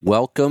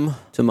Welcome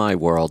to my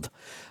world.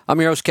 I'm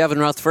your host, Kevin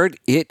Rutherford.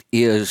 It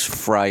is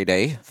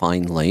Friday,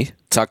 finally.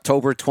 It's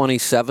October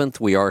 27th.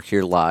 We are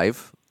here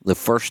live. The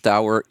first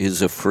hour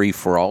is a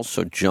free-for-all,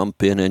 so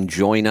jump in and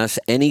join us.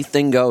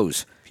 Anything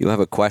goes. If you have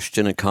a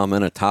question, a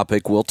comment, a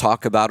topic, we'll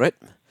talk about it.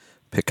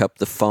 Pick up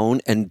the phone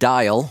and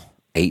dial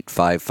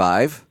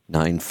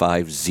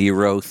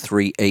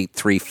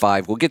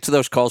 855-950-3835. We'll get to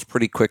those calls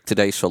pretty quick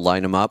today, so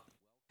line them up.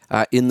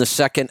 In the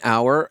second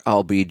hour,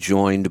 I'll be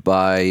joined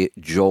by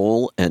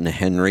Joel and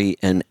Henry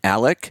and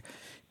Alec,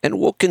 and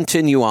we'll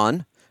continue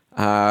on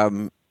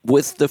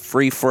with the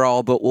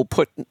free-for-all, but we'll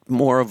put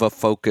more of a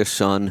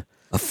focus on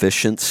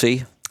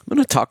efficiency. I'm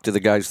going to talk to the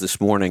guys this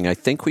morning. I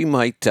think we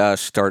might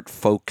start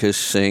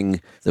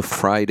focusing the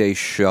Friday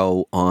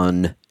show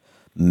on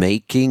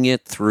making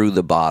it through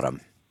the bottom,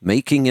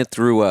 making it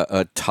through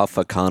a tough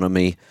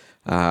economy.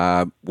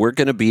 We're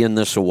going to be in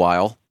this a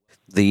while.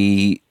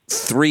 The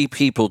three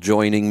people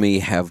joining me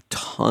have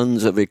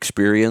tons of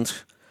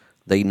experience.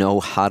 They know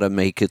how to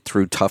make it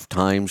through tough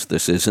times.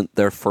 This isn't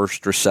their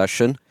first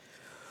recession.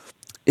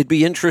 It'd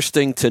be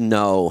interesting to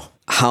know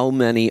how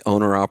many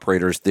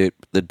owner-operators, the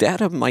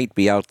data might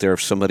be out there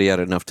if somebody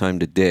had enough time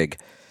to dig,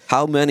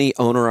 how many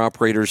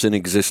owner-operators in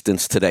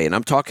existence today, and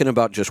I'm talking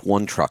about just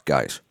one truck,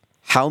 guys,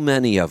 how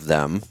many of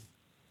them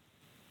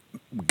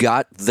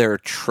got their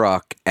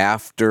truck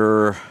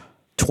after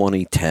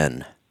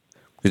 2010?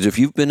 Because if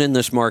you've been in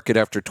this market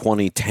after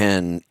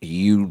 2010,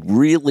 you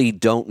really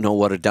don't know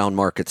what a down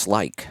market's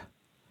like.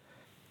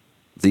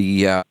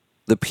 The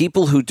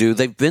people who do,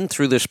 they've been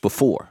through this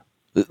before.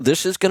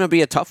 This is going to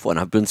be a tough one.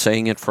 I've been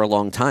saying it for a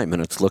long time,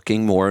 and it's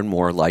looking more and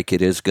more like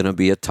it is going to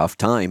be a tough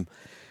time.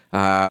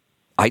 I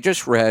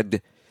just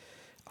read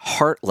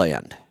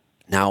Heartland.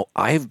 Now,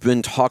 I've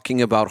been talking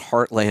about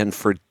Heartland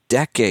for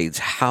decades,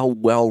 how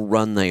well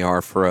run they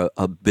are for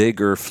a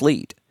bigger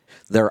fleet.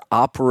 Their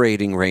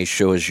operating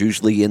ratio is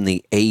usually in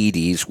the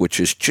 80s, which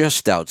is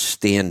just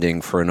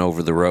outstanding for an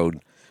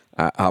over-the-road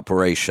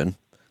operation.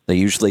 They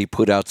usually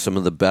put out some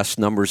of the best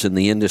numbers in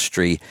the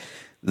industry.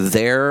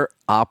 Their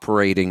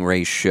operating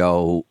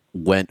ratio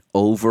went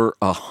over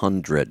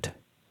 100.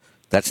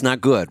 That's not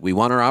good. We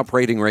want our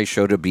operating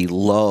ratio to be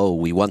low.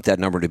 We want that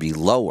number to be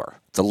lower.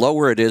 The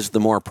lower it is,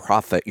 the more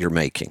profit you're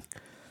making.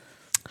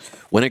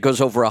 When it goes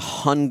over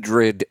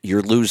 100,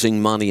 you're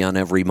losing money on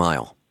every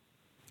mile.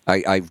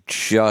 I've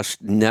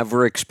just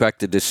never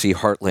expected to see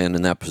Heartland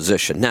in that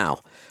position. Now,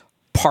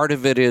 part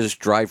of it is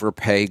driver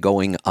pay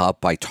going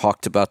up. I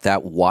talked about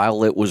that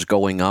while it was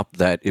going up,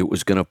 that it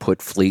was going to put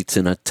fleets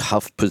in a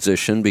tough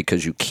position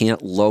because you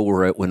can't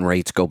lower it when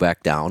rates go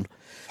back down.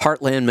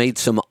 Heartland made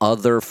some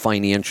other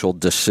financial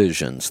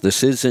decisions.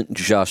 This isn't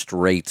just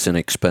rates and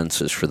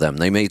expenses for them.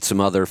 They made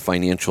some other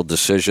financial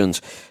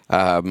decisions.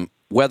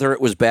 Whether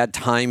it was bad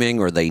timing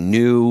or they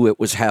knew it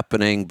was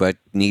happening but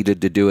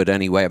needed to do it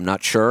anyway, I'm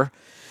not sure.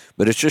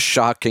 But it's just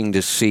shocking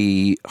to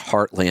see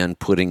Heartland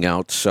putting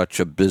out such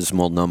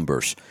abysmal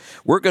numbers.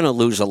 We're going to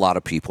lose a lot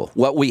of people.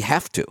 Well, we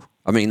have to.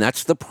 I mean,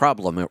 that's the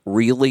problem. It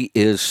really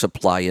is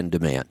supply and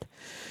demand.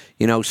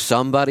 You know,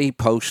 somebody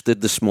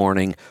posted this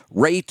morning,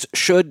 rates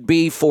should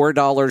be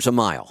 $4 a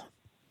mile.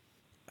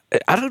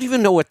 I don't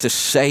even know what to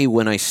say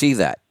when I see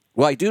that.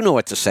 Well, I do know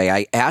what to say.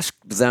 I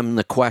asked them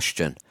the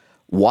question,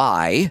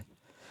 why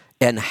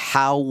and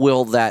how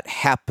will that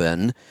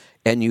happen?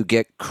 And you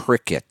get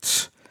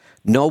crickets.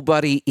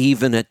 Nobody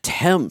even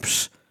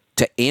attempts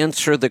to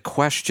answer the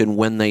question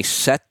when they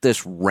set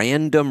this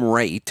random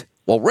rate.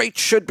 Well, rate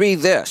should be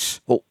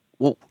this. Well,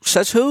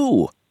 says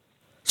who?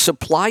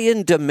 Supply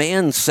and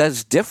demand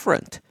says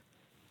different.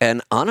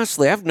 And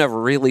honestly, I've never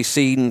really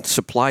seen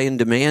supply and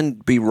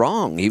demand be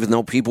wrong, even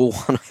though people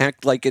want to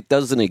act like it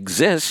doesn't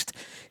exist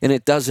and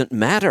it doesn't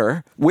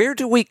matter. Where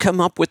do we come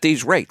up with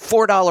these rates?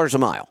 $4 a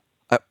mile.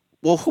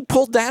 Well, who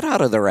pulled that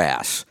out of their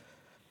ass?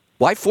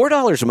 Why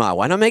 $4 a mile?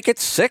 Why not make it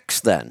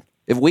 $6 then?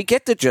 If we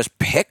get to just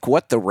pick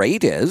what the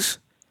rate is,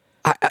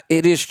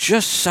 it is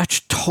just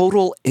such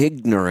total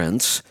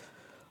ignorance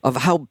of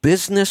how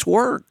business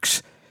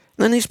works.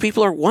 And then these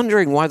people are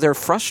wondering why they're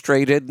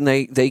frustrated and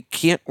they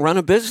can't run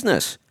a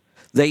business.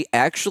 They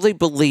actually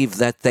believe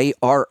that they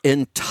are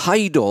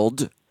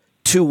entitled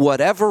to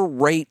whatever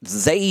rate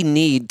they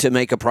need to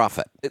make a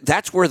profit.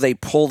 That's where they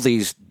pull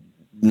these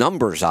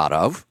numbers out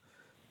of.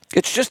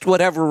 It's just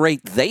whatever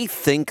rate they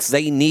think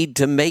they need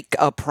to make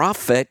a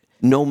profit,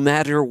 no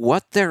matter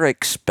what their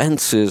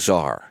expenses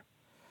are.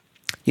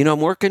 You know, I'm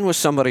working with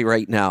somebody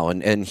right now,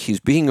 and he's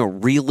being a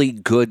really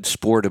good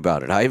sport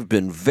about it. I've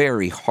been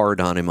very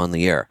hard on him on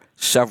the air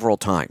several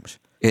times,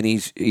 and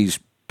he's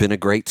been a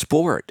great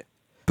sport.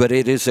 But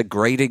it is a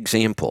great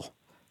example.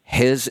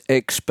 His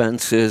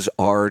expenses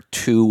are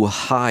too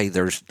high.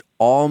 There's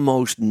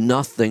almost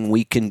nothing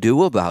we can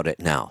do about it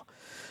now.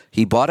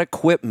 He bought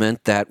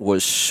equipment that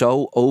was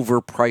so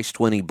overpriced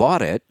when he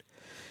bought it,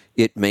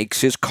 it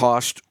makes his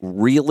cost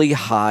really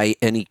high,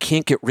 and he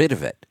can't get rid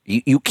of it.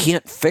 You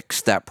can't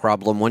fix that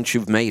problem once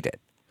you've made it.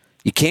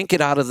 You can't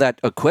get out of that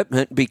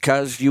equipment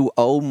because you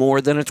owe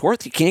more than it's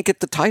worth. You can't get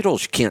the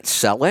titles. You can't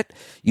sell it.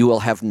 You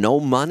will have no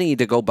money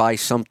to go buy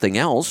something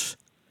else.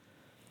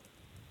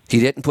 He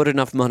didn't put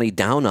enough money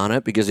down on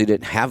it because he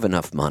didn't have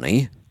enough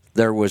money.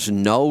 There was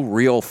no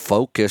real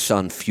focus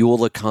on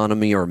fuel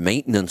economy or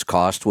maintenance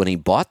cost when he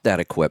bought that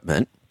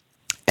equipment.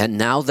 And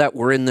now that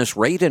we're in this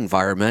rate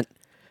environment,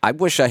 I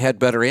wish I had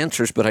better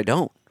answers, but I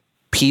don't.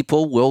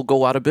 People will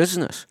go out of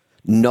business.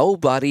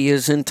 Nobody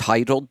is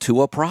entitled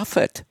to a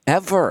profit,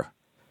 ever.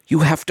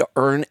 You have to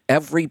earn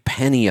every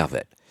penny of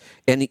it.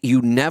 And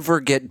you never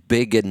get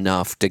big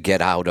enough to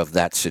get out of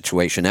that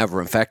situation,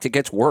 ever. In fact, it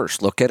gets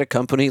worse. Look at a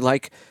company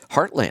like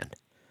Heartland.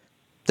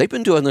 They've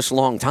been doing this a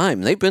long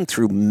time. They've been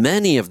through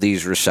many of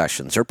these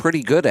recessions. They're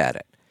pretty good at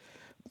it.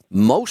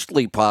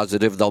 Mostly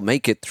positive they'll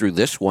make it through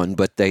this one,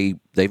 but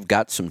they've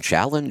got some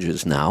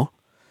challenges now.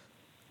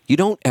 You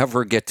don't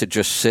ever get to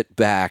just sit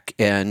back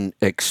and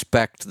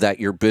expect that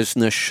your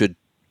business should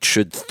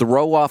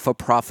throw off a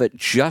profit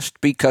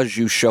just because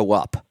you show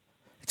up.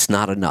 It's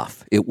not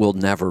enough. It will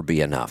never be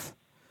enough.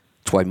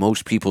 It's why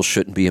most people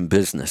shouldn't be in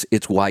business.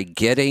 It's why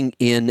getting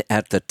in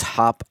at the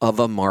top of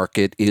a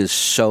market is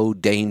so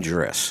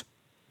dangerous.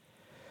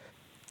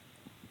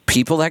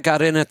 People that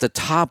got in at the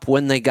top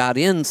when they got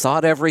in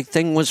thought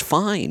everything was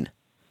fine.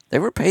 They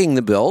were paying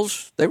the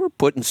bills. They were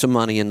putting some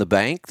money in the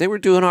bank. They were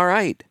doing all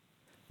right.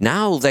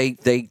 Now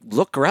they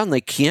look around.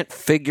 They can't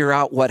figure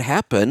out what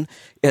happened,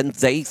 and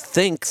they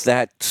think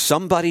that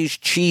somebody's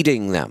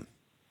cheating them.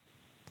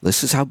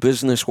 This is how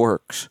business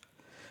works.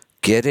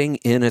 Getting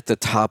in at the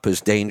top is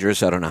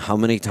dangerous. I don't know how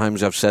many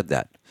times I've said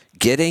that.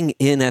 Getting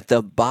in at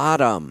the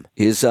bottom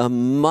is a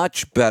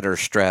much better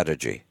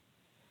strategy.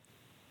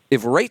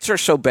 If rates are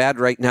so bad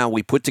right now,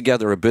 we put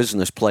together a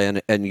business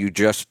plan and you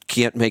just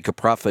can't make a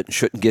profit and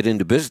shouldn't get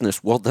into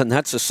business, well, then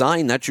that's a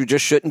sign that you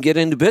just shouldn't get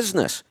into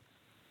business.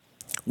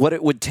 What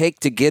it would take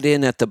to get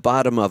in at the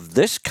bottom of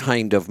this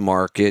kind of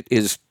market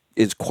is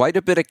quite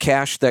a bit of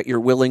cash that you're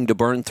willing to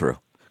burn through,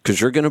 because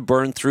you're going to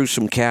burn through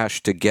some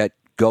cash to get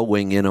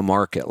going in a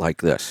market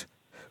like this.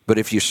 But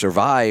if you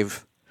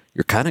survive,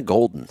 you're kind of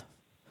golden.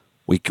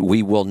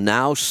 We will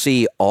now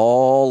see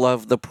all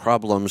of the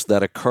problems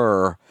that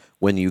occur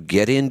when you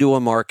get into a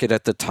market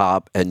at the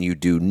top and you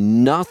do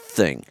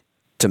nothing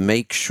to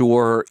make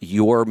sure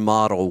your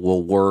model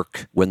will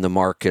work when the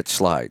market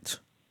slides.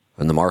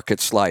 When the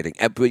market's sliding.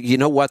 But you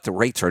know what? The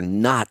rates are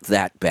not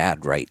that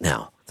bad right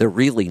now. They're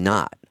really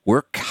not.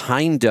 We're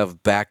kind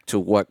of back to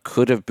what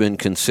could have been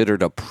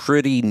considered a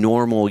pretty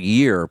normal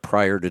year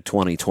prior to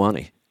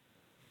 2020.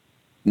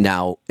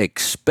 Now,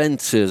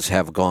 expenses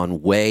have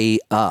gone way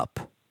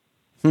up.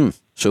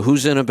 So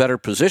who's in a better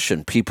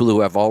position? People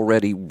who have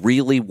already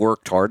really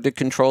worked hard to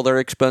control their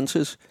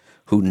expenses,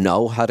 who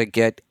know how to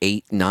get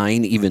 8,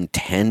 9, even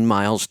 10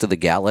 miles to the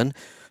gallon,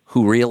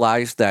 who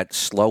realize that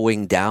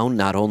slowing down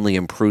not only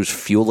improves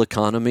fuel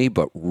economy,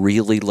 but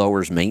really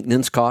lowers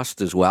maintenance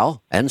costs as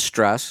well, and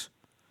stress.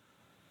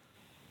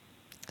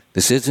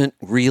 This isn't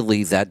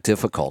really that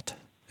difficult.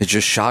 It's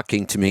just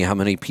shocking to me how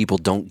many people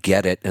don't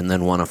get it and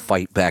then want to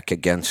fight back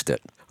against it.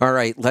 All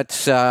right, let's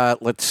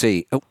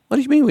see. Oh, what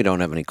do you mean we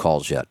don't have any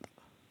calls yet?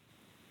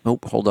 Oh,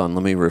 hold on.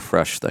 Let me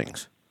refresh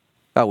things.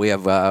 Oh,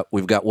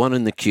 we've got one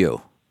in the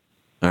queue.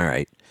 All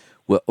right.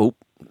 Well,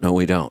 no,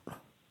 we don't.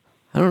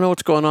 I don't know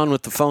what's going on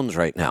with the phones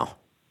right now.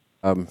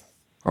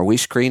 Are we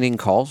screening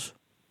calls?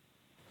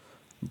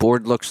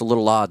 Board looks a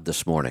little odd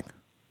this morning.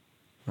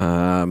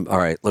 All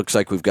right. Looks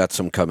like we've got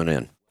some coming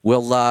in.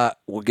 We'll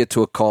get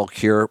to a call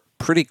here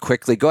pretty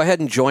quickly. Go ahead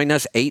and join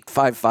us,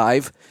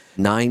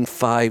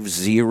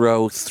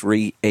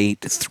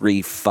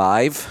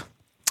 855-950-3835.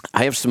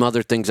 I have some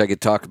other things I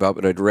could talk about,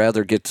 but I'd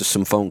rather get to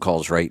some phone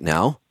calls right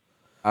now.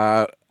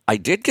 I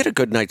did get a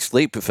good night's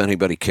sleep, if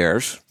anybody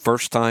cares.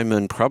 First time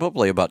in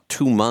probably about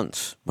 2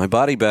 months. My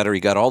body battery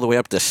got all the way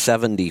up to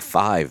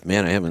 75.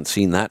 Man, I haven't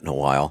seen that in a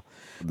while.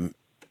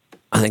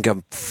 I think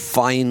I'm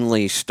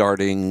finally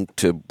starting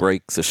to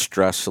break the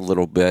stress a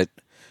little bit.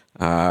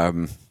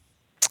 I'm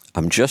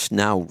just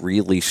now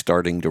really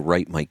starting to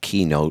write my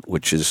keynote,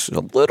 which is a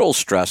little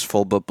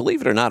stressful, but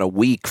believe it or not, a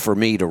week for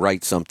me to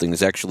write something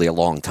is actually a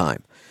long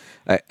time.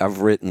 I've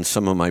written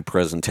some of my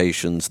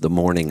presentations the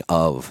morning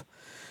of.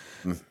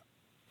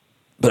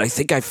 But I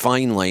think I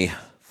finally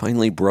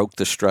broke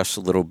the stress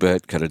a little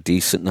bit, got a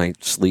decent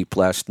night's sleep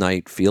last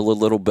night, feel a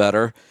little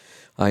better.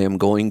 I am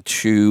going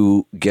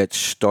to get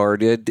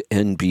started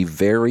and be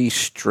very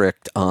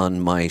strict on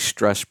my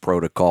stress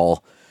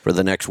protocol for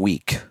the next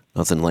week.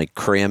 Nothing like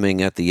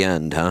cramming at the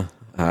end, huh?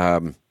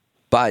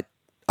 But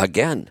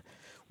again,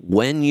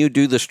 when you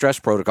do the stress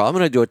protocol, I'm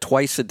going to do it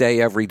twice a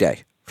day, every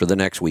day for the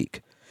next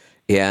week.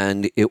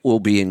 And it will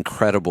be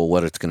incredible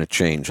what it's going to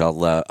change.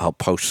 I'll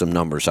post some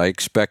numbers. I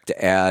expect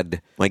to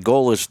add, my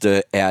goal is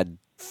to add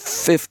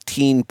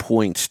 15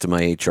 points to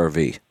my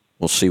HRV.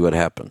 We'll see what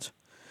happens.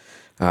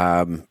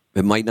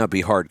 It might not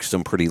be hard because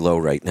I'm pretty low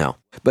right now.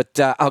 But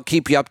I'll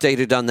keep you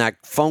updated on that.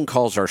 Phone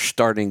calls are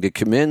starting to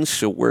come in,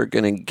 so we're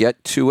going to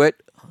get to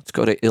it. Let's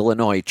go to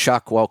Illinois.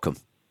 Chuck, welcome.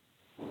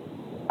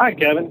 Hi,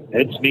 Kevin.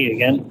 It's me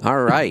again.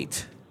 All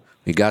right.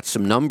 We got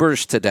some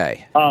numbers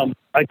today.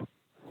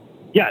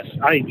 Yes,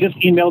 I just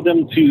emailed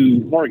them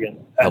to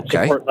Morgan at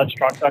Okay.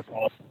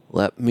 support.letstalk.com.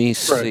 Let me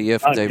see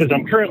if they've Because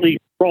I'm currently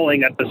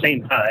rolling at the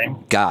same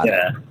time. got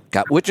it.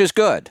 Which is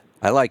good.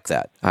 I like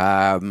that.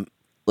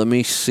 Let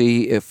me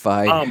see if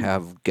I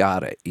have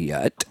got it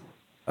yet.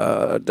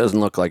 It doesn't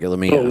look like it. Let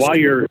me So ask. while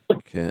you're,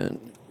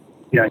 Can-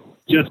 yeah,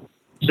 just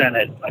sent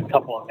it a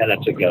couple of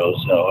minutes ago,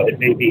 so it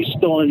may be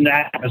still in the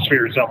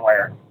atmosphere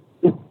somewhere.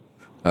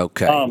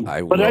 Okay,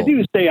 I will. But I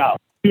do stay out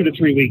 2 to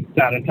 3 weeks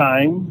at a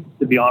time,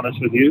 to be honest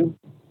with you.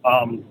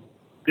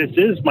 This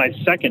is my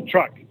second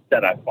truck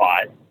that I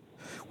bought.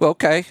 Well,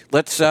 okay,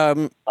 let's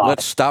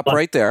stop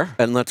right there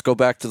and let's go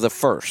back to the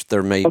first.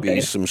 There may be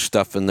some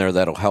stuff in there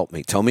that'll help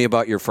me. Tell me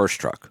about your first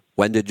truck.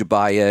 When did you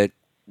buy it?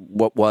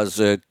 What was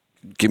it?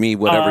 Give me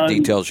whatever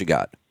details you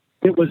got.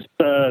 It was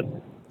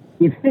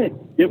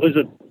it was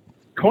a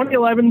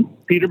 2011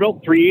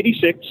 Peterbilt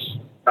 386.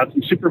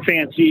 Nothing super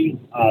fancy.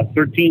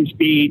 13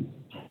 speed,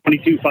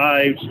 22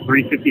 fives,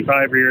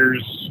 355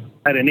 rears.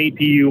 Had an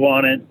APU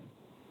on it.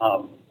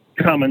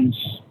 Cummins.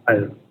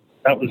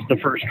 That was the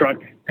first truck.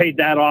 Paid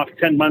that off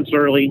 10 months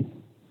early.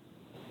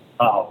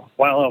 While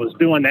I was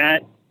doing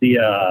that,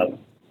 the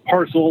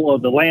parcel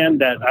of the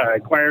land that I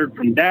acquired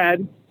from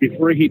Dad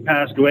before he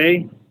passed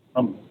away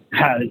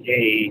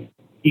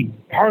he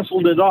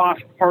parceled it off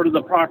part of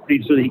the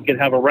property so that he could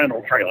have a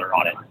rental trailer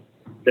on it.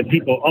 The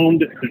people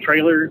owned the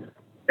trailer.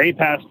 They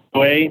passed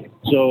away,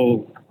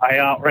 so I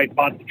outright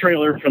bought the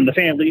trailer from the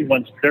family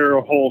once their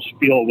whole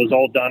spiel was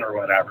all done or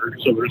whatever.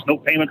 So there's no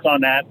payments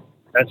on that.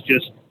 That's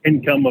just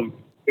income of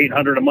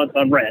 $800 a month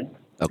on rent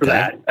for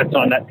that. That's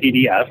on that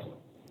PDF.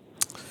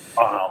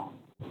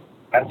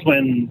 That's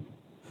when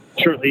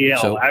shortly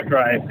after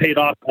I paid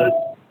off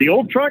the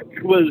old truck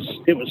was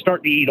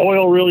starting to eat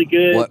oil really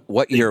good.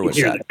 What year was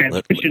that?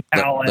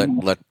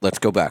 Let's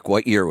go back.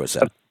 What year was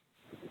that?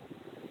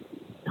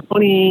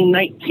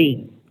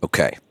 2019.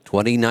 Okay,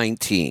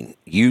 2019.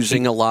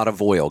 Using a lot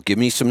of oil. Give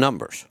me some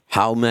numbers.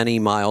 How many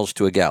miles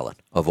to a gallon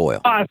of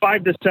oil?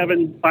 5 to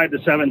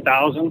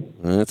 7,000.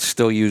 It's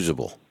still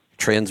usable.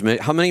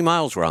 How many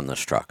miles were on this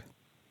truck?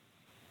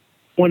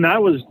 When I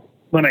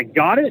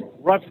got it,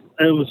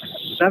 it was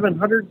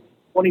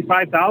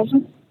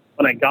 725,000.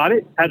 When I got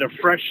it, had a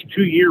fresh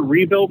 2-year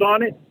rebuild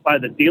on it by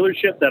the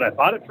dealership that I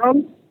bought it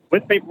from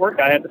with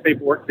paperwork. I had the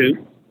paperwork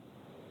too.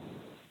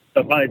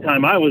 But by the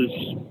time I was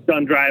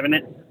done driving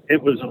it,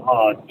 it was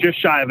just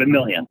shy of $1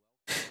 million.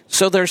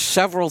 So there's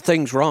several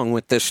things wrong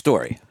with this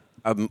story,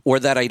 or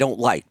that I don't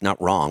like. Not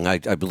wrong. I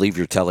believe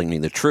you're telling me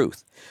the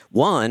truth.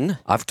 One,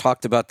 I've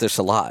talked about this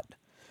a lot.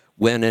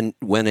 When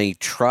a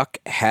truck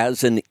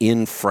has an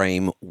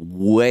in-frame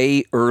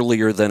way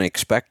earlier than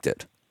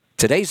expected,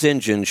 today's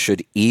engine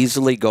should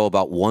easily go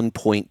about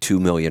 1.2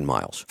 million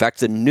miles. In fact,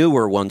 the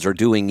newer ones are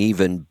doing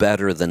even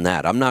better than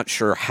that. I'm not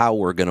sure how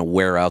we're going to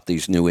wear out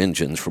these new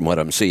engines from what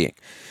I'm seeing.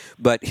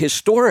 But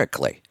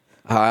historically,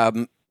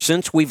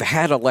 since we've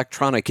had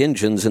electronic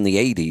engines in the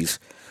 80s,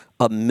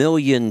 1.2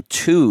 million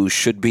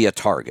should be a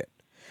target.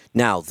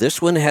 Now, this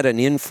one had an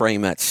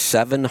in-frame at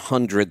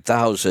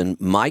 700,000.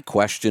 My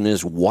question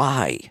is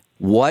why?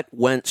 What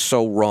went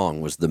so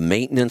wrong? Was the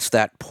maintenance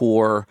that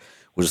poor?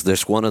 Was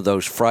this one of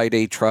those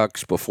Friday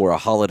trucks before a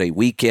holiday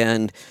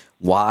weekend?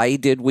 Why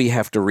did we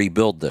have to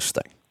rebuild this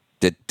thing?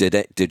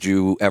 Did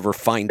you ever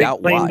find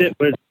out why?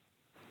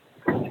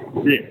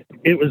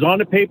 It was on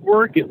the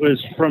paperwork. It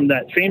was from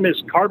that famous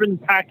carbon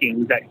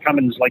packing that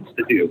Cummins likes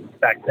to do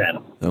back then.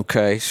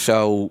 Okay,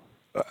 so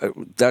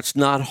that's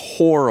not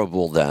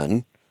horrible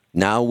then.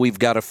 Now we've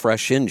got a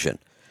fresh engine.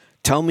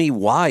 Tell me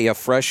why a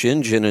fresh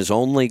engine is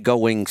only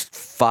going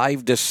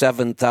 5,000 to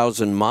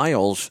 7,000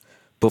 miles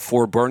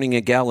before burning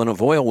a gallon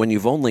of oil when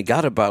you've only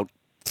got about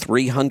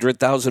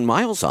 300,000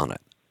 miles on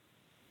it.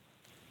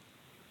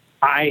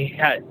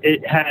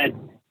 It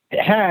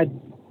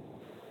had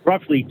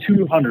roughly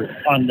 200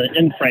 on the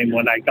in-frame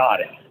when I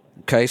got it.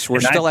 Okay, so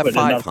we're still at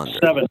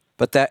 500.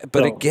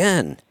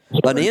 Again,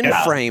 an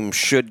in-frame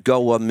should go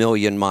 1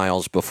 million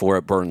miles before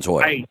it burns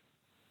oil.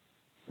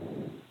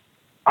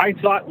 I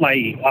thought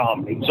my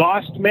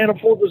exhaust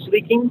manifold was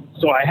leaking,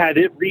 so I had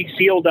it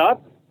resealed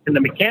up, and the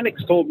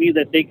mechanics told me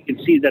that they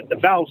could see that the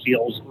valve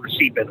seals were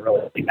seeping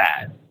really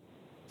bad.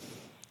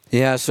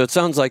 Yeah, so it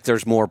sounds like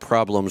there's more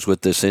problems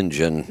with this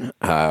engine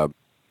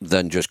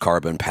than just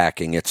carbon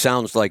packing. It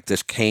sounds like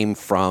this came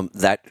from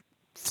that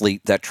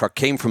truck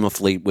came from a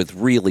fleet with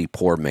really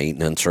poor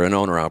maintenance, or an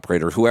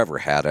owner-operator, whoever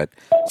had it.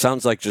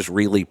 Sounds like just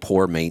really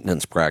poor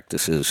maintenance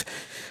practices.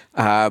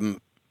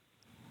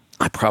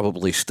 I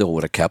probably still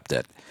would have kept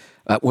it.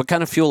 What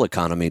kind of fuel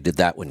economy did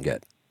that one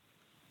get?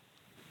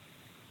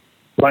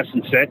 Less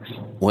than 6.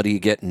 What do you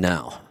get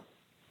now?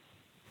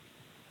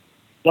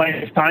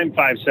 Lifetime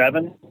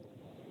 5.7.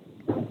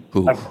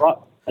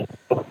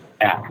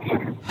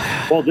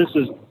 Well, this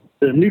is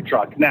the new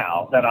truck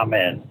now that I'm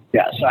in.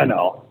 Yes, I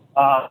know.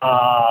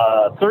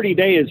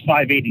 30-day is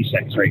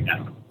 586 right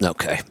now.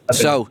 Okay.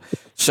 So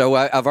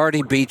I've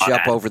already beat you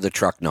up over the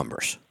truck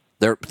numbers.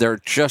 They're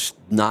just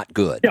not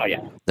good.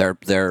 Yeah.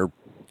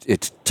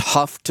 It's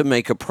tough to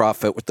make a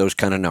profit with those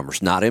kind of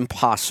numbers. Not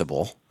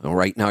impossible.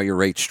 Right now your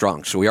rate's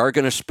strong. So we are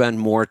going to spend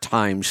more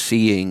time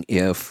seeing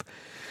if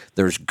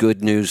there's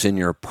good news in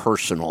your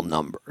personal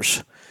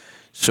numbers.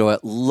 So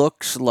it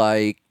looks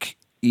like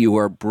you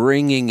are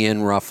bringing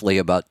in roughly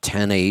about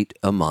 10.8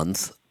 a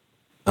month,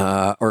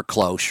 or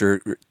close,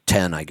 or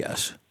 10, I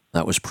guess.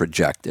 That was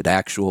projected.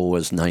 Actual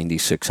was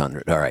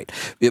 9,600. All right.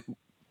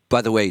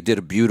 By the way, you did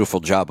a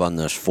beautiful job on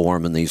this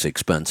form and these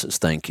expenses.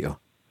 Thank you.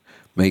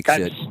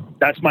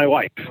 That's my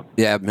wife.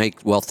 Yeah,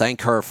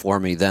 thank her for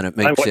me. Then it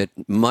makes it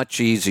much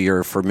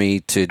easier for me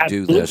to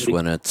do this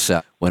when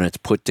it's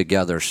put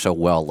together so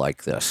well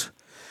like this.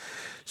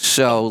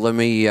 So let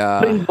me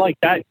things like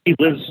that.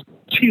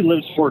 She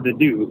lives for to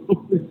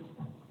do.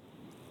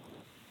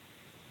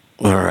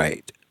 All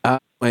right.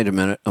 Wait a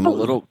minute. I'm a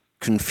little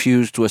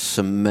confused with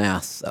some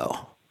math,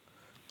 though.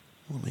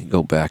 Let me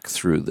go back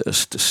through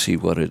this to see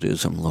what it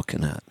is I'm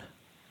looking at.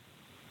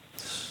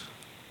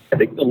 I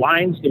think the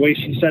lines, the way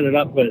she set it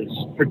up,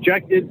 was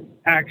projected,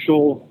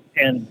 actual,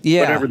 and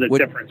whatever the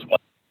difference was.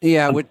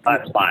 Yeah,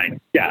 that's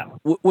fine. Yeah,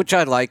 which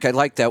I like. I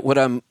like that.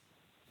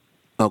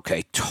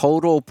 Okay,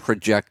 total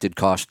projected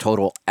cost,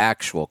 total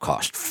actual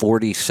cost,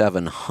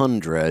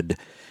 4,700,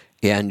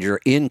 and your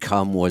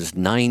income was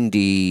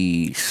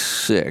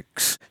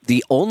 96.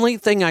 The only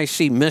thing I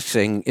see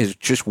missing is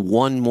just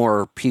one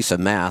more piece of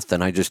math,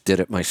 and I just did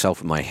it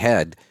myself in my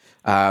head.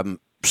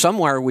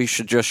 Somewhere we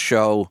should just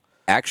show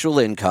actual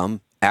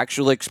income,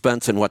 actual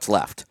expense, and what's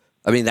left.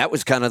 I mean, that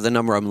was kind of the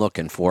number I'm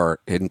looking for.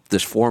 And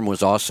this form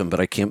was awesome,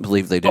 but I can't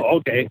believe they didn't. Oh,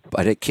 okay.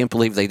 But I can't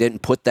believe they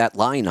didn't put that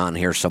line on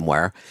here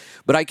somewhere.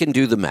 But I can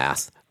do the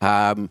math.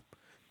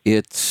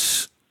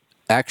 It's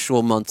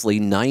actual monthly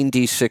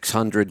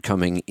 9,600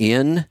 coming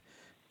in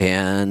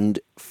and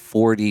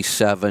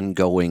 47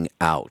 going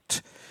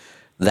out.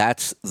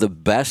 That's the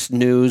best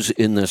news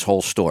in this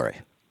whole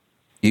story.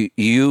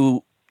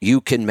 You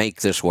can make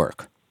this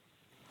work.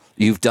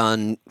 You've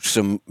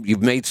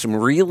made some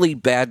really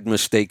bad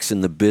mistakes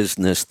in the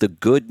business. The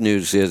good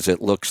news is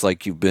it looks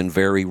like you've been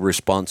very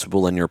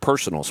responsible in your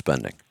personal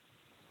spending.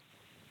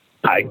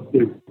 I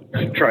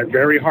tried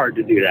very hard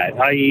to do that.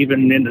 I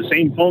even, in the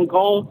same phone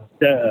call,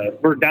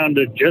 we're down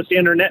to just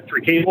internet for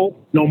cable.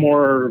 No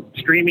more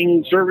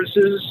streaming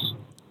services.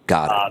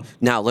 Got it.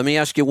 Now, let me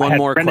ask you one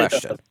more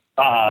question.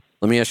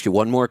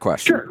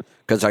 Sure.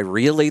 Because I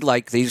really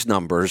like these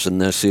numbers,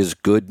 and this is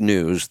good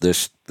news.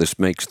 This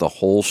makes the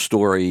whole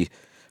story,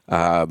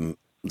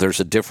 there's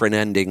a different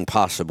ending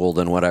possible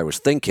than what I was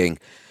thinking.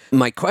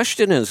 My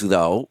question is,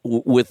 though,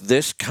 with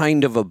this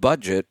kind of a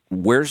budget,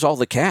 where's all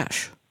the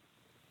cash?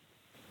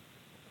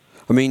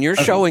 I mean, you're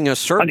showing a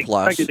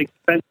surplus.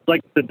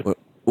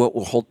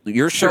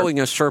 You're showing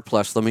a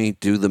surplus. Let me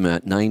do them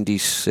at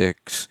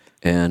 96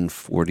 and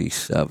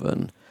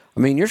 47. I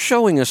mean, you're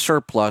showing a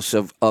surplus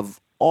of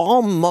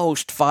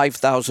almost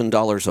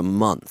 $5,000 a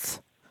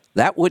month.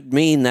 That would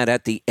mean that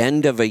at the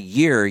end of a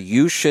year,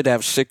 you should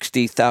have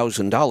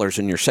 $60,000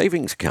 in your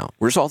savings account.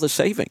 Where's all the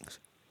savings?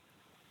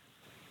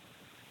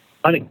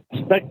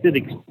 Unexpected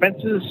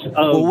expenses.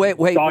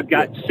 Dog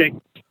got sick.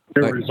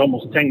 There was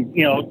almost 10,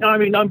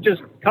 I'm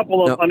just a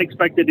couple of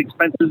unexpected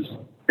expenses.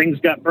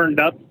 Things got burned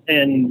up,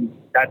 and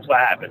that's what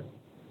happened.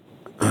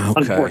 Okay.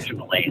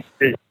 Unfortunately.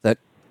 It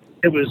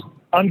was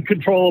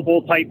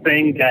uncontrollable type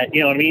thing that,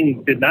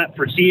 did not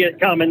foresee it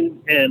coming,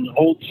 and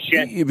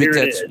shit, here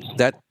it is.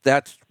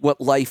 That's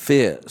what life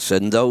is,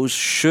 and those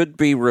should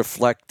be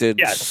reflected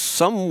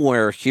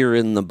somewhere here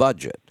in the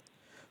budget.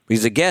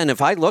 Because again,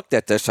 if I looked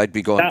at this, I'd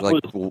be going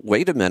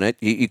wait a minute,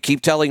 you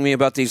keep telling me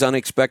about these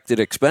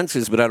unexpected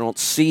expenses, but I don't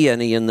see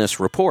any in this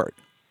report.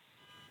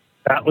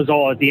 That was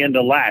all at the end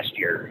of last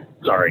year.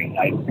 Sorry,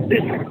 I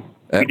didn't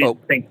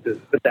think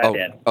to put that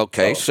in.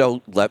 Okay,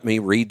 so let me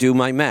redo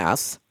my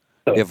math.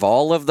 If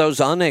all of those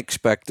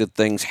unexpected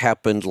things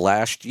happened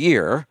last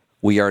year,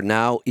 we are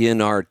now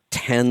in our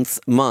 10th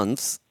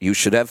month. You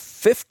should have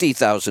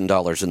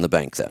 $50,000 in the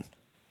bank then,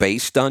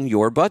 based on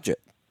your budget.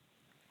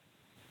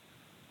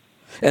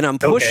 And I'm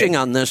pushing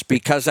on this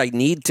because I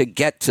need to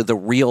get to the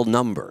real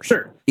numbers.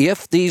 Sure.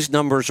 If these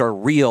numbers are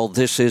real,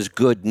 this is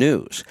good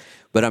news.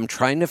 But I'm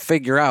trying to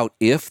figure out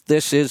if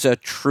this is a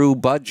true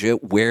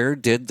budget, where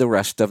did the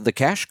rest of the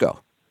cash go?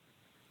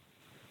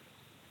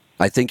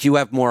 I think you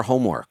have more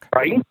homework.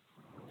 Right.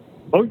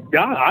 Oh,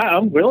 yeah,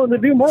 I'm willing to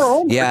do more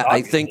homework. Yeah,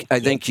 I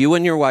think you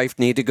and your wife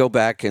need to go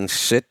back and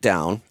sit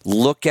down,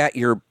 look at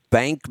your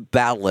bank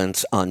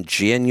balance on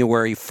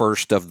January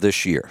 1st of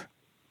this year.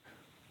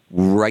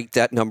 Write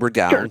that number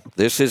down. Sure.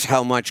 This is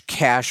how much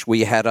cash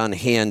we had on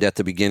hand at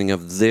the beginning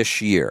of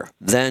this year.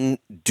 Then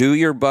do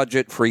your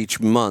budget for each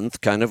month,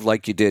 kind of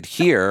like you did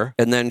here,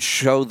 and then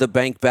show the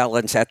bank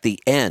balance at the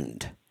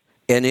end.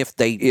 And if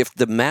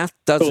the math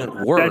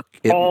doesn't work,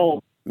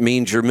 it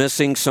means you're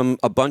missing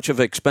a bunch of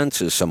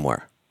expenses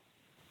somewhere.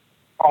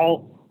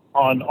 All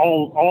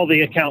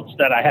the accounts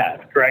that I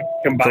have, correct?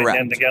 Combine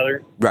them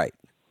together. Right.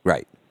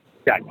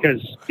 Yeah,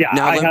 because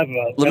now, I have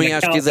a. Let me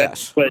ask you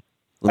this.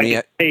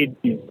 Let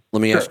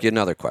me ask you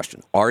another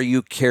question. Are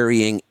you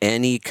carrying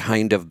any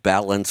kind of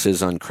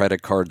balances on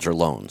credit cards or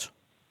loans?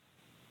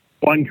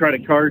 One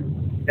credit card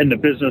and the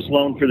business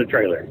loan for the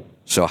trailer.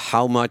 So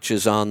how much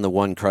is on the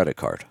one credit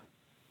card?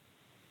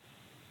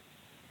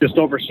 just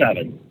over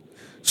 7.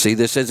 See,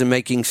 this isn't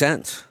making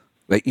sense.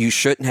 But you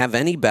shouldn't have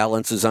any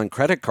balances on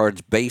credit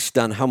cards based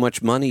on how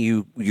much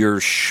money you're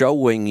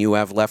showing you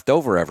have left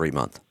over every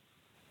month.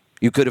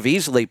 You could have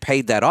easily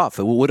paid that off.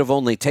 It would have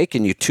only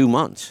taken you 2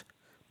 months.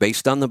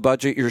 Based on the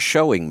budget you're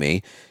showing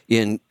me,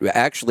 in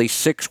actually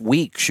 6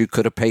 weeks, you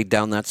could have paid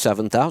down that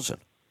 $7,000.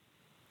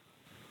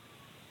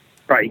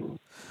 Right.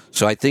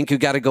 So I think you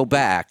got to go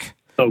back.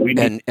 So we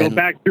need to go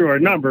back through our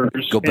numbers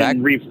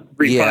and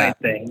refine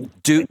things.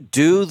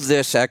 Do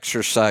this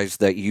exercise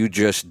that you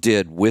just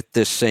did with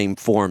this same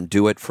form.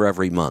 Do it for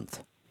every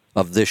month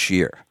of this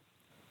year.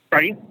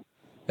 Right.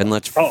 And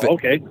let's.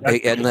 Okay.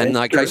 And then,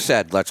 like I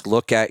said, let's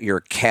look at your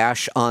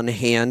cash on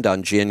hand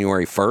on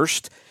January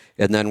 1st.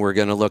 And then we're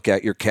going to look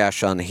at your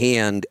cash on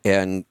hand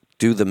and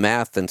do the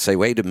math and say,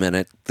 wait a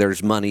minute,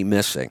 there's money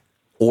missing.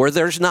 Or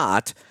there's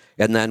not.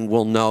 And then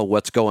we'll know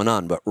what's going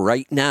on. But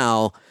right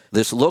now,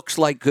 this looks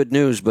like good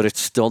news, but it's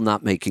still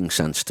not making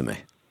sense to me.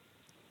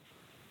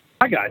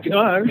 I got you.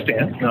 I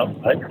understand.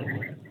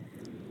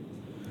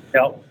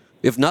 No.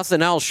 If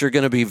nothing else, you're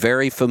going to be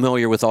very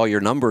familiar with all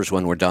your numbers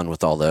when we're done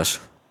with all this.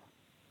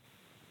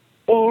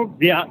 Well,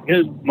 yeah,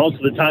 because most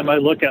of the time I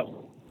look at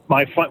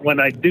my when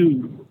I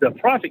do the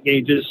profit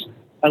gauges,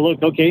 I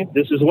look, okay,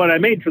 this is what I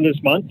made for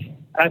this month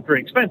after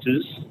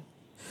expenses.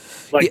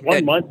 Like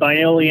one month,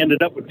 I only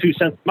ended up with 2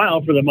 cents a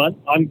mile for the month.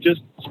 I'm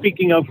just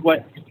speaking of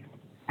what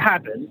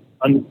happened.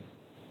 I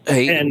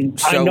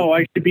know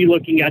I should be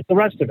looking at the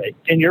rest of it.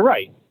 And you're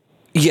right.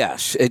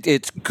 Yes,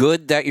 it's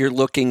good that you're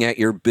looking at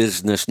your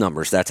business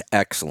numbers. That's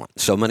excellent.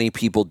 So many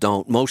people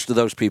don't. Most of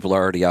those people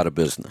are already out of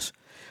business.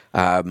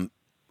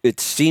 It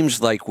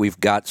seems like we've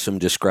got some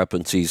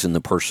discrepancies in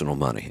the personal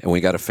money, and we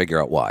got to figure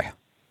out why.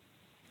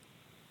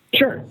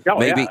 Sure. Oh,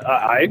 maybe, yeah,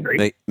 I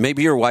agree.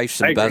 Maybe your wife's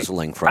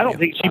embezzling from you. I don't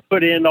think she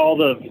put in all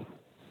the...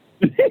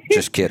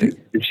 Just kidding.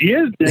 If she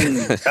is, then,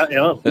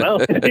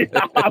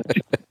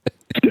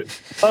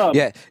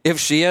 yeah, if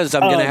she is,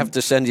 I'm going to have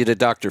to send you to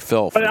Dr.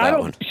 Phil for that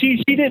one.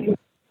 She didn't...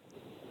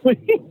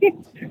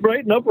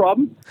 Right, no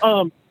problem.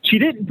 She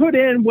didn't put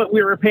in what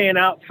we were paying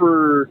out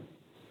for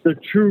the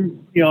true,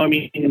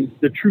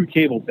 the true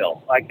cable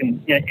bill.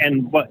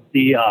 And what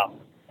the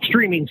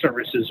streaming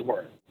services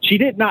were. She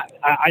did not.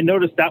 I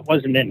noticed that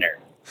wasn't in there.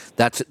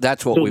 That's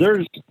what.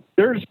 So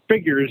there's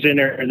figures in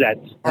there that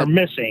are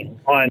missing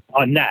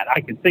on that. I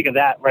can think of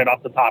that right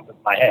off the top of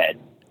my head.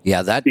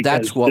 Yeah,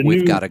 that's what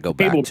we've got to go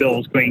back to. The cable bill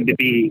is going to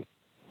be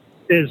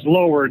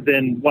lower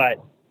than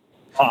what.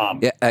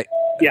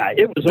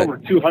 It was over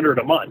 $200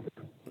 a month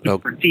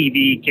for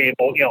TV,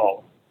 cable,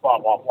 blah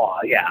blah blah.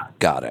 Yeah,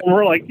 got it. And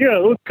we're like,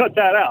 let's cut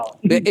that out.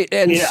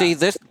 See,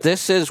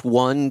 this is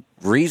one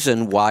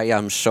reason why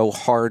I'm so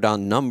hard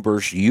on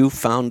numbers. You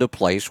found a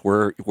place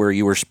where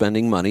you were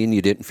spending money and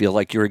you didn't feel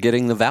like you were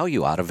getting the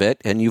value out of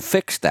it, and you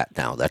fixed that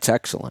now. That's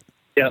excellent.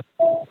 Yeah.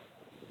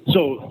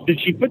 So,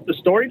 did she put the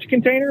storage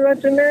container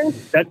that's in there?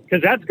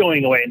 Because that's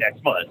going away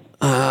next month.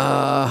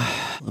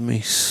 Let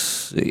me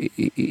see.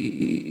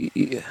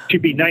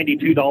 Should be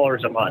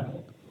 $92 a month.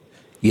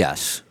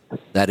 Yes,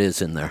 that is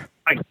in there.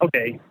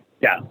 Okay.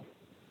 Yeah.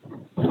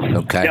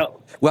 Okay. Yeah.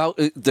 Well,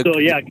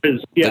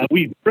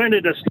 we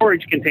rented a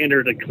storage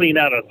container to clean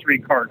out a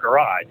 3-car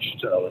garage.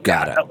 So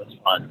that was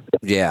fun.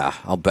 Yeah,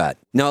 I'll bet.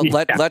 No,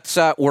 let's.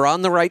 We're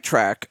on the right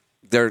track.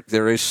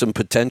 There is some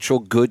potential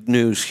good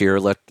news here.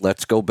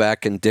 Let's go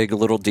back and dig a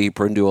little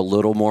deeper and do a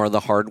little more of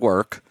the hard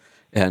work,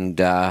 and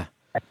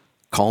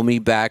call me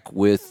back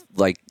with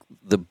like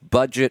the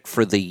budget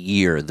for the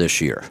year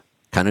this year.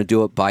 Kind of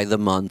do it by the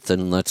month,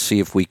 and let's see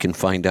if we can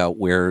find out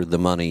where the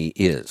money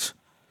is.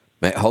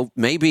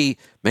 Maybe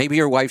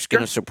your wife's going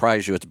to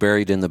surprise you. It's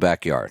buried in the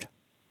backyard.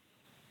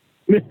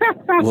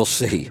 We'll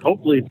see.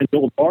 Hopefully it's in the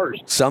old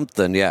bars.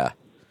 Something, yeah.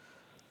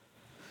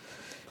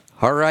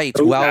 All right.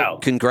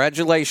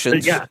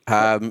 Congratulations. Yeah.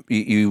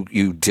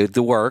 You did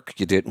the work.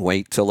 You didn't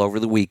wait till over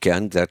the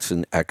weekend. That's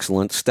an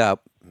excellent step.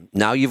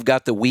 Now you've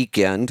got the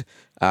weekend,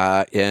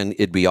 and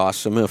it'd be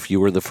awesome if you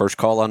were the first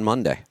call on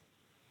Monday.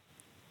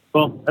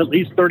 Well, at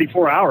least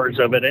 34 hours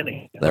of it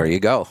anyway. There you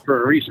go.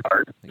 For a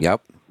restart.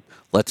 Yep.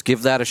 Let's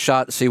give that a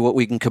shot and see what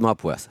we can come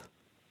up with.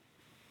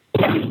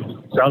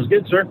 Sounds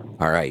good, sir.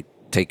 All right.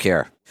 Take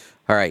care.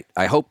 All right.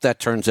 I hope that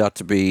turns out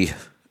to be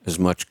as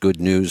much good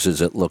news as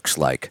it looks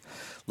like.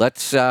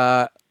 Let's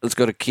go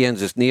to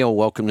Kansas. Neil,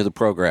 welcome to the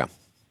program.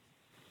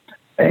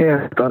 Hey,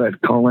 I thought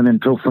I'd call in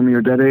and fill some of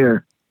your dead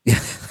air.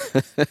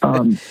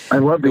 I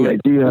love the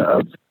idea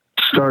of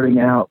starting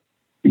out,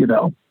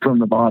 from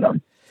the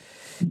bottom.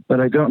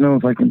 But I don't know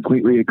if I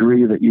completely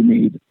agree that you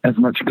need as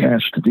much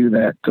cash to do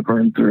that to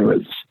burn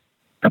through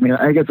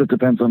I guess it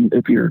depends on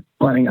if you're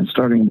planning on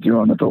starting with your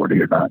own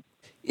authority or not.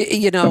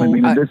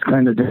 In this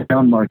kind of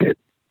down market,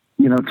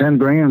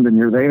 $10,000 and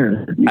you're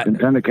there. You can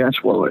kind of cash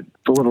flow it.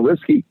 It's a little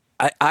risky.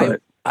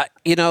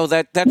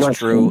 That's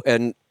true.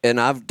 And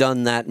I've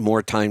done that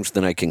more times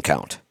than I can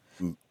count.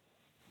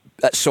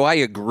 So I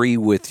agree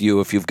with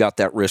you if you've got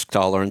that risk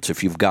tolerance,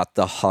 if you've got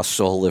the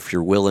hustle, if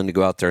you're willing to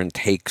go out there and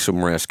take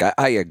some risk.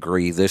 I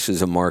agree. This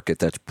is a market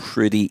that's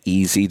pretty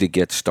easy to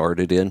get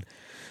started in.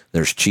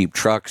 There's cheap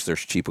trucks,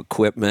 there's cheap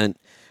equipment.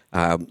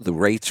 The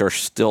rates are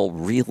still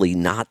really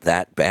not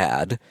that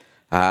bad.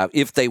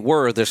 If they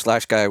were, this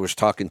last guy I was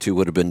talking to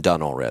would have been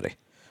done already.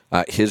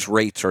 His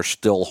rates are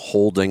still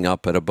holding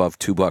up at above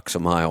 $2 a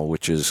mile,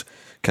 which is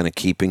kind of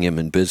keeping him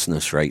in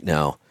business right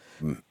now.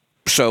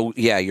 So,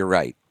 yeah, you're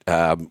right.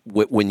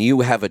 When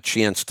you have a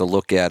chance to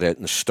look at it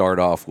and start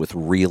off with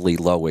really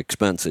low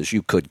expenses,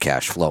 you could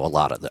cash flow a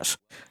lot of this.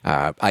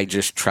 I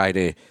just try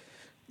to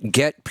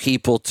get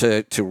people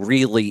to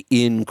really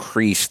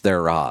increase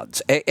their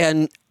odds.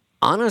 And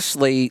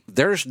honestly,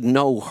 there's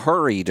no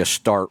hurry to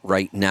start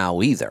right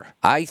now either.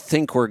 I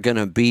think we're going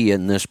to be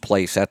in this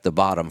place at the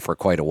bottom for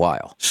quite a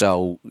while.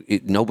 So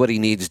nobody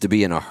needs to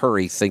be in a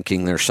hurry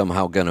thinking they're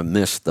somehow going to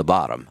miss the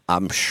bottom.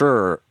 I'm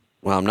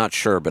not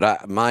sure,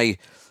 but my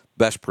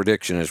best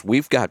prediction is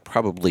we've got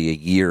probably a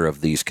year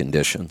of these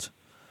conditions.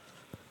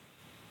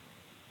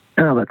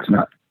 No, that's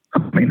not. I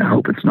mean, I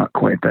hope it's not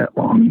quite that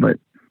long, but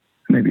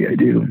maybe I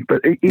do.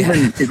 But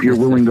even if you're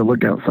willing to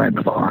look outside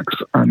the box,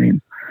 I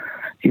mean,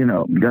 you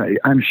know,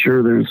 I'm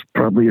sure there's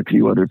probably a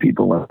few other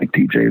people like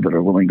TJ that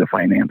are willing to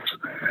finance,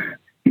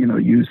 you know,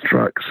 used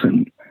trucks.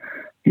 And,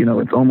 you know,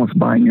 it's almost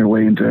buying your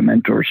way into a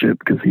mentorship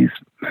because he's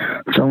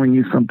selling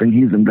you something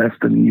he's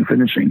invested in you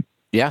finishing.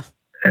 Yeah.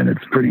 And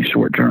it's pretty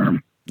short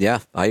term. Yeah,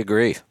 I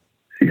agree.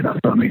 You know,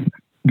 so I mean,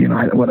 you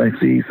know, what I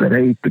see, he said,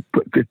 hey, to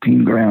put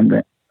 15 grand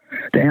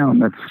down,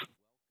 that's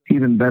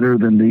even better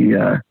than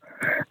the,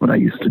 what I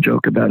used to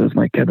joke about is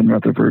my Kevin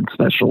Rutherford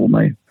special,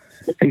 my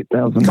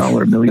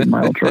 $8,000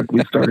 million-mile truck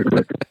we started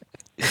with,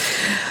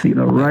 you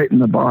know, right in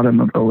the bottom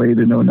of 08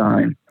 and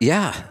 09.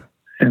 Yeah.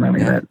 And I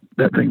mean,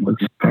 that thing was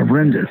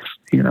horrendous,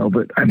 you know,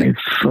 but I made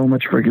so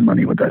much friggin'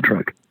 money with that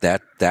truck.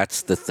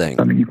 That's the thing.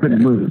 I mean, you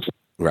couldn't lose.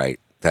 Right.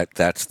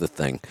 That's the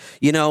thing.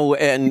 You know,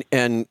 and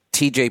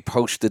TJ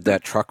posted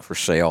that truck for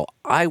sale.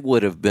 I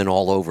would have been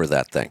all over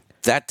that thing.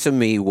 That to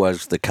me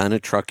was the kind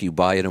of truck you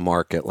buy in a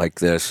market like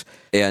this,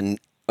 and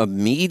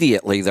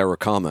immediately there were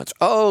comments.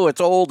 Oh, it's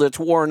old, it's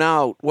worn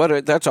out.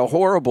 That's a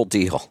horrible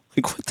deal.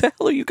 Like, what the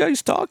hell are you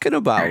guys talking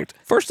about?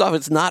 First off,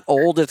 it's not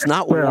old, it's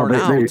not worn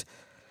out.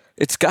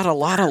 It's got a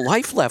lot of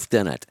life left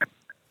in it.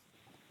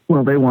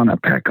 Well, they want a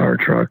Packard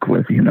truck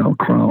with, you know,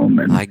 chrome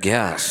and, I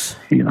guess,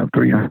 you know,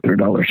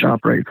 $300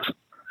 shop rates.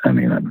 I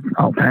mean,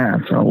 I'll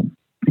pass.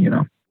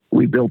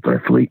 We built our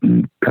fleet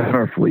and cut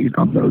our fleet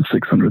on those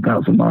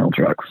 600,000 mile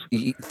trucks.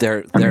 I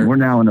mean, we're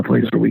now in a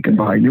place where we can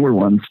buy newer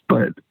ones,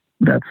 but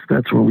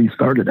that's where we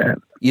started at.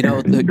 You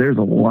know, there's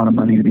a lot of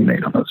money to be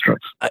made on those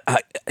trucks.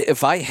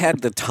 If I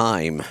had the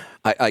time,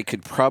 I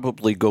could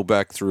probably go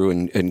back through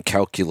and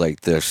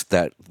calculate this,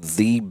 that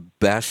the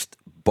best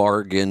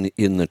bargain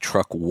in the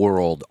truck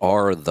world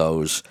are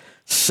those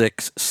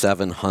 600,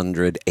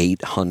 700,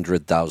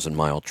 800,000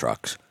 mile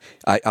trucks.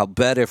 I'll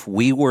bet if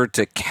we were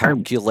to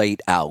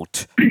calculate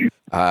out,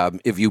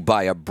 if you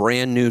buy a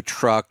brand new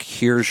truck,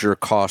 here's your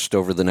cost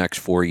over the next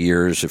 4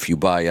 years. If you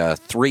buy a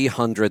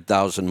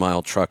 300,000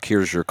 mile truck,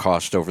 here's your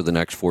cost over the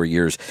next 4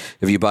 years.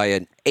 If you buy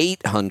an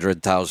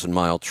 800,000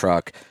 mile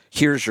truck,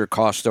 here's your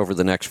cost over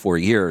the next 4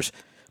 years.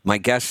 My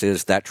guess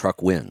is that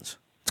truck wins.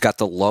 It's got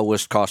the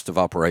lowest cost of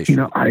operation.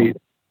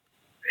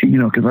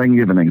 Because I can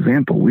give an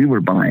example. We were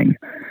buying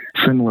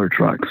similar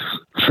trucks,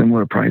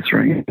 similar price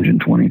range in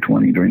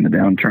 2020 during the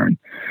downturn.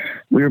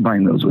 We were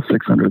buying those with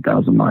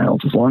 600,000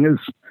 miles. As long as,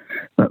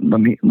 let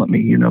me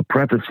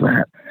preface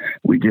that.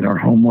 We did our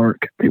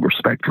homework. They were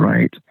spec'd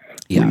right.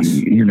 Yes.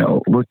 We,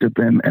 looked at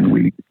them, and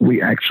we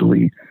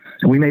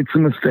made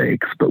some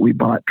mistakes, but we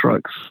bought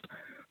trucks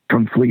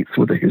from fleets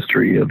with a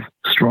history of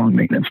strong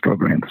maintenance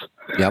programs.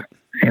 Yep.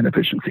 And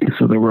efficiency.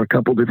 So there were a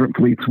couple different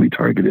fleets we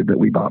targeted that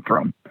we bought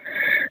from.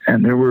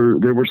 And there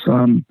were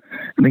some,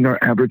 I think our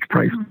average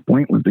price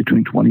point was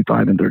between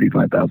 $25,000 and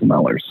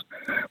 $35,000.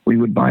 We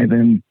would buy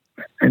them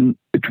in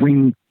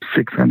between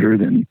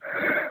 600 and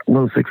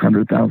low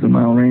 600,000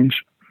 mile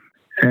range.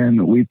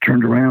 And we've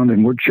turned around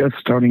and we're just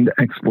starting to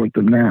export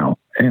them now.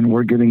 And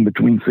we're getting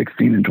between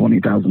 $16,000 and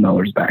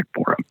 $20,000 back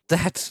for them.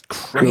 That's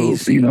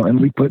crazy. So, and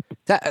we put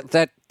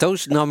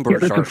those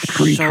numbers are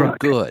so truck.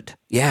 Good.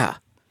 Yeah.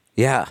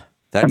 Yeah.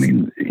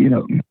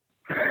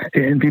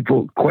 And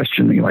people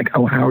question me like,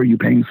 oh, how are you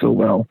paying so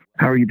well?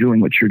 How are you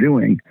doing what you're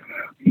doing?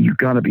 You've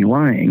got to be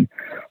lying.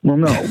 Well,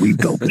 no, we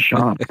built a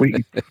shop.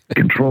 We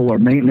control our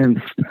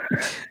maintenance,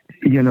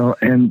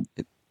 and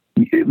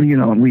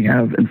we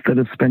have, instead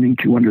of spending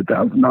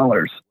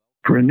 $200,000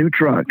 for a new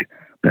truck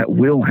that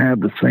will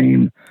have the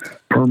same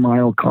per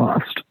mile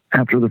cost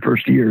after the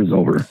first year is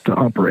over to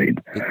operate,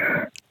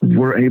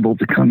 we're able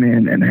to come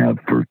in and have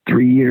for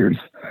 3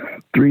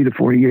 to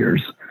 4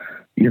 years,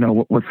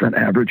 what's that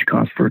average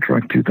cost for a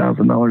truck?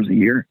 $2,000 a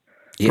year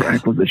for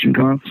acquisition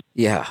costs?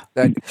 Yeah.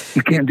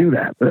 You can't do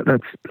that.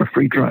 That's a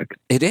free truck.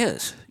 It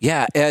is.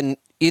 Yeah. And,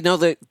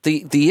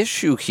 the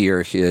issue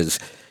here is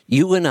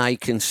you and I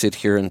can sit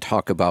here and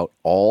talk about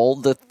all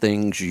the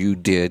things you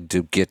did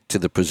to get to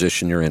the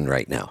position you're in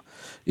right now.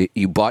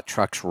 You bought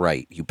trucks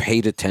right. You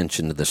paid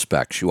attention to the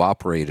specs. You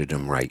operated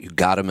them right. You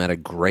got them at a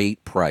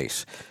great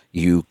price.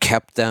 You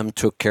kept them,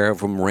 took care of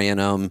them, ran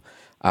them.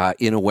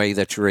 in a way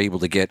that you're able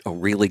to get a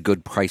really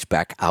good price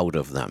back out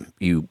of them.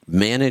 You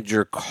manage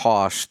your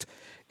cost,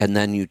 and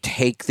then you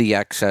take the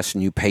excess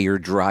and you pay your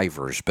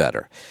drivers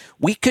better.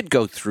 We could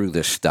go through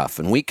this stuff,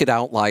 and we could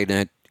outline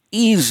it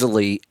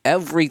easily,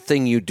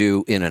 everything you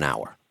do in an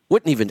hour.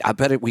 I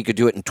bet we could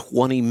do it in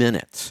 20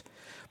 minutes.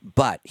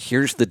 But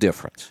here's the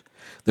difference.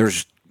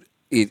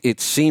 It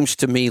seems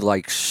to me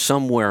like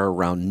somewhere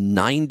around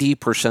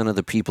 90% of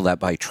the people that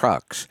buy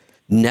trucks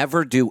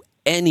never do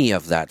any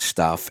of that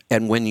stuff.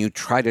 And when you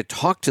try to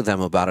talk to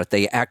them about it,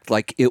 they act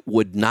like it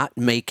would not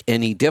make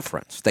any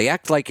difference. They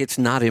act like it's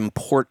not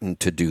important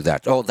to do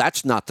that. Oh,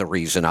 that's not the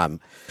reason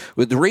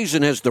the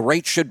reason is the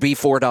rate should be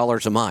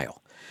 $4 a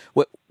mile.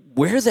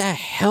 Where the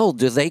hell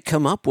do they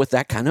come up with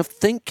that kind of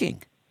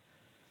thinking?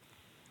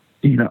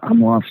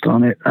 I'm lost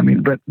on it. I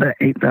mean, but that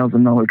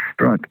 $8,000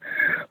 truck,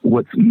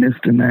 what's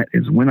missed in that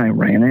is when I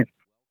ran it,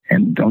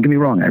 and don't get me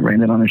wrong, I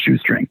ran it on a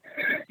shoestring.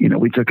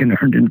 We took an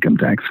earned income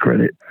tax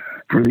credit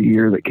for the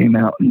year that came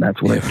out, and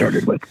that's what I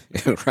started with.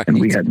 Right. And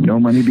we had no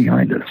money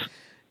behind us.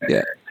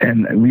 Yeah.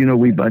 And,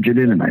 we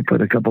budgeted, and I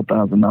put a couple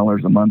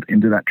 $1,000s a month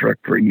into that truck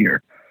for a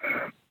year.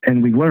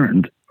 And we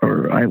learned,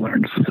 or I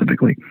learned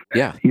specifically,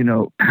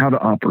 how to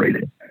operate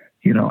it,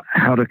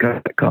 how to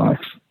cut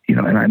costs.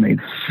 And I made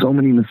so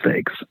many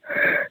mistakes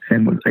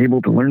and was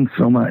able to learn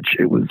so much.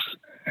 It was,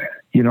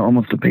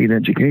 almost a paid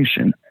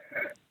education.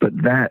 But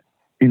that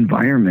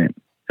environment,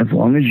 as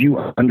long as you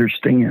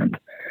understand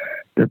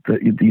that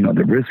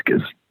the risk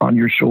is on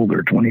your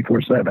shoulder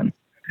 24/7,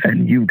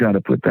 and you've got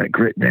to put that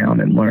grit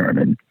down and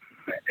learn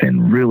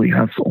and really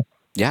hustle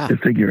to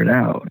figure it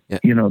out.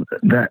 Yeah.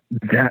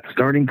 That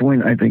starting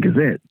point, I think, is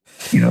it.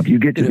 If you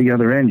get to the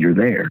other end, you're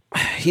there.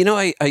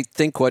 I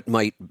think what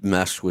might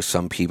mess with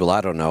some people,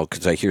 I don't know,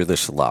 because I hear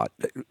this a lot.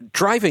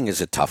 Driving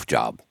is a tough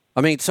job.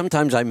 I mean,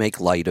 sometimes I make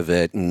light of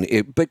it,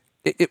 but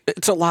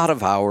it's a lot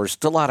of hours.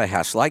 It's a lot of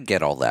hassle. I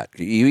get all that.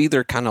 You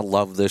either kind of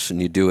love this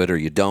and you do it or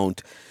you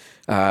don't.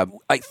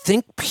 I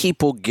think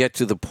people get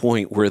to the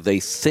point where they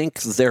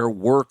think they're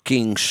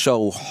working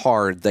so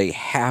hard they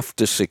have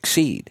to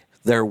succeed.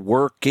 They're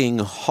working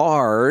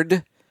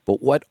hard,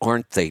 but what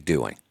aren't they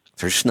doing?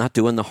 They're just not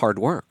doing the hard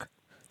work.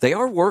 They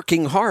are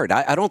working hard.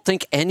 I don't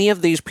think any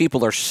of these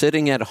people are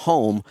sitting at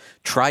home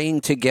trying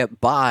to get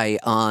by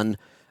on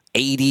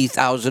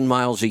 80,000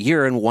 miles a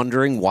year and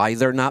wondering why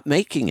they're not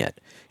making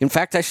it. In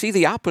fact, I see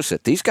the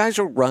opposite. These guys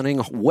are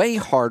running way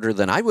harder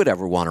than I would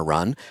ever want to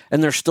run,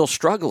 and they're still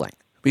struggling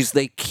because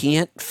they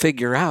can't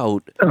figure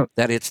out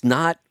that it's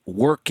not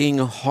working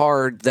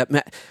hard.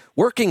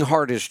 Working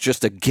hard is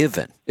just a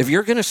given. If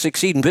you're going to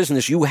succeed in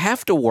business, you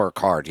have to work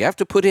hard. You have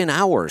to put in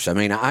hours. I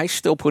mean, I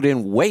still put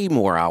in way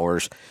more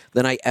hours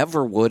than I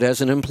ever would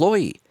as an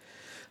employee.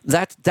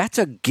 That's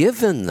a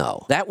given,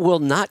 though. That will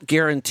not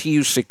guarantee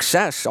you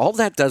success. All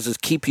that does is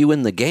keep you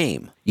in the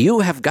game.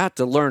 You have got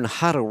to learn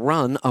how to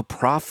run a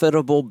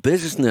profitable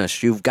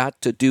business. You've got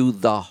to do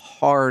the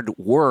hard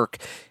work,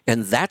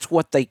 and that's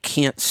what they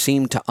can't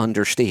seem to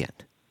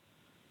understand.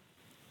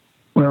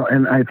 Well,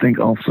 and I think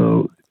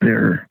also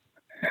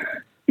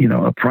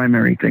a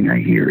primary thing I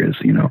hear is,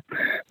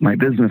 my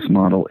business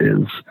model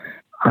is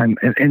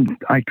and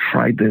I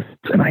tried this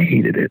and I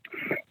hated it.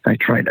 I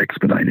tried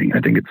expediting.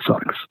 I think it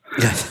sucks.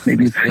 Yes.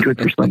 Maybe it's good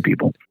for some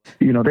people.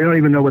 They don't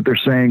even know what they're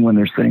saying when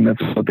they're saying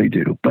that's what they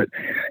do. But,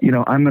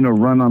 I'm going to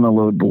run on a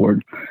load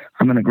board.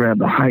 I'm going to grab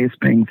the highest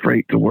paying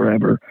freight to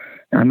wherever.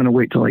 And I'm going to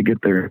wait till I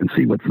get there and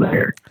see what's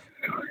there.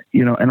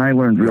 And I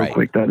learned real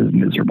quick that is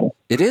miserable.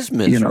 It is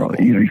miserable.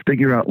 You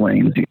figure out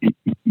lanes,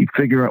 you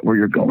figure out where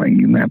you're going,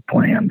 you map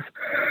plans,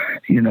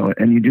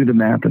 and you do the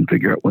math and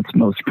figure out what's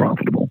most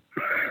profitable.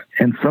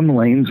 And some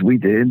lanes we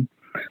did,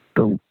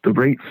 the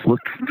rates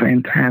looked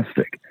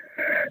fantastic,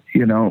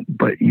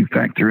 but you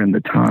factor in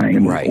the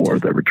time or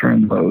the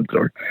return loads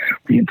or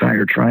the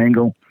entire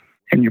triangle,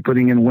 and you're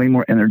putting in way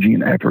more energy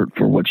and effort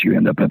for what you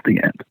end up at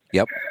the end.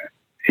 Yep.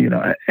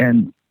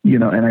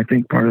 And I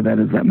think part of that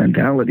is that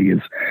mentality is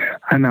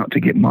I'm out to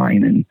get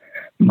mine and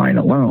mine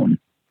alone.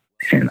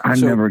 And I'm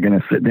never going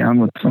to sit down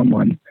with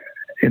someone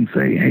and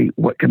say, hey,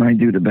 what can I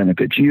do to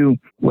benefit you?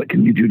 What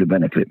can you do to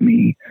benefit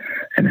me?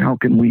 And how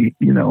can we,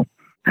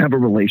 have a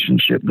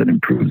relationship that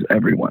improves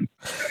everyone?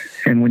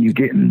 And when you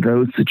get in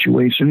those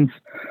situations,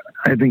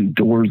 I think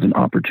doors and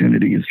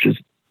opportunities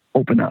just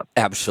open up.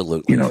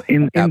 Absolutely.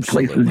 In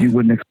places you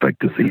wouldn't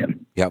expect to see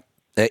them. Yep.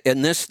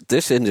 And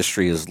this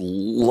industry is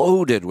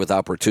loaded with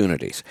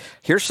opportunities.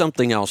 Here's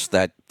something else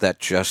that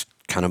just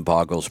kind of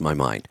boggles my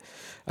mind.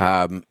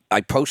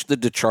 I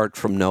posted the chart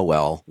from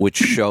Noel, which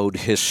showed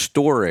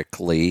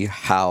historically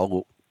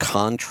how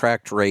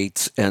contract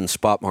rates and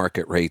spot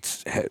market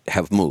rates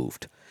have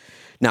moved.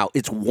 Now,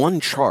 it's one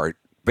chart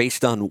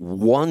based on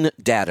one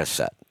data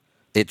set.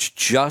 It's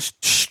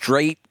just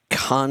straight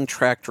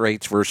contract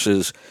rates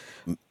versus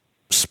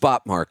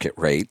spot market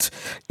rates.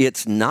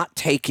 It's not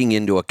taking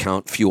into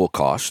account fuel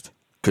cost,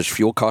 because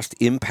fuel cost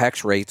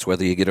impacts rates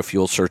whether you get a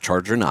fuel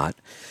surcharge or not.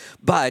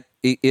 But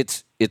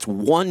it's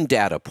one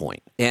data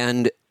point.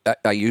 And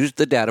I used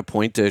the data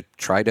point to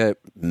try to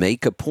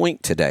make a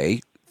point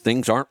today.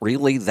 Things aren't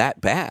really that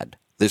bad.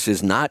 This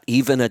is not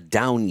even a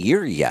down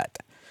year yet.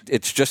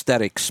 It's just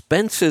that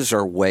expenses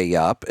are way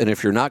up, and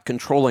if you're not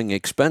controlling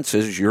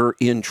expenses, you're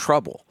in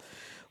trouble.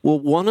 Well,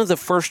 one of the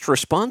first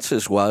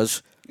responses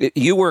was,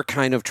 you were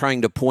kind of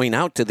trying to point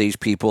out to these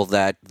people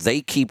that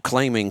they keep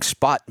claiming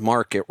spot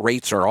market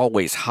rates are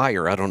always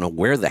higher. I don't know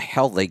where the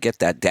hell they get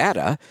that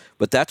data,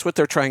 but that's what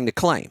they're trying to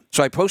claim.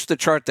 So I post a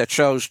chart that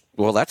shows,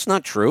 well, that's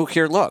not true.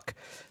 Here, look.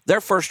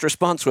 Their first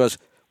response was,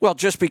 well,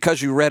 just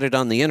because you read it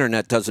on the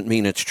internet doesn't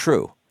mean it's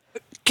true.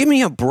 Give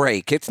me a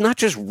break. It's not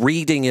just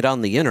reading it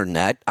on the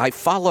internet. I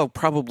follow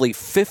probably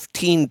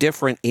 15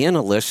 different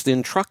analysts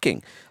in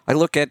trucking. I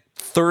look at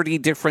 30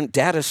 different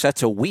data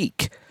sets a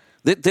week.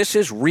 This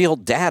is real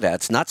data.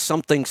 It's not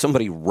something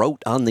somebody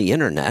wrote on the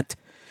internet.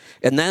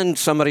 And then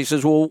somebody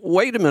says, well,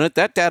 wait a minute,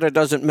 that data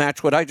doesn't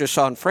match what I just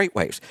saw in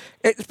FreightWaves.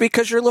 It's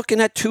because you're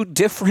looking at two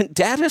different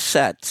data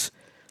sets.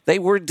 They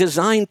were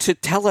designed to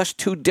tell us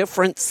two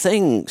different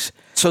things.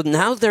 So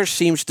now there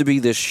seems to be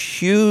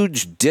this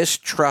huge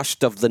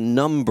distrust of the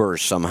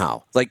numbers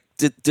somehow. Like,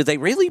 do they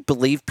really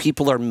believe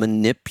people are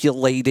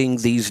manipulating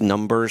these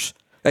numbers?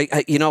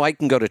 I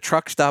can go to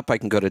Truckstop, I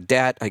can go to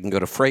DAT, I can go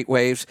to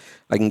FreightWaves,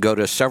 I can go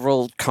to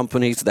several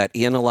companies that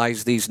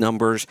analyze these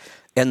numbers,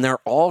 and they're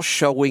all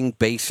showing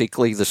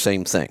basically the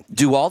same thing.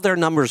 Do all their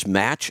numbers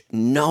match?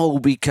 No,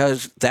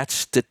 because that's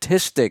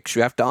statistics.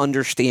 You have to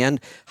understand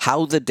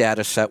how the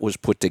data set was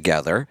put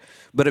together.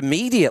 But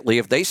immediately,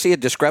 if they see a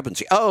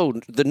discrepancy,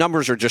 oh, the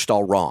numbers are just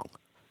all wrong.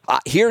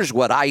 Here's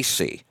what I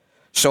see.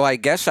 So I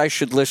guess I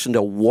should listen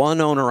to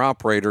one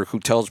owner-operator who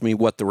tells me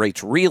what the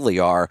rates really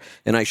are,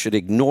 and I should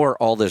ignore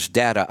all this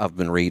data I've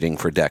been reading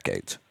for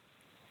decades.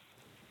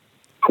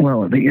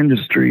 Well, the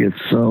industry is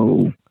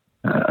so,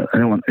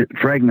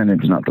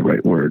 fragmented is not the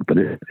right word, but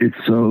it's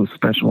so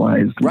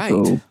specialized and right.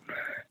 So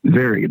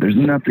varied. There's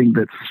nothing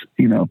that's,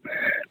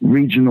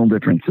 regional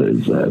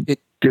differences,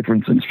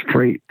 difference in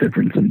freight,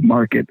 difference in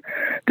market,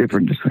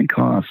 difference in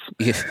costs.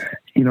 Yeah.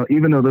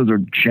 Even though those are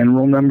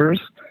general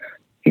numbers,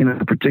 in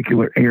a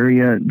particular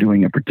area,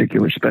 doing a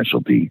particular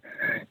specialty,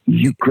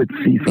 you could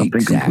see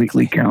something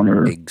completely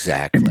counter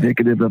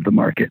indicative of the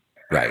market.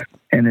 Right.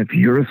 And if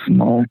you're a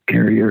small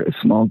carrier, a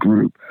small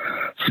group,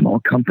 small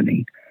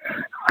company,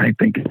 I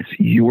think it's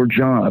your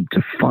job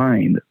to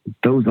find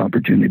those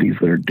opportunities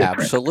that are different.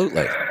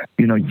 Absolutely.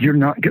 You're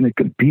not going to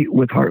compete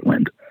with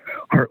Heartland.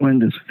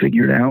 Heartland has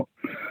figured out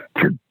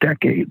for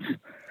decades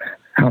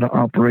how to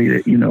operate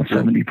at,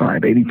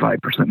 75,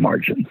 85%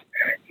 margins,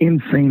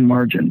 insane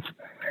margins.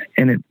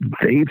 And if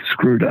they've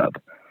screwed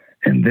up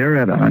and they're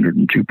at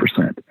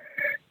 102%,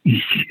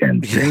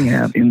 and they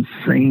have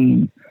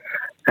insane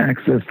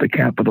access to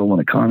capital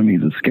and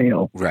economies of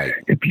scale. Right.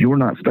 If you're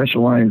not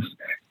specialized,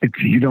 if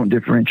you don't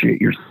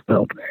differentiate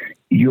yourself,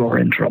 you are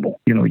in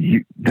trouble.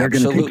 They're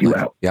going to take you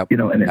out. Yep.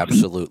 And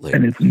Absolutely.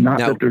 And it's not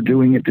that they're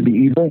doing it to be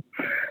evil.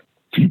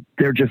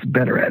 They're just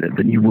better at it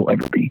than you will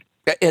ever be.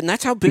 And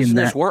that's how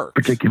business works.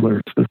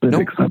 Particular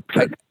specific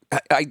subset.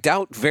 I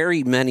doubt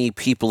very many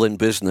people in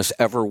business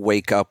ever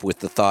wake up with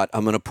the thought,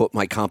 I'm going to put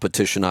my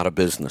competition out of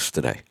business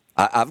today.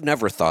 I've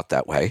never thought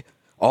that way.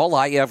 All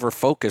I ever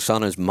focus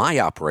on is my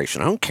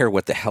operation. I don't care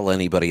what the hell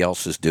anybody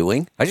else is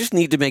doing. I just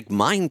need to make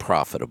mine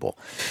profitable.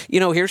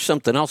 Here's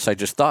something else I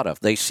just thought of.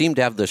 They seem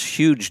to have this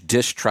huge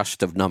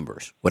distrust of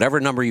numbers. Whatever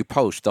number you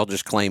post, they'll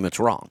just claim it's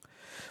wrong.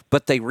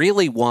 But they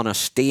really want to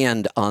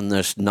stand on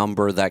this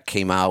number that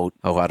came out,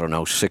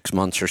 6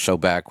 months or so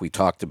back. We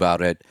talked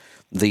about it.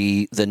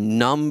 The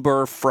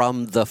number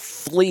from the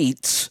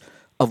fleets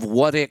of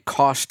what it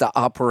costs to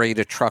operate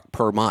a truck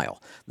per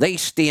mile. They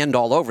stand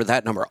all over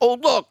that number. Oh,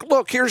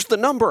 look, here's the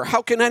number.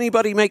 How can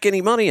anybody make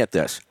any money at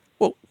this?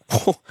 Well,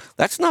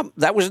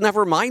 that was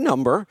never my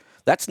number.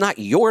 That's not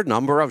your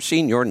number. I've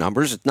seen your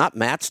numbers. It's not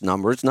Matt's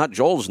number. It's not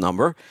Joel's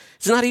number.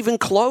 It's not even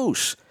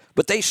close.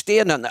 But they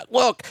stand on that.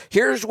 Look,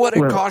 here's what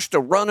it costs to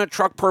run a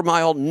truck per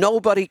mile.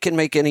 Nobody can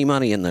make any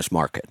money in this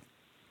market.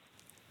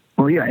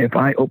 Well, yeah, if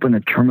I open a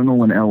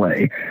terminal in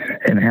L.A.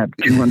 and have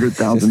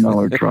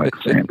 $200,000 trucks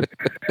and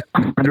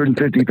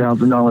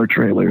 $150,000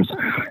 trailers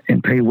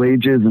and pay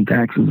wages and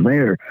taxes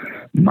there,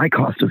 my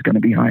cost is going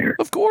to be higher.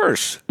 Of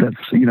course. That's,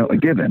 a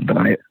given.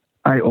 But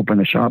I open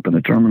a shop in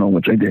a terminal,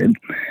 which I did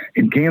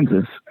in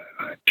Kansas.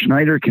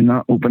 Schneider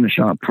cannot open a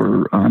shop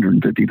for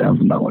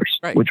 $150,000,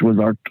 right, which was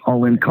our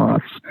all-in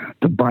costs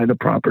to buy the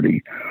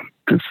property,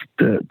 to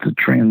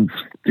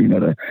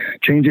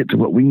change it to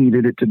what we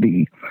needed it to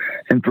be,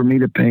 and for me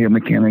to pay a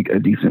mechanic a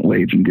decent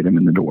wage and get him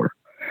in the door,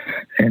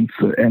 and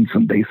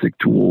some basic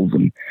tools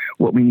and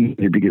what we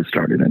needed to get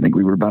started. I think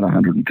we were about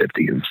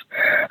 150.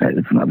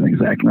 It's not an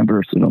exact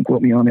number, so don't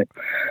quote me on it.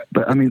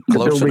 But I mean,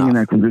 close the building enough. And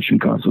acquisition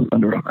cost was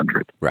under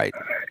 100. Right.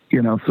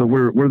 So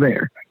we're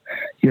there.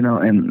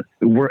 And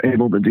we're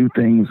able to do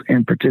things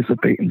and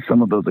participate in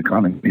some of those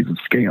economies of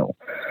scale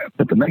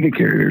that the mega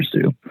carriers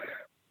do.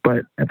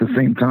 But at the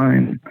same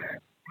time,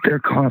 their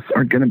costs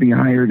are going to be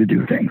higher to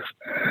do things.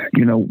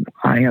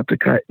 I have to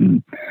cut,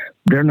 and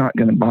they're not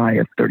going to buy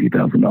a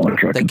 $30,000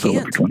 truck and sell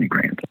it for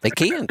 $20,000. They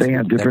can't. They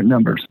have different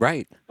numbers.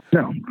 Right.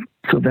 No.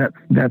 So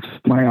that's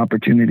my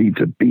opportunity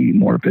to be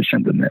more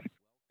efficient than them.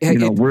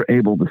 we're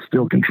able to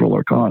still control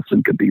our costs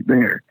and compete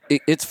there.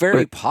 It's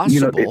very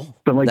possible.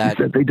 But like you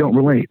said, they don't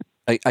relate.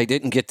 I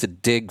didn't get to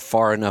dig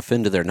far enough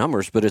into their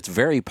numbers, but it's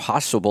very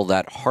possible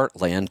that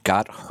Heartland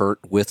got hurt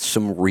with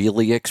some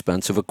really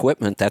expensive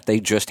equipment that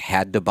they just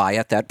had to buy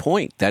at that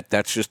point.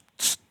 That's just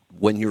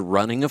when you're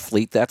running a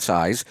fleet that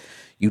size,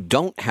 you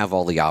don't have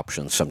all the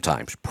options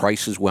sometimes.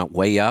 Prices went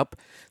way up.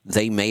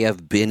 They may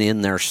have been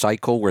in their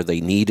cycle where they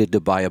needed to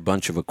buy a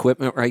bunch of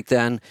equipment right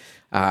then.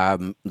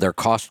 Their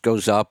cost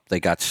goes up. They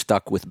got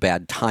stuck with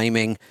bad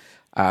timing.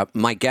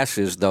 My guess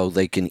is, though,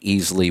 they can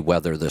easily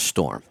weather the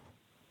storm.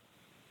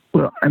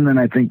 Well, and then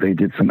I think they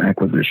did some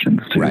acquisitions,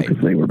 too, because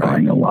they were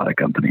buying a lot of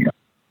companies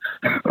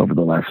over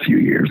the last few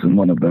years. And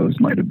one of those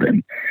might have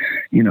been,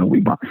 we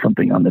bought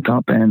something on the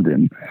top end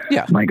and,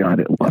 my God,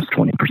 it lost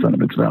 20%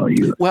 of its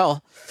value.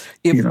 Well,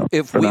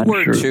 if we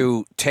were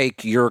to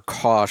take your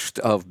cost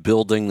of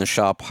building the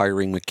shop,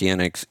 hiring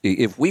mechanics,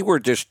 if we were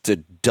just to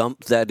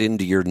dump that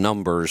into your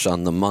numbers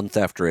on the month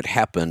after it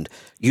happened,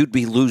 you'd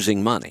be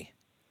losing money.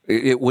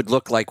 It would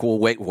look like,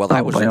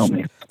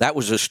 that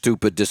was a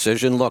stupid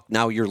decision. Look,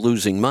 now you're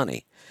losing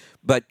money.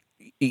 But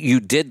you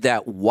did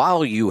that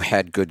while you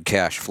had good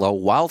cash flow,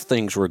 while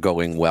things were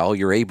going well.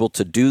 You're able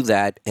to do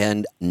that,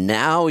 and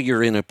now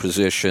you're in a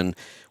position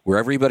where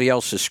everybody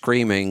else is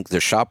screaming, the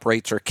shop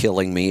rates are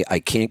killing me, I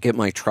can't get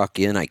my truck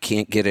in, I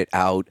can't get it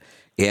out,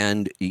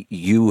 and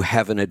you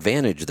have an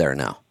advantage there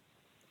now.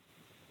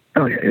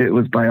 Oh, yeah, it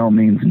was by all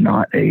means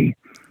not a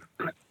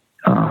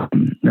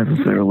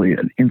necessarily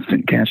an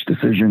instant cash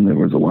decision. There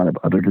was a lot of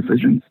other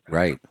decisions.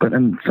 Right. But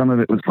then some of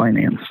it was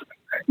financed,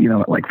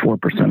 at like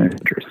 4%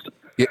 interest.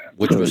 Yeah,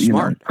 which was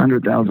smart.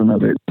 100,000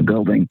 of it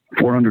building,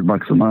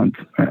 $400 a month.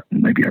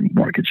 Maybe our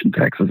mortgage in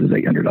Texas is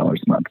 $800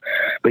 a month.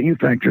 But you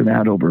factor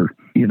that over,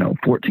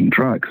 14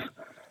 trucks.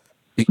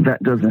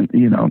 That doesn't,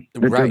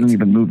 doesn't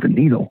even move the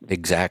needle.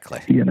 Exactly.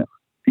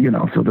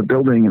 So the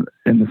building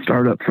and the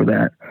startup for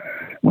that,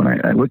 when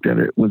I looked at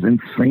it, was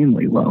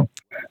insanely low.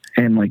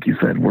 And like you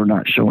said, we're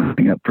not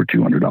showing up for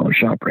 $200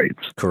 shop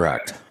rates.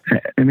 Correct.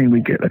 I mean, we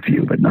get a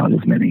few, but not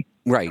as many.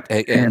 Right.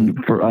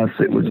 And for us,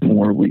 it was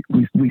more, we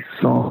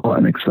saw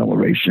an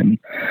acceleration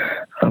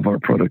of our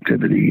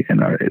productivity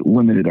and it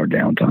limited our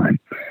downtime.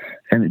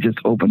 And it just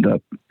opened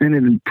up and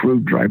it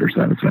improved driver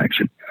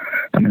satisfaction.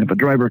 I mean, if a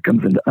driver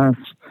comes into us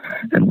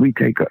and we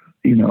take,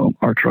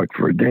 our truck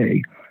for a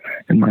day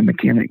and my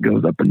mechanic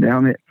goes up and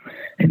down it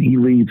and he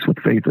leaves with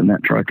faith in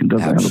that truck and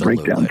doesn't have a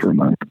breakdown for a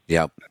month.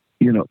 Yep.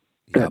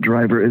 That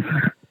driver is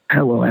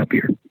hella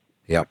happier.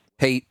 Yep.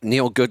 Hey,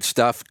 Neil, good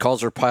stuff.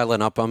 Calls are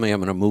piling up on me. I'm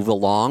going to move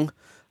along.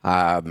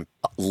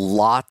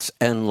 Lots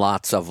and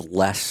lots of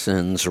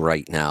lessons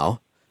right now.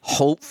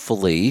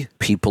 Hopefully,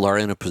 people are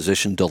in a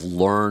position to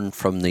learn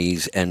from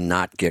these and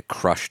not get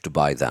crushed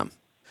by them.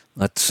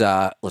 Let's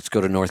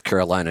go to North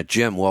Carolina.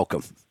 Jim,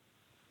 welcome.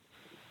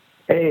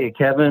 Hey,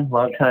 Kevin.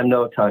 Long time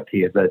no talk to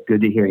you, but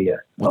good to hear you.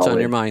 What's on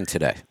your mind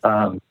today?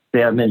 I'm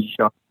in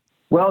shock.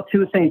 Well,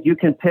 two things. You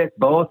can pick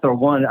both or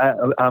one.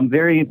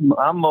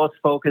 I'm most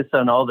focused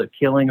on all the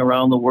killing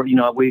around the world.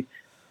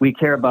 We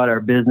care about our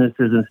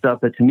businesses and stuff,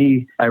 but to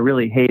me, I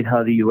really hate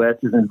how the U.S.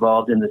 is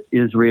involved in this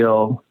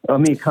Israel. I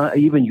mean,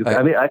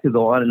 I could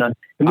go on and on.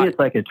 To me, it's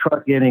like a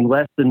truck getting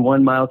less than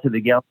 1 mile to the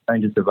gallon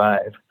trying to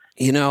survive.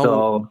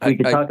 So we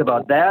can talk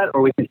about that,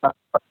 or we can talk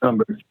about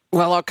numbers.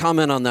 Well, I'll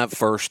comment on that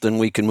first, and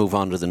we can move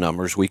on to the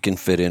numbers. We can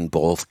fit in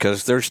both,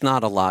 because there's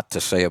not a lot to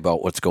say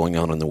about what's going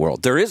on in the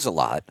world. There is a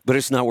lot, but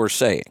it's not worth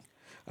saying.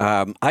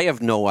 I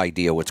have no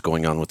idea what's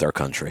going on with our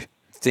country.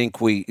 I think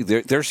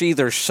there's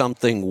either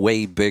something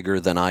way bigger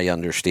than I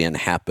understand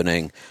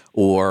happening,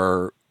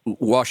 or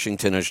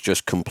Washington has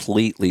just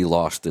completely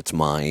lost its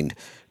mind,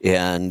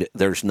 and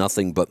there's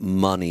nothing but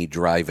money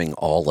driving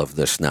all of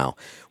this now.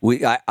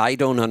 I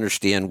don't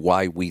understand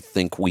why we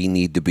think we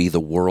need to be the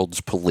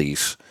world's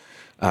police.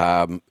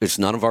 It's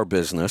none of our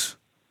business,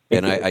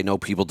 and I know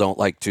people don't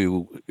like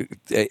to.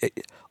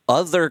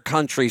 Other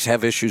countries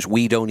have issues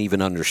we don't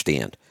even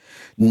understand.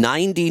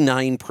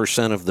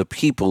 99% of the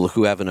people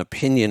who have an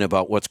opinion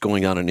about what's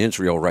going on in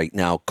Israel right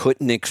now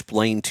couldn't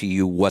explain to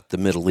you what the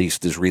Middle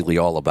East is really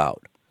all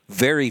about.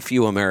 Very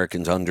few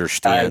Americans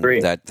understand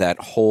that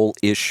whole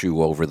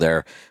issue over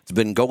there. It's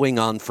been going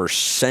on for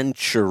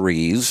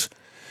centuries.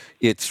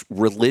 It's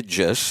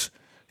religious.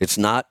 It's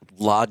not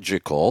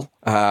logical.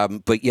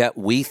 But yet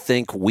we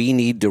think we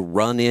need to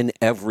run in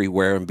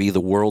everywhere and be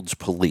the world's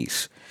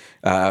police.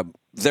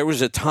 There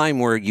was a time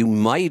where you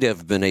might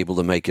have been able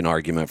to make an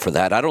argument for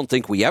that. I don't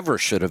think we ever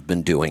should have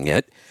been doing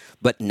it.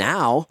 But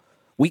now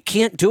we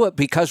can't do it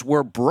because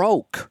we're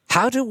broke.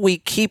 How do we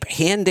keep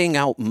handing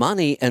out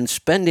money and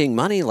spending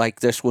money like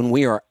this when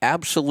we are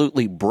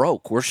absolutely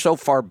broke? We're so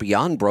far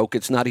beyond broke,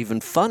 it's not even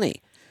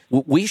funny.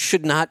 We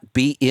should not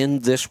be in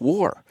this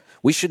war.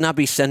 We should not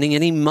be sending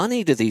any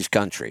money to these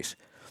countries.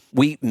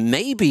 We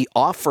maybe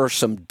offer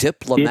some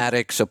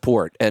diplomatic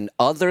support. And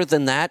other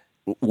than that,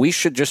 we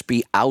should just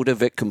be out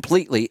of it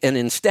completely. And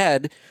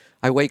instead,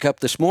 I wake up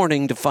this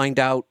morning to find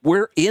out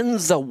we're in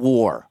the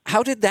war.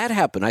 How did that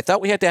happen? I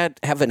thought we had to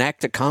have an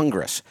act of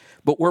Congress,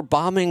 but we're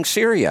bombing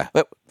Syria.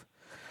 But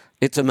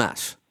It's a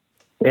mess.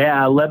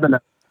 Yeah,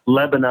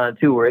 Lebanon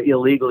too. We're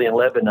illegally in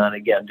Lebanon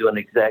again, doing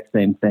the exact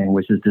same thing,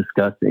 which is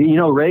disgusting. You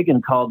know,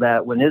 Reagan called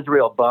that when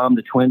Israel bombed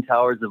the Twin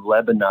Towers of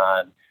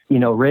Lebanon. You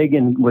know,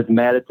 Reagan was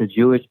mad at the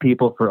Jewish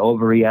people for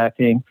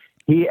overreacting.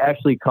 He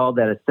actually called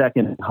that a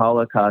second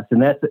Holocaust.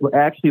 And that's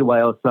actually why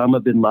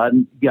Osama bin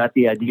Laden got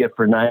the idea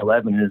for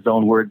 9/11 in his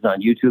own words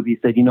on YouTube. He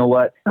said, you know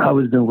what? I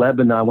was in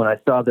Lebanon when I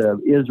saw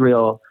the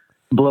Israel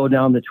blow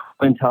down the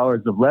Twin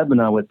Towers of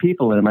Lebanon with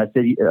people in them. I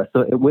said,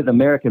 so with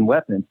American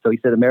weapons. So he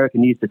said, America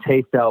needs to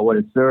taste out what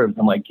it serves.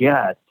 I'm like,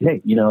 yeah,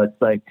 hey, you know,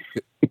 it's like,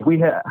 if we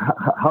have,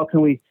 how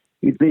can we,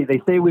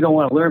 they say we don't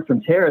want to learn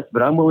from terrorists,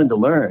 but I'm willing to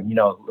learn, you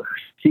know,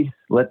 geez,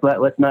 let's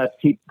not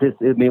keep this.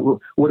 I mean,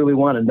 what do we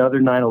want? Another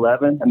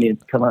 9/11? I mean,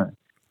 come on.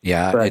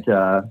 Yeah. But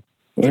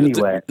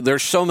anyway,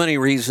 there's so many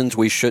reasons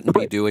we shouldn't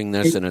be doing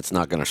this, and it's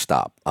not going to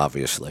stop,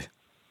 obviously.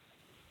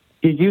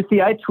 Did you see,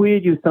 I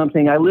tweeted you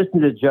something. I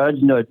listened to Judge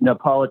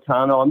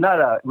Napolitano. I'm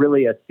not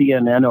really a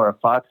CNN or a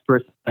Fox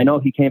person. I know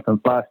he came from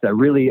Fox. I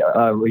really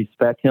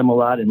respect him a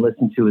lot and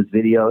listen to his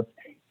videos.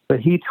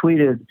 But he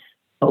tweeted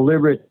a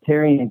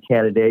libertarian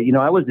candidate. You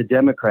know, I was a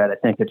Democrat, I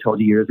think I told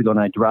you years ago, and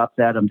I dropped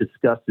that. I'm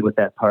disgusted with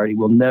that party.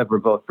 We'll never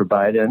vote for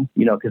Biden,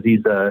 you know, because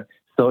he's a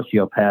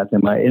sociopath.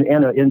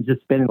 And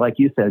just spending, like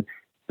you said,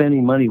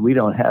 spending money we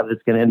don't have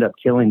that's going to end up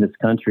killing this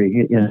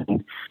country.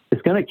 And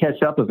it's going to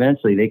catch up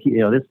eventually.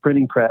 This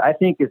printing press, I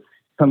think it's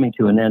coming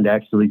to an end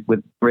actually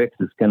with BRICS.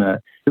 It's going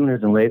to sooner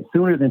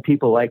than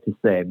people like to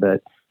say.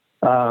 But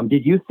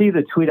did you see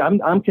the tweet?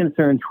 I'm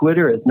concerned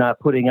Twitter is not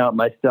putting out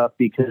my stuff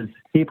because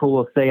people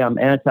will say I'm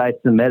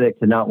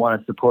anti-Semitic to not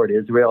want to support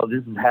Israel.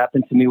 This has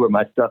happened to me where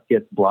my stuff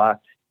gets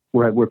blocked,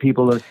 where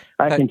people,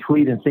 I can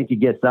tweet and think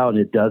it gets out and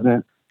it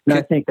doesn't. And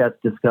I think that's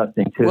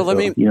disgusting too. Well, let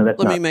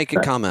me make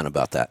a comment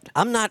about that.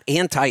 I'm not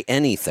anti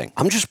anything.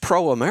 I'm just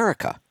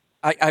pro-America.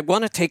 I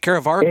want to take care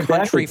of our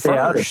country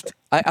first.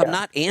 I'm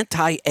not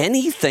anti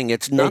anything.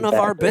 It's none of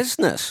our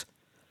business.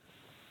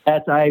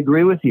 I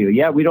agree with you.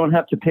 Yeah, we don't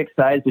have to pick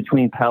sides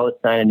between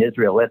Palestine and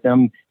Israel. Let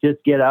them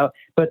just get out.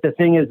 But the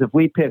thing is, if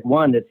we pick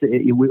one, it's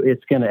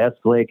going to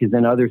escalate because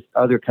then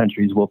other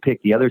countries will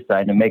pick the other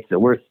side and it makes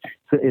it worse.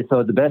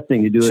 So the best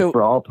thing to do is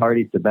for all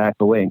parties to back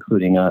away,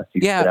 including us.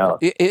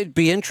 It'd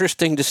be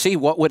interesting to see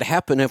what would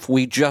happen if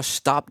we just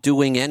stop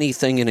doing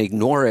anything and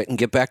ignore it and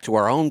get back to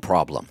our own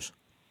problems.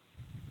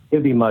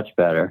 It'd be much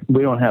better.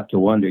 We don't have to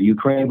wonder.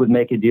 Ukraine would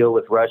make a deal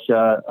with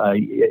Russia.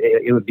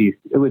 It would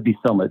be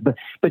so much.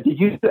 But did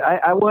you?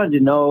 I wanted to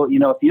know. You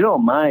know, if you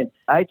don't mind,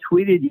 I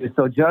tweeted you.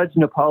 So Judge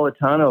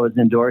Napolitano is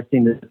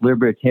endorsing this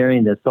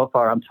libertarianism. So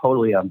far, I'm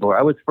totally on board.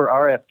 I was for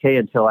RFK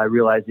until I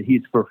realized that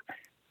he's for,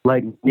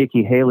 like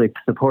Nikki Haley,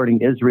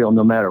 supporting Israel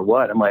no matter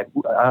what. I'm like,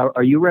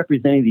 are you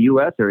representing the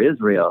U.S. or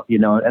Israel? You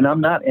know, and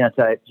I'm not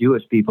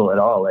anti-Jewish people at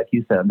all. Like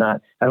you said, I'm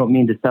not. I don't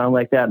mean to sound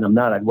like that, and I'm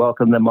not. I'd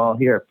welcome them all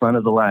here, front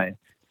of the line.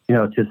 You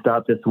know, to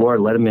stop this war,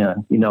 let them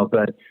in, you know,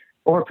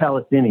 or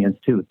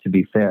Palestinians too, to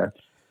be fair.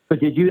 But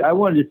I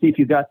wanted to see if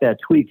you got that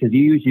tweet because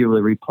you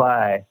usually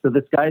reply. So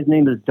this guy's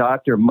name is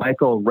Dr.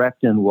 Michael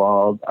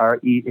Rechtenwald.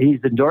 He's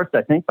endorsed,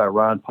 I think, by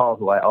Ron Paul,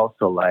 who I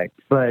also like.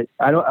 But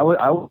I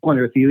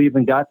wonder if you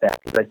even got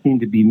that because I seem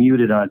to be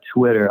muted on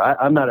Twitter.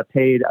 I'm not a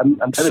paid, I'm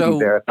going to be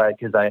verified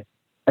because I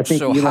think.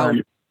 So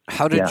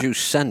how did you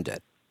send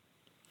it?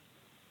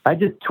 I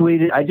just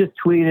tweeted it.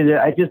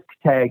 I just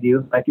tagged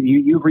you. Like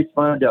you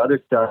responded to other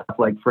stuff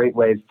like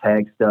FreightWaves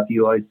tag stuff.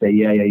 You always say,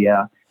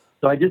 yeah.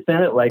 So I just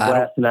sent it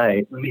last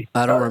night.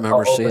 I don't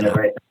remember seeing it.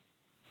 Right.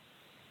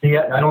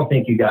 Yeah, I don't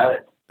think you got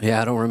it.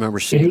 Yeah, I don't remember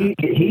seeing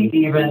it. He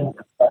even,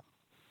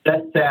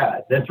 that's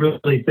sad. That's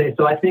really sad.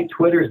 So I think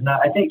Twitter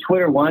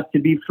wants to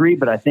be free,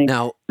 but I think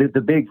now, the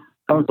big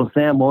Uncle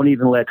Sam won't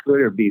even let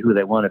Twitter be who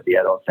they want to be,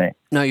 I don't think.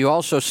 Now, you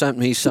also sent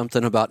me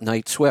something about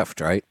Knight Swift,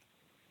 right?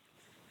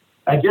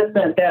 I just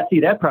sent that. See,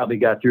 that probably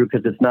got through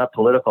because it's not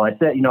political. I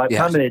said, I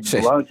commented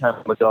a long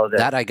time ago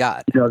that I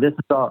got. You know, this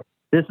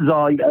is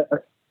all.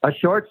 A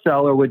short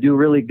seller would do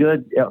really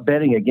good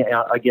betting again.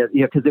 I guess,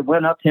 because it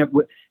went up.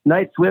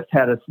 Knight Swift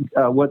had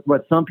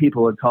what some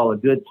people would call a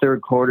good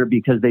third quarter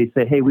because they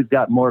say, hey, we've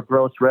got more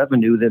gross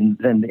revenue than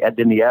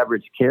the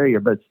average carrier.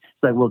 But it's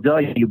like, well, duh,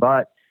 you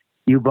bought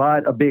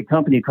a big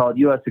company called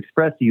U.S.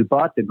 Express. You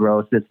bought the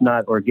gross. It's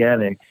not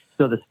organic.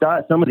 So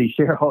some of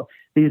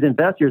these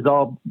investors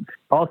all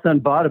of a sudden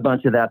bought a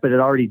bunch of that, but it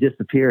already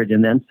disappeared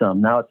and then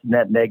some. Now it's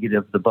net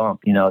negative, the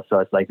bump, So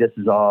it's like, this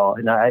is all,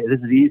 and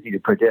this is easy to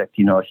predict.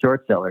 A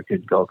short seller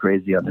could go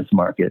crazy on this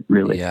market,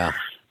 really. Yeah.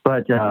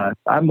 But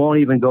I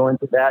won't even go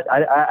into that.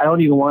 I don't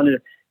even want to.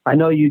 I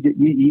know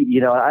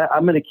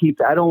I'm going to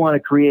keep. I don't want to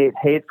create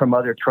hate from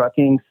other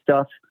trucking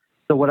stuff.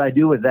 So what I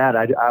do with that,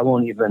 I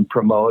won't even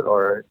promote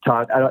or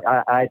talk.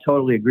 I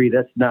totally agree.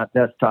 That's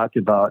talked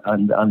about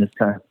on this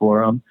kind of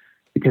forum.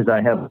 Because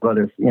I have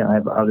other,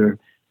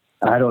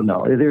 I don't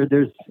know.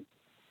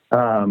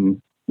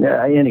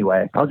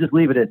 Anyway, I'll just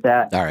leave it at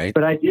that. All right.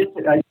 But I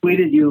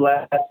tweeted you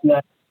last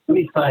night. Let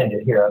me find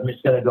it here. I'm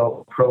just going to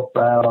go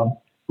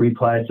profile,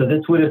 reply. So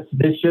this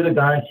should have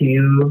gone to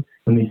you.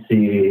 Let me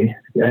see.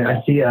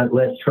 I see a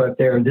Let's Truck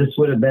there. And this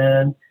would have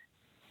been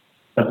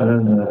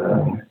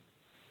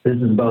This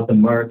is about the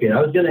market.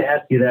 I was going to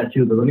ask you that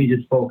too, but let me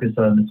just focus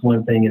on this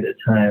one thing at a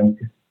time.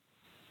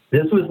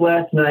 This was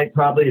last night,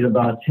 probably at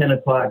about 10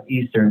 o'clock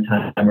Eastern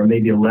time, or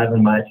maybe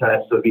 11 my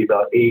time, so it'd be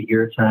about 8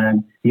 your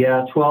time.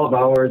 Yeah, 12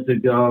 hours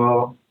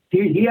ago.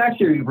 He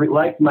actually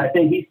liked my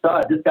thing. He saw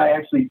it. This guy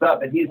actually saw it,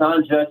 but he's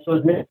on judge. So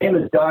his name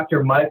is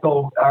Dr.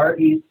 Michael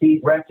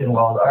R.E.C.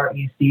 Rechtenwald,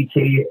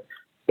 R-E-C-T.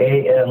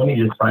 Let me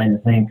just find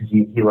his name because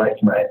he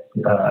likes my.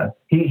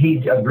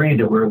 He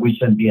agreed that we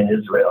shouldn't be in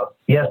Israel.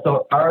 Yeah,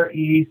 so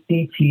Rectenwald,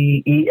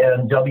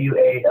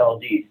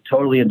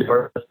 totally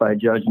endorsed by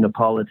Judge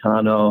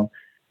Napolitano,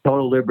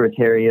 total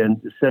libertarian.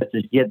 Says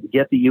to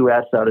get the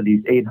U.S. out of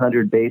these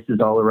 800 bases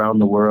all around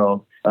the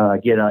world.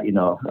 Get out,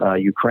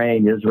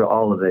 Ukraine, Israel,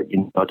 all of it.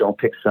 Don't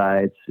pick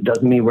sides. It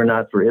doesn't mean we're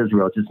not for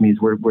Israel. It just means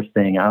we're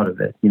staying out of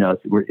it.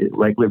 We're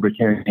like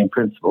libertarian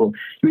principle.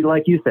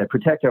 Like you said,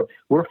 protect our.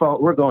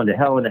 We're going to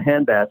hell in a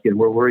handbasket.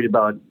 We're worried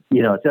about.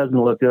 It doesn't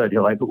look good.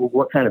 You're like,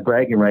 what kind of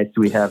bragging rights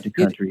do we have to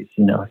countries?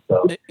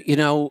 So.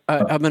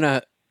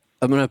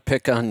 I'm gonna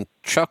pick on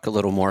Chuck a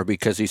little more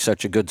because he's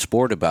such a good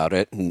sport about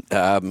it. And,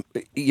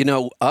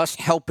 us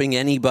helping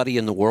anybody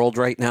in the world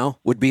right now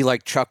would be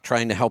like Chuck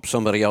trying to help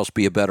somebody else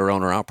be a better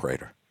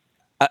owner-operator.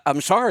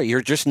 I'm sorry,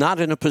 you're just not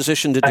in a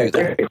position to do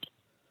that.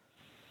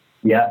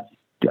 Yeah,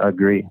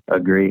 agree.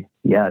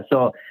 Yeah,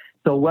 so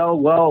it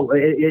overall.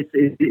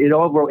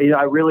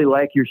 I really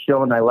like your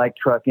show and I like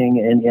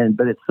trucking,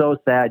 but it's so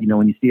sad,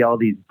 when you see all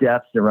these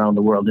deaths around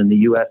the world, and the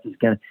U.S. is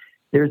going to.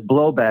 There's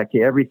blowback to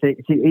everything.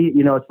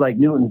 It's like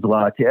Newton's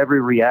law. To every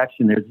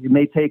reaction, it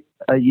may take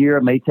a year,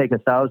 it may take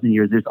 1,000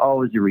 years. There's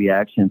always a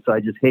reaction. So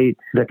I just hate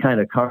the kind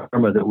of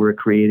karma that we're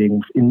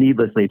creating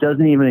needlessly. It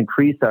doesn't even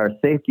increase our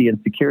safety and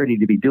security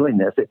to be doing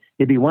this.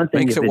 It'd be one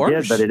thing if it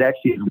did, but it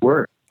actually is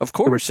worse. Of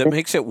course, it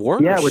makes it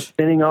worse. Yeah, we're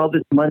spending all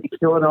this money,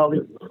 killing all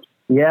this.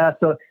 Yeah.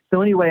 So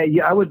anyway,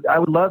 I would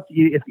love to,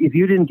 if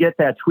you didn't get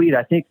that tweet.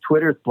 I think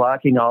Twitter's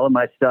blocking all of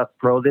my stuff.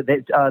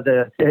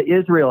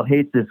 Israel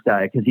hates this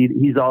guy because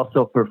he's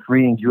also for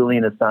freeing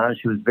Julian Assange,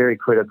 who was very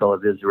critical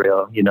of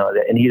Israel.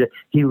 And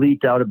he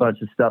leaked out a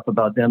bunch of stuff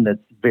about them that's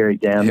very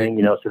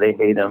damning. So they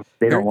hate him.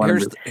 They don't want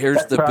him.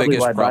 Here's the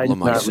biggest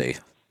problem I see.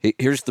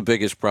 Here's the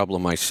biggest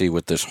problem I see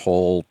with this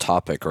whole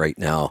topic right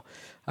now.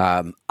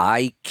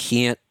 I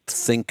can't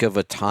think of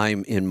a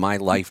time in my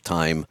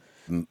lifetime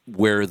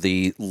where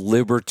the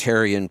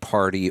Libertarian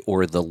Party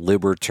or the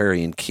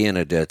Libertarian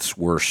candidates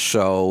were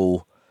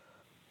so,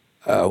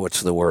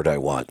 what's the word I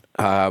want?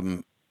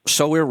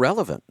 So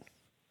irrelevant.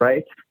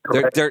 Right?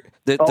 The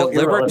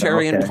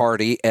Libertarian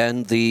Party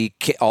and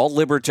all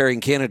Libertarian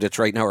candidates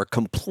right now are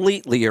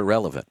completely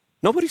irrelevant.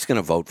 Nobody's going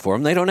to vote for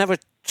them. They don't have a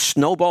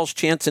snowball's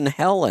chance in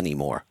hell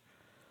anymore.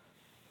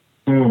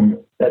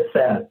 That's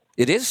sad.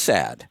 It is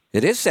sad.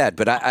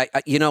 But I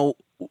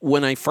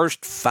when I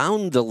first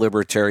found the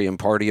Libertarian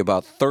Party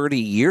about 30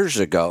 years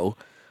ago,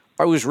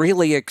 I was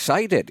really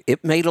excited.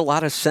 It made a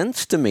lot of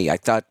sense to me. I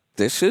thought,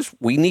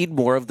 we need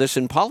more of this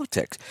in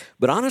politics.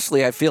 But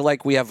honestly, I feel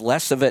like we have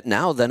less of it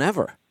now than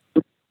ever.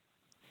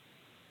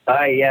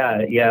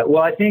 Yeah.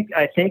 Well, I think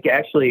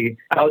actually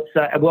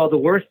outside. Well, the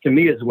worst to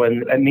me is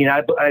when I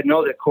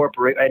know that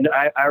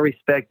I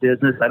respect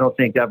business. I don't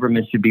think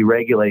government should be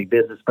regulating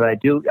business, but I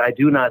do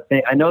not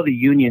think. I know the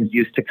unions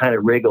used to kind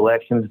of rig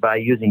elections by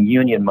using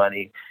union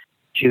money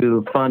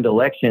to fund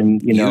election.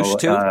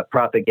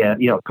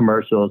 Propaganda.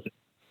 Commercials.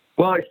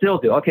 Well, I still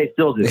do. Okay,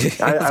 still do.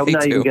 I'm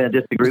not even going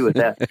to disagree with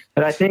that.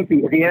 But I think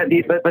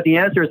the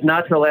answer is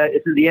not to let.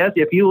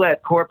 If you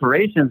let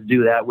corporations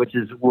do that, which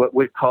is what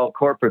we call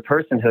corporate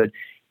personhood,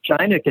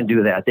 China can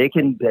do that. They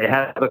can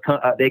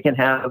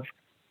have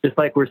just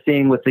like we're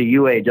seeing with the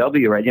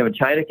UAW, right?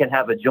 China can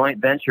have a joint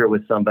venture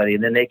with somebody,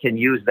 and then they can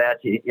use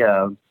that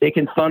to. They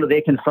can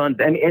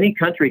fund. Any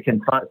country can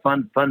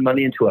fund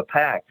money into a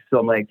PAC. So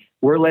I'm like,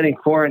 we're letting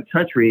foreign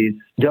countries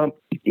have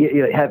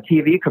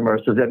TV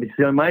commercials.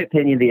 So in my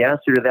opinion, the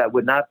answer to that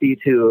would not be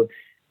to,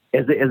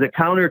 as a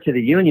counter to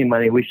the union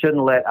money, we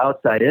shouldn't let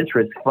outside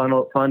interests fund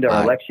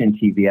our election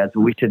TV ads.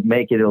 We should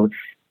make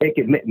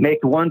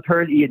one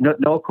person,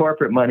 no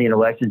corporate money in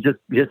elections, just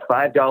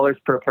 $5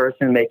 per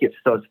person, make it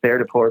so it's fair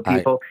to poor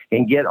people,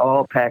 and get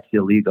all PACs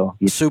illegal.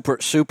 Super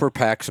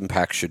PACs and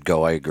PACs should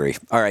go. I agree.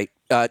 All right.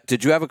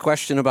 Did you have a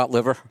question about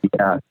liver?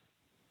 Yeah.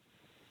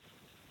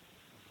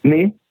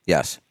 Me?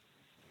 Yes.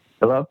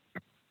 Hello?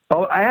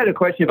 Oh, I had a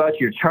question about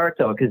your chart,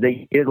 though, because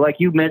like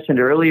you mentioned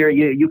earlier,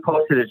 you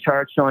posted a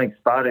chart showing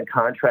spot and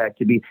contract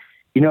to be,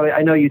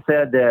 I know you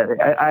said that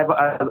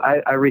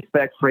I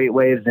respect freight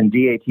waves and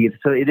DAT.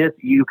 So it is,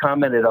 you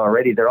commented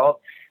already, they're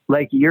all,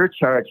 like your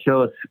chart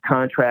shows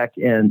contract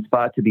and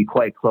spot to be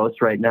quite close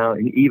right now,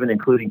 and even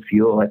including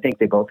fuel. I think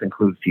they both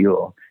include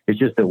fuel. It's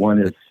just that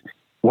one is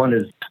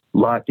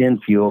locked in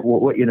fuel.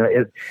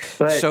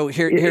 So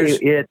here's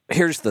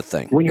the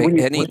thing.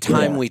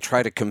 Anytime we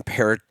try to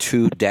compare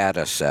two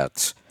data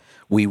sets,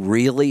 We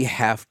really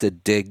have to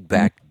dig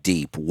back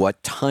deep.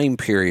 What time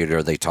period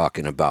are they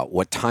talking about?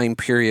 What time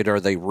period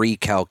are they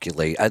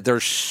recalculating?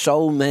 There's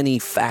so many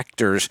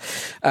factors.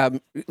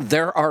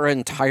 There are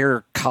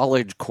entire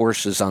college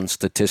courses on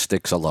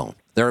statistics alone.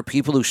 There are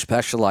people who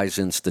specialize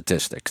in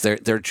statistics.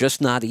 They're just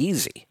not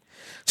easy.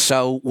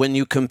 So when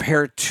you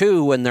compare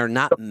two and they're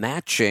not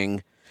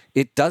matching,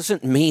 it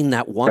doesn't mean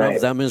that one of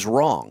them is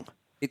wrong.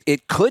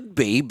 It could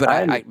be, but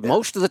I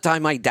most of the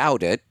time I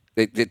doubt it.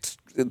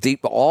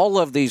 All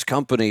of these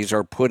companies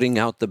are putting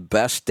out the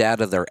best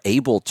data they're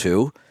able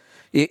to.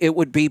 It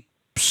would be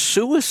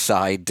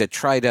suicide to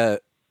try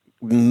to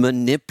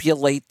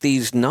manipulate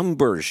these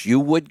numbers. You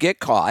would get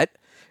caught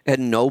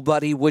and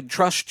nobody would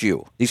trust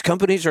you. These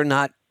companies are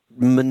not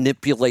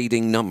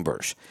manipulating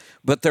numbers,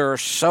 but there are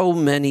so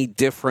many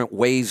different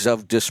ways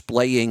of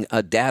displaying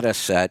a data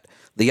set.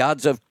 The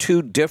odds of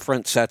two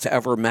different sets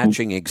ever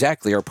matching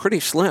exactly are pretty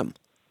slim.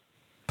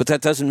 But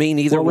that doesn't mean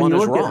either one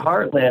is wrong.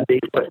 Heartland,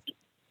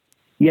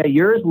 yeah,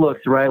 yours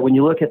looks right when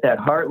you look at that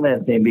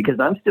Heartland thing, because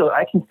I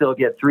can still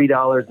get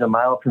 $3 a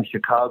mile from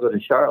Chicago to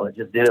Charlotte.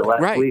 Just did it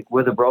last week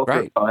with a broker.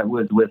 Right. I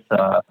was with.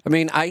 I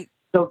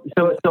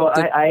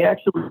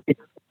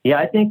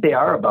think they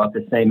are about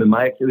the same.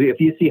 If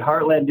you see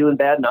Heartland doing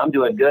bad and I'm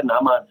doing good and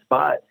I'm on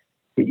spot,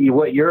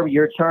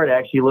 your chart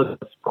actually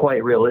looks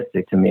quite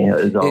realistic to me.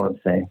 Is all I'm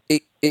saying.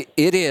 It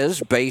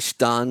is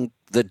based on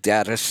the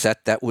data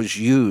set that was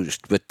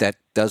used, but that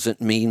doesn't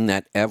mean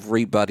that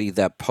everybody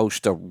that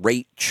posts a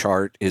rate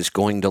chart is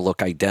going to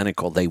look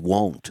identical. They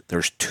won't.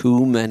 There's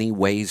too many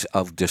ways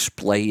of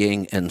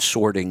displaying and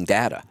sorting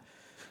data.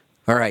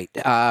 All right,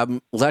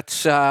 let's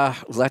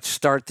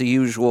start the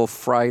usual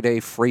Friday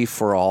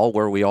free-for-all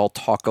where we all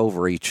talk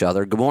over each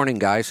other. Good morning,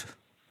 guys.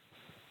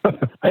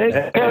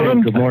 Hey,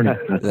 Kevin. Good morning.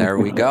 There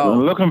we go.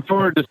 I'm looking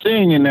forward to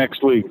seeing you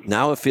next week.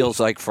 Now it feels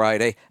like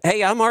Friday.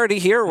 Hey, I'm already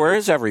here. Where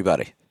is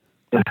everybody?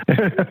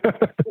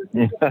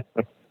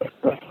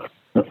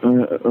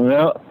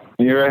 Well,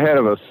 you're ahead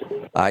of us.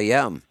 I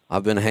am.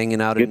 I've been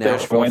hanging out in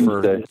Nashville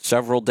for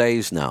several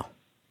days now.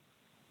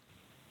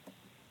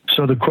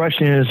 So the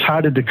question is,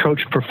 how did the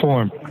coach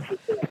perform?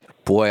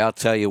 Boy, I'll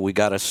tell you, we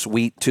got a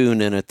sweet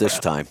tune in it this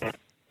time.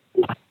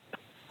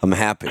 I'm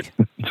happy.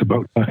 It's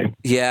about time.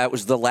 Yeah, it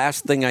was the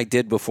last thing I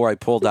did before I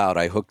pulled out.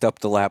 I hooked up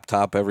the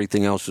laptop.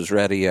 Everything else was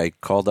ready. I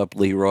called up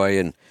Leroy,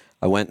 and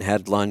I went and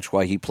had lunch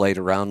while he played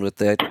around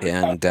with it,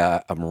 and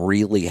I'm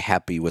really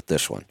happy with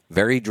this one.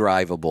 Very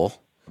drivable.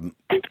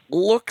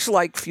 Looks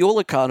like fuel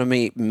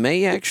economy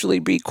may actually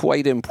be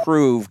quite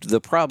improved.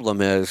 The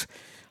problem is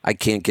I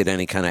can't get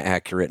any kind of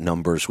accurate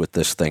numbers with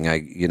this thing.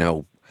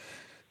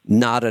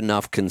 Not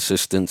enough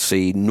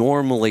consistency.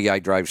 Normally, I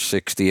drive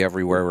 60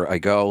 everywhere I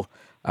go.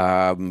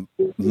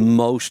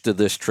 Most of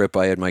this trip,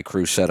 I had my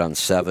crew set on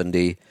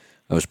 70.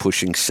 I was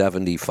pushing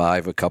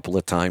 75 a couple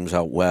of times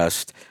out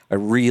west. I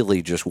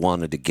really just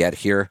wanted to get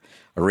here.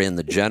 I ran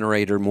the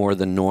generator more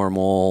than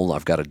normal.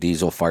 I've got a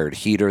diesel-fired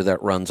heater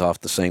that runs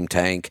off the same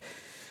tank.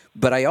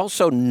 But I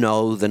also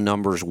know the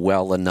numbers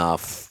well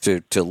enough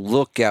to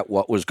look at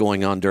what was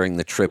going on during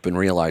the trip and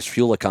realize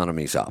fuel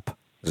economy's up.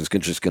 It's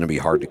just going to be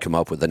hard to come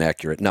up with an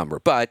accurate number,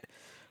 but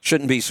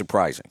shouldn't be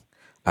surprising.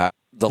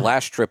 The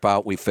last trip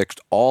out, we fixed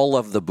all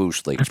of the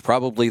boost leaks.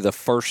 Probably the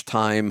first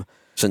time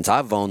since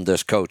I've owned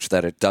this coach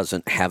that it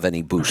doesn't have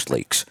any boost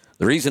leaks.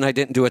 The reason I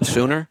didn't do it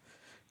sooner,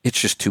 it's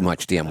just too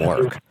much damn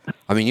work.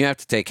 I mean, you have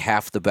to take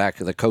half the back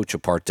of the coach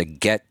apart to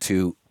get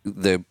to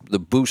the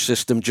boost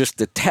system just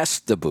to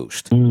test the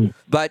boost.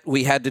 But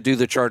we had to do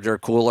the charger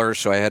cooler,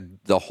 so I had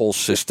the whole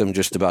system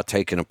just about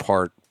taken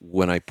apart.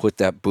 When I put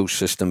that boost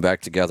system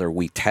back together,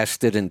 we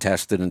tested and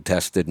tested and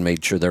tested and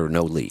made sure there were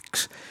no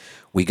leaks.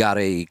 We got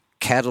a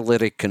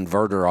catalytic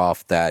converter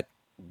off that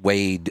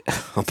weighed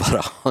about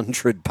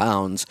 100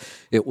 pounds.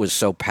 It was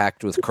so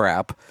packed with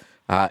crap.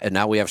 And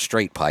now we have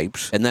straight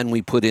pipes. And then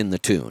we put in the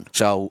tune.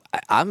 So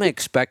I'm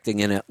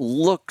expecting, and it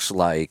looks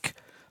like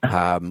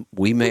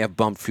we may have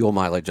bumped fuel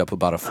mileage up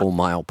about a full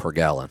mile per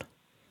gallon.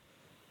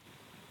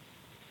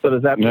 So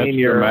does that mean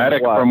you're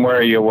dramatic from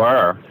where you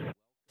were?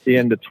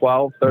 In the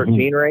 12,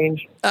 13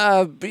 range?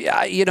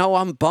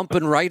 I'm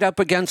bumping right up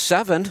against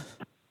 7.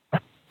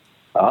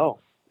 Oh.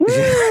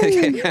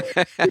 Hey,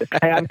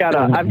 I've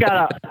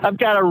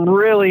got a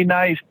really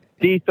nice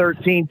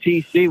D13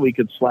 TC we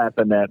could slap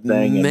in that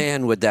thing.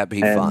 Man, would that be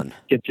fun?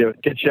 Get you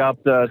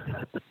up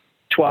to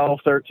 12,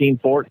 13,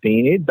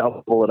 14. He'd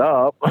double it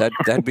up.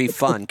 That'd be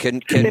fun.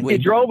 Can if we you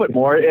drove it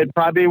more, it'd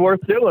probably be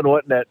worth doing,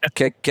 wouldn't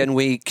it? Can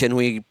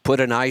we put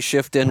an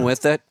I-shift in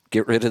with it?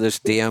 Get rid of this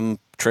damn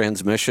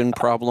transmission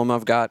problem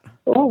I've got?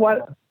 Oh,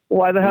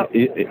 why the hell?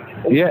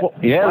 Yeah.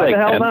 Why the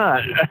hell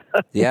not?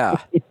 Yeah.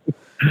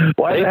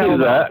 Why the hell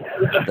do not?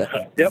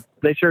 that. Yep,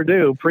 they sure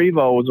do.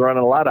 Prevo was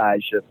running a lot of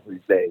I-shifts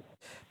these days.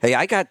 Hey,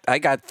 I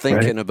got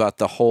thinking about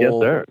the whole Yes,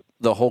 sir.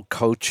 the whole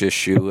coach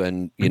issue,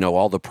 and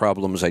all the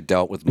problems I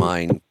dealt with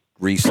mine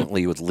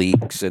recently with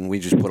leaks, and we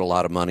just put a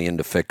lot of money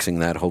into fixing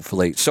that.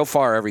 Hopefully, so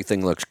far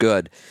everything looks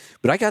good.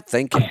 But I got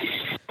thinking,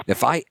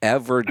 if I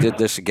ever did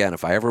this again,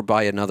 if I ever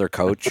buy another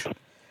coach,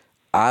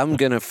 I'm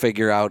going to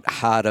figure out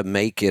how to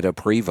make it a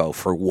Prevost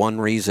for one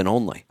reason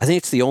only. I think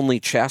it's the only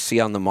chassis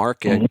on the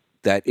market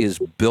that is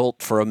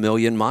built for 1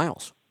 million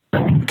miles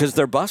because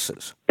they're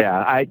buses.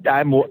 Yeah,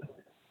 I'm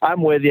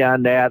with you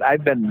on that.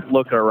 I've been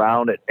looking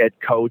around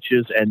at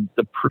coaches, and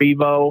the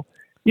Prevost,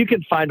 you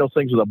can find those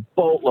things with a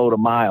boatload of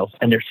miles,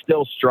 and they're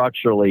still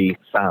structurally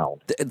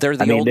sound. They're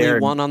the only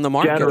one on the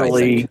market,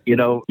 generally, I think. you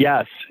know,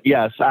 yes,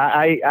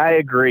 I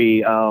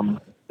agree.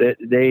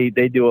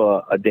 They do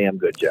a damn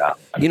good job.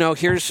 You know,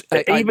 here's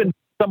even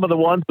some of the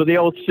ones with the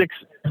old 6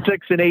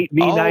 and 8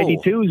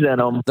 V92s in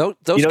them.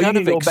 Those kind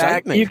of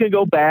excite me. You can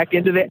go back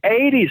into the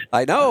 80s.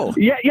 I know.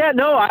 Yeah.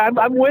 No,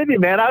 I'm with you,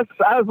 man. I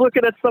was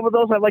looking at some of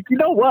those. I'm like, you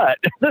know what?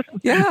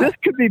 This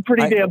could be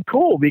pretty damn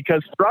cool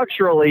because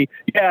structurally,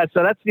 yeah.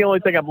 So that's the only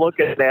thing I'm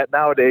looking at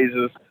nowadays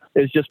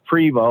is just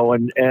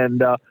Prevost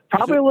and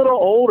probably a little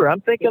older.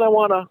 I'm thinking I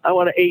want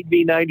an 8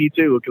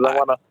 V92 because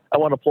I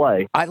want to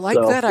play. I like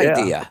that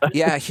idea.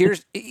 Yeah.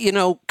 Here's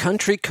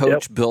Country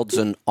Coach builds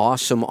an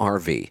awesome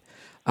RV.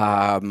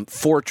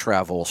 Ford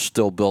Travel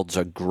still builds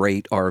a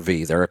great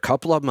RV. There are a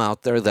couple of them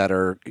out there that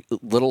are a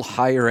little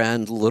higher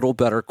end, a little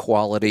better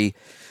quality.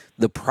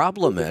 The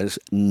problem is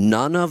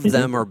none of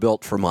them are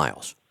built for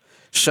miles.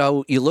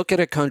 So you look at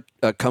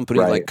a company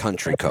like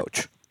Country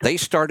Coach. They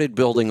started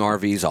building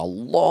RVs a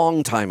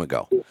long time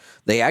ago.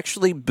 They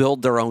actually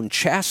build their own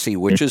chassis,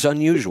 which is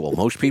unusual.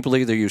 Most people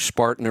either use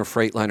Spartan or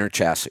Freightliner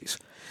chassis.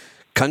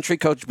 Country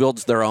Coach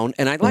builds their own,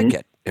 and I like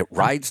it. It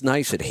rides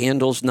nice. It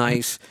handles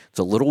nice. It's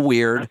a little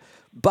weird.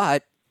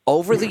 But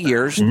over the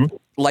years,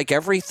 like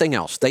everything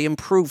else, they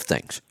improve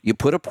things. You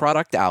put a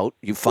product out,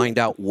 you find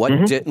out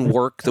what didn't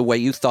work the way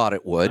you thought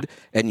it would,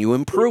 and you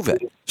improve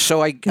it.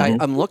 So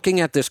I'm looking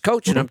at this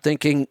coach, and I'm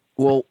thinking,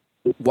 well,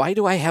 why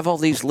do I have all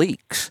these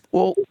leaks?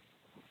 Well,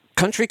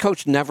 Country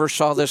Coach never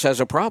saw this as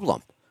a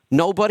problem.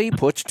 Nobody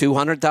puts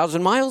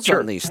 200,000 miles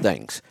on these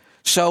things.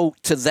 So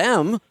to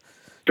them,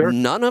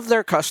 none of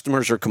their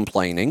customers are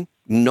complaining.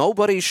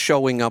 Nobody's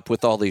showing up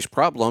with all these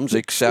problems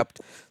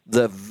except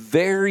the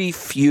very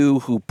few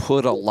who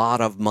put a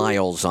lot of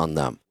miles on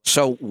them.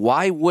 So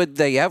why would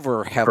they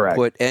ever have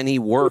put any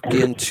work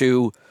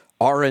into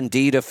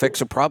R&D to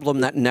fix a problem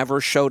that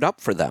never showed up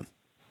for them?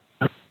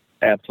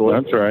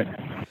 Absolutely. That's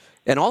right.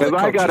 And all if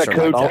I got a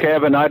coach, like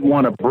Kevin, I'd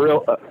want a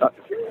Brill.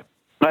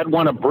 I'd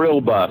want a Brill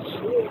bus.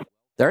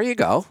 There you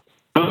go.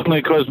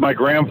 Only because my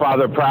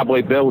grandfather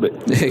probably built it.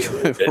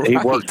 He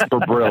worked for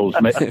Brills,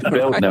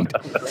 building them.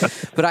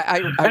 But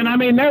I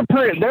mean, they're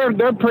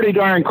pretty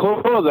darn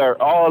cool.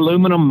 They're all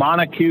aluminum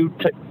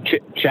monocoque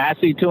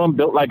chassis to them,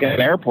 built like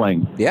an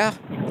airplane. Yeah,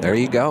 there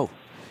you go.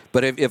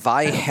 But if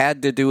I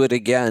had to do it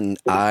again,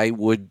 I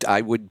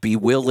would be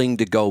willing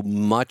to go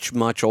much,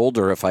 much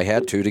older if I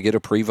had to get a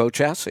Prevost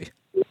chassis.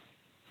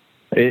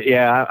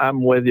 Yeah,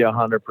 I'm with you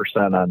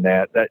 100% on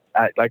that.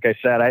 Like I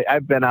said,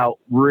 I've been out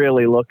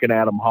really looking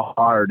at them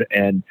hard,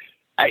 and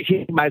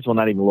he might as well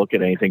not even look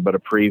at anything but a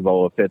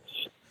Prevost if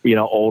it's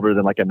older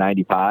than like a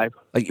 95.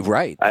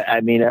 Right. I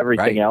mean,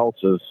 everything else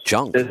is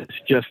junk. It's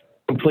just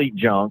complete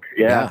junk.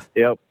 Yeah.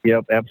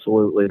 Yep.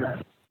 Absolutely.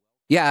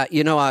 Yeah,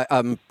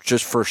 I'm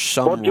just for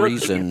some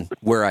reason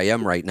where I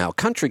am right now.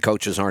 Country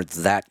Coaches aren't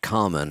that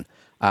common.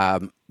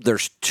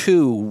 There's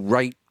two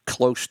right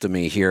close to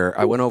me here.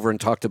 I went over and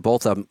talked to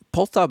both of them.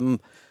 Both of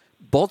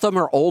them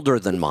are older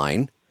than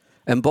mine,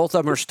 and both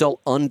of them are still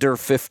under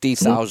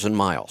 50,000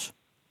 miles.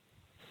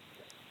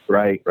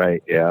 Right.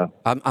 Yeah.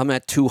 I'm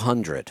at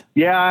 200.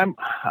 Yeah,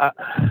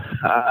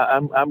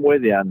 I'm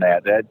with you on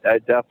that. I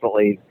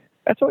definitely.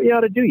 That's what you ought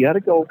to do. You ought to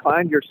go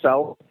find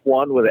yourself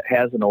one that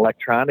has an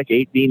electronic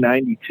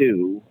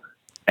 8D92,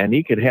 and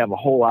you could have a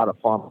whole lot of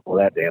fun with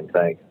that damn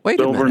thing. Wait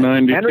a minute. Silver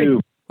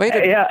 92.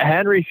 Yeah,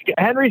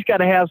 Henry's got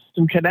to have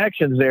some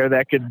connections there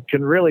that can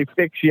really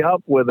fix you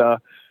up with an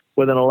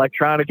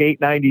electronic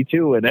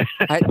 892 in it.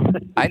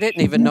 I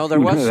didn't even know there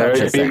was such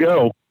a thing. There you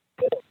go.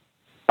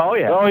 Oh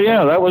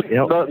yeah. That was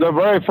the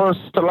very first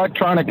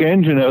electronic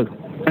engine.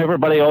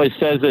 Everybody always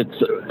says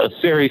it's a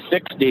Series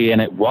 60,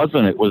 and it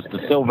wasn't. It was the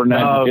Silver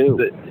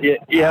 92.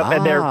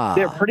 And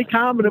they're pretty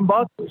common in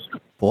buses.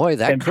 Boy,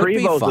 that and could be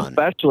Prevost fun.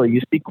 Especially,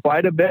 you see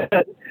quite a bit.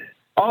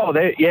 Oh,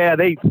 they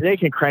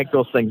can crank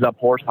those things up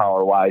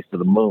horsepower wise to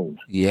the moon.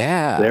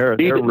 Yeah, they're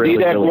really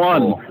DDEC really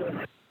 1. Cool.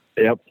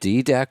 Yep,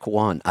 DDEC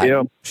 1.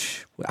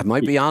 I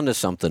might be onto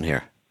something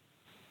here.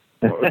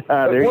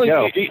 There you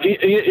go.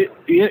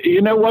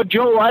 You know what,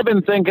 Joel? I've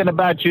been thinking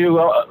about you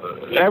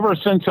ever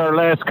since our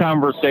last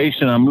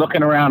conversation. I'm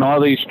looking around all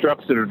these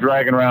trucks that are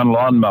dragging around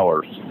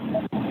lawnmowers.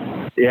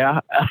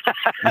 Yeah,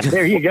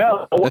 there you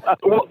go.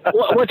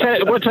 Which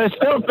I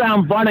still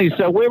found funny.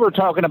 So we were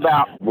talking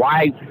about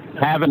why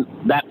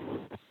haven't that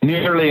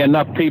nearly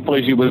enough people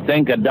as you would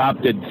think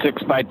adopted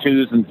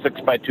 6x2s and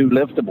 6x2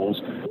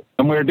 liftables,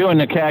 and we were doing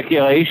the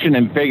calculation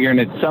and figuring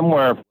it's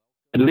somewhere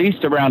at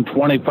least around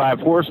 25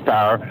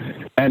 horsepower.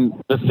 And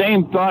the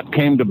same thought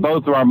came to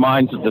both of our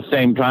minds at the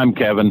same time,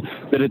 Kevin,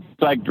 that it's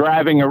like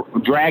dragging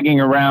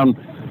around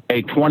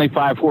a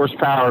 25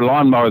 horsepower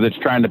lawnmower that's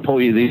trying to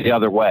pull you the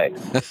other way.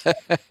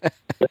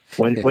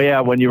 When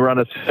you run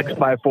a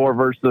 6x4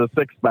 versus a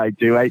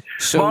 6x2,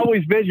 I've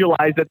always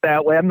visualized it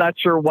that way. I'm not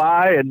sure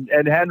why,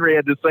 and Henry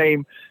had the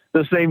same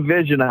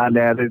vision on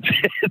that. It's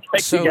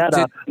like you got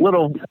a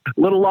little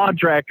lawn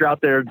tractor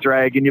out there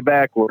dragging you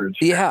backwards.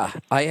 Yeah,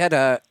 I had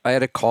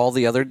a call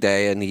the other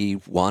day, and he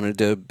wanted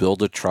to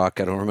build a truck.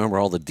 I don't remember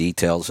all the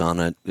details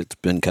on it. It's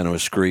been kind of a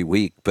screwy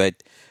week,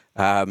 but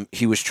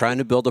he was trying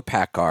to build a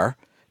PACCAR,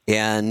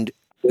 and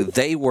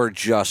they were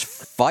just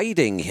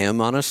fighting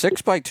him on a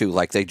 6x2,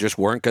 like they just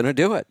weren't going to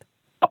do it.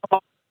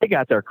 They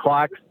got their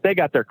clocks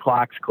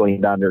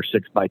cleaned on their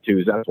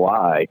 6x2s. That's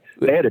why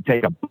they had to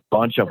take a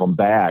bunch of them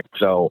back.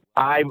 So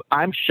I'm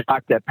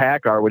shocked that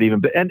PACCAR would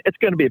even be, and it's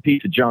going to be a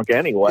piece of junk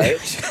anyway.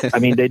 I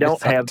mean, they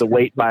don't have the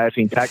weight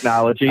biasing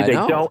technology. They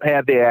don't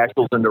have the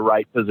axles in the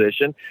right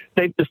position.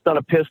 They've just done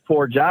a piss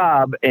poor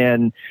job.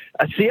 And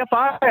a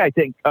CFI, I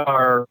think,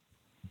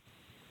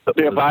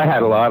 CFI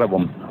had a lot of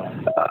them.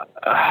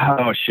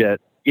 Oh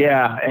shit.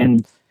 Yeah.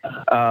 And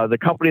the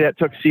company that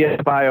took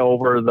CFI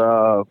over,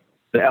 the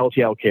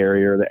LTL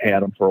carrier that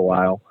had them for a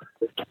while.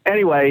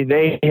 Anyway,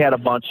 they had a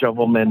bunch of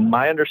them, and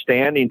my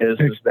understanding is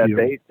that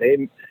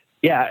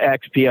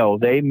XPO.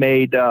 They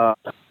made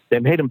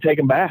them take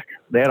them back.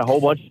 They had a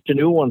whole bunch of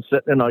new ones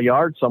sitting in a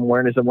yard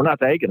somewhere, and they said, "We're not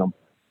taking them,"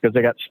 because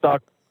they got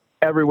stuck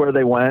everywhere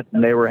they went,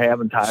 and they were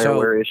having tire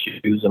wear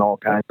issues and all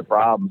kinds of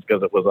problems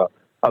because it was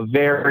a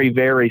very,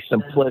 very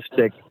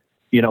simplistic,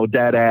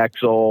 dead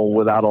axle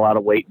without a lot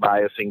of weight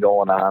biasing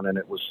going on, and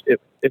it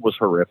was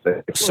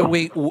horrific. So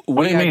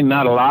what do you mean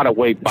not a lot of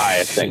weight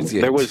biasing?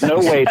 There was no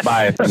weight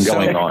biasing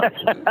going on.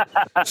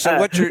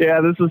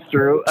 This is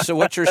true. So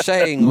what you're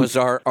saying was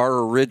our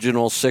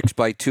original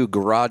 6x2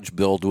 garage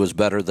build was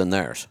better than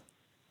theirs?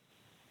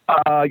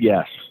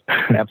 Yes,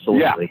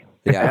 absolutely.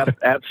 Yeah,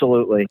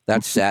 absolutely.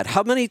 That's sad.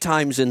 How many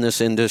times in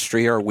this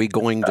industry are we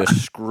going to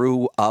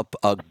screw up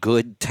a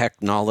good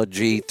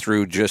technology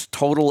through just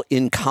total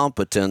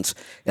incompetence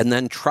and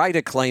then try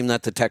to claim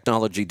that the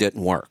technology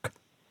didn't work?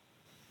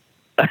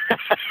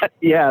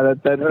 Yeah,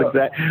 that's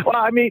exactly. Well,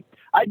 I mean,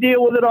 I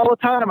deal with it all the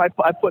time. I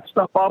put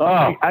stuff up.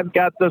 I've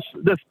got this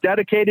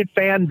dedicated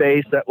fan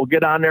base that will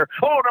get on there.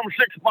 Oh, them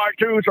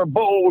 6x2s are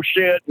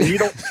bullshit. And you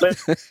don't.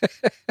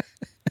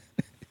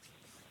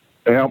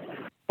 Yeah.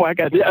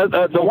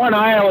 The one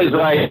I always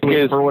like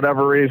is, for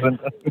whatever reason.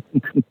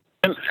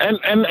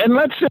 and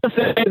let's just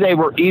say they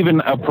were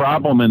even a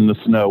problem in the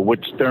snow,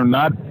 which they're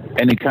not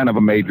any kind of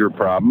a major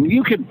problem.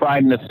 You could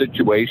find a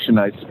situation,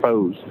 I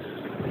suppose.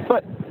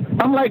 But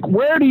I'm like,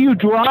 where do you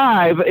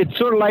drive? It's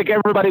sort of like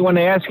everybody when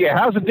they ask you,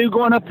 how's it do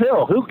going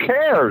uphill? Who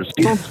cares?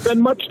 You don't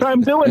spend much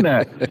time doing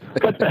that.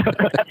 But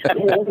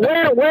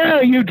where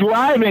are you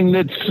driving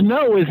that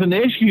snow is an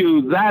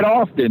issue that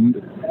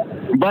often?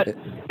 But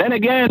then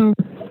again,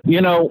 you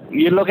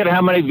look at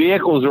how many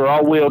vehicles are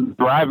all-wheel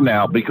drive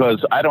now,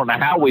 because I don't know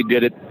how we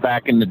did it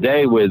back in the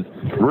day with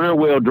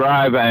rear-wheel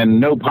drive and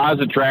no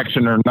positive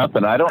traction or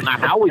nothing. I don't know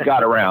how we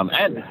got around.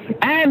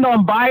 And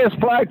on bias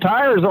ply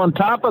tires on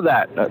top of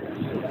that.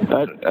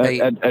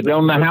 I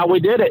don't know how we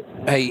did it.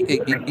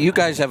 Hey, you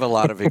guys have a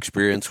lot of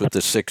experience with the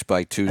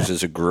 6x2s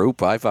as a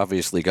group. I've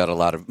obviously got a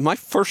lot of... My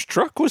first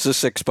truck was a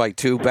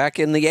 6x2 back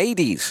in the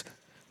 80s.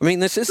 I mean,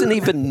 this isn't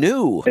even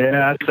new.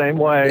 Yeah, same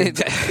way.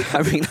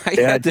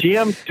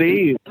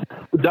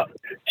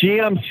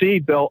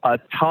 GMC built a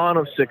ton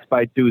of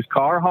 6x2s,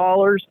 car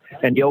haulers,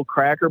 and the old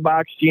Cracker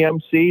Box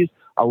GMCs.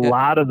 A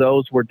lot of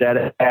those were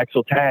dead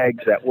axle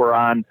tags that were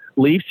on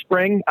leaf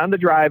spring on the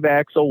drive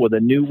axle with a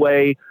New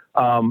Way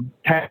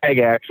tag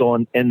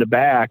axle in the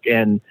back.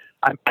 And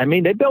I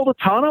mean, they built a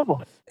ton of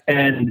them.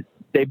 And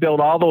they built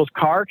all those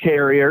car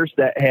carriers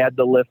that had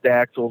the lift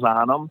axles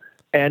on them.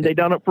 And they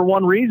done it for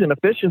one reason,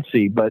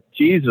 efficiency. But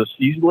Jesus,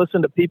 you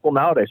listen to people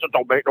nowadays, it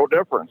don't make no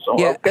difference. So,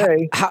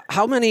 okay.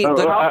 How many?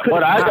 Let's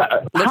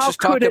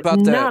just talk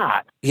about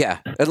that. Yeah,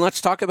 and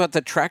let's talk about the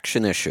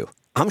traction issue.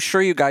 I'm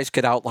sure you guys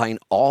could outline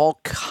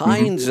all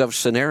kinds of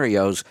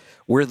scenarios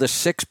where the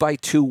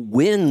 6x2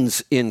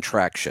 wins in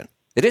traction.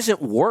 It isn't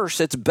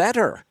worse; it's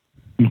better.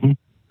 Mm-hmm.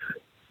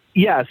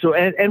 Yeah. So,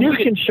 and we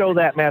can show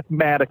that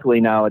mathematically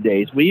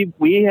nowadays. We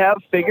have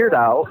figured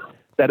out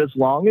that as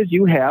long as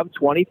you have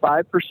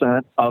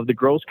 25% of the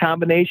gross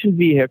combination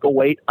vehicle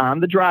weight on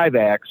the drive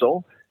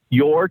axle,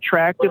 your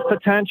tractive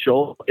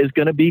potential is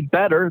going to be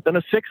better than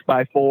a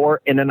 6x4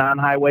 in a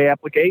non-highway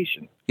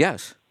application.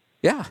 Yes.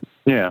 Yeah.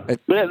 Yeah.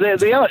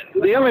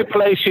 The only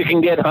place you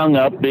can get hung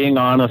up, being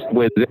honest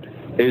with it,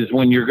 is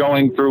when you're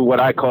going through what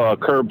I call a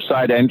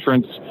curbside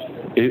entrance.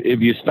 If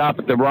you stop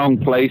at the wrong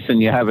place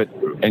and you have it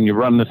and you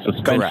run the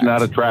suspension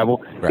out of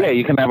travel,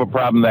 you can have a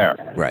problem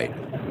there. Right.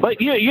 But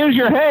you use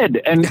your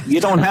head, and you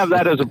don't have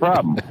that as a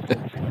problem.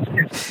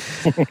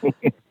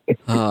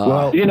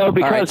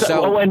 Because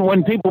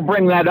when people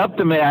bring that up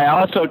to me, I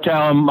also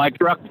tell them my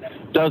truck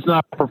does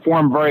not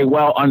perform very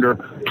well under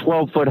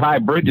 12-foot high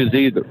bridges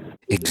either.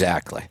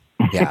 Exactly.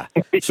 Yeah.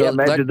 So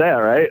imagine that,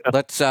 right?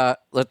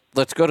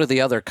 Let's go to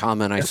the other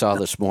comment I saw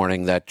this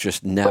morning that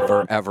just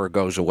never ever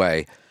goes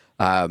away.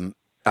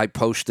 I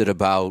posted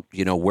about,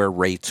 where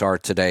rates are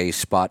today,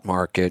 spot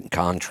market and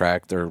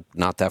contract. They're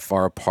not that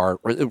far apart.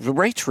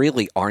 Rates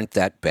really aren't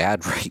that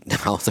bad right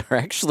now. They're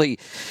actually,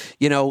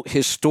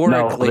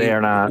 historically, No, they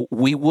are not.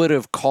 We would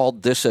have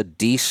called this a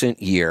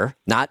decent year,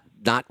 not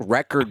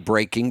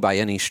record-breaking by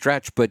any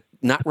stretch, but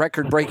not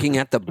record-breaking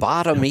at the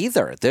bottom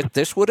either.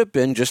 This would have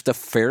been just a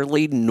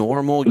fairly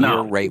normal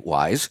year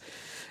rate-wise.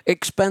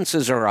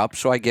 Expenses are up,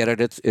 so I get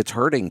it. It's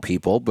hurting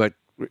people, but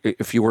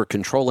if you were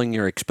controlling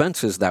your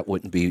expenses, that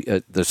wouldn't be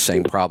the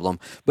same problem.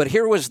 But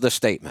here was the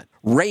statement.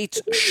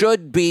 Rates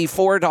should be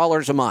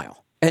 $4 a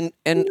mile. And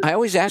I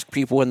always ask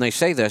people when they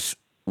say this,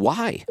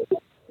 why?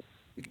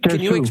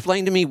 Can you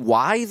explain to me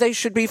why they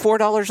should be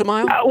 $4 a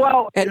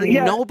mile?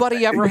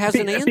 Nobody ever has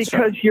an answer.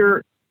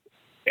 Because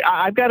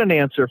I've got an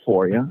answer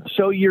for you.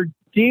 So you're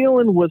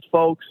dealing with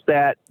folks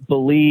that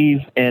believe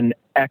in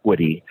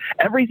equity.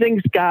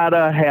 Everything's got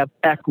to have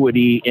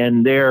equity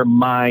in their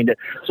mind.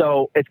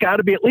 So it's got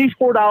to be at least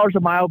 $4 a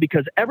mile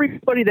because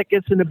everybody that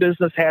gets into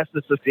business has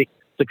to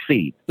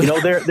succeed.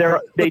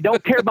 They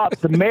don't care about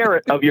the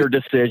merit of your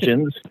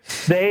decisions.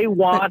 They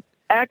want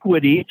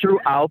equity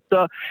throughout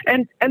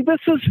and this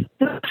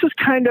is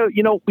kind of,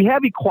 we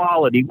have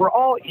equality. We're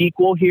all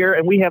equal here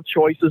and we have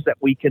choices that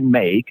we can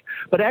make,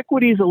 but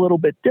equity is a little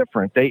bit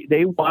different.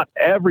 They want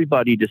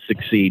everybody to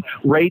succeed.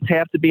 Rates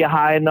have to be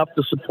high enough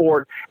to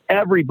support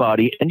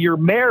everybody, and your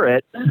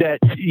merit that,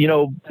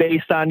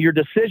 based on your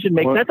decision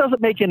making, that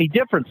doesn't make any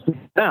difference to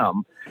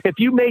them. If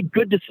you made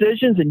good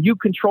decisions and you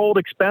controlled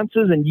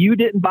expenses and you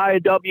didn't buy a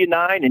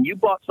W-9 and you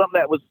bought something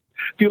that was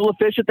fuel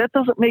efficient, that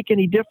doesn't make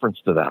any difference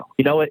to them.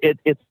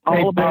 It's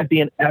all about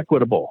being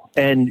equitable.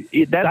 And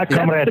that's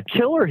the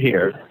killer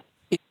here.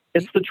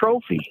 It's the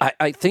trophy.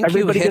 I think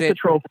everybody you hit gets it the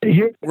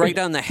trophy. right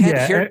on the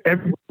head.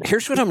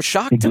 Here's what I'm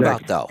shocked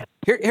about, though.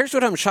 Here's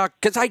what I'm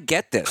shocked, because I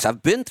get this.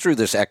 I've been through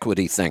this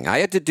equity thing. I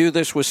had to do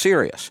this with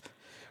Sirius.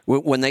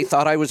 When they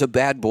thought I was a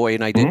bad boy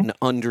and I didn't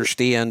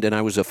understand and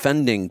I was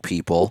offending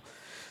people,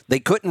 they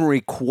couldn't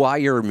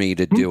require me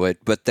to do it,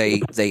 but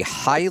they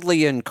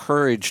highly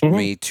encouraged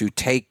me to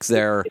take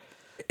their,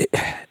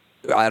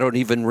 I don't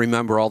even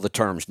remember all the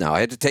terms now.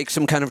 I had to take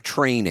some kind of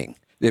training,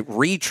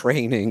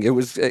 retraining. It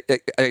was,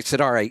 I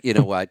said, all right, you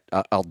know what?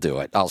 I'll do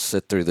it. I'll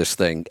sit through this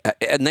thing.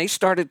 And they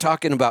started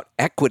talking about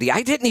equity.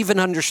 I didn't even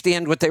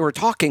understand what they were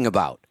talking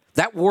about.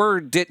 That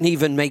word didn't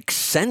even make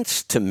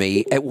sense to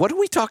me. What are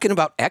we talking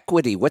about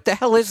equity? What the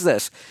hell is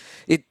this?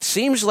 It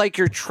seems like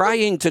you're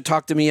trying to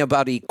talk to me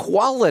about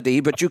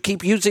equality, but you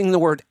keep using the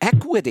word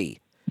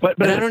equity.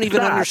 But I don't even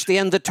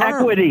understand the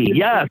term. Equity,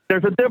 yes,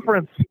 there's a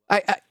difference.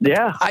 I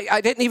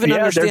didn't even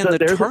understand the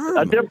term.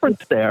 There's a difference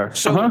there.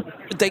 So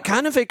they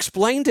kind of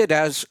explained it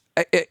as,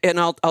 and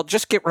I'll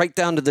just get right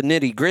down to the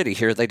nitty gritty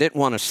here. They didn't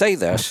want to say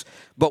this,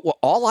 but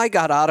all I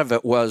got out of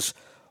it was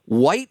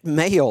white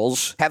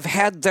males have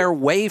had their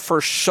way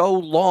for so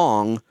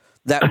long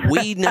that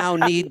we now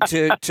need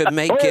to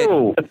make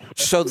it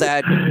so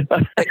that,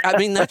 I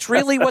mean, that's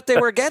really what they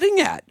were getting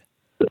at.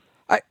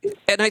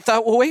 And I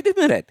thought, well, wait a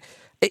minute.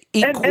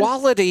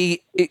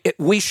 Equality,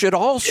 we should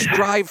all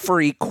strive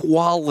for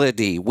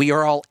equality. We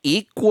are all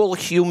equal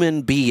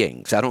human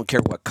beings. I don't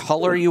care what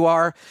color you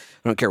are.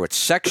 I don't care what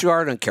sex you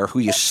are. I don't care who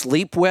you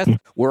sleep with.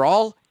 We're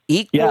all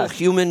equal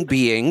human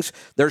beings.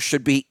 There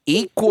should be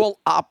equal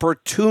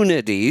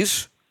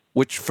opportunities,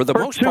 which for the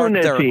most part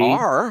there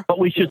are. But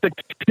we should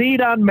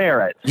succeed on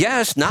merit.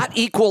 Yes, not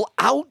equal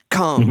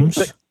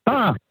outcomes.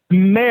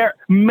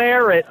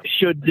 Merit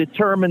should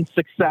determine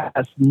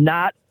success,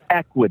 not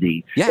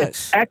equity.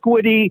 Yes. If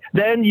equity,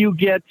 then you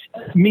get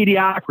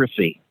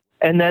mediocrity.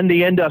 And then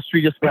the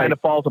industry just kind of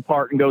falls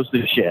apart and goes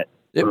to shit.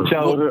 Here's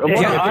the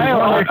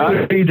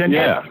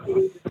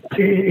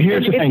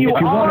thing. If you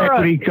want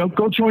equity,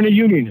 go join a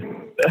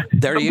union.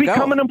 There you go.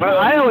 Become an employee.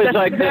 I always That's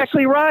like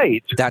exactly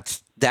right.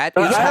 That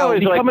is I how always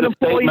become like an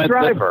the employee statement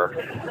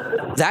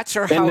driver. that's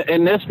how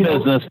in this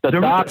business, the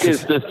dock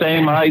is the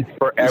same height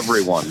for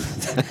everyone.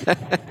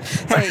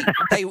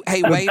 Hey,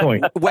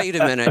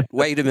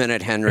 wait a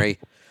minute, Henry.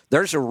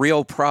 There's a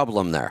real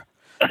problem there.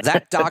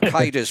 That dock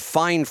height is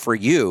fine for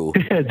you.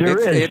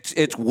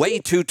 It's way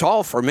too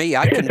tall for me.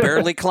 I can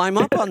barely climb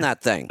up on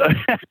that thing.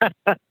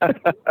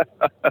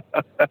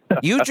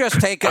 You just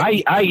take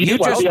it. You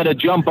just got to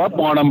jump up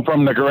on them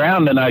from the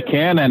ground, and I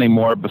can't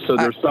anymore. So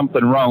there's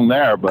something wrong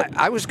there. But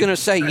I was going to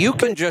say you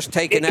can just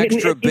take an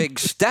extra big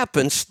step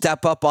and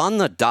step up on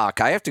the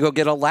dock. I have to go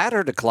get a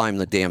ladder to climb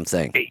the damn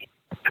thing.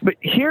 But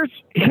here's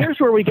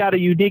where we got a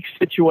unique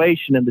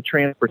situation in the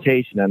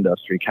transportation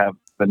industry, Kevin.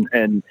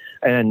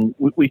 And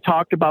we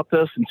talked about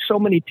this, and so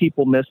many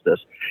people miss this.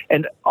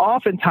 And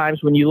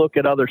oftentimes when you look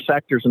at other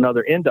sectors and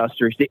other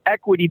industries, the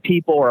equity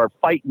people are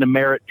fighting the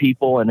merit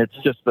people, and it's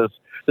just this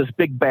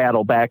big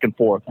battle back and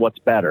forth, what's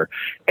better.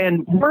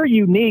 And we're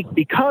unique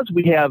because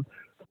we have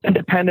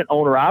independent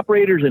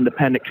owner-operators,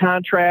 independent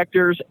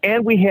contractors,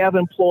 and we have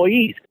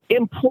employees.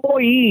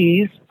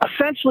 Employees,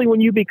 essentially,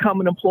 when you become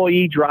an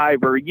employee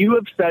driver, you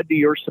have said to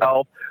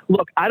yourself,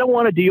 look, I don't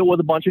want to deal with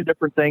a bunch of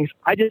different things.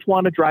 I just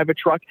want to drive a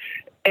truck,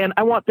 and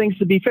I want things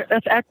to be fair.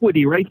 That's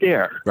equity right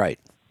there. Right.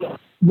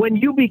 when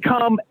you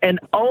become an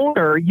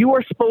owner, you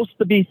are supposed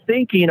to be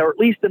thinking, or at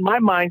least in my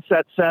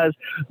mindset says,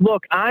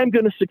 look, I'm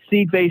going to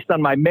succeed based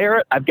on my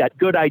merit. I've got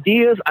good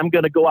ideas. I'm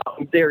going to go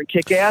out there and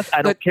kick ass.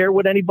 I don't care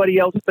what anybody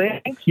else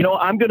thinks.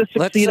 I'm going to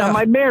succeed on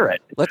my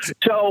merit.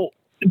 So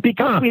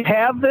because we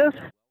have this,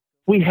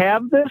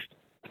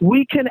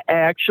 we can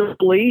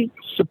actually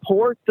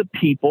support the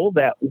people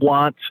that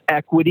want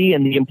equity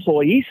in the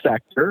employee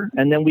sector,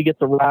 and then we get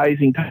the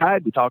rising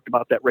tide. We talked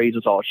about that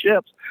raises all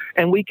ships,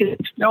 and we can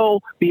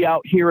still be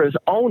out here as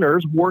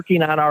owners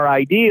working on our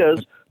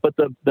ideas, but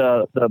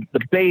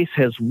the base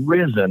has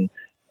risen,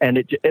 and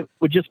it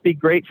would just be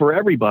great for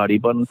everybody.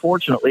 But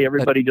unfortunately,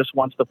 everybody just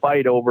wants to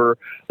fight over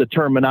the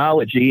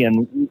terminology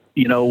and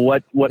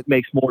what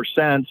makes more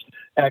sense,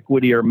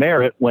 equity or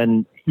merit,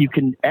 when you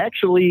can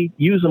actually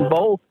use them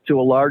both to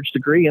a large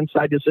degree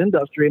inside this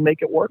industry and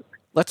make it work.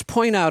 Let's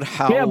point out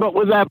how... Yeah, but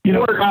with that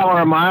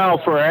 $4 a mile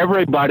for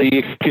everybody,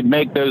 you could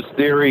make those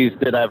theories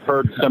that I've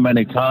heard so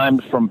many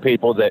times from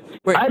people that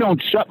I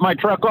don't shut my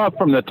truck off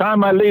from the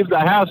time I leave the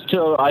house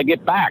till I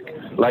get back.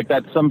 Like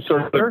that's some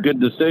sort of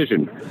good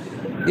decision.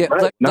 Yeah,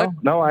 right.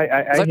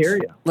 I hear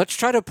you. Let's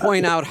try to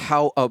point out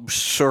how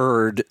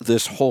absurd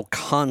this whole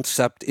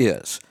concept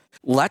is.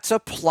 Let's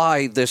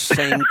apply this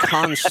same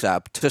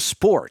concept to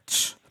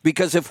sports.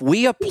 Because if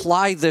we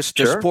apply this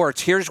to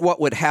sports, here's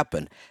what would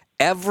happen.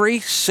 Every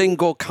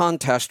single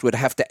contest would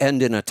have to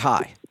end in a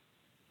tie.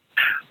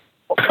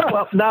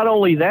 Well, not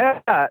only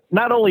that,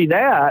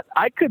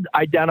 I could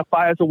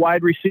identify as a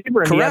wide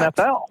receiver in the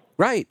NFL.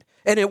 Right.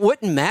 And it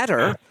wouldn't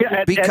matter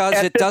because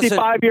at it doesn't...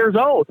 55 years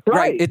old.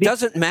 Right. It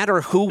doesn't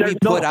matter who we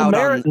put out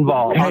on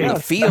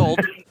the field.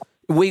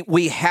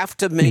 We have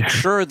to make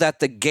sure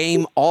that the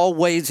game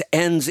always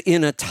ends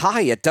in a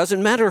tie. It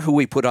doesn't matter who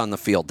we put on the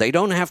field. They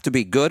don't have to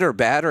be good or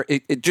bad. Or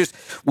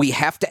we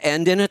have to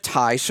end in a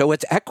tie so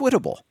it's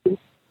equitable.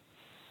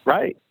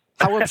 Right.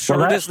 How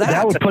absurd is that?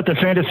 That would put the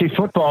fantasy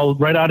football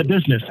right out of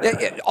business.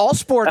 All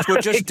sports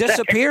would just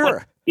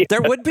disappear.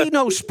 There would be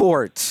no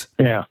sports.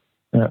 Yeah,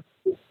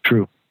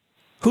 true.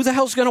 Who the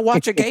hell's going to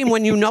watch a game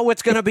when you know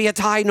it's going to be a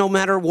tie no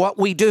matter what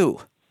we do?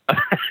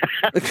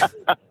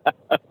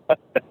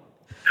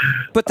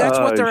 But that's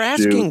what they're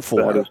asking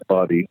for. That is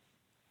funny.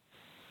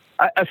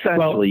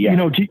 Essentially,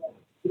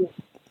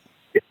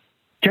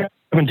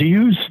 Kevin, to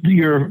use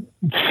your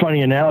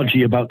funny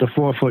analogy about the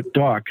 4-foot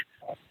dock,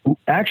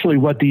 actually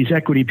what these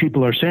equity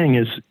people are saying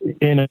is,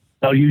 and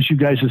I'll use you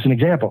guys as an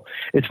example,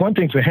 it's one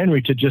thing for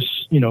Henry to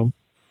just,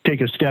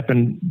 take a step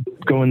and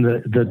go in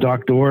the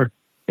dock door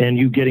and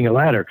you getting a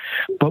ladder.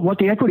 But what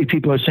the equity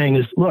people are saying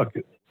is, look,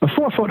 a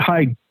 4-foot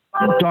high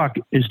dock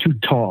is too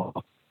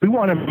tall. We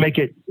want to make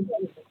it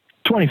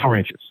 24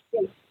 inches.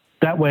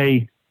 That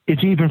way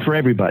it's even for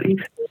everybody.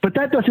 But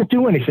that doesn't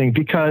do anything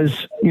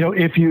because,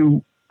 if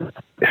you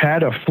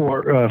had a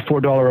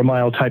 $4 a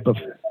mile type of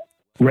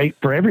rate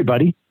for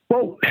everybody,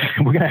 well,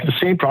 we're going to have the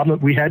same problem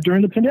that we had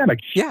during the pandemic.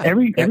 Yeah.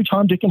 Every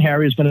Tom, Dick, and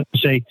Harry is going to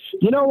say,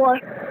 you know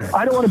what?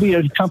 I don't want to be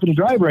a company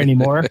driver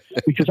anymore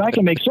because I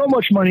can make so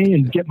much money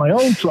and get my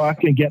own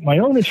truck and get my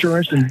own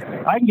insurance and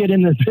I can get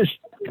into this.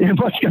 And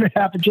what's going to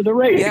happen to the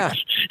rates? Yeah.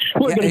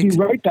 We're going to be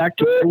right back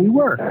to where we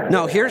were.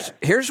 No,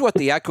 here's what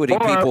the equity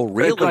people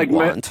really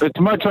want. It's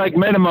much like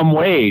minimum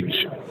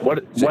wage.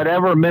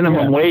 Whatever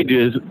minimum wage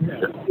is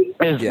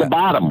the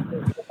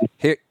bottom.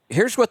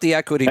 Here's what the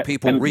equity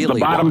people really want.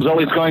 The bottom's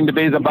always going to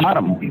be the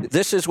bottom.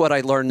 This is what I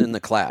learned in the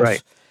class.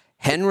 Right.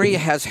 Henry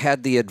has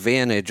had the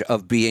advantage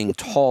of being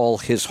tall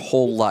his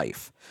whole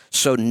life.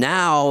 So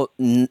now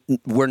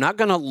we're not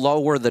going to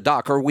lower the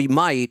dock, or we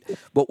might,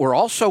 but we're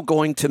also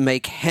going to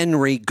make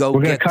Henry go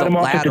get the ladder.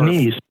 Off at the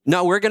knees.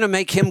 No, we're going to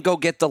make him go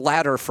get the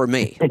ladder for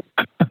me.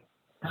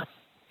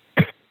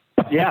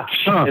 Yeah,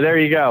 there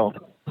you go.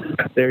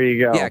 There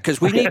you go. Yeah,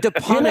 because we need to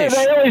punish.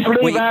 They always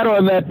leave out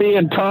on that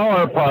being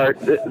taller part.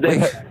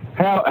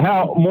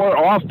 How more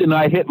often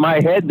I hit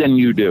my head than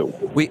you do.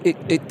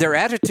 Their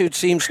attitude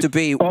seems to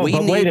be we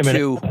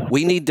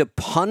need to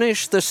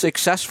punish the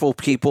successful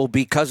people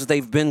because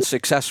they've been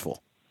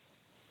successful.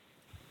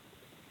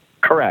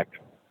 Correct.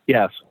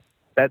 Yes.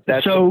 Isn't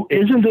that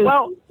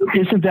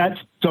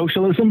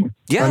socialism?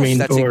 Yes,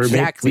 that's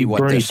exactly what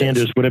Bernie this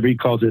Sanders, is. whatever he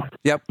calls it.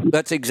 Yep,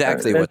 that's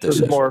exactly what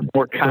this is. More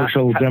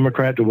social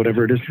democrat or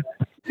whatever it is.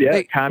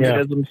 Yeah,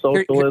 communism,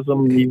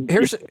 socialism.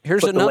 Here's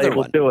another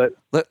one. To it.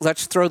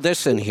 Let's throw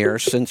this in here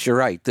since you're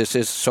right. This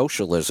is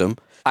socialism.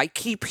 I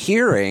keep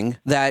hearing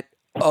that,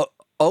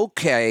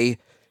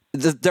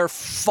 they're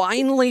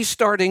finally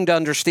starting to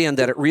understand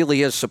that it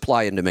really is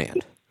supply and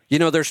demand.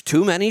 There's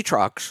too many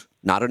trucks.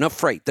 Not enough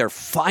freight. They're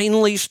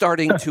finally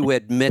starting to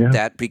admit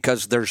that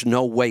because there's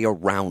no way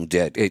around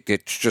it.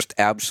 It's just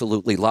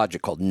absolutely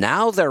logical.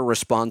 Now their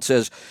response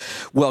is,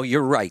 well,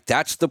 you're right.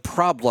 That's the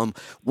problem.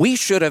 We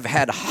should have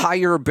had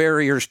higher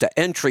barriers to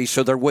entry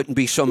so there wouldn't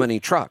be so many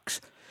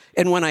trucks.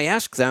 And when I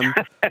ask them,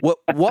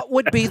 what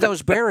would be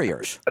those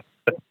barriers?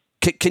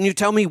 Can you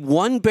tell me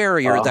one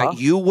barrier that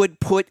you would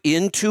put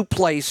into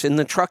place in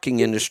the trucking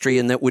industry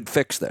and that would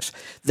fix this?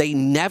 They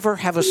never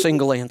have a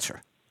single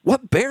answer.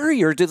 What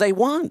barrier do they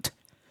want?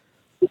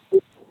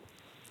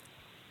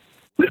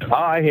 Oh,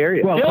 I hear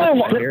you.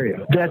 Well, I hear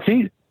you. That's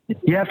easy.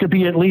 You have to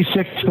be at least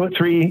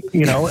 6'3",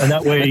 and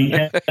that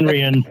way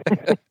Henry and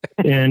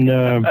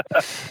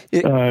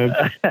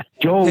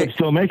Joel would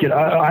still make it.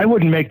 I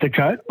wouldn't make the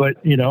cut, but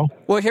Well,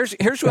 here's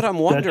what I'm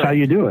wondering. That's how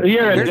you do it.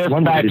 You're a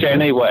dispatch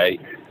anyway.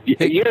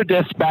 You're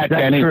dispatch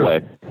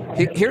anyway.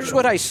 Here's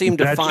what I seem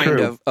to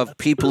find of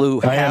people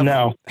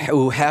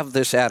who have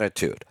this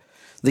attitude.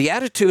 The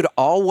attitude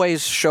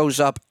always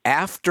shows up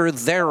after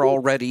they're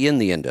already in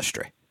the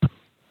industry.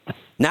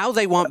 Now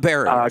they want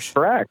barriers.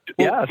 Correct.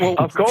 Yes,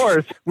 of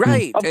course.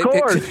 Right. Of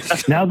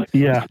course. Now,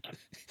 yeah.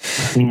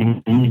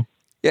 Mm-hmm.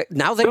 Yeah,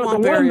 now they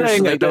want barriers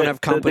so they don't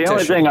have competition. The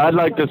only thing I'd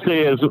like to see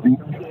is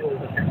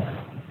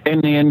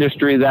in the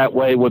industry that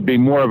way would be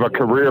more of a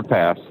career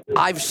path.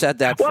 I've said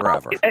that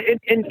forever.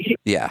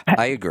 Yeah,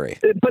 I agree.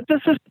 But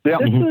this is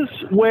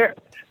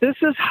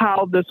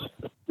how this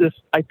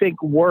I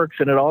think works,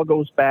 and it all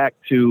goes back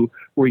to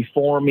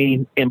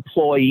reforming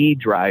employee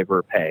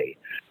driver pay.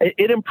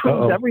 It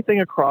improves everything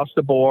across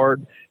the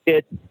board.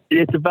 It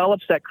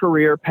develops that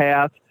career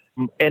path,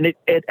 and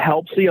it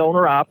helps the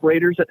owner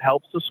operators. It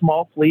helps the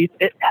small fleets.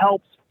 It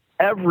helps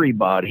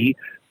everybody.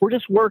 We're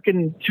just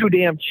working too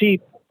damn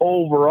cheap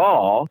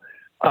overall.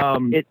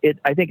 I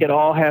think it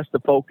all has to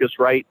focus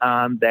right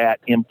on that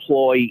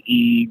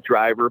employee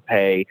driver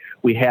pay.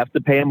 We have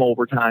to pay them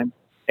overtime,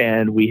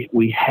 and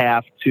we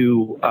have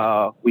to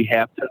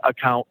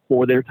account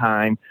for their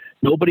time.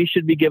 Nobody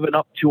should be giving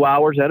up 2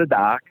 hours at a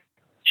dock.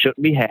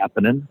 Shouldn't be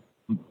happening.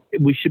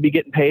 We should be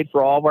getting paid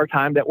for all of our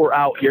time that we're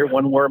out here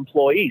when we're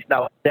employees.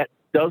 Now, that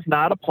does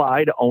not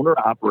apply to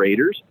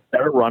owner-operators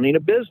that are running a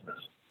business.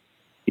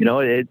 You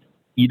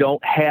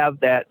don't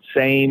have that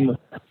same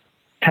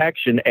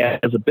protection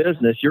as a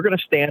business. You're going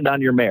to stand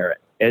on your merit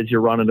as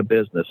you're running a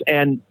business.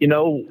 And,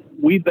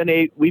 we've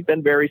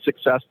been very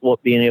successful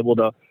at being able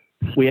to,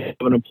 we have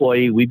an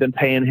employee, we've been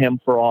paying him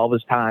for all of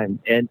his time.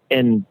 And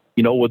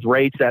with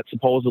rates that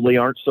supposedly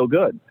aren't so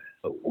good.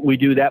 We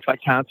do that by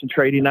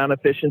concentrating on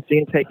efficiency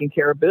and taking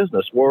care of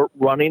business. We're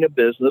running a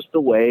business the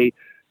way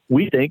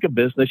we think a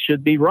business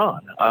should be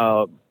run.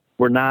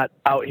 We're not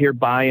out here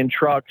buying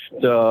trucks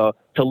to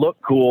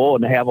look cool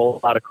and have a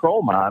lot of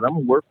chrome on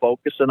them. We're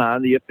focusing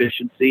on the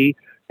efficiency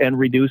and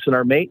reducing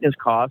our maintenance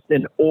costs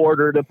in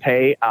order to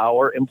pay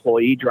our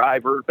employee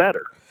driver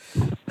better.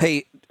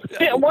 Hey,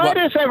 what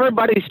does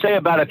everybody say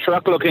about a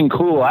truck looking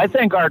cool? I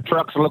think our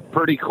trucks look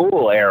pretty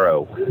cool,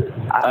 Arrow.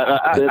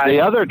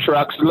 The other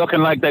trucks looking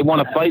like they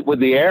want to fight with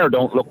the air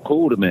don't look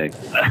cool to me.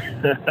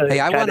 Hey,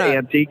 I want to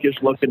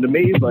antique-ish looking to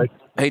me, but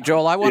hey,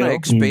 Joel, I want to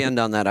expand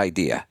on that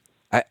idea.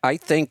 I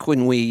think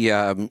when we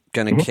kind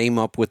of came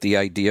up with the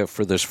idea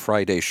for this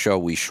Friday show,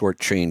 we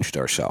shortchanged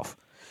ourselves.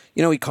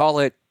 We call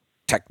it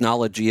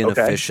technology and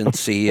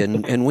efficiency,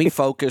 and we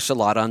focus a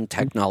lot on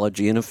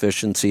technology and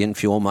efficiency and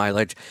fuel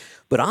mileage.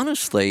 But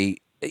honestly,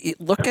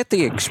 look at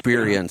the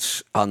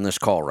experience on this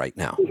call right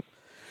now.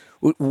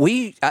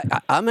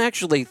 I'm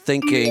actually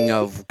thinking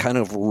of kind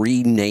of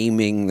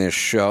renaming this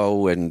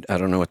show, and I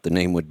don't know what the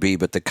name would be,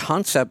 but the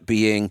concept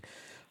being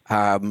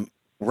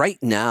right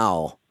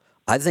now,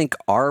 I think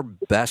our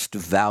best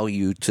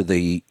value to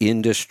the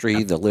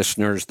industry, the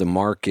listeners, the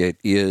market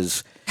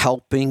is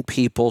helping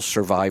people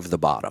survive the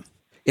bottom.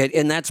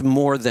 And that's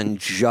more than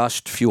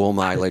just fuel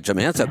mileage. I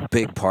mean, that's a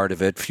big part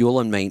of it.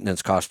 Fuel and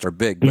maintenance costs are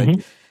big,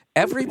 but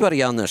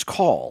everybody on this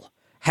call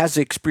has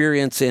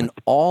experience in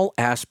all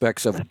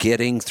aspects of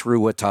getting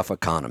through a tough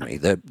economy,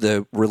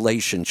 the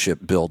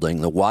relationship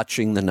building, the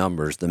watching the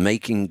numbers, the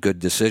making good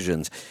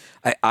decisions.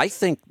 I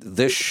think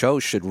this show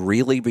should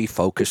really be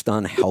focused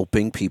on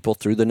helping people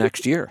through the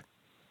next year.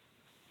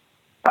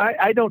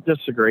 I don't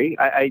disagree.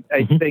 I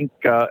think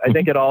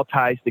it all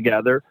ties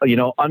together.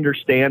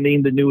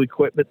 Understanding the new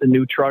equipment, the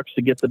new trucks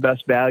to get the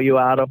best value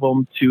out of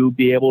them to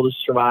be able to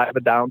survive a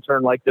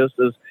downturn like this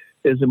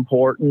is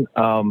important.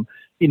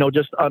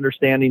 Just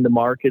understanding the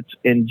markets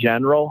in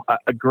general.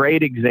 A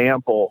great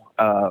example,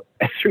 I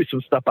threw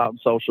some stuff out on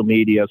social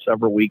media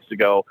several weeks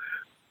ago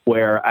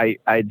where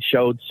I'd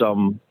showed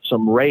some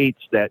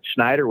rates that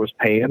Schneider was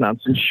paying on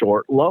some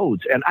short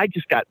loads. And I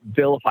just got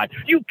vilified.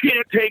 You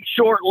can't take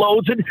short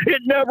loads and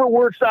it never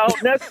works out.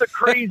 And that's the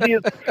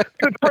craziest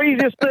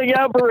thing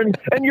ever. And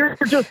you're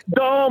just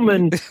dumb.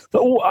 And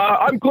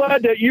I'm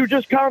glad that you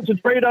just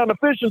concentrate on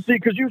efficiency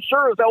because you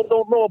sure as hell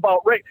don't know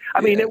about rate. I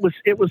mean, it was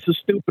the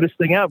stupidest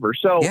thing ever.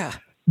 So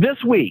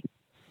this week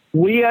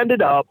we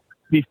ended up,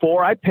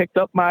 before I picked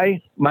up my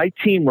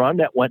team run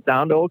that went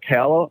down to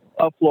Ocala,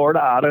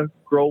 Florida, out of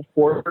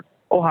Groveport,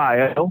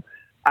 Ohio,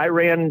 I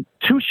ran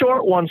 2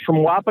 short ones from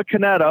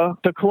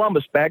Wapakoneta to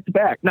Columbus back to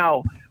back.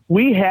 Now,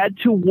 we had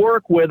to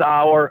work with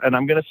our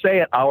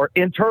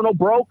internal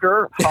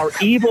broker, our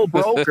evil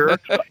broker,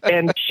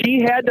 and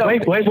she had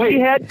to She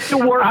had to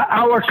work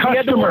our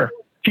customer.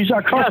 She's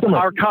our customer.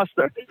 Yes, our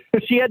customer.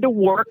 She had to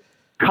work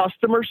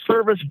customer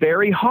service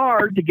very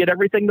hard to get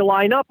everything to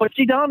line up, but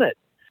she done it.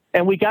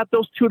 And we got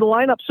those 2 to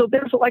line up. So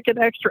there's like an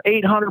extra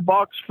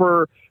 $800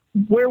 for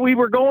where we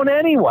were going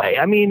anyway.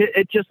 I mean,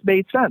 it just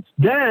made sense.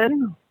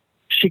 Then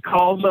she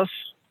calls us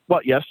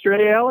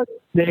yesterday, Alex?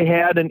 They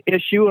had an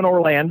issue in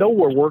Orlando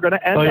where we're going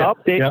to end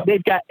up.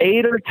 They've got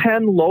 8 or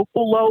 10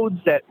 local loads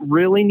that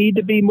really need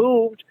to be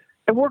moved,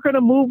 and we're going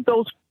to move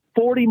those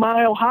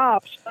 40-mile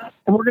hops,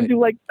 and we're going to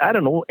do 8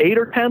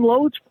 or 10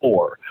 loads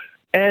for.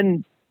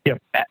 And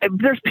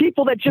there's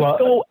people that just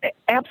go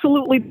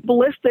absolutely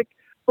ballistic.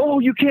 Oh,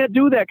 you can't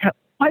do that.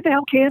 Why the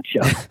hell can't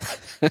you?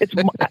 It's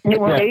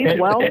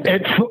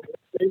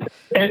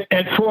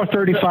at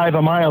 $4.35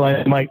 a mile,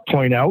 I might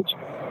point out,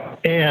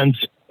 and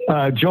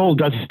Joel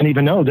doesn't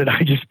even know that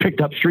I just picked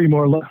up 3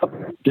 more loads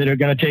that are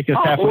going to take us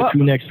halfway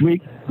through next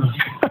week.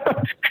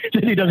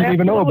 He doesn't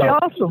even know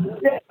about. Awesome.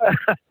 Yeah.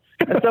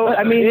 So,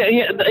 I mean,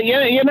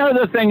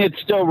 the thing that's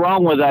still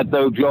wrong with that,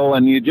 though, Joel,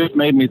 and you just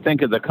made me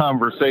think of the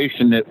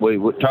conversation that we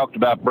talked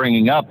about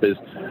bringing up, is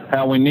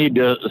how we need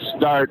to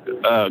start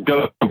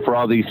going for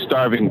all these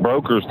starving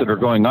brokers that are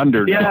going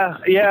under. We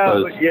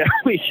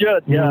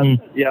should. We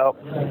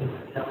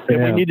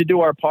need to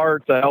do our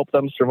part to help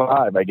them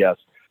survive, I guess.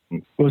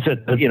 Was it?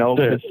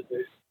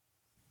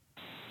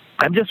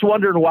 I'm just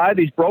wondering why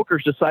these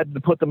brokers decided to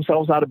put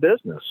themselves out of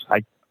business.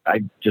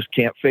 I just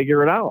can't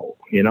figure it out.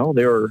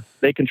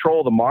 They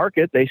control the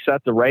market. They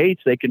set the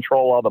rates. They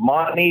control all the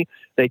money.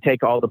 They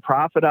take all the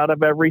profit out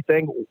of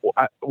everything.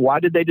 Why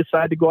did they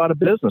decide to go out of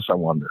business, I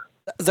wonder?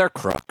 They're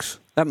crooks.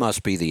 That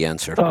must be the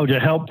answer. Oh, to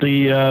help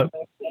the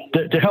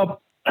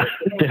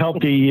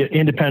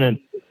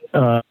independent,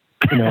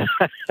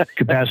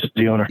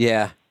 capacity owner.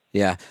 Yeah.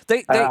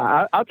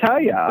 I'll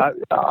tell you,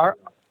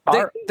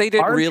 they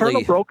didn't our really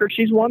internal broker.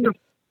 She's wonderful.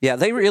 Yeah,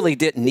 they really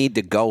didn't need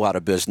to go out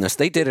of business.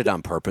 They did it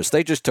on purpose.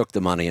 They just took the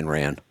money and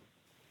ran.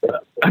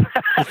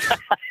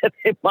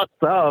 They must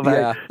have.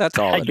 Yeah, that's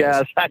all. I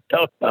guess. I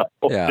don't know.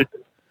 Yeah.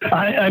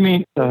 I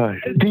mean,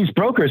 these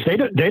brokers, they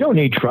don't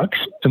need trucks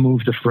to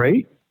move the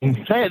freight.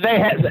 They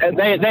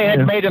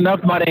had made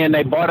enough money and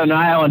they bought an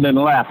island and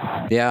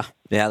left. Yeah,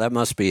 that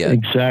must be it.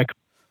 Exactly.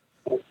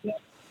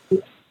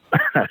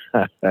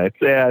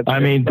 I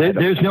mean,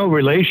 there's no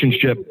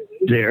relationship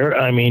there.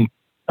 I mean,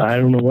 I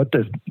don't know what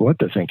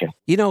they're thinking.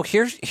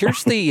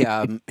 Here's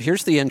the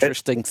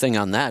interesting thing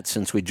on that.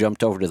 Since we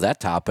jumped over to that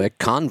topic,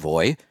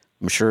 Convoy,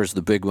 I'm sure is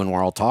the big one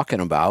we're all talking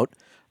about.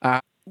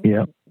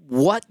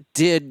 What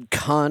did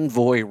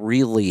Convoy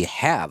really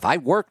have? I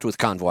worked with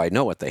Convoy. I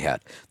know what they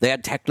had. They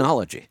had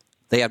technology.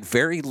 They had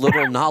very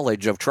little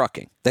knowledge of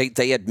trucking.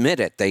 They admit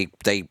it.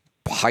 They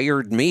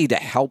hired me to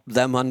help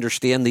them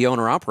understand the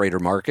owner-operator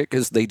market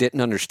because they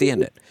didn't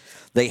understand it.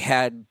 They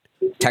had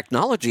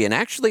technology, and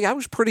actually I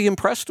was pretty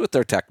impressed with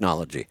their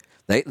technology.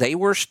 They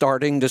were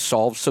starting to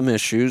solve some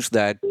issues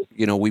that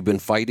we've been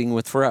fighting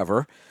with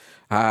forever.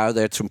 They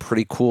had some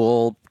pretty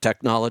cool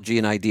technology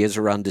and ideas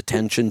around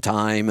detention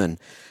time, and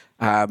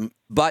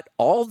but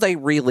all they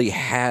really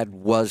had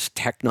was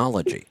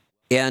technology.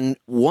 And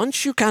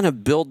once you kind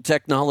of build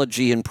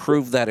technology and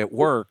prove that it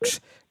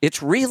works,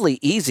 it's really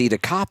easy to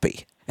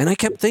copy. And I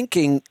kept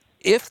thinking,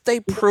 if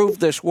they prove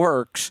this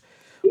works,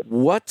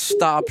 what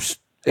stops?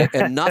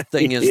 And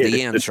nothing is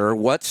the answer.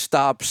 What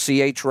stops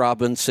C.H.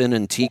 Robinson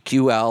and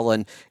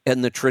TQL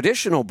and the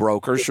traditional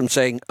brokers from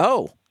saying,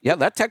 oh, yeah,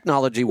 that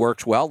technology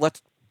works well.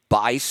 Let's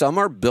buy some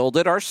or build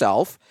it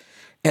ourselves.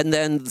 And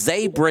then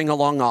they bring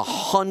along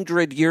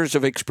 100 years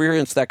of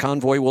experience that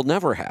Convoy will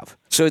never have.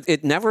 So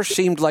it never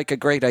seemed like a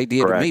great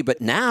idea to me. But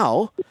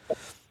now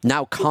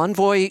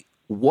Convoy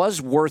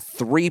was worth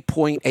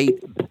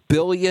 $3.8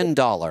 billion.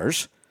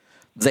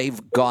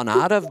 They've gone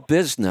out of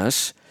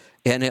business,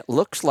 and it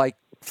looks like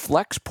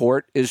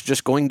Flexport is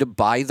just going to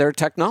buy their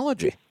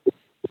technology.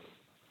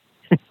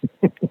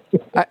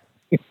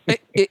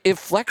 If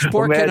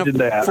Flexport can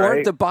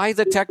afford to buy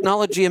the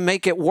technology and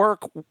make it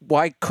work,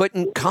 why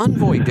couldn't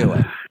Convoy do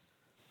it?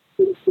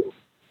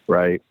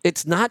 Right.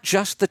 It's not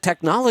just the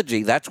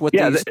technology. That's what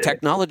these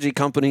technology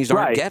companies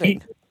aren't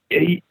getting.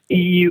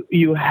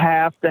 You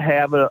have to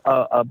have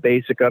a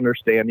basic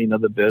understanding of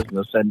the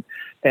business.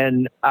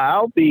 And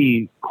I'll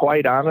be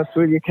quite honest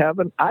with you,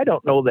 Kevin. I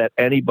don't know that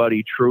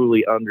anybody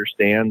truly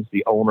understands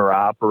the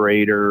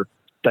owner-operator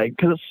thing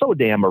because it's so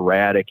damn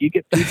erratic. You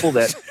get people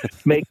that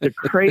make the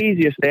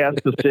craziest ass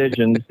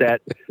decisions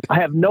that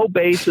have no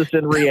basis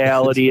in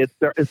reality.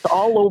 It's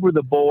all over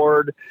the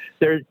board.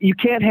 You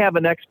can't have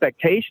an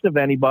expectation of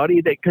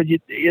anybody because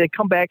they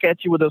come back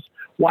at you with this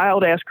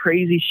wild ass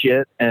crazy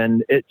shit,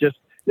 and it just.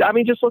 I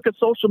mean, just look at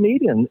social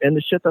media and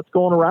the shit that's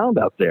going around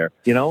out there.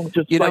 It's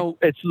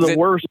the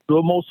worst,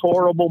 the most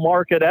horrible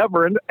market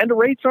ever, and the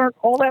rates aren't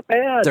all that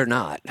bad. They're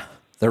not.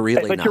 They're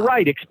really not. But you're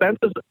right.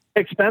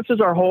 Expenses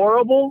are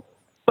horrible,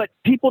 but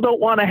people don't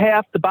want to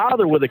have to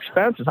bother with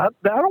expenses. I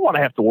don't want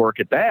to have to work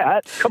at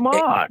that. Come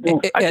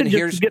on. I can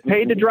just get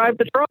paid to drive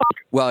the truck.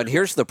 Well, and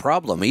here's the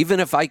problem. Even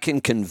if I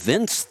can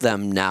convince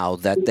them now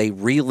that they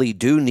really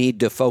do need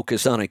to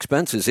focus on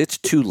expenses, it's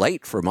too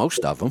late for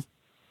most of them.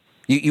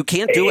 You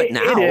can't do it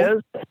now. It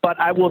is, but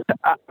I will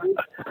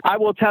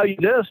tell you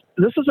this.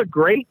 This is a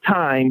great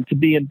time to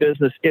be in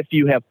business if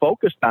you have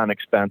focused on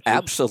expenses.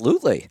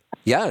 Absolutely.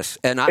 Yes.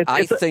 And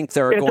I think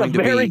there are going to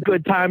be... It's a very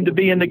good time to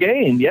be in the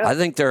game, yeah. I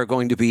think there are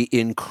going to be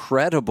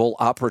incredible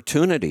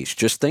opportunities.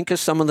 Just think of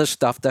some of the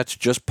stuff that's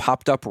just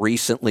popped up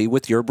recently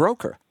with your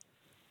broker.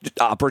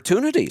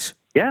 Opportunities.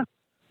 Yeah.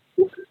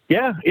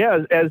 Yeah.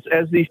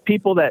 As these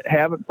people that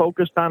haven't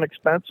focused on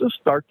expenses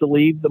start to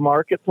leave the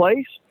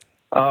marketplace,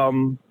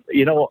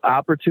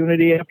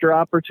 opportunity after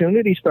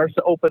opportunity starts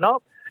to open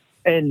up.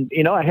 And,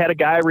 I had a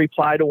guy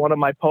reply to one of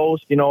my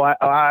posts,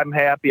 I'm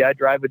happy. I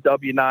drive a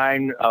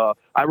W9.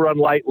 I run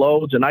light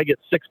loads and I get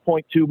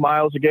 6.2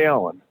 miles a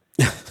gallon.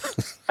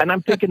 And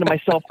I'm thinking to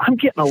myself, I'm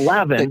getting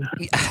 11.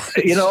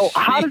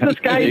 How does this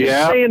guy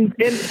stay in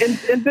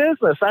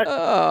business?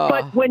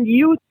 But when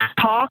you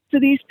talk to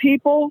these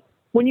people,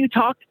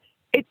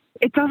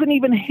 it doesn't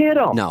even hit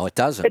them. No, it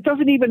doesn't. It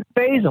doesn't even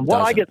faze them.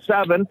 Well, I get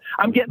 7.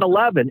 I'm getting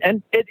 11,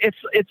 and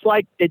it's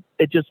like it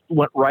just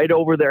went right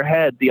over their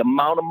head. The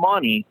amount of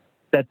money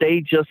that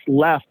they just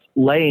left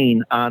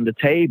laying on the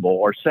table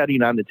or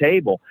setting on the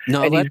table.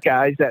 These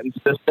guys that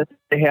insist that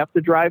they have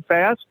to drive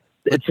fast.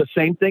 It's the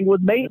same thing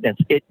with maintenance.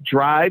 It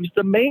drives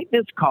the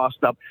maintenance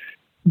cost up.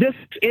 This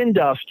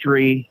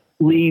industry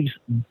leaves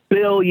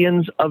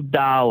billions of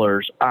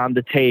dollars on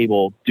the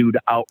table due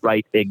to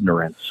outright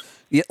ignorance.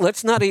 Yeah,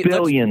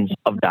 billions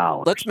of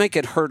dollars. Let's make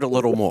it hurt a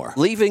little more.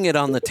 Leaving it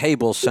on the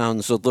table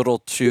sounds a little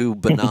too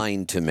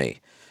benign to me.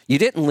 You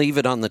didn't leave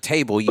it on the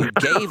table. You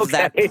gave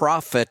that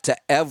profit to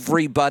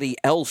everybody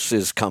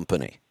else's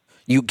company.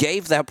 You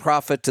gave that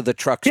profit to the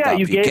truck stop.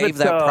 You gave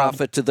that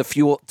profit to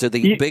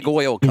the big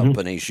oil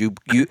companies. You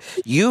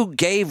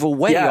gave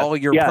away all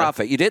your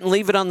profit. You didn't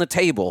leave it on the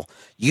table.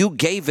 You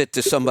gave it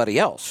to somebody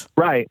else.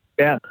 Right.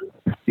 Yeah.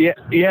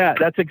 Yeah,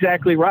 that's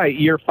exactly right.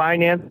 You're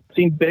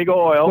financing big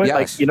oil,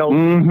 yes.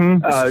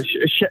 Chevron,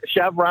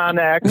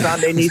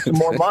 Exxon. They need some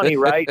more money,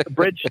 right?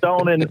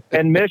 Bridgestone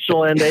and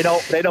Michelin, they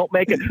don't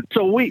make it.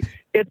 So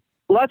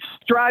let's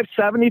drive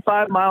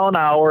 75 mile an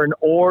hour in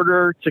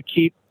order to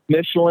keep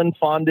Michelin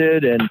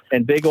funded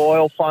and big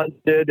oil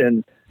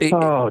funded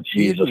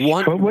Jesus.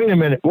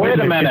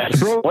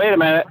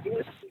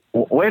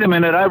 Wait a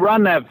minute. I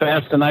run that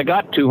fast and I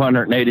got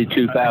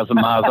 282,000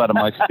 miles out of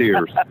my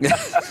steers.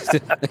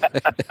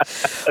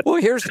 Well,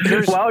 here's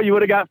well, you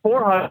would have got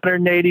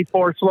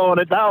 484 slowing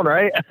it down,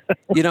 right?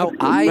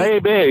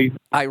 Maybe.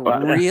 I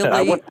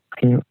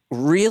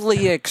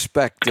really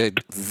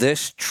expected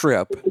this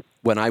trip.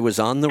 When I was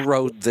on the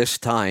road this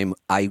time,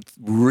 I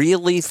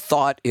really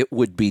thought it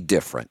would be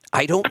different.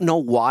 I don't know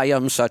why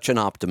I'm such an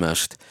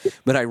optimist,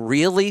 but I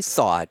really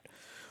thought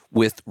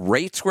with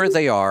rates where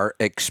they are,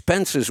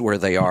 expenses where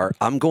they are,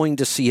 I'm going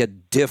to see a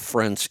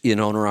difference in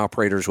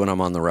owner-operators when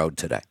I'm on the road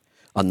today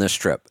on this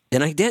trip.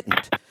 And I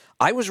didn't.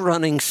 I was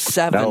running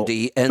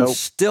 70 and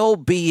still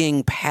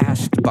being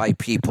passed by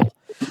people.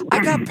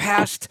 I got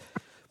passed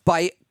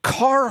by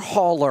car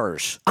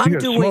haulers. I'm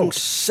doing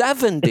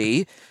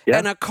 70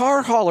 and a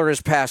car hauler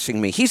is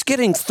passing me. He's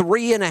getting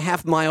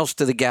 3.5 miles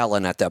to the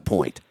gallon at that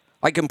point.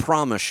 I can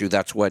promise you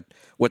that's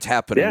what's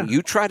happening. Yeah.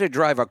 You try to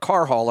drive a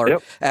car hauler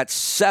at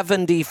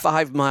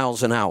 75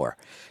 miles an hour.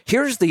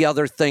 Here's the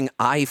other thing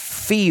I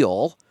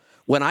feel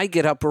when I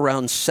get up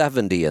around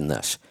 70 in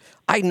this.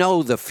 I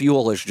know the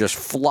fuel is just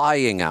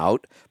flying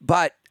out,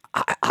 but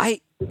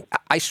I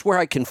swear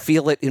I can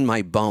feel it in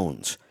my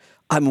bones.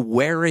 I'm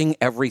wearing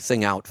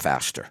everything out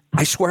faster.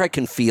 I swear I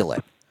can feel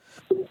it.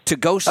 To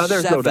go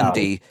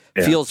 70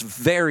 feels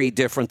very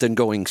different than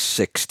going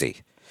 60.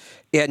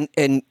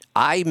 And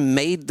I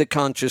made the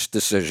conscious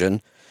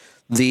decision.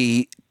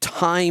 The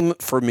time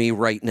for me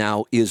right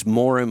now is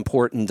more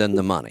important than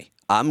the money.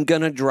 I'm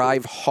going to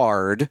drive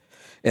hard,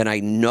 and I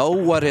know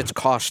what it's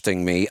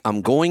costing me.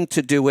 I'm going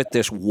to do it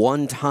this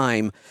one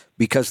time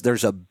because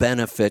there's a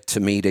benefit to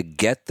me to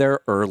get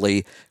there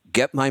early,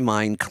 get my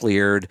mind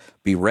cleared,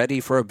 be ready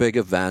for a big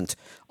event.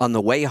 On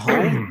the way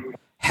home,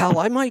 hell,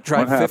 I might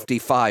drive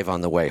 55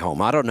 on the way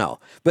home. I don't know.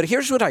 But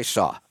here's what I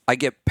saw. I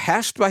get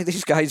passed by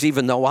these guys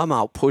even though I'm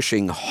out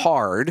pushing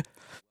hard.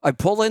 I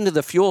pull into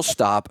the fuel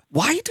stop.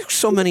 Why do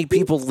so many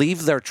people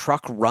leave their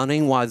truck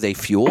running while they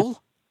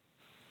fuel?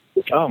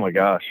 Oh, my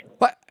gosh.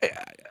 What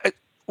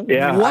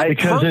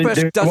because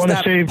purpose they does want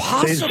that to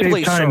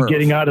possibly save time serve?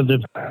 Getting out of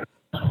the...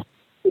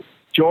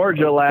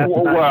 Georgia last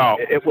night,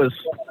 it was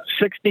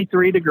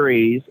 63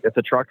 degrees at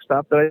the truck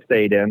stop that I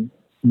stayed in.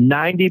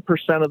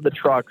 90% of the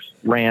trucks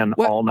ran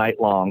all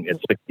night long at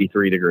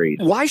 63 degrees.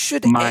 Why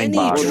should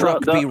any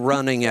truck be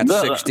running at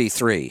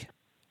 63?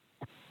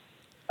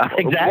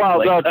 Exactly. Well,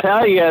 they'll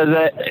tell you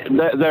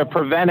that they're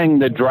preventing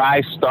the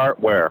dry start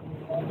wear.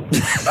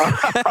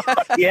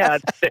 Yeah,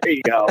 there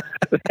you go.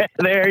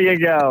 There you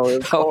go.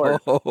 Of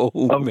course.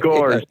 Of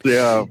course.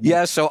 Yeah.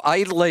 Yeah, so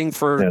idling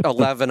for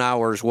 11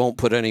 hours won't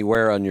put any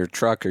wear on your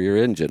truck or your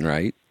engine,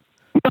 right?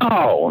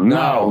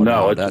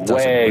 No. It's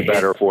way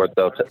better for it.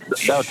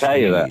 They'll tell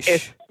you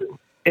that.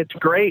 It's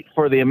great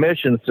for the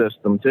emission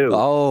system too.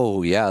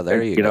 Oh yeah,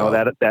 there you go.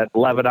 That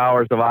 11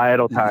 hours of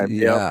idle time.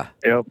 Yeah.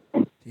 Yep.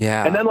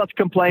 Yeah. And then let's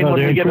complain Well,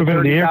 when they're we get a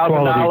improving the air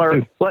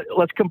 $30,000. quality,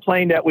 Let's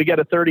complain that we get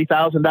a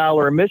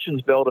 $30,000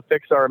 emissions bill to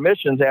fix our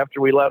emissions after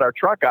we let our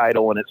truck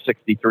idle and it's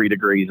 63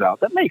 degrees out.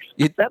 That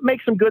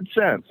makes some good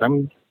sense.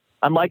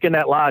 I'm liking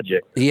that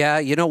logic. Yeah,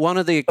 you know, one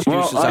of the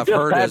excuses Well, I I've just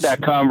heard had is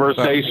that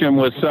conversation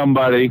with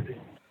somebody,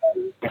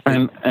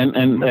 and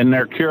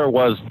their cure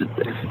was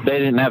they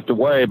didn't have to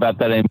worry about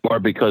that anymore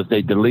because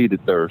they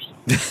deleted theirs.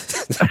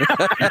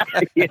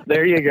 Yeah,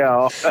 there you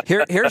go.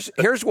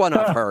 Here's one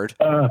I've heard.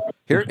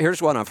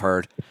 Here's one I've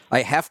heard.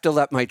 I have to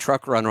let my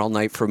truck run all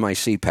night for my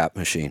CPAP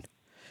machine.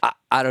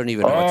 I don't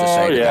even know what to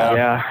say to that.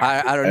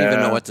 Yeah. I don't even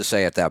know what to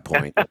say at that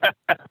point.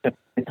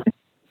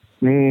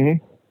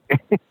 Mm-hmm.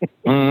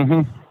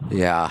 Mm-hmm.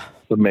 Yeah,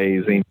 It's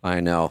amazing. I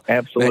know.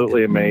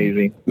 Absolutely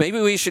amazing. Maybe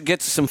we should get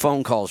to some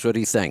phone calls. What do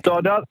you think?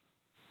 So,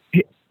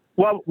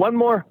 one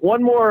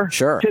more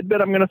Sure.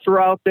 tidbit I'm going to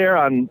throw out there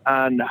on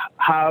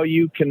how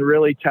you can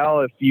really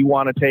tell if you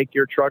want to take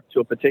your truck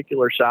to a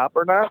particular shop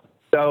or not.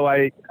 So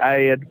I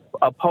had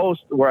a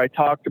post where I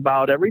talked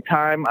about every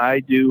time I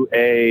do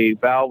a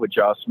valve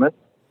adjustment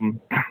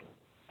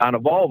on a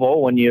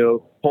Volvo, when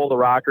you pull the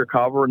rocker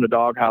cover and the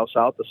doghouse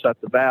out to set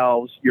the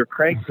valves, your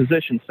crank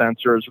position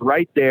sensor is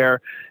right there,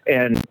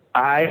 and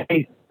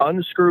I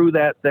unscrew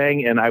that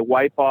thing and I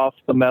wipe off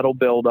the metal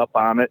buildup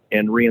on it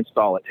and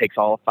reinstall it. It takes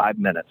all of 5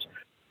 minutes.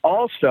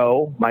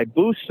 Also, my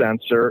boost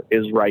sensor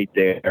is right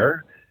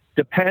there.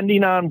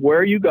 Depending on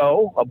where you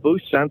go, a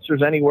boost sensor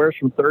is anywhere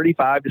from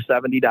 $35 to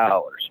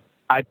 $70.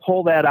 I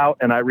pull that out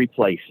and I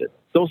replace it.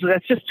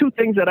 That's just two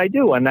things that I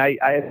do, and I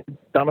have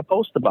done a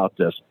post about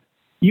this.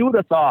 You would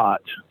have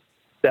thought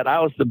that I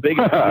was the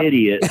biggest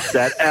idiot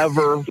that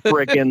ever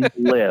friggin'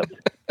 lived.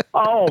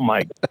 Oh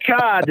my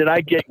God, did I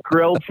get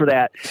grilled for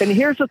that? And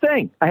here's the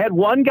thing. I had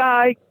one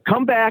guy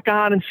come back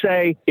on and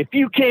say, if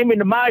you came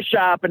into my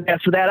shop and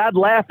asked for that, I'd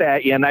laugh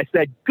at you. And I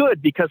said,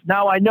 good, because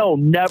now I know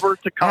never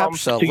to come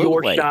to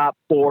your shop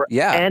for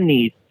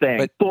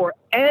anything. For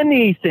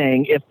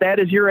anything, if that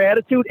is your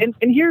attitude. And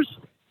here's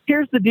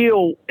the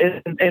deal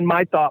in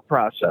my thought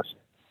process.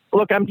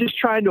 Look, I'm just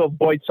trying to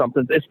avoid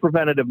something. It's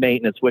preventative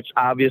maintenance, which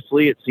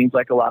obviously it seems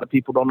like a lot of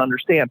people don't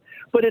understand.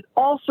 But it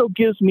also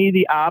gives me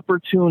the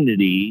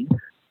opportunity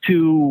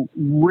to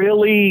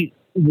really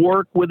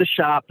work with a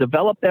shop,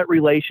 develop that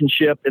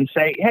relationship, and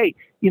say, hey,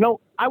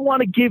 I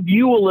want to give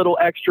you a little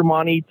extra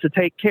money to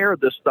take care of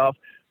this stuff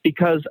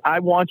because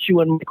I want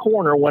you in my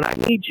corner when I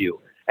need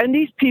you. And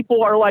these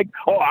people are like,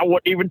 oh, I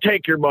wouldn't even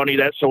take your money.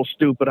 That's so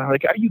stupid. I'm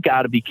like, you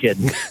got to be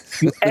kidding me.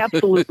 You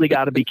absolutely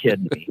got to be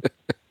kidding me.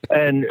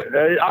 And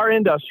our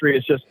industry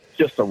is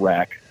just a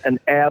wreck, an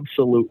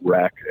absolute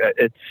wreck.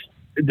 It's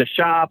the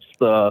shops,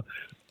 the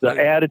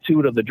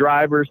attitude of the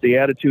drivers, the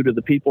attitude of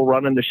the people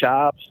running the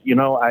shops.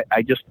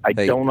 I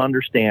don't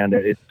understand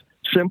it. It's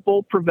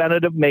simple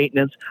preventative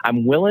maintenance.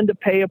 I'm willing to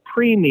pay a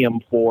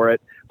premium for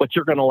it, but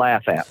you're going to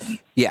laugh at me.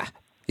 Yeah.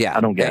 I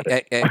don't get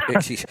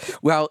it.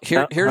 Well,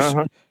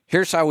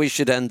 here's how we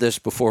should end this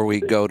before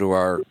we go to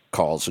our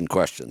calls and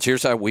questions.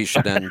 Here's how we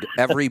should end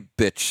every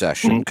bitch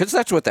session, because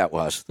that's what that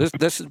was.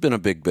 This has been a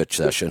big bitch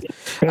session.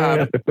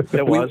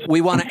 It was.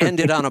 We want to end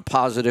it on a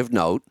positive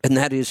note, and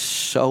that is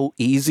so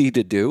easy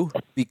to do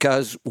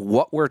because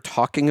what we're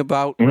talking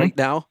about right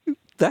now,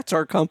 that's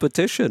our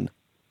competition.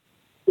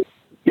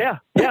 Yeah,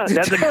 that's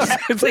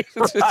exactly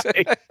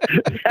right.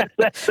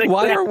 That's exactly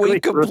Why are we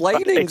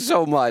complaining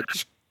so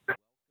much?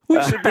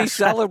 We should be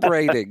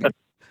celebrating.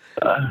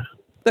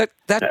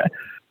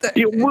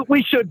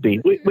 We should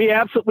be. We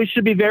absolutely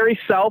should be very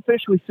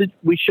selfish.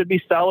 We should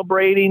be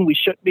celebrating. We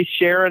shouldn't be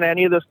sharing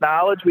any of this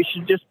knowledge. We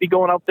should just be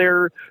going out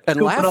there and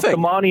scooping laughing up the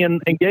money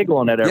and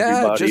giggling at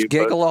everybody. Yeah, just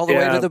giggle all the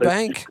way to the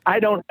bank. I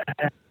don't.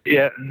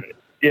 Yeah.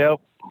 Yep.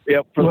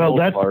 Well,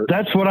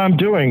 that's what I'm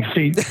doing.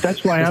 See,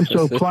 that's why I'm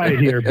so quiet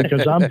here,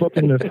 because I'm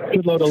booking a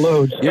good load of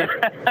loads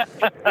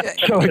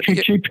so I can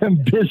keep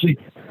him busy.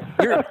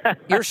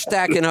 You're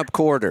stacking up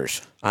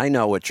quarters. I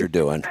know what you're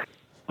doing.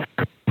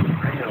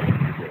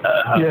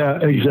 Yeah,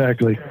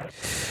 exactly.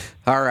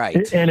 All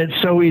right. And it's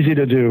so easy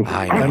to do.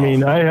 I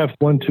mean, I have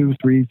 1, 2,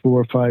 3,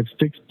 4, 5,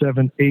 6,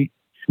 7, 8,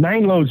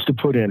 9 loads to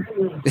put in.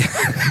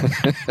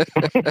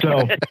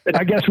 So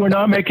I guess we're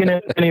not making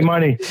any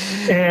money.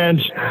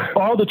 And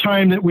all the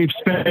time that we've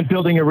spent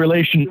building a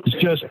relation has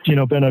just,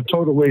 been a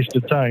total waste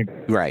of time.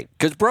 Right.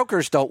 Because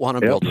brokers don't want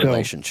to build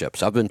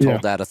relationships. I've been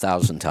told that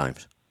 1,000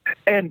 times.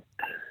 And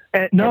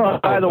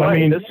by the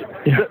way,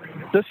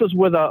 this is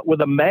with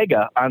a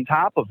mega on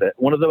top of it,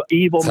 one of the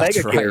evil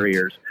mega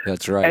carriers.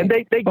 That's right. And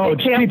they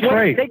can't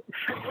wait.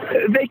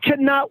 They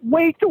cannot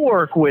wait to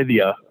work with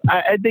you.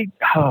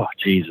 Oh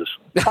Jesus!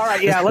 All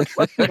right, yeah, let's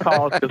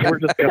call it, because we're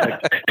just gonna.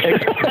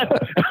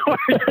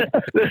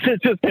 This is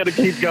just gonna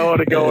keep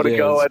going and going and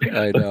going.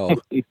 I know.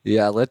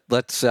 Yeah,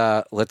 let's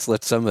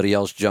let somebody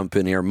else jump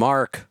in here.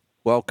 Mark,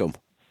 welcome.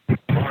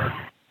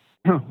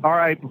 All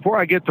right. Before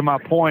I get to my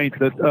point,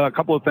 that a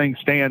couple of things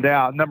stand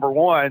out. Number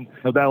one,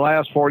 that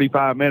last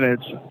 45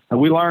 minutes,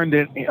 we learned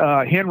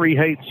that Henry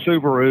hates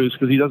Subarus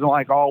because he doesn't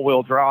like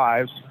all-wheel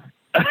drives.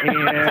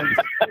 And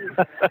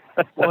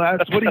well,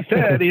 that's what he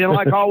said. He didn't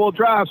like all-wheel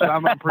drive, so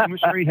I'm pretty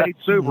sure he hates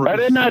Subaru. I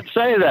did not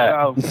say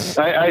that.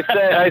 So,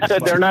 I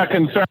said they're not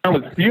concerned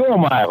with fuel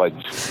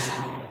mileage.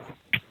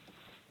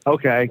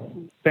 okay,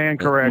 stand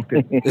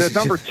corrected.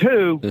 Number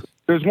two,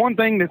 there's one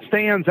thing that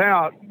stands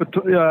out.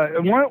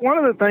 One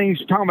of the things,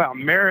 talking about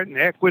merit and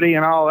equity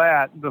and all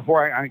that,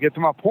 before I get to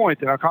my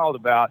point that I called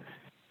about,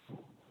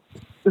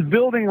 is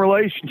building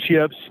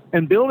relationships.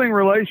 And building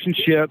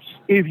relationships,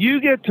 if you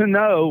get to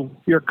know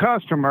your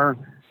customer,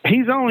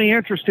 he's only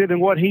interested in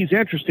what he's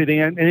interested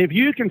in. And if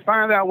you can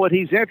find out what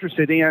he's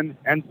interested in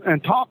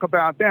and talk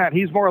about that,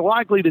 he's more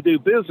likely to do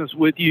business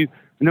with you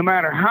no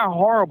matter how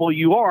horrible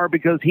you are,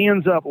 because he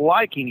ends up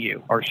liking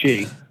you, or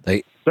she.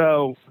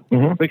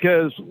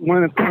 Because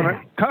when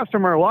a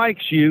customer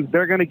likes you,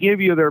 they're going to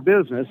give you their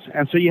business.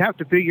 And so you have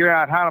to figure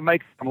out how to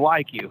make them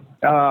like you.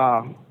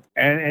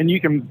 And you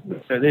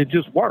can, it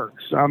just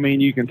works. I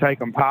mean, you can take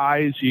them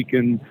pies, you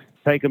can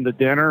take them to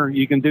dinner,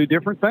 you can do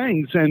different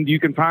things, and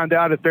you can find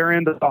out if they're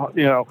into,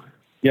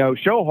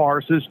 show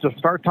horses. To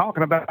start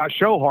talking about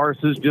show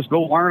horses, just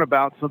go learn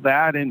about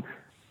that, and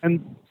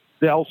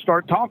they'll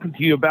start talking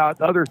to you about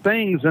other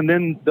things, and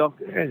then they'll,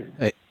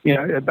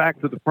 back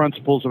to the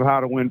principles of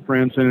how to win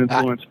friends and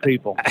influence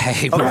people.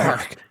 Hey,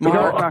 Mark.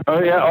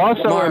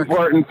 Also Mark,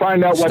 important,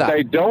 find out what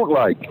they don't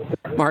like.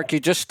 Mark, you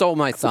just stole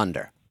my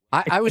thunder.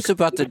 I was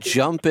about to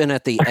jump in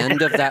at the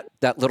end of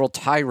that little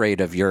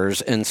tirade of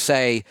yours and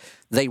say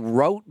they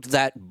wrote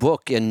that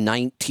book in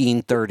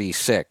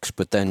 1936,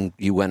 but then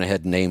you went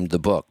ahead and named the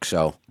book,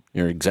 so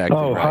you're exactly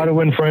right. How to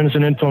Win Friends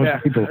and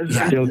Influence People,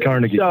 Dale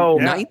Carnegie. So,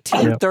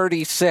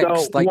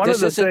 1936,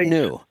 this isn't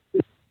new.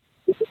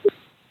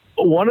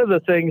 One of the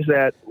things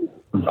that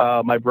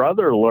my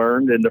brother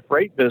learned in the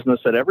freight business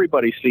that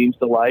everybody seems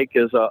to like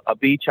is a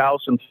beach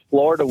house in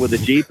Florida with a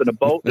Jeep and a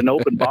boat and an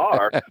open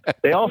bar.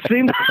 They all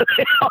seem to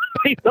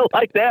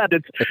like that.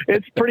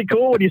 It's pretty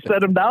cool when you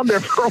set them down there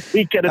for a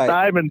week at a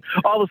time, and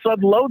all of a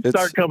sudden loads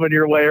start coming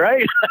your way,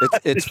 right?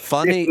 It's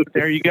funny.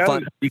 There you go.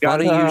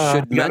 Funny you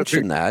should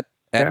mention that.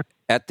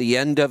 At the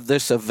end of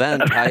this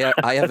event,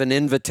 I have an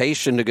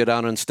invitation to go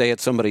down and stay at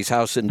somebody's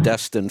house in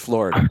Destin,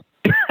 Florida.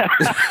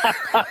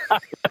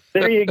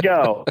 There you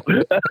go.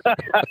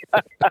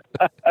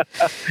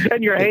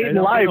 And you're hating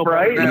life,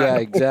 right? Yeah,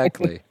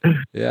 exactly.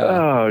 Yeah.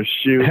 Oh,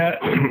 shoot.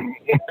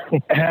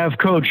 Have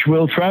Coach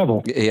Will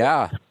travel.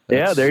 Yeah.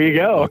 Yeah, there you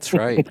go. That's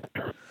right.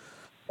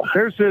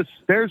 There's this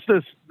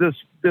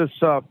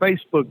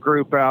Facebook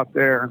group out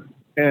there,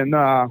 and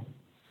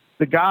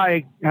the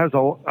guy has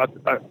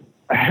a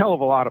hell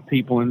of a lot of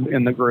people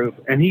in the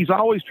group, and he's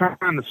always trying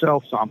to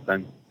sell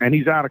something, and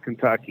he's out of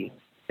Kentucky.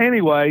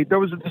 Anyway, there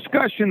was a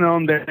discussion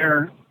on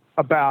there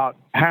about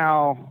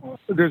how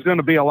there's going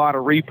to be a lot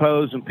of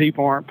repos and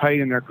people aren't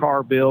paying their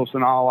car bills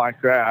and all like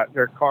that,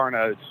 their car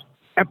notes.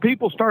 And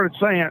people started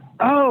saying,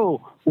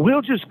 oh,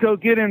 we'll just go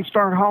get in and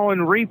start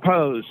hauling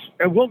repos,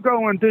 and we'll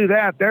go and do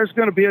that. There's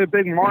going to be a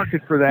big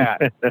market for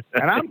that.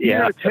 And I'm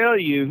here to tell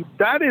you,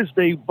 that is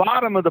the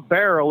bottom of the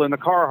barrel in the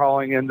car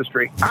hauling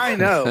industry. I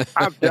know.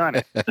 I've done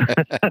it.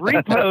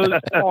 Repos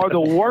are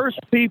the worst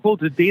people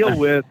to deal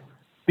with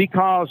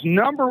because,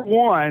 number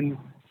one,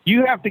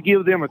 you have to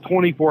give them a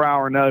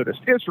 24-hour notice.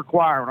 It's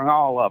required on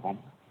all of them.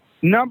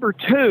 Number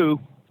two,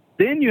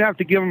 then you have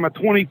to give them a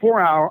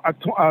 24-hour,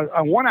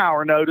 a 1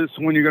 hour notice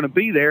when you're going to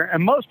be there.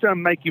 And most of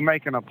them make you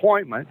make an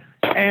appointment.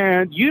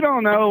 And you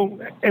don't know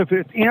if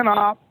it's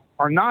in-op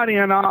or not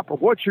in-op or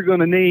what you're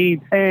going to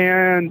need.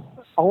 And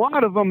a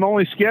lot of them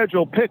only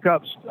schedule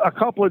pickups a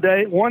couple of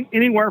days,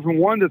 anywhere from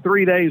 1 to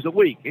 3 days a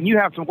week. And you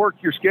have to work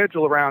your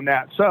schedule around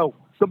that. So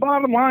the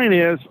bottom line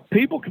is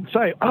people can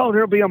say, oh,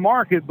 there'll be a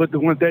market. But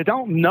when they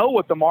don't know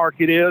what the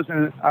market is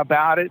and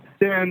about it,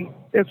 then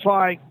it's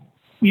like,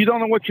 you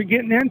don't know what you're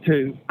getting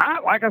into.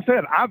 Like I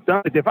said, I've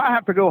done it. If I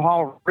have to go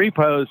haul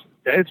repos,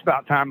 it's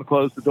about time to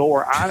close the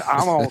door.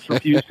 I'm almost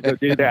refuse to go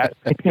do that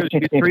because you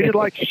get treated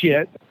like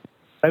shit.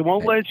 They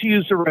won't let you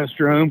use the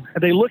restroom.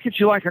 They look at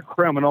you like a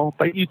criminal.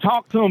 But you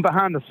talk to them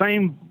behind the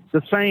same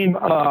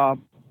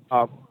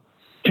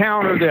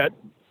counter that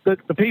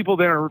the people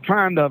that are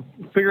trying to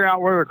figure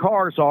out where their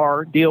cars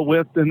are deal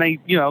with, and they,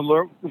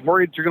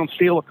 worried you're going to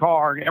steal a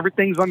car.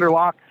 Everything's under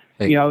lock.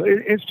 Hey.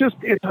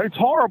 It's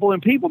horrible,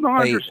 and people don't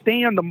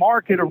understand the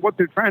market or what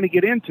they're trying to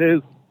get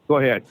into. Go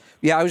ahead.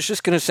 Yeah, I was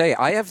just going to say,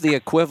 I have the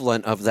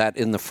equivalent of that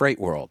in the freight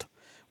world.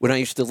 When I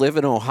used to live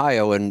in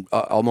Ohio, and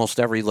almost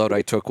every load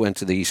I took went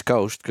to the East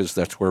Coast because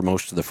that's where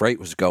most of the freight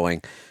was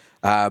going,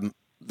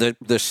 the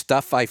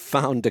stuff I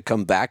found to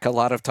come back a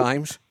lot of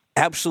times,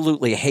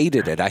 absolutely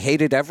hated it. I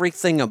hated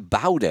everything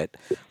about it.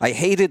 I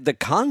hated the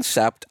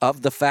concept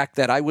of the fact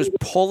that I was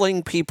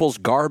pulling people's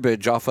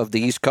garbage off of the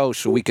East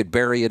Coast so we could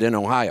bury it in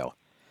Ohio.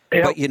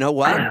 Yep. But you know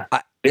what?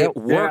 It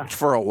worked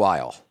for a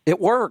while. It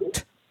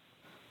worked.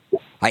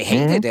 I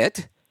hated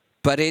it,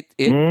 but it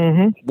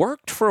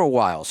worked for a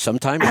while.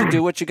 Sometimes you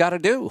do what you got to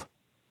do.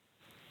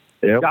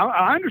 Yep.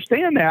 I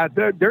understand that.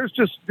 There's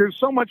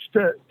so much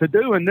to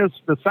do in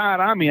the side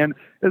I'm in.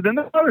 There's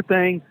another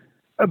thing.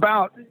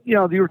 about, you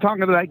were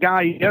talking to that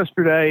guy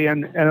yesterday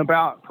and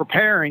about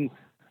preparing.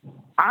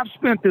 I've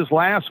spent this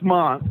last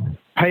month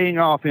paying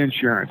off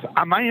insurance.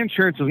 My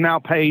insurance is now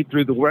paid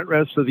through the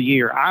rest of the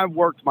year. I've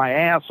worked my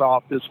ass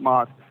off this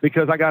month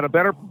because I got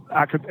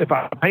if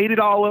I paid it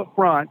all up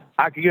front,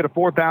 I could get a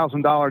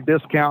 $4,000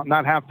 discount and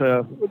not have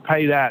to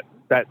pay that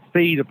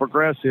fee to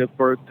Progressive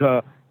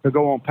to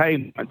go on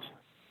payments.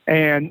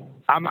 And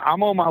I'm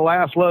on my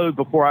last load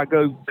before I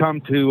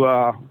come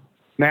to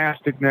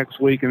NASTC next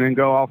week and then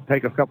go off,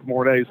 take a couple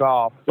more days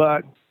off.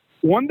 But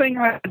one thing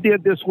I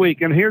did this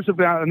week, and here's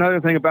another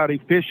thing about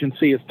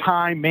efficiency, is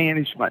time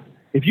management.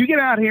 If you get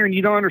out here and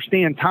you don't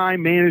understand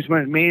time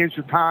management and manage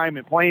your time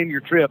and plan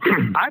your trip,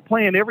 I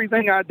plan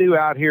everything I do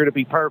out here to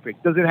be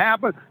perfect. Does it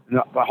happen?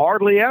 No,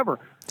 hardly ever.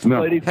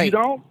 No. But if you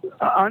don't,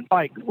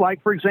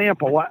 like for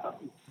example,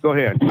 go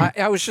ahead.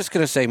 I was just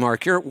going to say,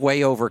 Mark, you're way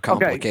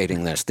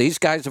overcomplicating this. These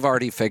guys have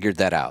already figured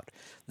that out.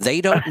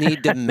 They don't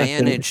need to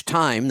manage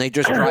time. They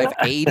just drive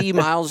 80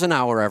 miles an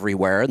hour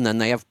everywhere, and then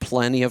they have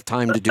plenty of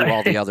time to do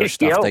all the other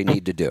stuff they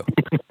need to do.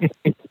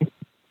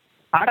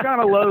 I got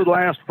a load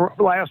last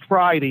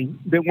Friday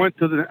that went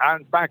to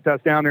in fact, I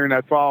was down there in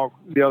that fog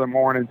the other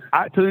morning,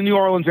 to the New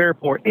Orleans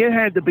airport. It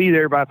had to be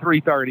there by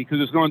 3:30 because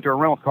it was going to a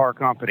rental car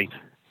company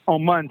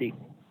on Monday.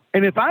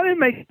 And if I didn't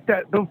make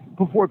that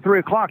before 3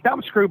 o'clock, that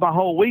would screw my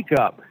whole week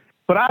up.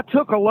 But I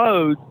took a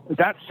load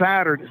that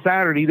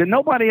Saturday that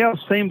nobody else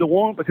seemed to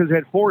want because it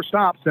had 4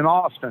 stops in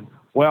Austin.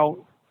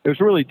 Well, there's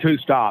really 2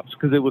 stops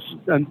because there was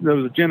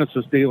a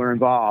Genesis dealer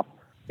involved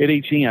at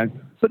each end.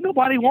 But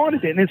nobody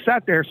wanted it, and it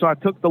sat there, so I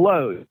took the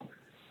load.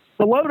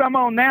 The load I'm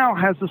on now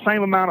has the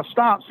same amount of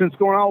stops since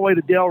going all the way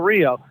to Del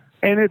Rio.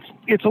 And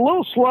it's a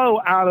little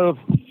slow out of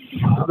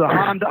the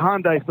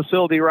Hyundai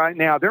facility right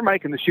now. They're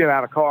making the shit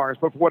out of cars,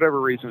 but for whatever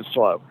reason, it's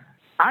slow.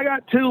 I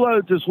got 2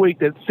 loads this week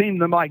that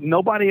seemed like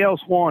nobody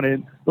else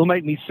wanted. It'll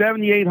make me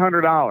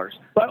 $7,800.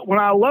 But when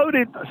I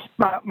loaded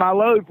my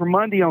load for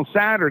Monday on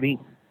Saturday,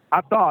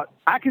 I thought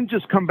I can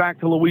just come back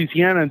to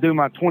Louisiana and do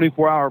my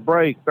 34-hour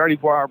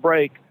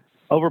break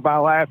over by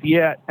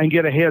Lafayette and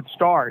get a head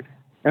start.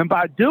 And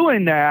by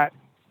doing that,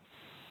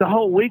 the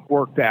whole week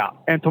worked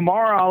out. And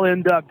tomorrow I'll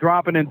end up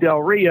dropping in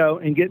Del Rio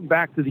and getting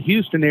back to the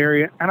Houston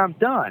area, and I'm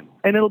done.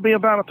 And it'll be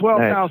about a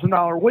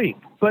 $12,000 week.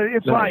 But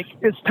it's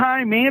it's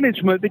time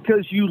management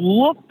because you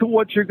look to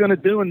what you're going to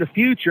do in the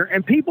future,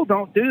 and people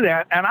don't do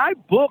that. And I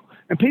book,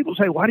 and people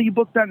say, why do you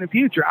book that in the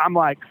future? I'm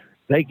like,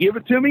 they give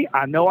it to me.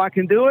 I know I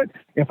can do it.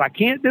 If I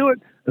can't do it,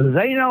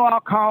 they know I'll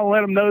call and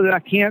let them know that I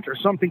can't or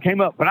something came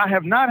up. But I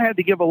have not had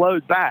to give a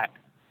load back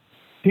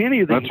to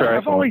any of these. That's right.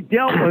 I've only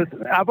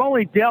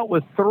dealt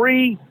with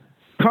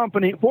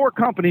 4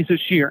 companies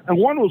this year, and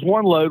one was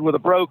one load with a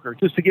broker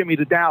just to get me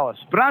to Dallas.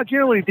 But I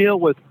generally deal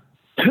with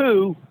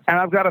 2, and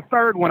I've got a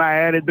 3rd one I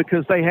added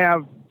because they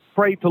have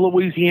freight to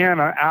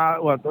Louisiana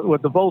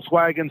with the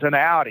Volkswagens and the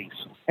Audis.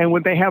 And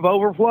when they have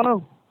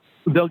overflow,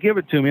 they'll give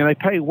it to me, and they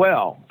pay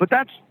well. But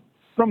that's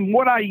from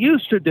what I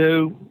used to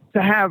do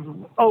to have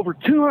over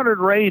 200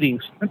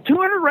 ratings. And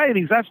 200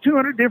 ratings, that's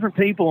 200 different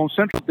people on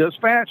Central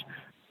Dispatch.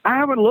 I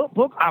haven't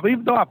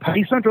even though I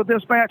pay Central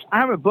Dispatch, I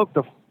haven't booked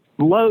a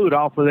load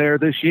off of there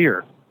this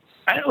year.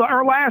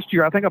 Or last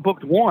year, I think I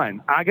booked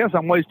 1. I guess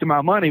I'm wasting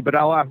my money, but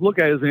I'll look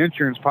at it as an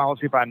insurance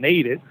policy if I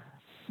need it.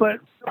 But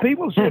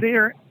people sit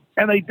here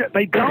and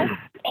they don't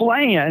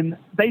plan.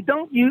 They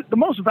don't use the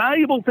most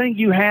valuable thing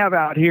you have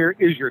out here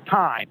is your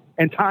time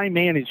and time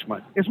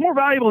management. It's more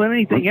valuable than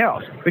anything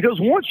else because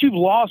once you've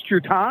lost your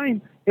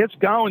time, it's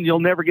gone. You'll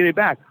never get it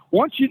back.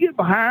 Once you get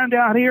behind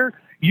out here,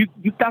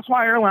 that's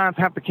why airlines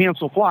have to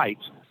cancel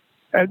flights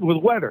with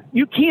weather.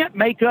 You can't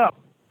make up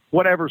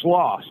whatever's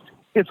lost.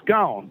 It's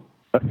gone.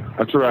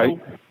 That's right.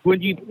 So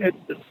when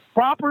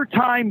proper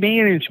time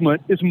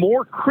management is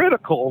more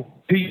critical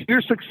to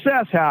your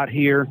success out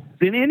here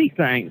than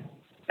anything.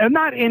 And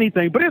not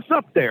anything, but it's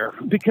up there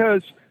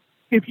because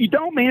if you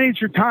don't manage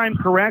your time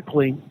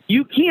correctly,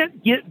 you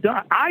can't get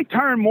done. I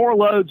turn more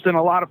loads than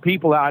a lot of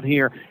people out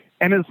here.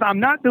 And I'm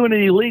not doing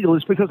it illegal.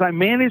 It's because I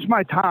manage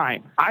my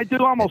time. I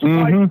do almost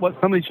twice what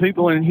some of these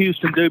people in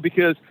Houston do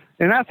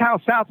and that's how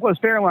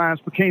Southwest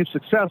Airlines became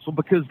successful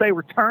because they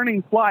were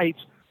turning flights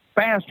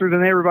faster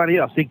than everybody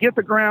else. They get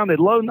the ground, they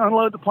load and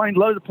unload the plane,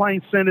 load the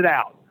plane, send it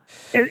out.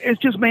 It's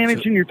just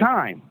managing your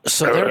time.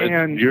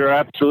 And you're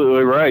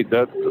absolutely right.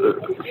 That's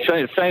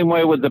same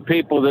way with the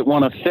people that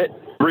want to sit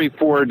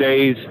 3-4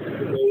 days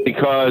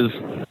because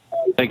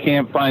they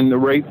can't find the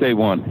rate they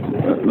want.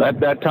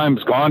 That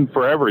time's gone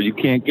forever. You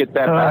can't get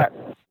that back.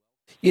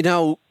 You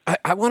know,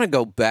 I want to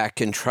go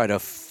back and try to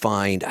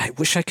find, I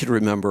wish I could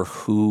remember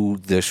who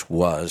this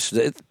was.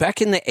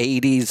 Back in the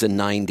 80s and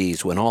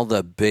 90s when all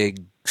the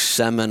big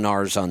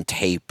seminars on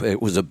tape,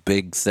 it was a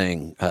big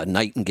thing.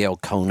 Nightingale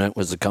Conant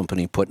was the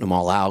company putting them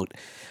all out.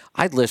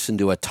 I'd listen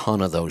to a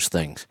ton of those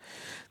things.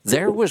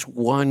 There was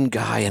one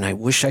guy, and I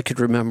wish I could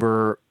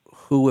remember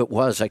who it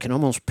was. I can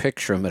almost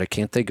picture him, but I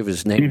can't think of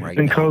his name right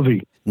now. Stephen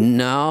Covey.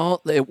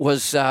 No, it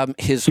was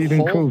his Stephen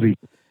whole... Covey.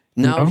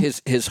 No,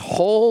 his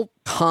whole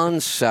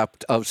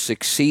concept of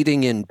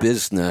succeeding in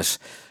business,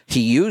 He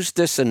used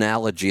this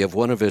analogy of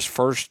one of his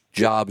first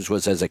jobs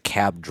was as a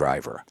cab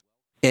driver.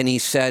 And he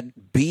said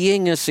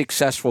being a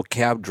successful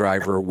cab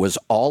driver was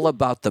all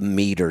about the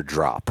meter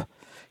drop.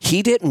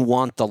 He didn't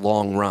want the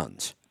long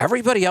runs.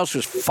 Everybody else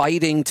was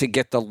fighting to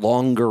get the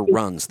longer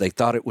runs. They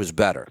thought it was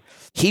better.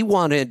 He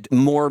wanted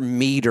more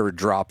meter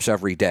drops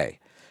every day.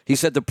 He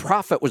said the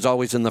profit was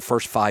always in the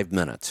first 5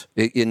 minutes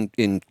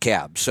in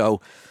cab. So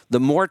the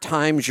more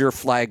times your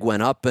flag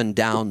went up and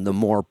down, the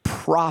more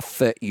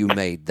profit you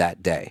made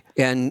that day.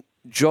 And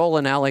Joel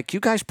and Alec,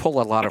 you guys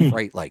pull a lot of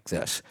freight like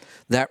this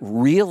that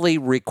really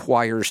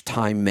requires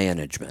time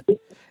management.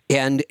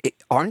 And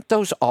aren't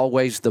those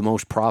always the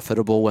most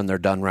profitable when they're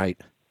done right?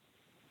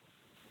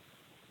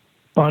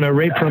 On a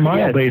rate per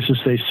mile basis,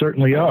 they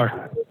certainly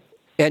are.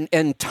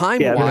 And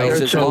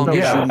time-wise, as long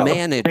as you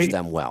manage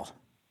them well.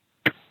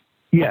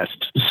 Yes.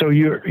 So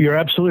you're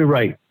absolutely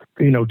right.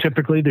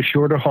 Typically the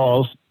shorter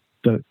hauls,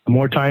 the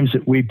more times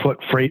that we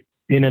put freight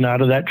in and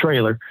out of that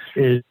trailer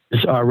is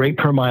our rate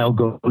per mile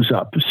goes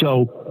up.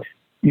 So,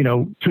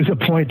 to the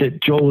point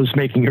that Joel was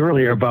making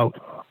earlier about,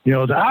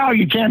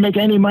 you can't make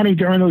any money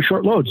during those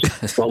short loads.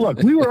 Well,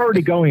 look, we were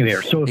already going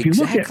there. So if you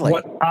look at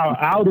what our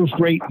out of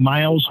rate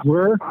miles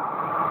were,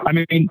 I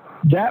mean,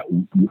 that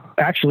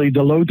actually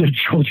the load that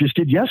Joel just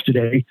did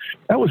yesterday,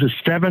 that was a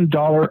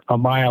 $7 a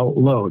mile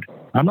load.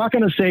 I'm not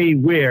going to say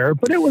where,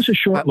 but it was a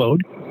short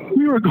load.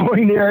 We were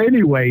going there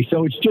anyway.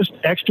 So it's just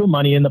extra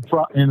money in the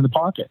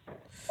pocket.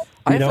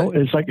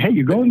 It's like, hey,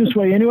 you're going this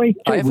way anyway.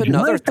 Hey, I have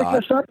another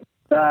thought.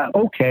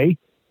 Okay.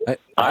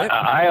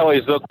 I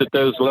always looked at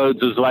those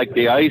loads as like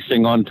the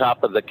icing on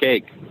top of the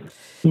cake.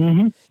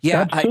 Mm-hmm.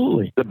 Yeah,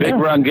 absolutely. The big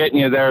run getting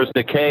you there is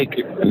the cake,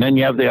 and then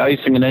you have the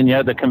icing, and then you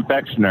have the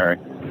confectionery.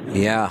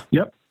 Yeah.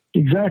 Yep.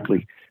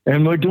 Exactly.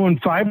 And we're doing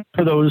 5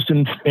 of those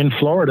in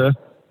Florida.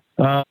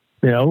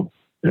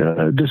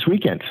 This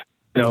weekend.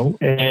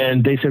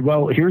 And they said,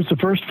 well, here's the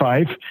first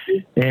 5,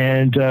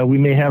 and we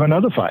may have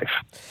another 5.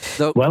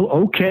 So, well,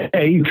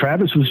 okay.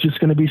 Travis was just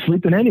going to be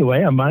sleeping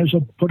anyway. I might as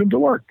well put him to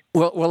work.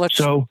 Well,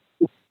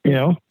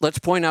 let's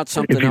point out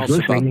something else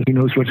about he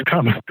knows what's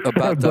coming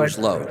about those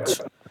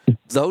loads.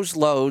 Those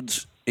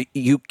loads,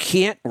 you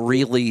can't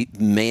really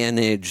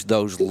manage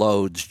those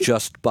loads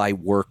just by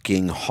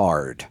working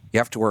hard. You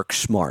have to work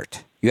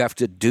smart. You have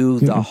to do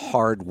the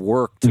hard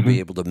work to be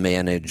able to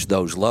manage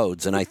those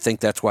loads. And I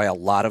think that's why a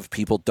lot of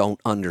people don't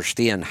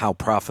understand how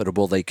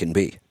profitable they can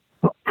be.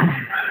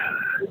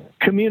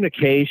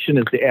 Communication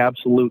is the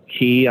absolute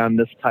key on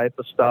this type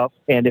of stuff.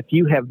 And if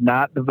you have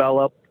not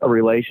developed a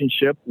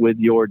relationship with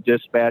your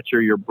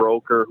dispatcher, your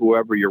broker,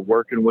 whoever you're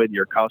working with,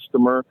 your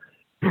customer,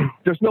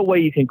 there's no way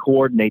you can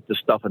coordinate this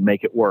stuff and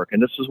make it work.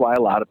 And this is why a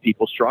lot of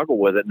people struggle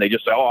with it. And they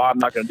just say, I'm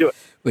not going to do it.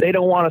 But they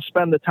don't want to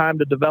spend the time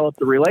to develop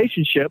the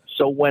relationship.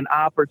 So when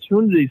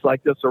opportunities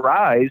like this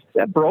arise,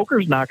 that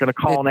broker's not going to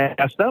call and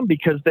ask them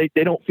because they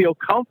don't feel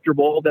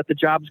comfortable that the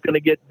job's going to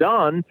get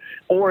done.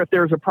 Or if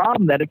there's a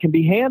problem, that it can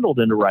be handled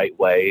in the right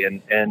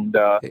way.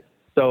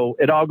 So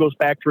it all goes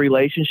back to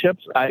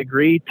relationships. I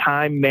agree.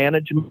 Time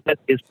management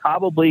is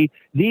probably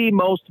the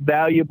most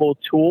valuable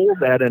tool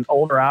that an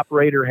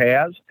owner-operator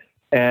has.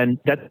 And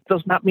that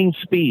does not mean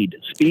speed.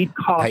 Speed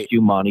costs you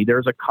money.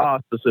 There's a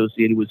cost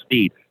associated with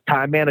speed.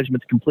 Time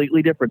management's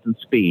completely different than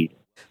speed.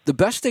 The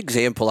best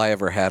example I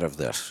ever had of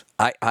this,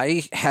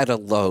 I had a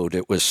load.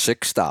 It was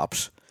 6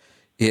 stops.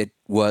 It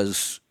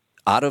was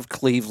out of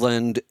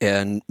Cleveland,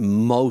 and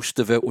most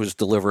of it was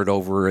delivered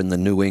over in the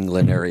New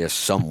England area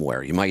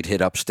somewhere. You might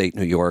hit upstate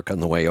New York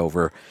on the way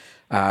over.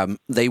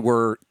 They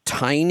were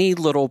tiny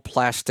little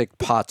plastic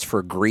pots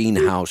for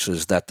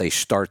greenhouses that they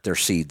start their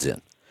seeds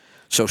in.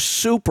 So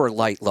super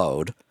light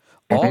load,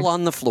 all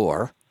on the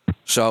floor.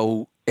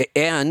 So,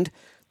 and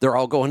they're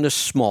all going to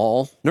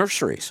small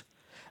nurseries.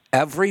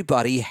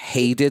 Everybody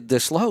hated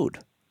this load.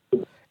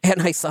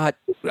 And I thought,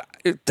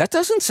 that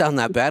doesn't sound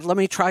that bad. Let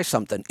me try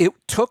something. It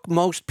took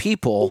most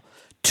people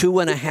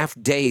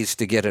 2.5 days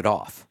to get it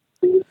off.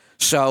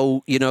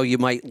 So, you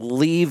might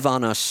leave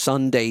on a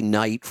Sunday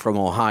night from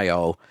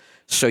Ohio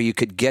so you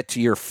could get to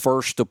your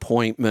first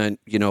appointment,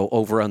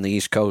 over on the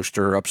East Coast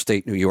or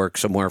upstate New York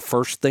somewhere,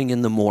 first thing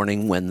in the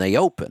morning when they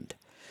opened.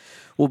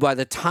 Well, by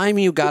the time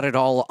you got it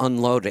all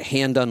unloaded,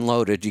 hand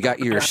unloaded, you got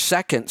your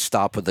second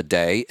stop of the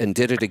day and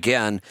did it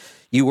again,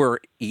 you were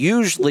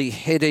usually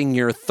hitting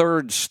your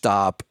third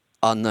stop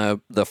on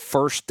the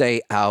first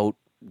day out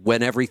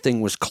when everything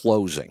was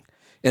closing.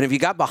 And if you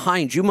got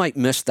behind, you might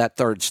miss that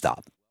third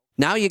stop.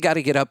 Now you got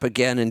to get up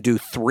again and do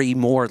 3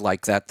 more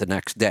like that the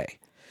next day.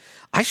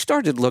 I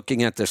started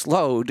looking at this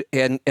load,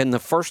 and the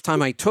first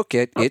time I took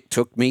it, it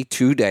took me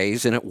 2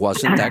 days, and it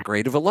wasn't that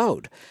great of a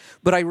load.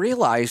 But I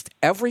realized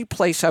every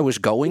place I was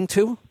going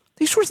to,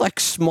 these were like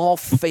small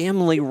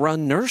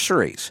family-run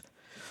nurseries.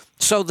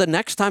 So the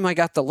next time I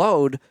got the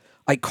load,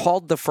 I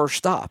called the first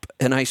stop,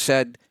 and I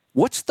said,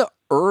 what's the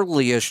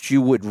earliest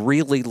you would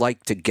really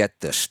like to get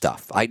this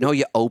stuff? I know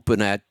you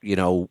open at,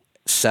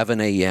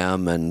 7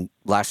 a.m., and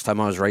last time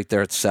I was right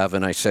there at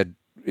 7, I said,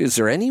 is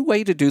there any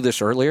way to do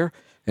this earlier?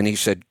 And he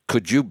said,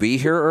 could you be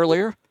here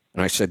earlier?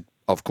 And I said,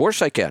 of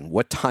course I can.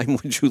 What time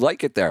would you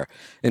like it there?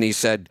 And he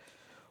said,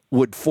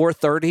 would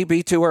 4:30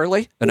 be too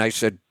early? And I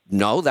said,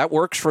 no, that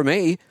works for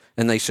me.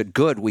 And they said,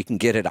 good, we can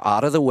get it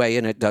out of the way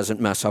and it doesn't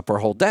mess up our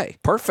whole day.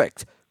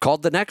 Perfect.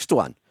 Called the next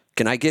one.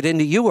 Can I get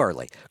into you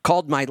early?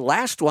 Called my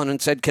last one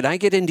and said, can I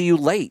get into you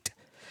late?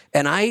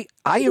 And I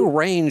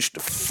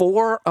arranged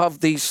 4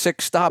 of these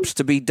 6 stops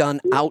to be done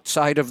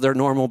outside of their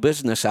normal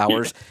business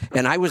hours,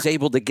 and I was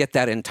able to get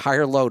that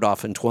entire load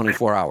off in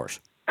 24 hours.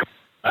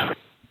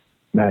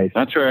 Nice.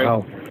 That's right.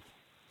 Oh.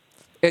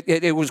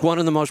 It was one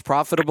of the most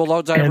profitable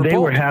loads I ever pulled. And they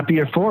were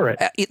happier for it.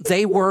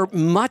 They were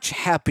much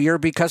happier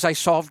because I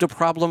solved a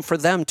problem for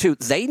them, too.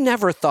 They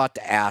never thought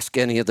to ask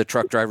any of the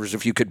truck drivers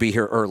if you could be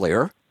here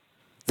earlier.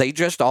 They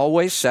just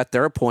always set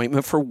their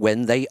appointment for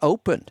when they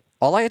opened.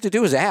 All I had to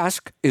do was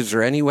ask, is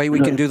there any way we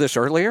can do this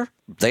earlier?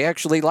 They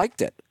actually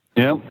liked it.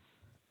 Yeah.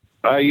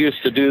 I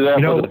used to do that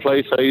with the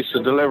place I used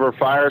to deliver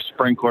fire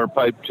sprinkler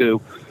pipe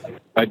to.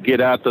 I'd get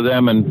out to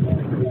them,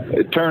 and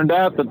it turned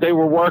out that they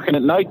were working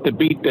at night to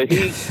beat the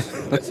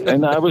heat.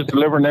 And I was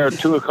delivering there at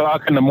 2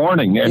 o'clock in the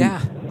morning. And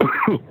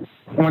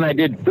when I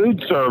did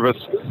food service,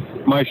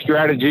 my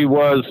strategy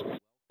was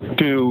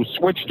to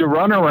switch to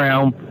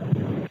runaround,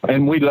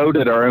 and we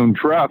loaded our own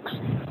trucks.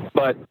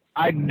 But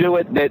I'd do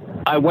it that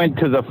I went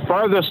to the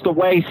furthest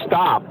away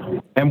stop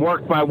and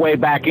worked my way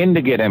back in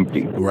to get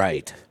empty.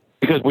 Right.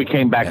 Because we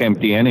came back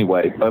empty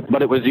anyway.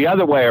 But it was the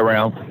other way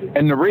around.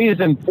 And the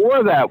reason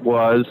for that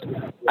was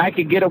I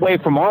could get away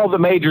from all the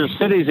major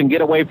cities and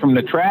get away from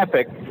the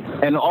traffic.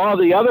 And all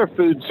the other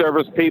food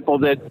service people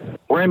that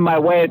were in my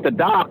way at the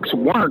docks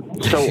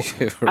weren't. So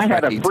I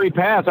had a free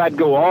pass. I'd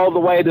go all the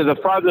way to the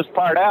farthest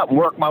part out and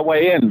work my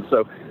way in.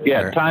 So,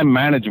 time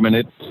management,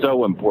 it's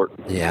so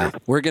important. Yeah.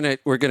 We're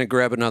gonna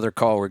grab another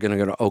call. We're going to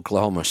go to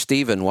Oklahoma.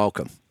 Stephen,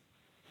 welcome.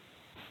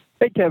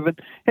 Hey, Kevin.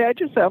 Hey,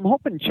 I'm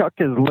hoping Chuck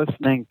is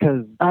listening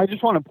because I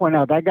just want to point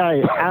out that guy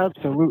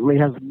absolutely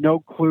has no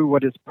clue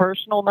what his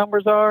personal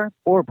numbers are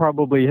or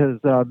probably his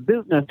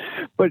business.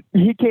 But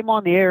he came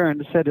on the air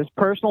and said his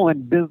personal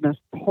and business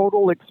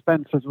total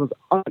expenses was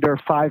under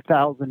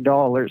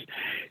 $5,000.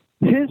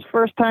 His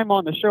first time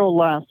on the show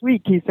last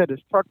week, he said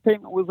his truck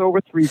payment was over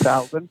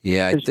 $3,000.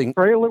 Yeah, his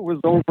trailer was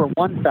over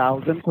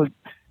 $1,000.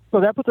 So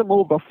that puts him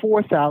over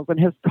 $4,000.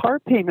 His car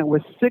payment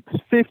was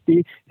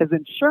 $650. His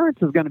insurance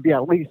is going to be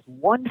at least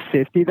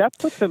 $150. That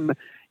puts him,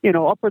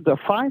 upwards of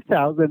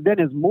 $5,000. Then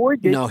his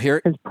mortgage,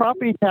 his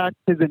property tax,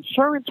 his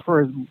insurance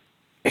for his.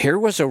 Here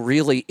was a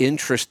really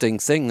interesting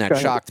thing that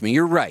shocked me.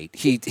 You're right.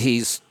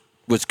 He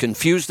was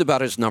confused about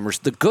his numbers.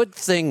 The good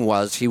thing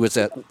was he was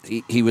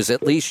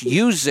at least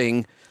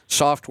using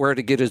software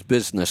to get his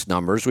business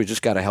numbers. We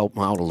just got to help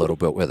him out a little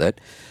bit with it.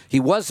 He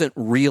wasn't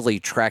really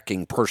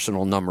tracking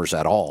personal numbers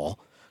at all.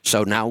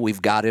 So now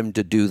we've got him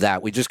to do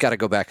that. We just got to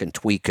go back and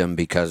tweak them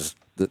because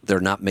they're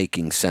not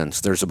making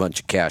sense. There's a bunch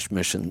of cash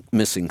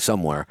missing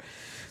somewhere.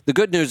 The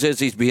good news is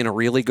he's being a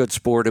really good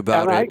sport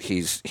about it.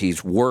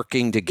 He's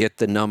working to get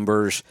the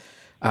numbers.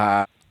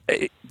 There's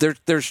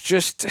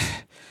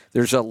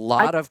a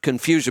lot of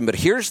confusion. But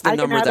here's the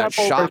number that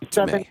shocked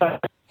me.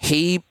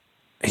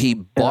 He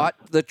bought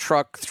the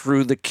truck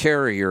through the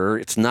carrier.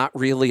 It's not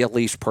really a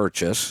lease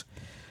purchase,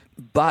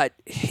 but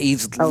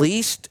he's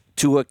leased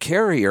to a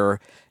carrier.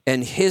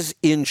 And his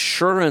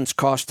insurance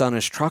cost on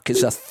his truck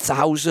is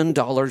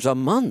 $1,000 a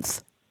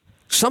month.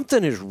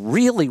 Something is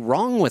really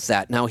wrong with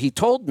that. Now, he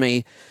told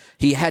me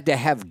he had to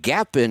have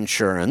gap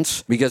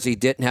insurance because he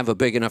didn't have a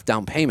big enough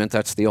down payment.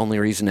 That's the only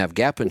reason to have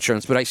gap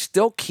insurance. But I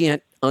still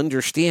can't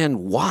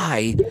understand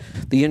why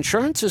the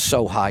insurance is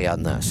so high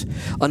on this,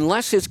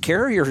 unless his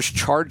carrier is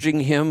charging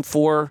him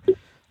for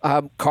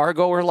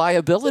cargo or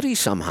liability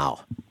somehow.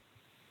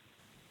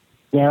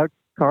 Yeah.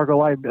 Cargo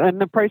liability, and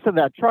the price of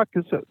that truck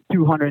is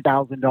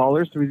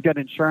 $200,000. So he's got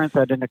insurance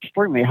at an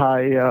extremely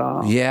high.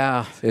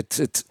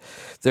 It's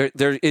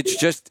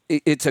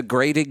a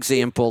great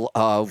example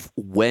of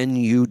when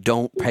you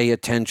don't pay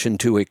attention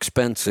to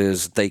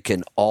expenses, they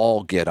can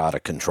all get out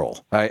of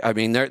control. I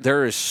mean,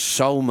 there is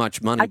so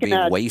much money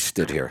being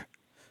wasted here.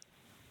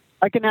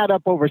 I can add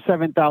up over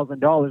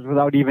 $7,000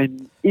 without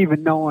even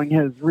knowing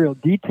his real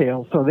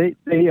details. So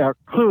they are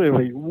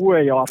clearly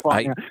way off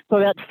on here. So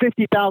that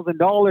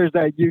 $50,000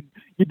 that you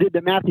did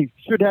the math, you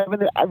should have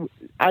in it.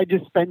 I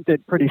just spent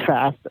it pretty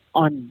fast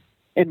in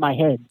my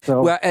head.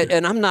 So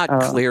and I'm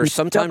not clear.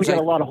 Sometimes got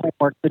a lot of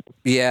homework.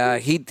 Yeah,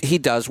 he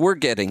does. We're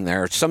getting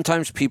there.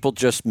 Sometimes people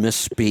just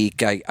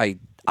misspeak.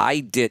 I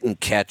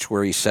didn't catch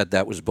where he said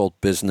that was both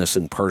business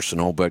and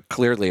personal, but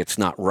clearly it's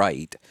not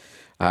right.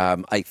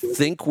 I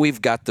think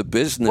we've got the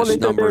business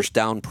numbers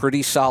down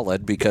pretty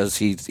solid because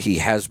he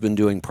has been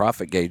doing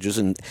profit gauges,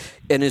 and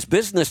his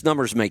business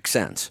numbers make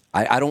sense.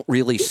 I don't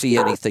really see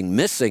anything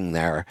missing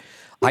there.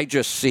 I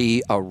just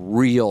see a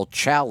real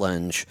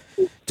challenge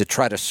to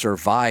try to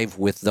survive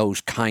with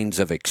those kinds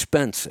of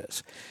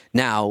expenses.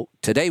 Now,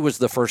 today was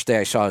the first day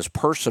I saw his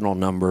personal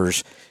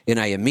numbers, and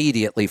I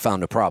immediately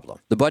found a problem.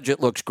 The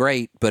budget looks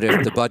great, but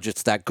if the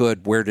budget's that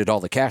good, where did all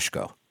the cash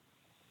go?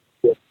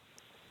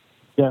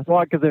 Yeah,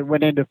 well, because it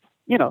went into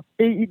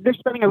they're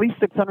spending at least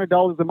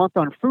 $600 a month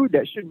on food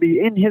that should be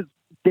in his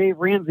Dave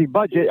Ramsey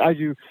budget. As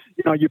you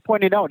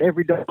pointed out,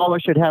 every dollar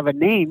should have a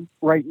name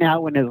right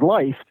now in his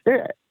life.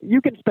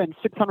 You can spend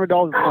 $600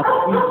 a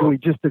month easily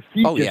just to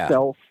feed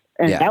yourself,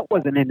 and that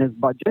wasn't in his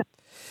budget.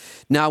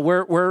 Now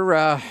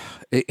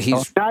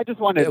he's. I just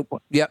wanted.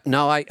 Yeah,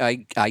 no,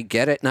 I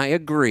get it, and I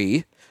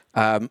agree.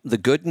 The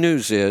good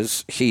news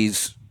is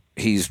he's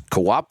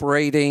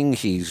cooperating.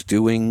 He's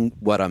doing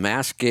what I'm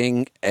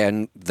asking,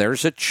 and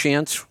there's a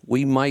chance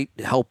we might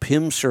help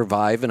him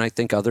survive. And I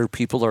think other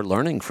people are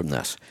learning from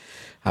this.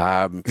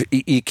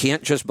 You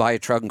can't just buy a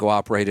truck and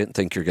cooperate it and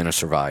think you're going to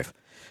survive.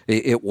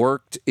 It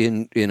worked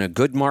in a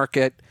good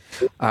market.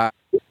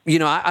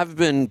 I've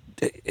been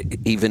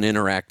even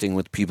interacting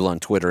with people on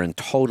Twitter in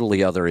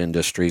totally other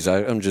industries.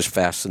 I'm just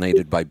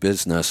fascinated by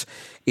business.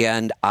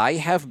 And I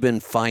have been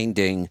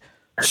finding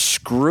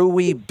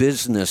screwy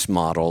business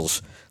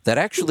models that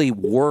actually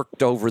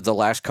worked over the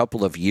last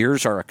couple of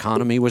years. Our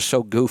economy was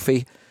so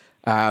goofy.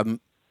 I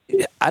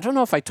don't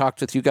know if I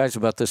talked with you guys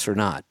about this or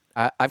not.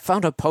 I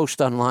found a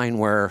post online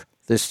where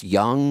this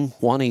young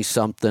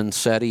 20-something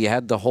said he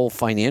had the whole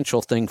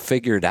financial thing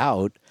figured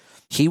out.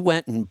 He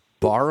went and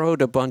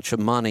borrowed a bunch of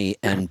money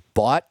and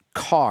bought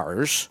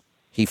cars.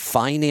 He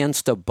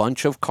financed a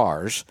bunch of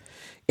cars,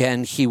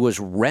 and he was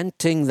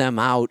renting them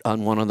out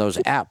on one of those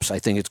apps. I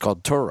think it's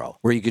called Turo,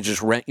 where you could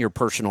just rent your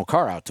personal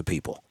car out to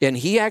people. And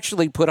he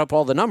actually put up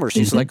all the numbers.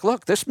 He's like,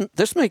 look,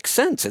 this makes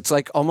sense. It's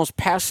like almost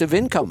passive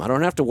income. I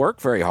don't have to work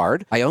very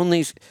hard. I own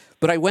these.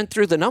 But I went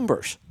through the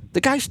numbers. The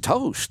guy's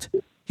toast.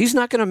 He's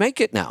not going to make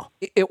it now.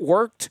 It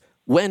worked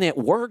when it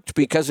worked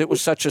because it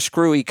was such a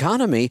screw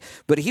economy,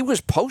 but he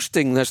was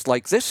posting this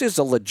like this is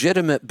a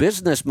legitimate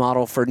business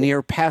model for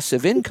near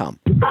passive income.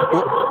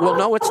 Well,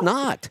 no, it's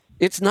not.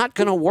 It's not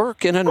going to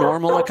work in a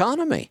normal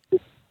economy.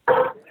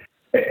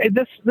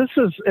 This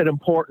is an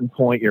important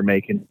point you're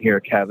making here,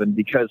 Kevin,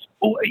 because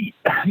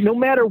no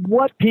matter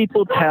what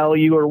people tell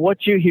you or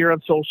what you hear on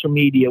social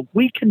media,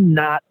 we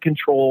cannot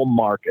control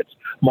markets.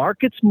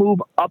 Markets move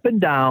up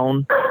and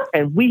down,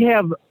 and we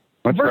have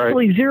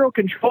virtually zero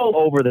control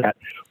over that.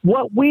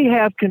 What we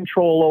have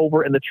control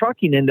over in the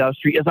trucking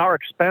industry is our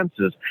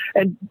expenses.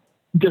 And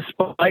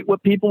despite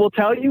what people will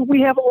tell you,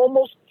 we have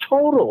almost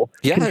total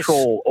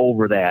control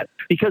over that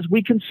because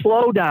we can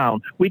slow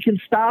down, we can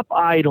stop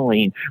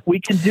idling, we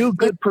can do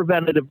good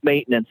preventative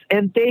maintenance,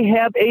 and they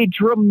have a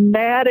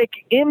dramatic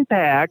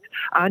impact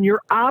on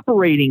your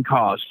operating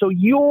costs. So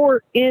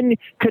you're in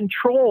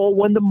control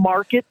when the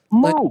market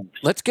moves.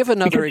 Let's give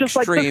another because just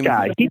extreme.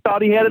 Like this guy, he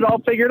thought he had it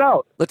all figured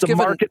out. The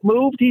market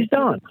moved, he's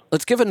done.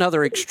 Let's give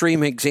another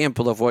extreme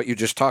example of what you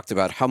just talked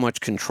about, how much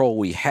control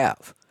we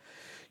have.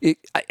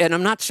 And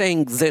I'm not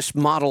saying this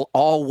model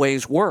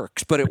always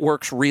works, but it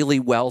works really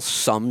well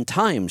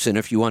sometimes. And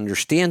if you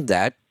understand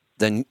that,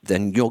 then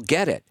you'll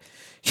get it.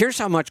 Here's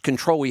how much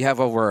control we have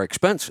over our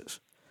expenses.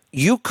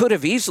 You could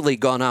have easily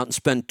gone out and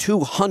spent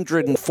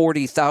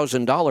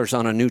 $240,000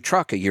 on a new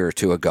truck a year or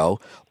two ago,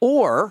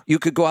 or you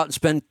could go out and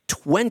spend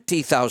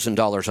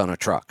 $20,000 on a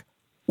truck.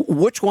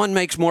 Which one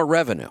makes more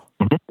revenue?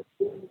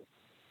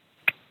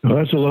 Well,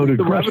 that's a loaded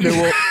question.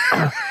 Revenue will,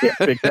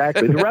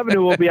 exactly. The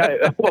revenue will be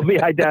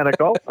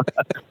identical.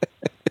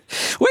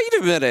 Wait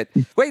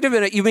a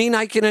minute. You mean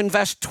I can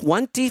invest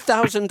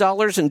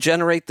 $20,000 and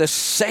generate the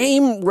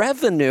same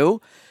revenue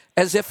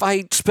as if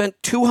I spent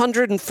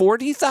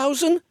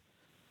 $240,000?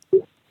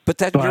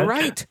 But you're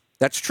right.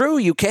 That's true.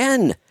 You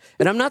can.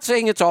 And I'm not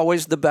saying it's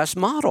always the best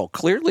model.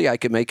 Clearly, I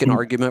can make an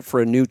argument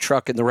for a new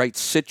truck in the right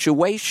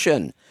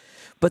situation.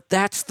 But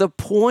that's the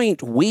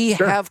point. We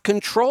have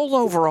control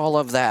over all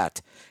of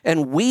that.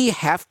 And we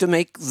have to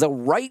make the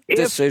right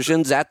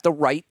decisions at the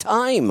right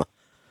time.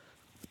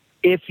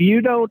 If you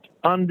don't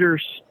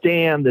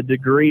understand the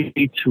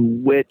degree to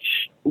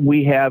which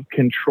we have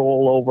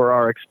control over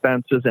our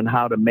expenses and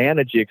how to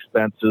manage the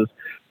expenses,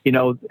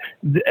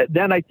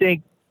 then I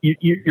think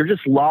you're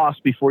just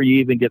lost before you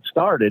even get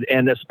started.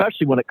 And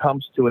especially when it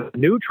comes to a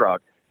new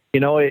truck.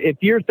 If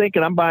you're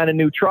thinking I'm buying a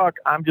new truck,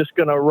 I'm just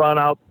going to run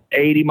out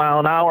 80 mile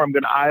an hour. I'm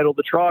going to idle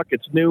the truck.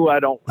 It's new. I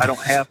don't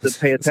have to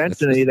pay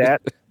attention to any of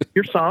that.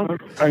 You're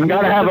sunk. You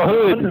got to have a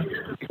hood.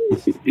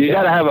 You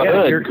got to have a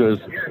hood because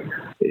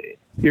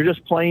you're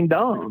just plain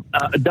done.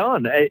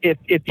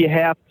 If you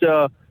have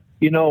to,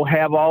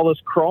 have all this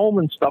chrome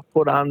and stuff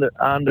put on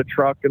the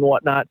truck and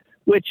whatnot.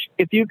 Which,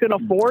 if you can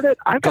afford it,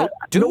 I've got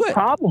no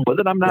problem with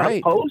it. I'm not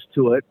opposed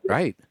to it.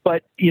 Right.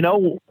 But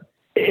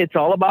it's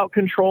all about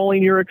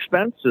controlling your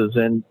expenses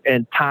and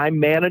time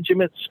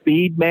management,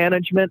 speed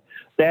management.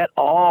 That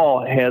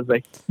all has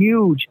a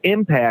huge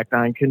impact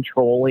on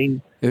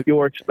controlling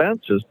your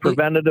expenses.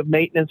 Preventative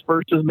maintenance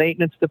versus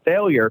maintenance to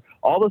failure.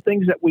 All the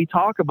things that we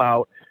talk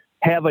about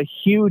have a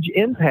huge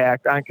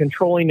impact on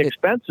controlling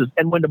expenses.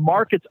 And when the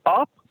market's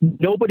up,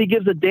 nobody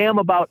gives a damn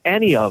about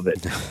any of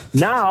it.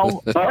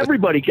 Now,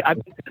 everybody, I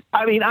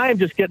am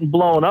just getting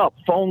blown up.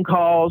 Phone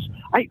calls.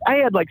 I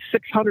had like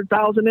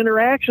 600,000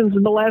 interactions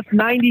in the last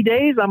 90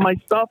 days on my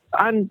stuff,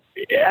 on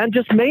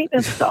just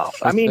maintenance stuff.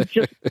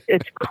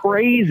 It's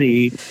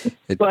crazy.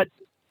 But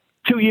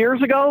 2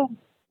 years ago,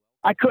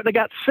 I couldn't have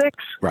got 6.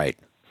 Right.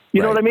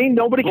 You know what I mean?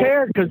 Nobody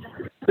cared because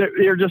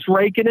they're just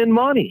raking in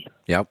money.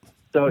 Yep.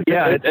 So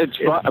yeah, it's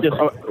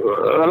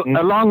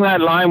along that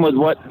line with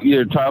what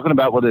you're talking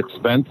about with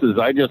expenses.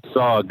 I just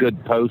saw a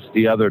good post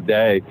the other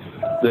day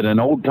that an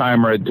old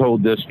timer had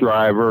told this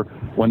driver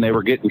when they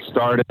were getting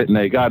started and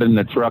they got in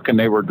the truck and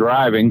they were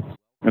driving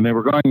and they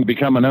were going to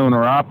become an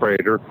owner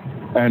operator.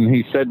 And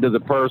he said to the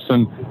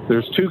person,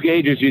 there's 2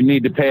 gauges you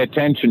need to pay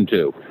attention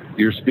to,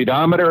 your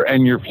speedometer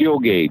and your fuel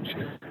gauge.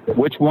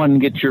 Which one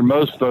gets your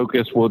most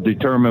focus will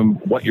determine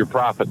what your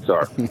profits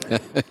are.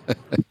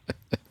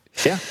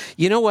 Yeah.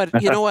 You know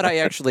what I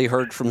actually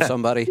heard from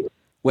somebody?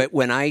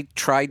 When I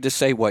tried to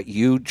say what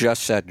you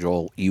just said,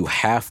 Joel, you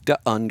have to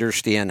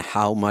understand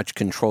how much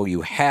control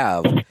you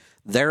have.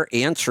 Their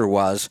answer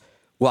was,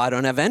 well, I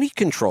don't have any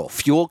control.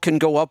 Fuel can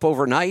go up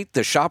overnight.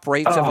 The shop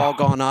rates have all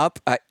gone up.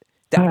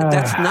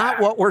 That's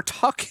not what we're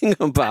talking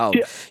about.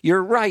 Yeah.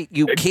 You're right.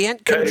 You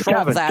can't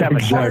control that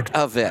part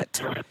of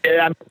it.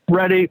 I'm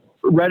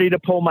ready to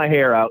pull my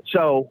hair out.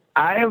 So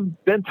I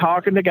have been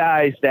talking to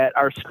guys that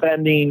are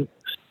spending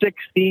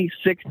 60,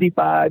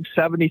 65,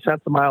 70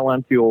 cents a mile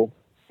on fuel.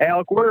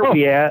 Alec, where are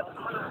we at?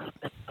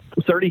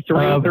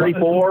 33,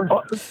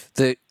 34?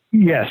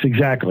 Yes,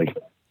 exactly.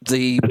 That's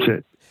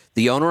it.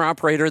 The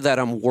owner-operator that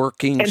I'm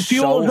working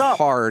so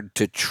hard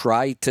to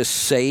try to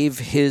save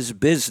his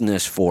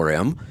business for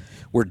him.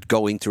 We're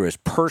going through his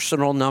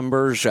personal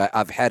numbers.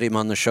 I've had him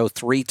on the show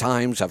 3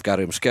 times. I've got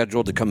him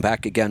scheduled to come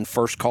back again.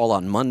 First call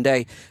on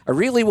Monday. I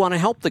really want to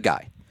help the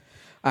guy.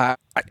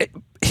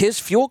 His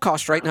fuel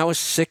cost right now is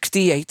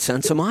 68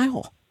 cents a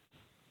mile.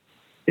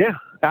 Yeah,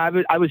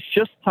 I was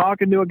just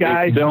talking to a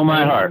guy. Fill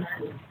my heart.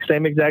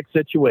 Same exact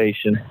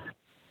situation.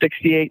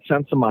 68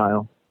 cents a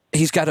mile.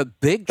 He's got a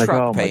big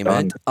truck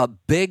payment, a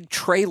big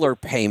trailer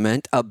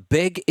payment, a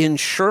big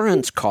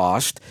insurance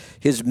cost.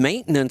 His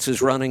maintenance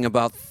is running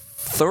about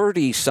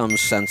 30-some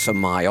cents a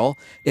mile,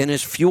 and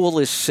his fuel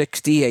is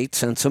 68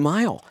 cents a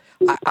mile.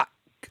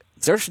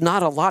 There's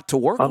not a lot to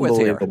work with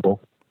here.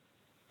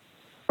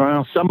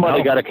 Well,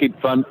 somebody got to keep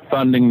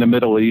funding the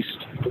Middle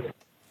East.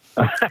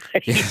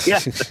 Yeah,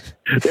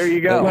 there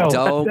you go.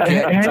 Well,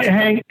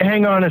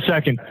 hang on a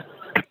second.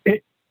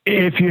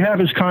 If you have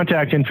his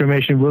contact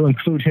information, we'll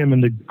include him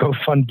in the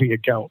GoFundMe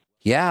account.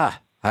 Yeah.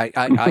 I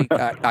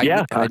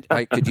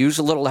could use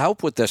a little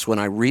help with this one.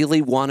 I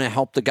really want to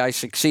help the guy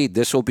succeed.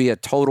 This will be a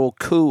total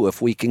coup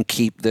if we can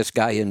keep this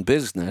guy in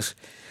business.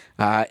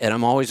 And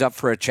I'm always up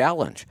for a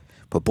challenge.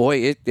 But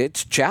boy,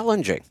 it's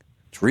challenging.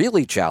 It's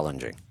really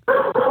challenging.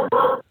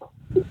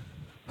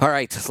 All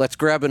right, let's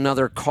grab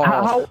another call.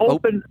 How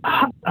open?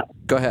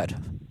 Go ahead.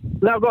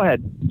 No, go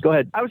ahead.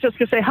 I was just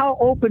going to say, how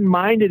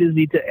open-minded is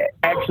he to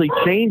actually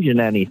changing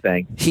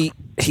anything? He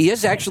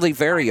is actually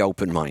very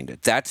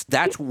open-minded.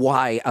 That's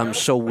why I'm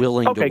so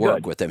willing to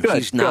work with him.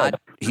 He's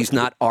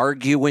not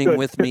arguing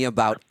with me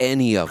about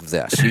any of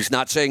this. He's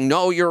not saying,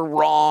 no, you're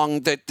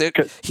wrong.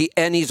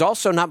 And he's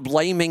also not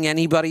blaming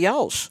anybody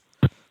else.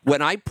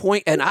 When I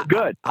point, and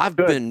I've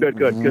been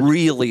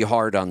really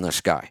hard on this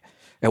guy.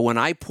 And when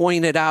I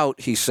point it out,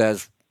 he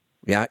says,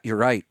 yeah, you're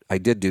right. I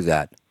did do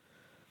that.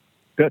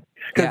 Good.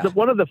 Because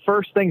one of the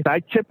first things I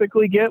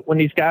typically get when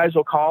these guys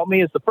will call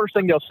me is the first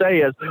thing they'll say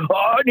is, oh,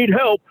 I need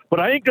help, but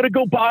I ain't going to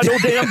go buy no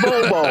damn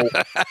Volvo.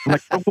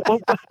 I'm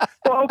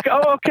like,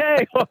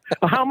 okay.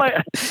 How am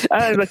I?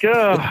 I'm like,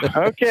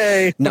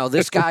 okay. No,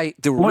 this guy,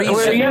 the reason.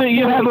 Well,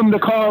 you have him to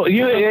call,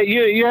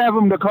 you have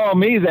him to call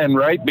me then,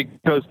 right?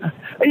 Because,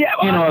 they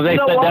said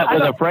that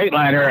with a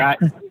Freightliner.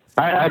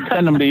 I'd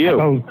send them to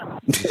you.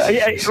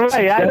 I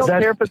don't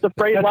care if it's a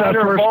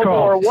Freightliner or Volvo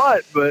or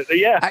what, but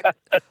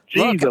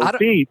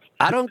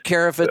I don't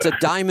care if it's a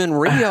Diamond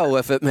Rio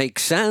if it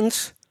makes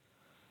sense.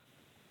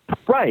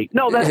 Right.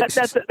 No,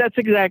 that's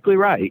exactly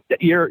right.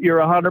 You're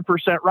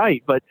 100%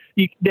 right. But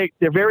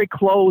they're very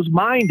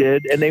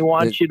closed-minded, and they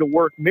want you to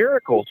work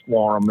miracles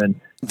for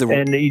them,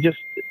 and you just.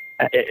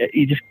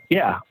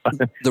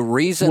 The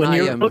reason when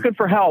you're looking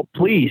for help,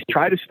 please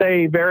try to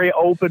stay very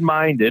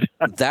open-minded.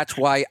 That's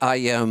why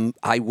I'm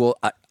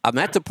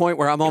at the point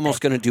where I'm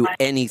almost going to do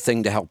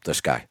anything to help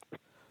this guy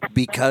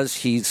because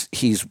he's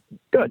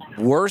good,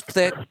 worth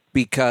it,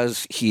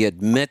 because he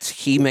admits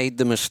he made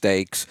the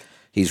mistakes.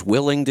 He's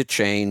willing to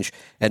change,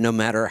 and no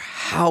matter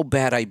how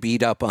bad I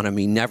beat up on him,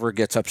 he never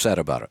gets upset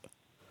about it.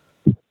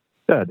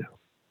 Good.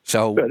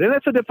 So good, and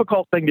that's a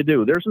difficult thing to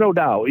do. There's no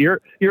doubt.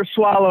 You're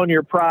swallowing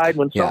your pride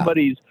when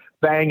somebody's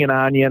banging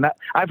on you, and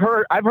I've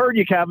heard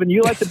you, Kevin.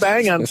 You like to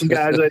bang on some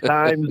guys at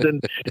times,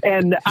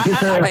 and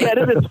I get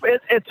it.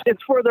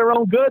 It's for their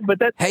own good, but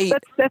that's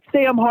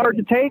damn hard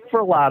to take for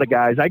a lot of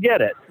guys. I get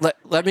it.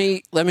 Let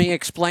me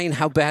explain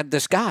how bad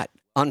this got.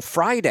 On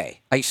Friday,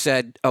 I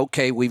said,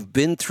 okay, we've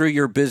been through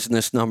your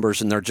business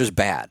numbers and they're just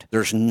bad.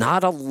 There's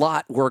not a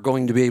lot we're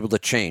going to be able to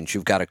change.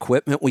 You've got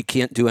equipment we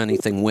can't do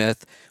anything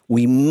with.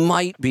 We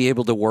might be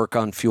able to work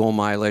on fuel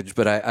mileage,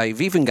 but I've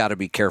even got to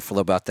be careful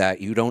about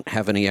that. You don't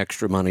have any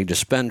extra money to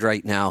spend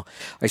right now.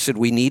 I said,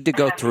 we need to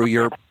go through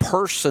your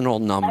personal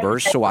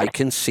numbers so I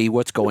can see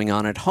what's going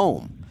on at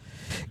home.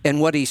 And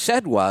what he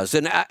said was,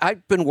 and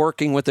I've been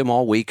working with him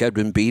all week. I've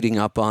been beating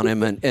up on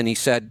him. And he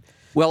said,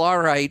 well, all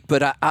right,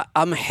 but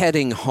I'm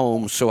heading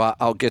home, so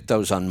I'll get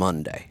those on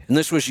Monday. And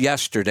this was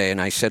yesterday. And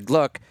I said,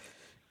 look,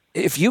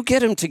 if you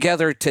get them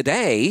together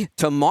today,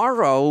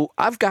 tomorrow,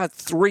 I've got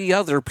 3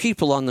 other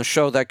people on the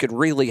show that could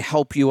really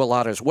help you a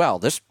lot as well.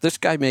 This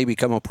guy may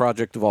become a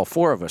project of all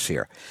 4 of us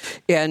here.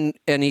 And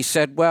he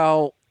said,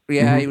 well,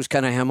 yeah, he was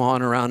kind of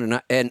hem-hawing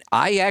around. And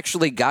I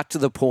actually got to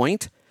the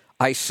point,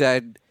 I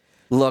said,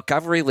 look,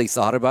 I've really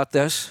thought about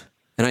this.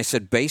 And I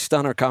said, based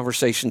on our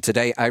conversation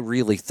today, I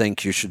really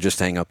think you should just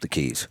hang up the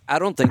keys. I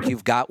don't think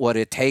you've got what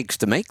it takes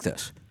to make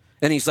this.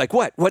 And he's like,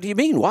 what? What do you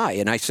mean? Why?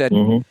 And I said,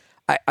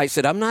 I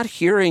said, I'm not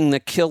hearing the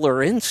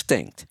killer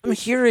instinct. I'm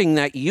hearing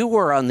that you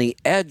are on the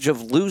edge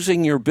of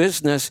losing your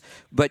business,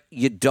 but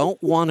you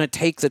don't want to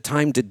take the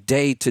time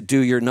today to do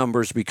your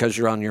numbers because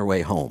you're on your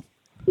way home.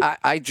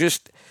 I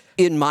just,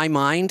 in my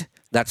mind,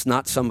 that's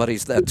not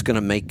somebody's that's going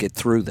to make it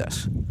through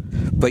this.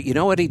 But you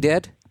know what he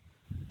did?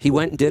 He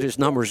went and did his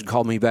numbers and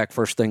called me back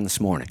first thing this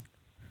morning.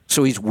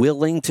 So he's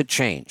willing to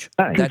change.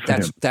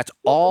 That's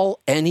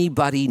all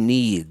anybody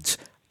needs.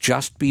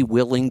 Just be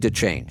willing to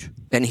change.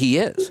 And he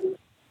is.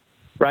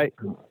 Right.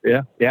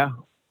 Yeah. Yeah.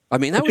 I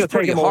mean, that was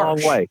pretty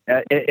harsh. A long way.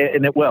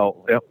 And it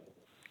will. Yep.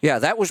 Yeah,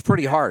 that was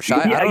pretty harsh.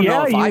 I don't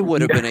know if I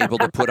would have been able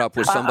to put up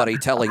with somebody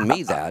telling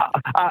me that.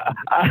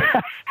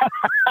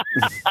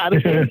 On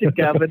occasion,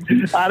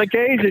 Kevin. On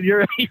occasion,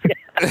 you're.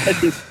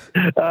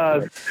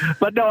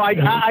 But no,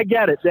 I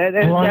get it.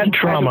 And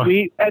trauma.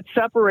 It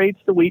separates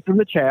the wheat from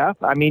the chaff.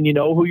 I mean, you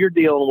know who you're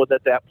dealing with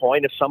at that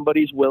point. If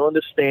somebody's willing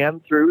to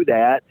stand through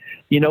that,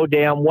 you know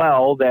damn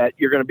well that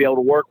you're going to be able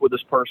to work with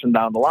this person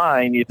down the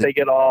line. If they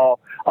get all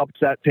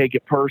upset, take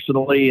it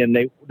personally, and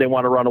they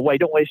want to run away,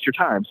 don't waste your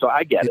time. So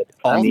I get it.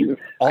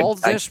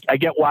 I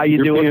get why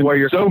you do it where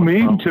you're so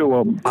mean to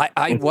them.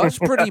 I was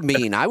pretty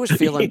mean. I was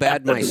feeling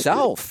bad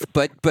myself.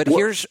 But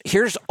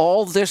here's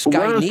all this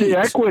guy needs. The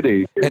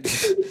equity?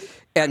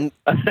 And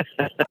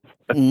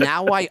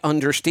now I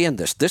understand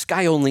this. This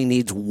guy only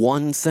needs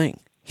one thing.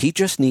 He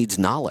just needs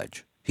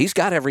knowledge. He's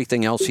got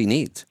everything else he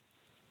needs.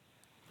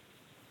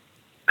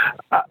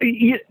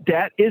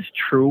 That is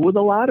true with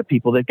a lot of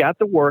people. They've got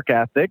the work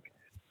ethic.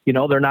 You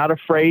know, they're not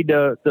afraid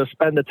to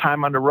spend the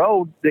time on the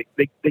road.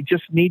 They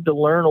just need to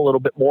learn a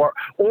little bit more,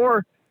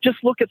 or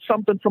just look at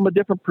something from a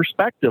different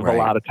perspective. Right. A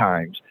lot of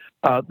times,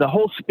 the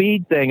whole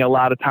speed thing a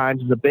lot of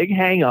times is a big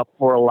hang up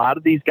for a lot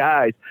of these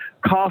guys,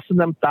 costing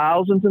them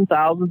thousands and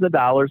thousands of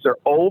dollars. They're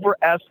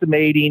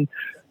overestimating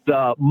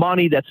the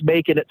money that's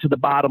making it to the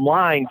bottom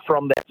line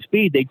from that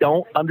speed. They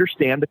don't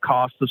understand the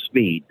cost of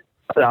speed.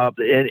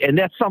 And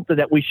that's something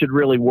that we should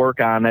really work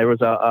on. There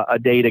was a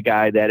data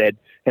guy that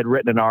had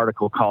written an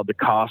article called The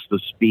Cost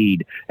of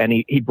Speed, and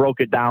he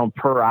broke it down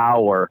per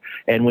hour.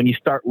 And when you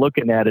start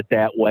looking at it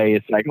that way,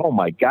 it's like, oh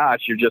my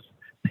gosh, you're just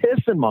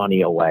pissing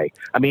money away.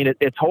 I mean,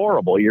 it's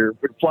horrible. You're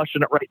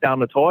flushing it right down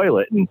the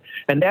toilet.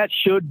 And that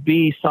should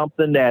be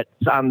something that's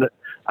on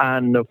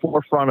the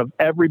forefront of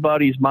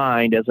everybody's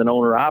mind as an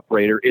owner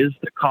operator, is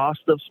the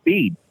cost of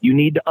speed. You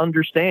need to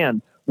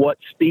understand what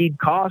speed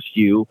costs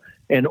you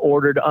in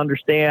order to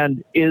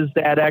understand, is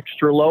that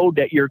extra load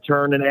that you're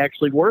turning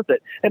actually worth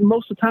it? And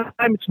most of the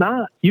time, it's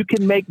not. You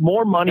can make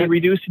more money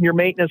reducing your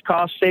maintenance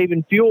costs,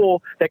 saving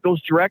fuel that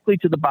goes directly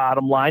to the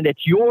bottom line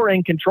that you're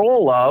in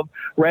control of,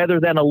 rather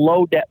than a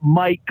load that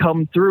might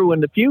come through in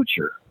the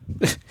future.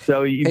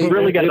 So you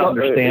really got to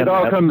understand. It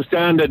all comes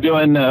down to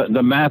doing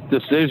the math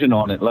decision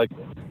on it. Like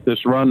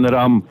this run that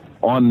I'm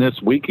on this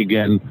week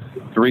again,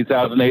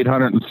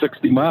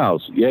 3,860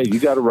 miles. Yeah, you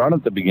got to run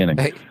at the beginning.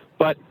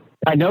 But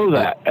I know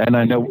that, and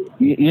I know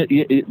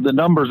the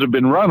numbers have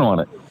been run on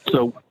it.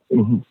 So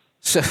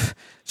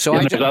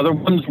there's other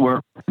ones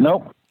where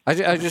nope.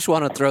 I just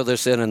want to throw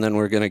this in, and then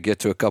we're going to get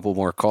to a couple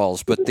more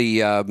calls. But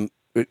the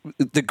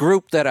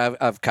group that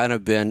I've kind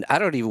of been, I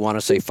don't even want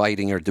to say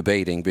fighting or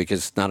debating,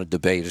 because it's not a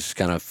debate. It's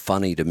kind of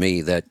funny to me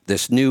that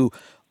this new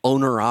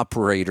Owner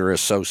Operator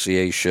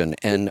Association,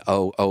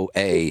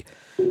 NOOA,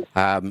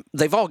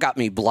 they've all got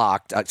me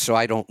blocked, so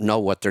I don't know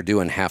what they're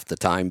doing half the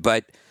time.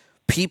 But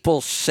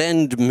people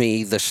send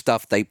me the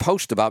stuff they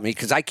post about me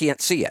because I can't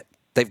see it.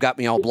 They've got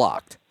me all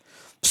blocked.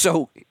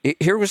 So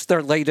here was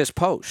their latest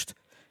post.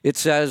 It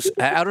says,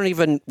 I don't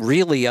even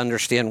really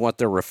understand what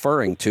they're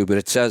referring to, but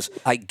it says,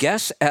 I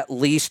guess at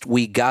least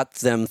we got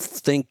them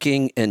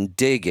thinking and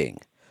digging.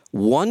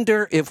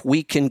 Wonder if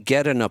we can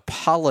get an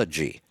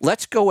apology.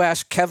 Let's go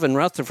ask Kevin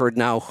Rutherford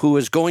now, who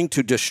is going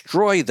to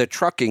destroy the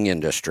trucking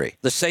industry.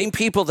 The same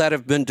people that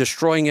have been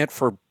destroying it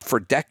for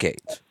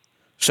decades.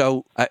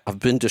 So I've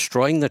been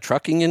destroying the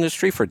trucking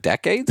industry for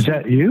decades? Is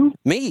that you?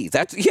 Me.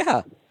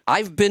 Yeah.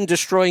 I've been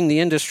destroying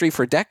the industry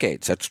for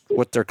decades. That's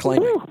what they're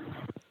claiming.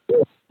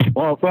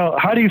 Well,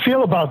 how do you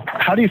feel about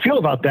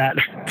that?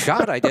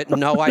 God, I didn't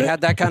know I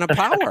had that kind of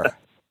power.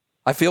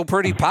 I feel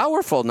pretty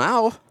powerful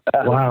now.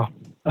 Wow.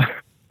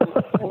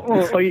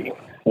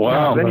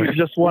 Wow. Then you're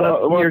just one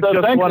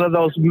of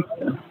those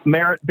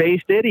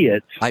merit-based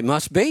idiots. I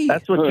must be.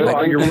 That's what you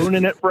are. You're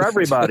ruining it for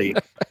everybody.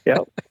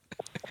 Yep.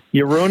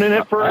 You're ruining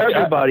it for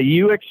everybody.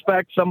 You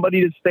expect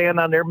somebody to stand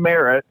on their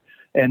merit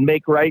and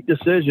make right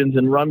decisions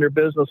and run their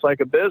business like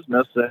a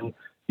business, and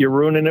you're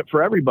ruining it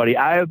for everybody.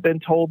 I have been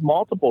told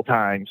multiple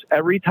times,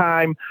 every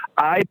time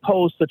I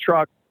post a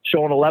truck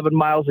showing 11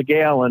 miles a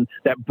gallon,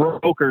 that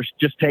brokers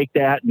just take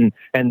that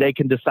and they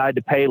can decide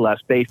to pay less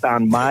based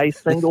on my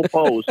single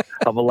post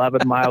of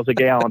 11 miles a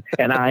gallon,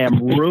 and I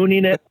am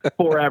ruining it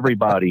for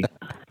everybody.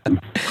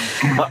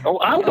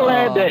 I'm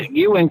glad that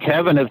you and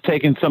Kevin have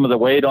taken some of the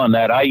weight on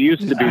that. I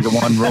used to be the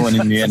one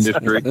ruining the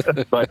industry,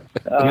 but,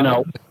 you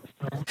know.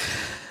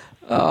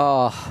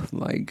 Oh,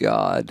 my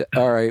God.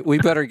 All right. We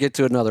better get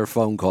to another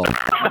phone call.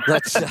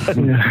 Let's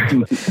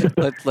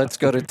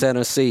go to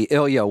Tennessee.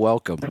 Ilya,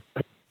 welcome.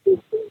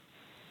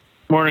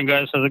 Morning,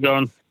 guys. How's it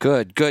going?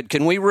 Good.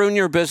 Can we ruin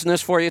your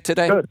business for you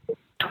today? Good.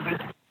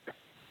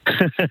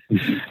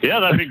 Yeah,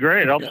 that'd be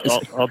great. I'll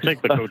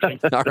take the coaching.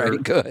 All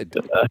right, good.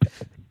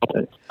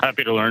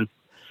 Happy to learn.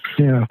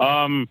 Yeah.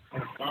 I'm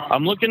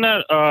looking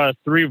at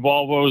 3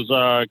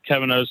 Volvos.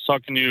 Kevin, I was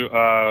talking to you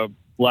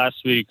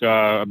last week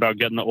about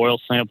getting the oil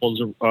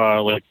samples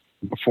like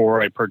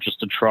before I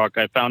purchased a truck.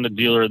 I found a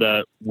dealer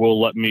that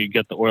will let me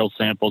get the oil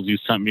samples. You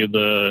sent me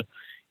the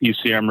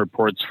ECM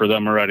reports for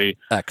them already.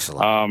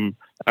 Excellent.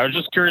 I was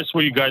just curious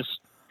what you guys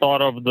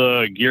thought of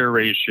the gear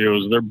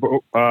ratios.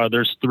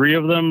 There's 3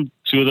 of them.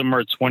 2 of them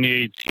are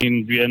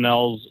 2018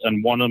 VNLs,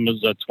 and one of them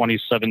is a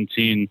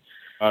 2017.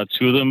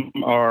 2 of them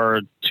are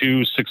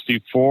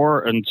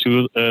 264,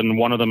 and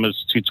one of them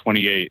is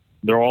 228.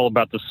 They're all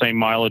about the same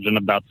mileage and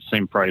about the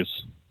same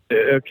price.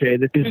 Okay, Is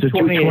the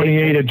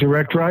 228 a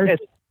direct drive?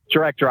 It's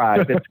direct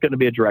drive. It's going to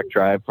be a direct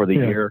drive for the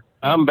year.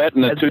 I'm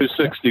betting the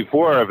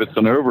 264 if it's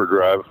an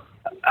overdrive.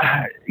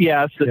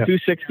 Yes, the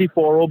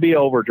 264 will be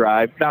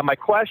overdrive. Now, my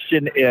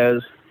question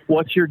is,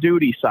 what's your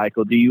duty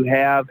cycle? Do you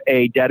have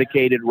a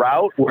dedicated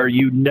route where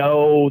you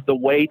know the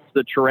weights,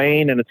 the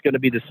terrain, and it's going to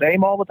be the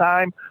same all the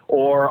time?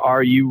 Or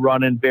are you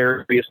running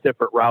various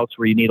different routes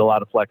where you need a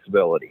lot of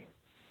flexibility?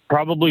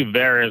 Probably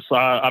various.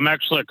 I'm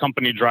actually a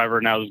company driver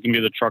now. This is going to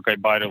be the truck I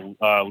buy to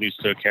lease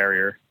to a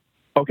carrier.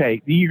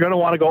 Okay, you're going to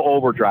want to go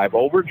overdrive.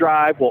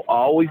 Overdrive will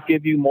always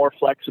give you more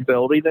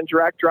flexibility than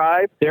direct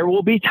drive. There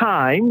will be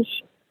times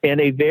in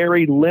a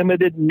very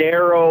limited,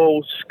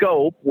 narrow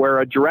scope where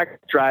a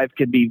direct drive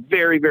can be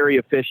very, very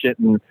efficient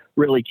and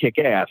really kick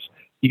ass.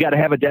 You got to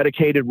have a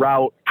dedicated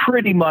route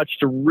pretty much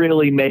to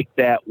really make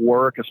that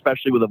work,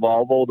 especially with a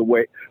Volvo, the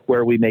way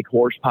where we make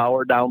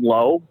horsepower down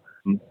low.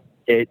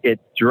 It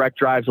direct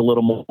drives a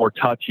little more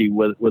touchy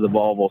with a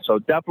Volvo. So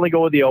definitely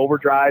go with the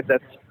overdrive.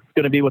 That's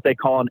going to be what they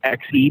call an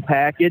XE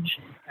package.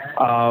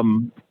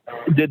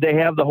 Did they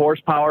have the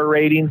horsepower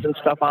ratings and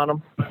stuff on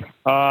them?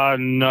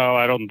 No,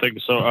 I don't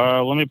think so.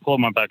 Let me pull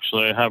them up,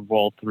 actually. I have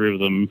all 3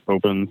 of them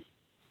open.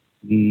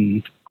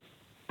 No,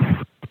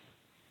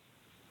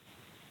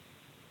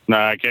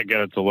 I can't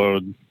get it to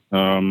load.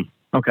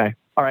 Okay.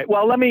 All right.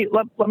 Well, let me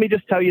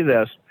just tell you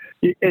this.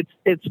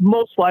 It's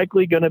most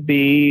likely going to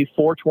be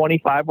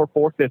 425 or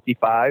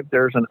 455.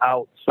 There's an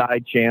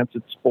outside chance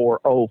it's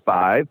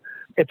 405.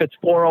 If it's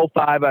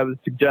 405, I would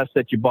suggest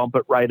that you bump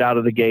it right out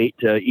of the gate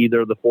to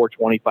either the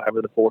 425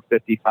 or the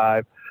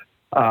 455.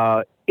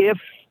 If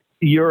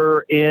you're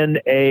in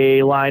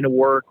a line of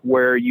work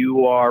where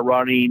you are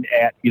running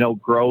at,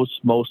 gross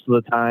most of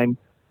the time,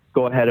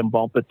 go ahead and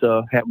bump it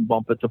to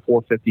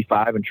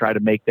 455 and try to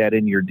make that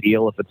in your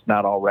deal if it's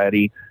not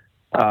already.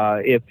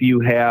 If you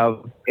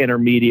have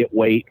intermediate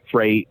weight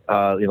freight,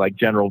 like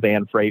general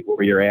van freight,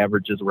 where your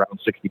average is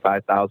around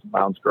 65,000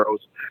 pounds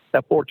gross,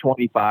 that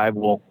 425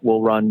 will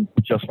run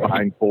just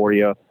fine for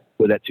you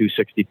with that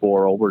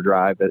 264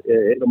 overdrive.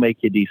 It'll make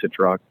you a decent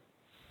truck.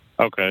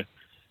 Okay.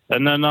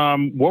 And then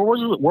what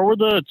were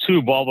the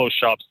 2 Volvo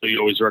shops that you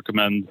always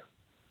recommend?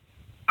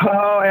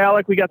 Oh,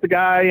 Alec, we got the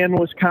guy in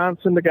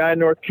Wisconsin, the guy in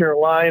North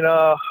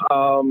Carolina,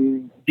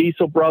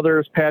 Diesel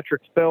Brothers,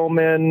 Patrick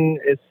Spillman.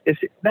 Is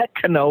that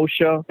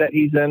Kenosha that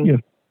he's in?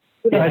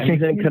 Yeah, I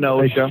think he's in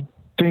Kenosha.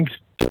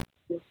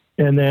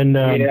 And then,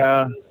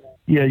 yeah,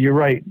 you're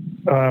right.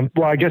 Well,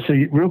 I guess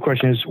the real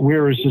question is,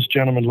 where is this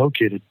gentleman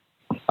located?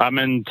 I'm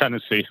in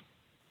Tennessee.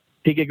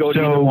 He could go to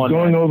either so one.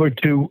 Going over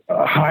to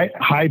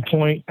High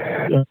Point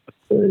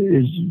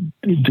is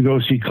to go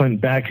see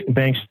Clint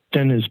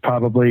Bankston is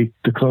probably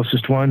the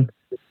closest one.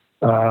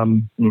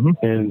 And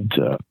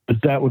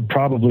but that would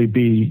probably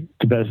be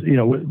the best.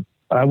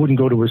 I wouldn't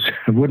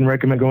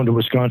recommend going to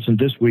Wisconsin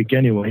this week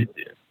anyway.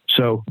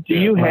 So do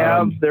you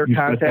have their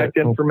contact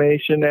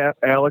information,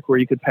 Alec, where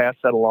you could pass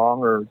that along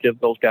or give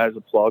those guys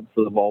a plug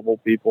for the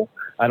Volvo people?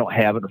 I don't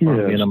have it in front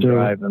of me and I'm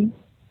driving.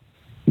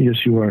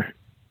 Yes, you are.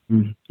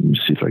 Let me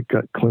see if I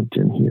got Clint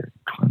in here.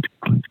 Clint.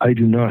 I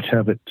do not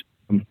have it.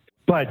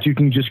 But you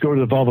can just go to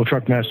the Volvo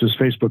Truck Masters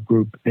Facebook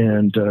group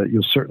and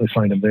you'll certainly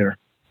find them there.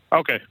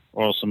 Okay,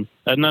 awesome.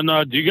 And then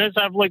do you guys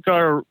have like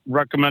a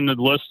recommended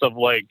list of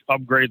like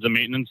upgrades and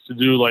maintenance to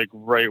do like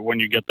right when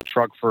you get the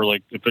truck for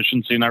like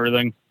efficiency and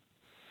everything?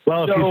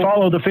 Well, if you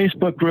follow the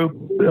Facebook group,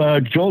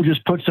 Joel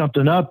just put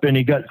something up and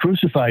he got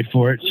crucified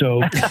for it.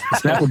 So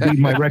that would be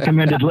my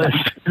recommended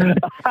list.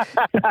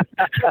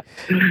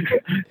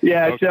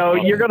 Yeah, so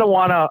you're going to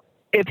want to,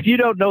 if you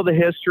don't know the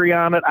history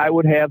on it, I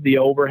would have the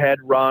overhead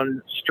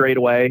run straight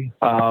away.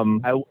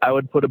 I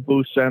would put a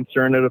boost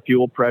sensor in it, a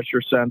fuel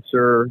pressure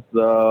sensor,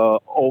 the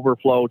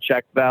overflow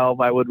check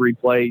valve I would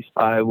replace.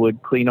 I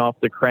would clean off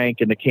the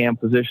crank and the cam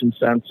position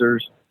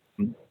sensors,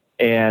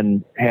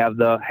 and have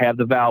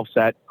the valve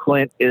set.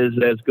 Clint is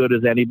as good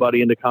as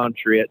anybody in the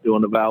country at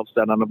doing the valve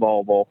set on a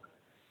Volvo.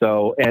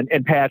 So,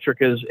 and Patrick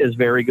is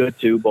very good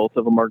too. Both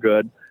of them are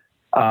good.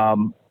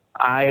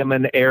 I am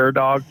an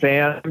AirDog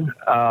fan,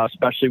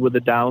 especially with the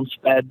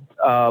downsped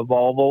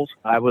Volvos.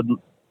 I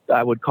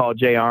would call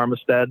Jay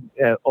Armistead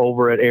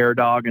over at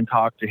AirDog and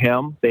talk to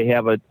him. They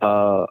have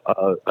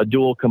a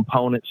dual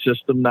component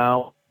system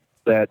now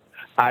that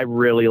I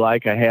really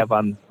like. I have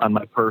on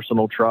my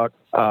personal truck.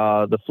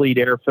 The fleet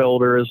air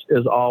filter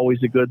is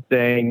always a good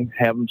thing.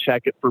 Have them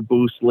check it for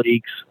boost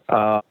leaks.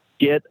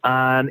 Get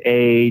on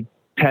a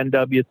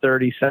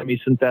 10W30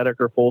 semi-synthetic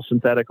or full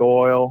synthetic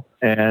oil,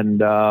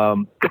 and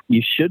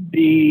you should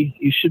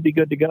be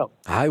good to go.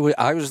 I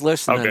was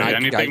listening. Okay.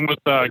 Anything with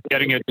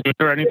getting a tune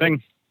or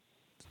anything?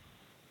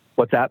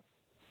 What's that?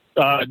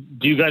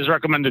 Do you guys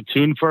recommend a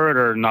tune for it,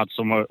 or not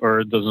so much,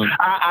 or it doesn't?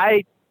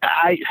 I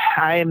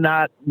am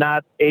not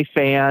a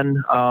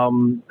fan.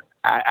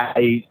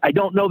 I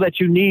don't know that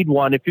you need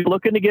one. If you're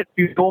looking to get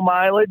fuel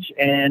mileage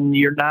and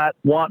you're not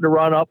wanting to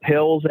run up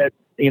hills at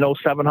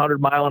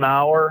 700 mile an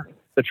hour,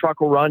 the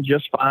truck will run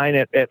just fine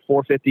at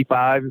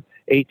 455,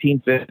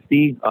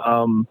 1850.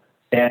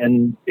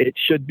 And it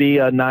should be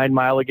a 9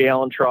 mile a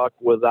gallon truck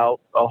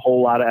without a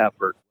whole lot of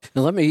effort.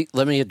 Now let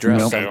me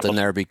address something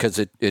there, because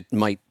it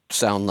might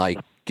sound like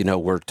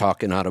we're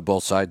talking out of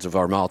both sides of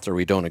our mouth, or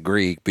we don't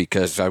agree,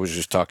 because I was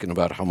just talking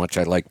about how much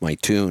I like my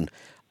tune.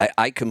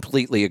 I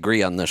completely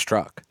agree on this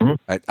truck.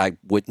 Mm-hmm. I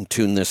wouldn't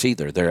tune this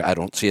either. I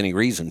don't see any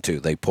reason to.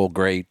 They pull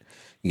great.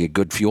 You get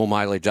good fuel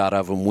mileage out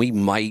of them. We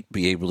might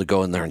be able to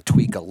go in there and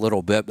tweak a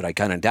little bit, but I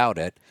kind of doubt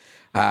it.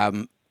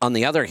 On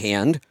the other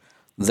hand,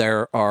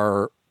 there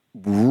are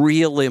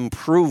real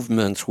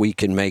improvements we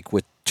can make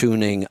with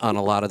tuning on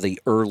a lot of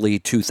the early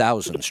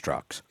 2000s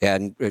trucks.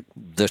 And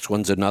this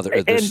one's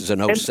another. This is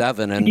an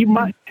 07, and you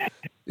might.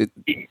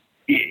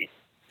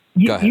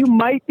 You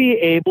might be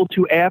able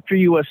to, after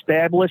you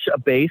establish a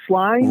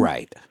baseline,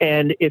 right?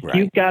 And if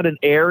you've got an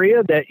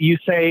area that you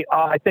say,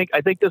 I think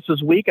this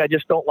is weak, I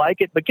just don't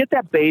like it, but get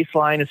that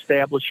baseline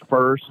established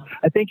first.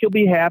 I think you'll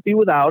be happy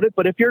without it.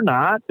 But if you're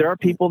not, there are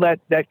people that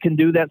can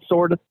do that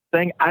sort of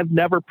thing. I've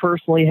never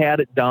personally had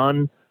it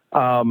done,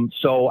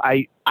 so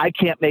I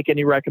can't make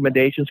any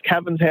recommendations.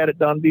 Kevin's had it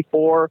done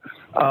before.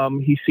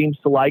 He seems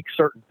to like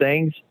certain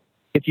things.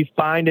 If you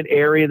find an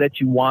area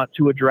that you want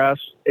to address,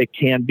 it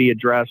can be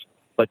addressed.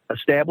 But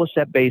establish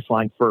that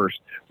baseline first.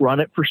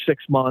 Run it for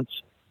 6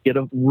 months. Get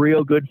a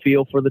real good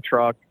feel for the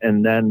truck,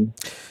 and then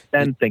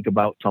think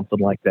about something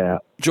like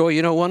that.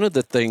 Joy, one of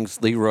the things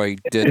Leroy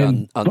did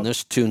on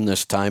this tune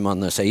this time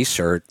on this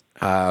ACERT,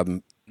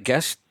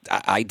 guess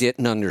I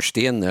didn't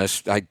understand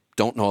this. I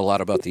don't know a lot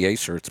about the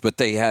ACERTs, but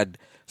they had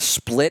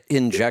split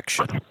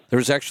injection. There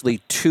was actually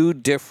 2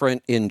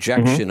 different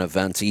injection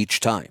events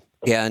each time.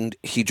 And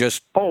he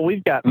just...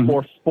 we've got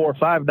four or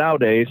five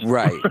nowadays.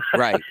 Right.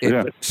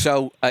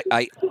 So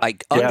I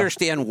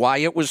understand why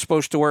it was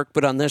supposed to work,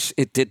 but on this,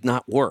 it did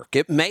not work.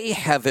 It may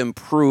have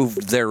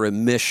improved their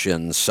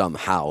emissions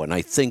somehow, and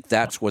I think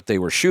that's what they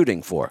were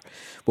shooting for.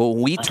 But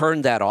when we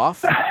turned that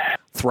off,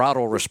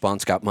 throttle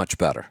response got much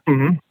better.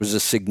 Mm-hmm. It was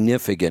a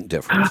significant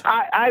difference.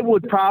 I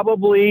would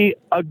probably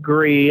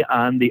agree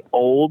on the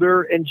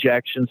older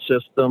injection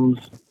systems.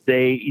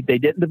 They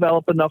didn't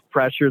develop enough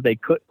pressure. They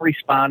couldn't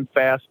respond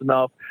fast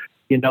enough.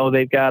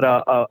 They've got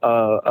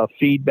a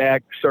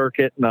feedback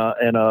circuit and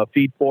a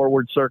feed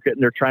forward circuit,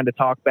 and they're trying to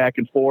talk back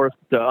and forth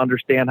to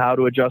understand how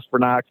to adjust for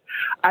NOx.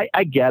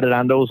 I get it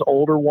on those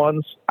older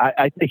ones.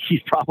 I think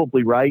he's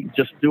probably right.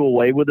 Just do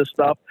away with the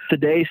stuff.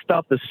 Today's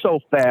stuff is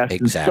so fast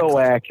and so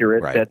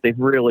accurate that they've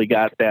really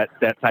got that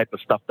type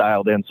of stuff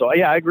dialed in. So,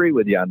 yeah, I agree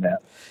with you on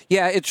that.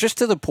 Yeah, it's just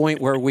to the point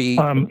where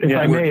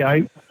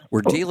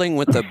we're dealing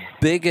with a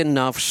big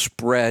enough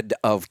spread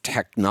of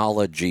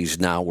technologies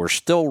now. We're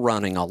still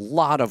running a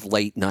lot of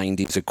late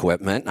 90s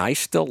equipment, and I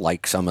still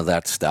like some of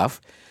that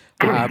stuff.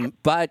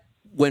 But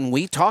when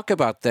we talk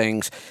about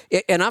things,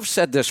 and I've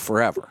said this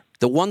forever,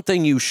 the one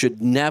thing you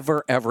should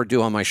never, ever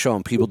do on my show,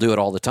 and people do it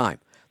all the time,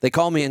 they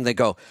call me and they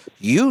go,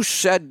 you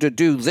said to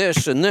do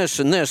this and this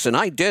and this, and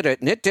I did it,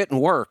 and it didn't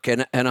work.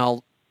 And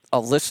I'll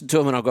listen to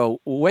them, and I'll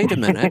go, wait a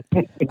minute.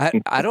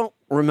 I don't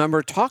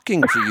remember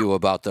talking to you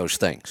about those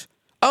things.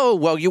 Oh,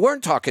 well, you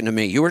weren't talking to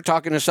me. You were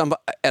talking to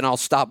somebody, and I'll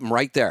stop them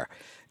right there.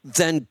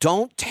 Then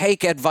don't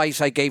take advice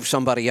I gave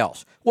somebody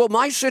else. Well,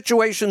 my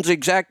situation's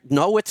exact.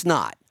 No, it's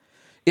not.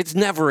 It's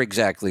never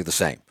exactly the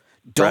same.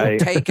 Don't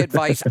take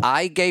advice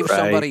I gave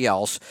somebody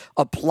else,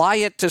 apply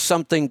it to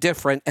something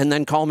different, and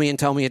then call me and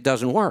tell me it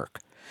doesn't work.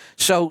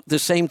 So the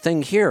same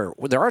thing here.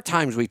 There are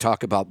times we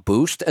talk about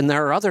boost, and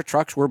there are other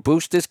trucks where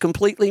boost is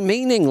completely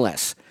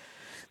meaningless.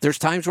 There's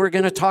times we're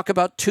going to talk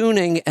about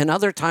tuning, and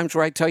other times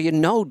where I tell you,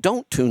 no,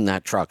 don't tune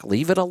that truck.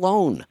 Leave it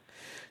alone.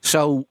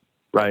 So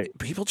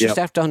people just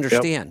have to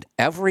understand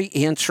every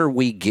answer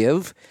we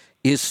give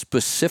is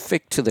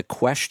specific to the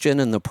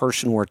question and the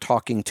person we're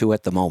talking to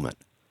at the moment.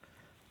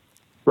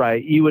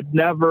 Right. You would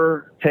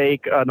never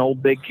take an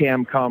old big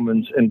cam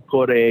Cummins and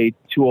put a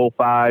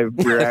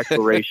 205 rear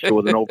axle ratio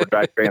with an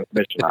overdrive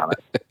transmission on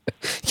it.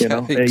 You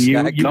know,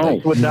 exactly. You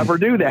would never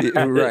do that.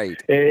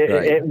 Right.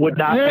 It would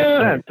not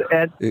make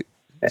sense.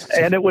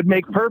 And it would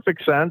make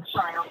perfect sense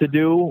to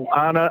do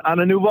on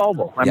a new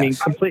Volvo. I mean,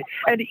 complete.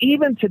 And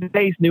even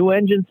today's new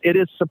engines, it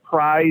is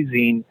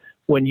surprising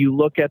when you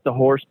look at the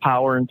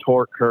horsepower and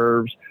torque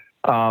curves.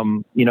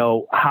 You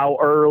know, how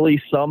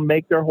early some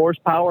make their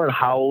horsepower and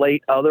how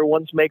late other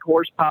ones make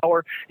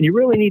horsepower. And you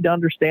really need to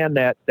understand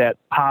that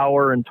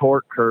power and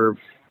torque curve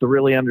to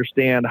really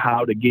understand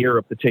how to gear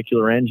a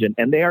particular engine.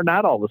 And they are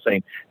not all the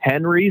same.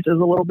 Henry's is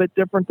a little bit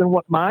different than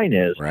what mine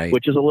is,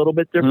 which is a little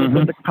bit different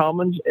than the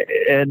Cummins.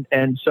 And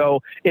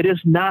so it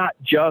is not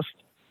just,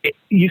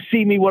 you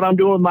see me what I'm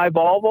doing with my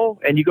Volvo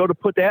and you go to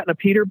put that in a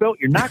Peterbilt,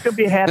 you're not going to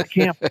be a happy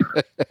camper.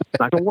 It's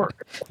not going to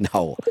work.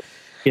 No.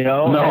 You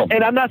know,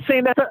 and I'm not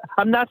saying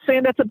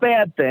that's a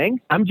bad thing.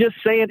 I'm just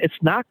saying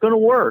it's not going to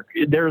work.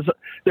 There's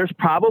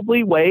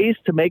probably ways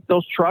to make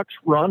those trucks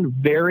run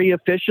very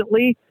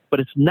efficiently, but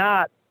it's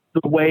not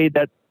the way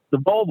that the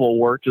Volvo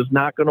works. Is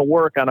not going to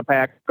work on a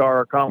Packard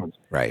or Cummins.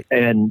 Right.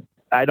 And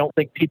I don't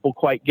think people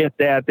quite get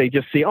that. They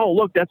just see, oh,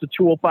 look, that's a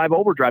 205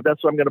 overdrive.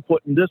 That's what I'm going to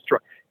put in this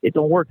truck. It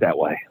don't work that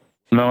way.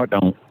 No, it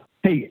don't.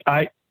 Hey,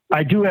 I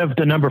do have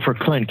the number for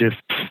Clint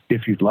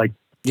if you'd like.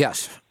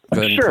 Yes.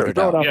 Sure.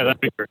 Yeah, that'd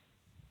be great.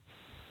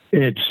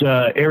 It's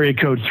area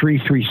code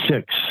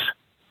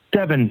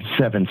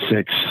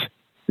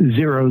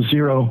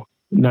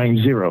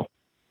 336-776-0090.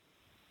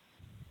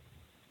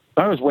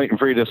 I was waiting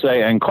for you to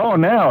say, and call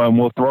now, and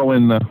we'll throw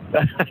in the...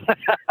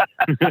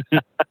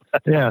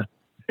 Yeah.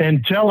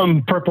 And tell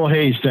them Purple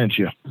Haze sent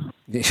you.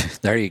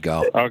 There you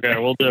go. Okay,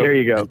 we'll do. There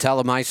you go. And tell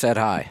them I said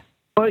hi.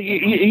 Well,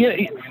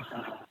 you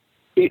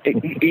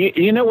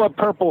know what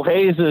Purple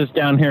Haze is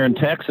down here in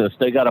Texas?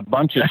 They got a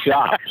bunch of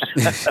shops.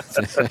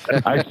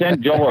 I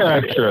sent Joel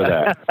a picture of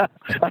that.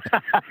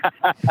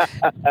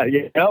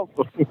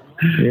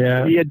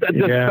 Yeah.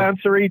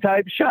 Dispensary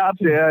type shops.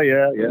 Yeah.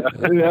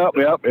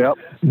 Yep.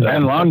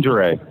 And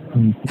lingerie.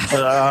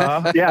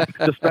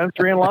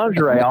 Dispensary and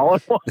lingerie all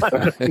in one.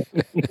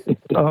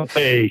 Oh,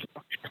 hey.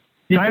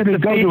 Time to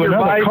go to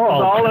another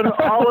call. All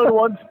in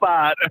one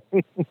spot.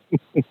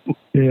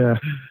 Yeah.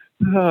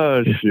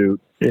 Oh, shoot.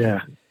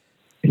 Yeah.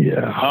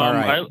 Yeah. All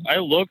right. I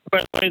looked,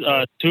 but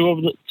two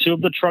of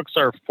the trucks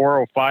are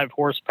 405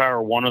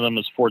 horsepower. One of them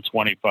is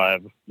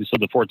 425. You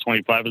said the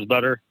 425 is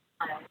better.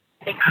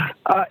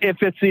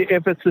 If it's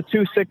the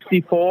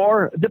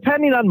 264,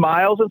 depending on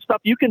miles and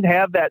stuff, you can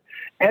have that.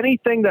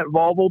 Anything that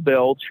Volvo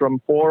builds from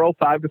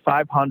 405 to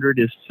 500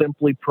 is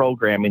simply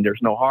programming.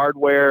 There's no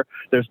hardware.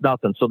 There's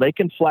nothing. So they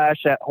can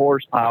flash that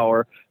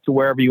horsepower to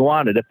wherever you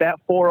want it. If that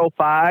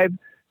 405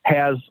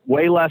 has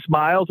way less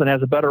miles and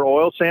has a better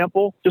oil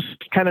sample, just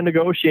kind of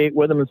negotiate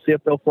with them and see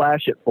if they'll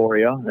flash it for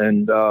you.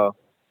 And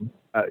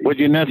would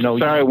you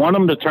necessarily want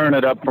them to turn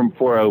it up from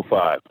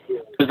 405?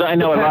 Because I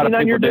know a lot of people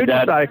on your did duty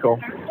that. cycle.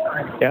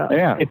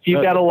 Yeah. If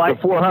you got a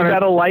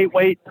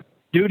lightweight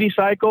duty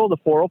cycle, the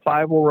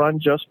 405 will run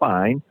just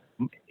fine.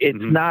 It's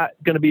not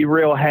going to be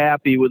real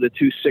happy with a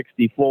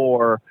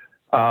 264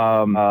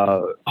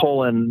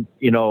 pulling,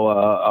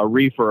 a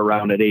reefer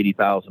around at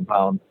 80,000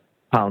 pounds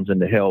in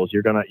the hills.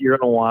 You're gonna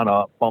want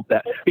to bump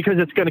that because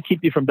it's going to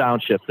keep you from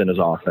downshifting as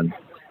often,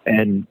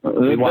 and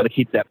we want to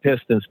keep that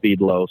piston speed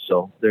low.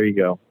 So there you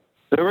go.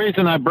 The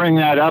reason I bring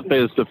that up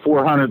is the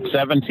 400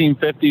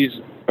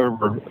 1750s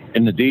over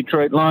in the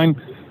Detroit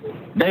line.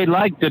 They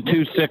liked the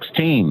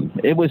 216.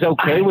 It was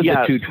okay with the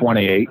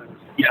 228.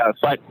 Yes,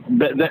 but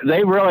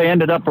they really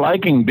ended up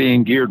liking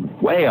being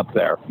geared way up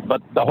there.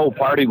 But the whole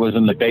party was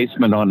in the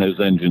basement on those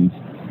engines.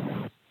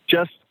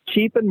 Just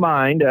keep in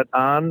mind that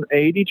on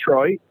a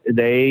Detroit,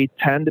 they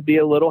tend to be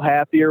a little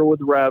happier with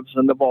revs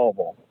than the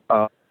Volvo.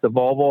 The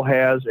Volvo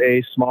has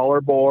a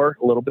smaller bore,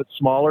 a little bit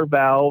smaller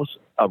valves,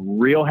 a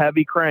real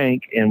heavy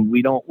crank, and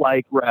we don't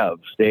like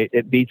revs.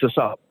 It beats us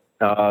up.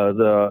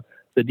 The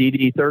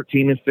DD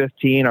 13 and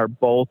 15 are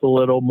both a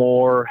little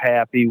more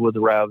happy with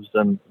revs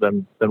than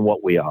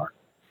what we are.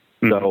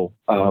 So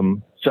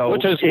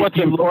which is what's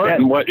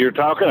important. What you're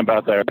talking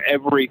about there,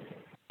 every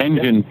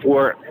engine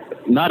for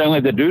not only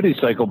the duty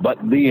cycle but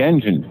the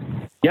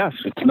engine. Yes,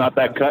 it's not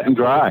that cut and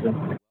dry.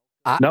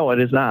 No,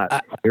 it is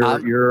not.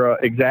 You're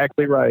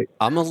exactly right.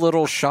 I'm a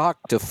little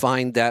shocked to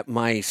find that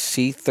my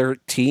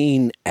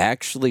C13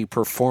 actually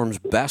performs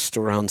best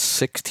around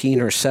 16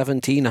 or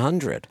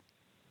 1700.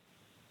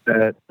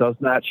 That does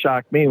not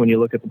shock me when you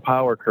look at the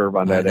power curve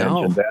on that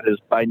engine. That is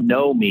by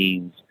no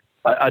means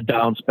a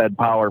downsped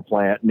power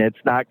plant, and it's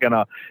not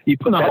gonna. You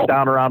put that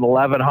down around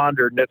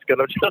 1100, and it's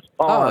gonna just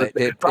fall.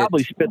 It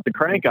probably spit the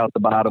crank out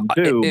the bottom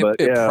too.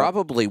 It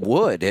probably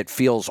would. It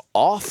feels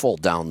awful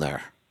down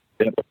there.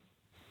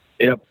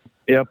 Yep.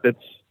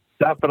 It's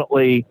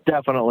definitely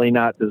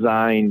not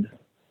designed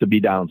to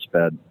be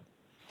downsped.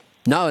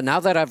 No, now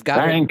that I've got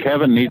I think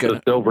Kevin needs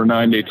a silver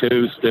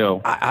 92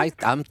 still.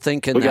 I'm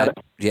thinking we that.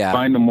 Yeah,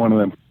 find him one of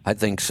them. I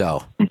think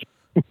so.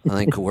 I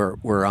think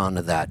we're on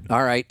to that.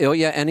 All right,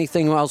 Ilya,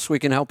 anything else we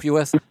can help you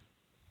with?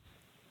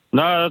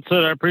 No, that's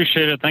it. I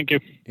appreciate it. Thank you.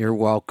 You're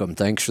welcome.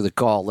 Thanks for the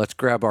call. Let's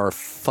grab our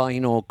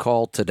final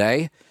call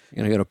today. I'm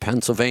going to go to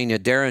Pennsylvania.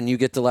 Darren, you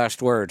get the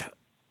last word.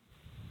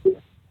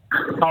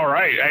 All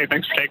right. Hey,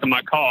 thanks for taking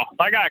my call.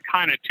 I got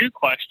kind of two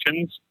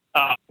questions.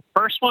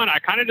 First one, I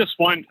kind of just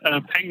want an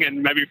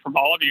opinion maybe from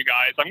all of you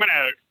guys. I'm going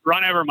to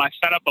run over my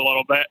setup a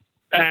little bit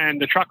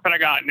and the truck that I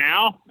got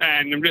now,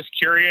 and I'm just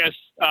curious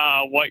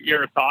what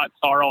your thoughts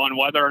are on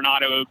whether or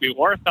not it would be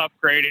worth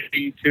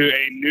upgrading to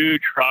a new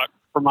truck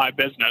for my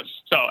business.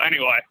 So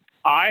anyway,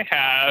 I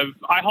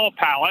haul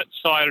pallets,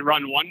 so I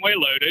run one-way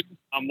loaded,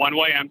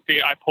 one-way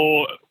empty. I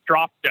pull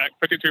drop deck,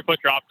 53-foot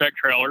drop deck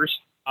trailers.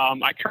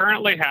 I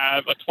currently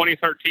have a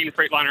 2013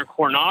 Freightliner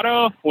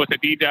Coronado with a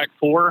D-Deck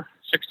 4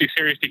 60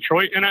 Series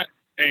Detroit in it,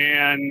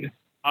 and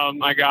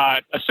I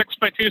got a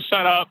 6x2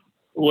 setup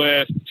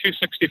with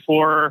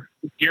 264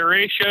 gear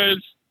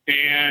ratios,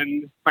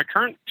 and my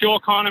current fuel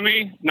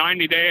economy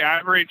 90-day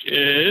average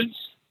is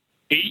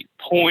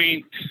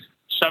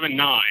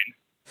 8.79.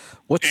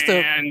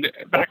 And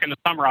back in the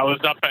summer, I was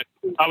up at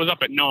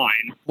 9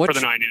 for the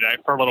 90-day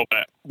for a little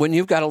bit. When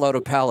you've got a load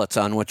of pallets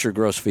on, what's your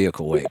gross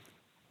vehicle weight?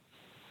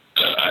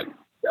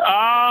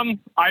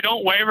 I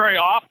don't weigh very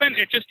often.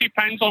 It just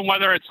depends on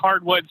whether it's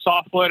hardwood,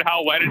 softwood,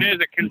 how wet it is.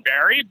 It can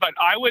vary, but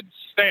I would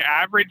say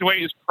average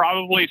weight is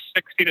probably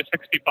 60 to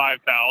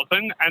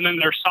 65,000. And then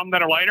there's some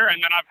that are lighter.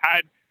 And then I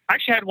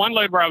actually had one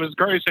load where I was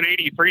grossing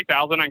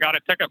 83,000. I got a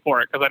ticket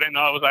for it because I didn't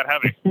know it was that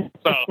heavy.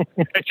 So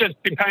it just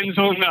depends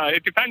on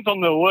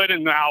the wood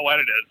and how wet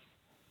it is.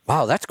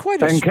 Wow, that's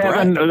quite a And spread.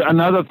 Kevin,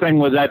 another thing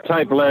with that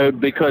type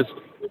load, because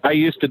I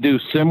used to do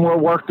similar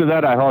work to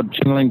that. I hauled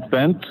chain link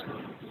fence.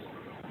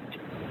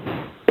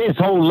 His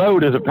whole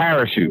load is a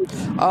parachute.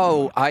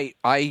 Oh, on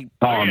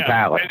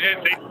pallet.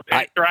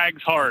 It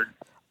drags hard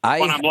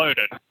when I'm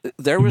loaded.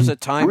 There was a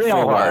time Real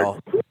for a hard.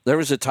 while. There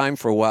was a time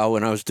for a while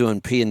when I was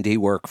doing P&D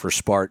work for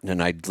Spartan,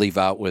 and I'd leave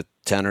out with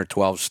 10 or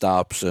 12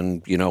 stops,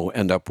 and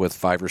end up with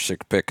 5 or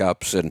 6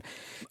 pickups. And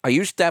I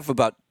used to have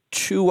about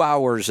 2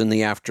 hours in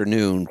the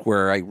afternoon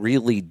where I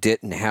really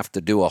didn't have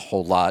to do a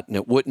whole lot, and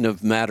it wouldn't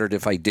have mattered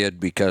if I did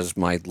because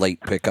my late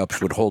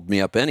pickups would hold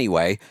me up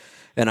anyway.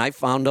 And I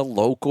found a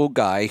local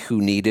guy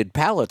who needed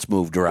pallets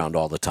moved around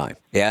all the time.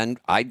 And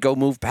I'd go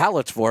move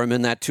pallets for him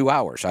in that 2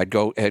 hours.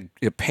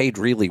 It paid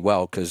really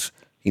well because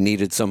he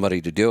needed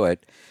somebody to do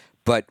it.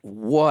 But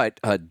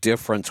what a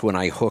difference when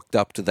I hooked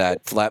up to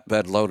that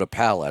flatbed load of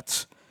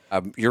pallets.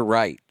 You're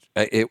right.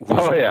 It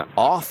was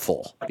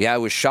awful. Yeah, I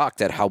was shocked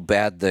at how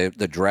bad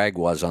the drag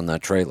was on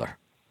that trailer.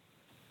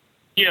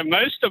 Yeah,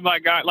 most of my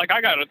guys,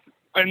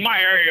 in my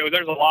area,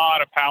 there's a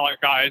lot of pallet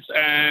guys,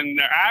 and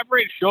their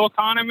average fuel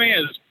economy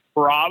is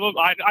probably,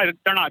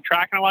 they're not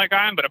tracking it like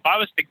I am, but if I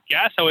was to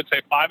guess, I would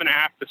say 5.5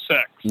 to 6.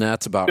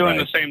 That's about doing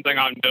right. the same thing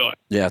I'm doing.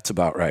 Yeah, it's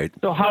about right.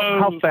 So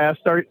how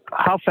fast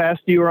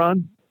do you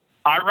run?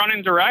 I run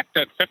in direct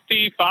at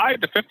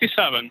 55 to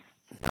 57.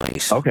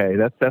 Nice. Okay,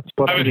 that's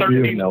what I have I'm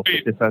a doing.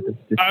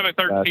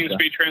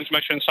 13-speed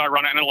transmission, so I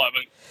run it in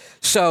 11.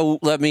 So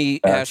let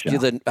me ask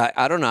you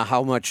I don't know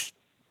how much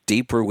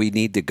deeper we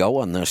need to go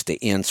on this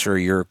to answer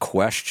your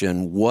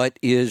question. What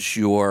is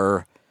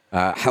your,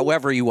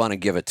 however you want to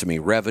give it to me,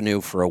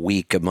 revenue for a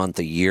week, a month,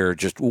 a year?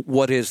 Just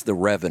what is the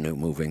revenue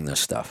moving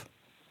this stuff?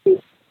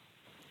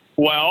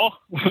 Well,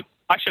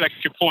 I should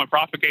actually pull my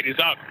profit gauges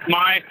up.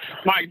 My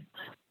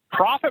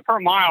profit per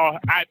mile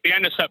at the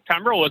end of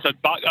September was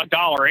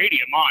 $1.80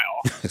 a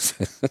mile.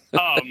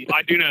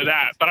 I do know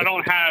that, but I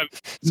don't have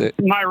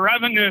my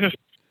revenue.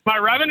 My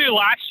revenue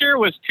last year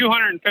was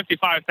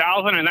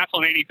 $255,000, and that's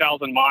on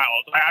 80,000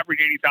 miles. I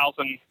average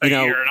 80,000 a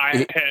year, and I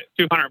hit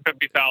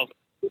 250,000.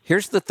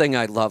 Here's the thing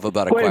I love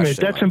about a Wait a minute,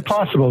 question. that's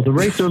impossible. The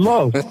rates are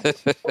low.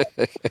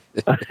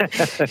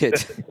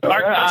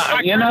 Our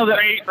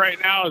rate right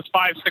now is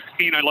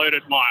 516 a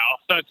loaded mile,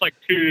 so it's like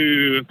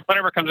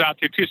whatever it comes out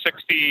to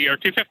 260 or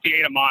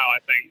 258 a mile, I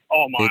think,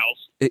 all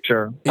miles.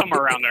 Sure,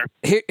 somewhere around there.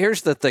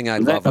 Here's the thing I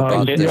love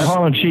about this. They're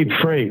hauling cheap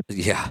freight.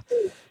 Yeah.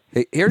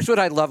 Here's what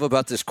I love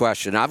about this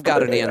question. I've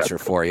got an answer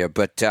for you,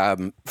 but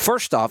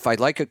first off, I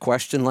like a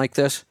question like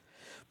this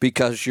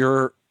because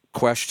your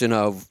question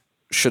of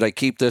should I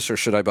keep this or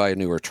should I buy a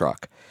newer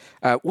truck?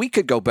 We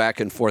could go back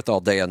and forth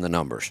all day on the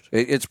numbers.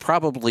 It's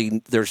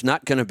probably, there's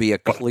not going to be a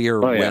clear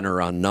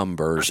winner on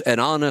numbers. And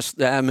honest,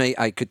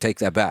 I could take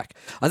that back.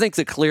 I think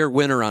the clear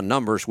winner on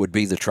numbers would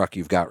be the truck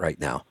you've got right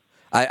now.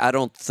 I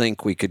don't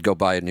think we could go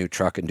buy a new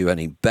truck and do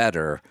any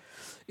better.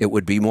 it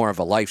would be more of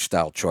a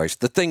lifestyle choice.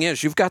 The thing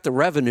is, you've got the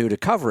revenue to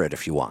cover it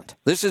if you want.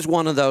 This is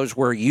one of those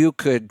where you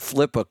could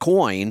flip a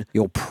coin.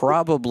 You'll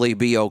probably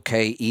be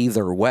okay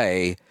either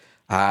way.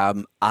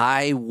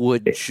 I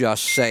would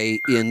just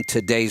say in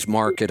today's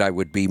market, I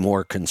would be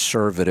more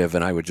conservative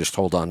and I would just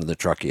hold on to the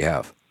truck you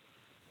have.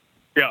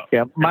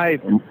 Yeah. My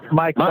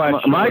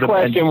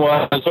question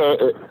was,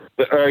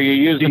 are you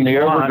using the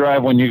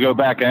overdrive when you go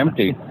back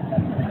empty?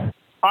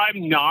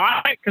 I'm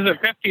not, because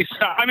at 57,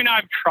 I mean,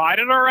 I've tried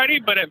it already,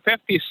 but at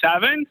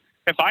 57,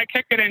 if I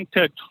kick it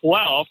into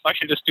 12, I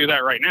should just do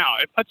that right now.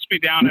 It puts me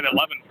down at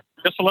 11,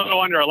 just a little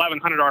under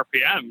 1,100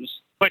 RPMs.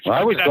 Which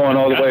I was going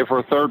all the way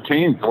for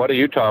 13. What are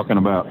you talking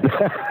about?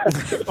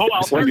 Oh,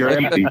 well, when you're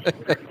empty.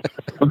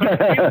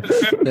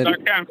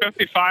 Okay, I'm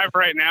 55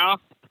 right now.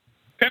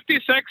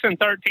 56 and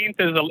 13th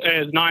is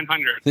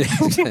 900.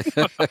 That's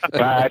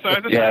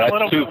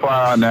too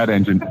far on that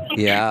engine.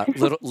 Yeah,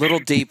 little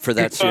deep for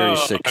that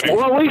Series 60.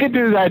 Well, we could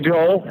do that,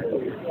 Joel.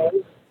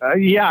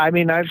 I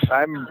mean,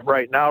 I'm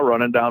right now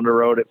running down the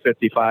road at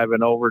 55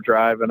 in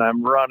overdrive, and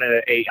I'm running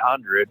at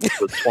 800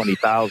 with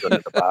 20,000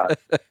 at the bottom.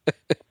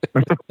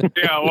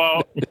 Yeah,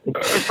 well,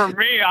 for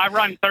me, I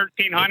run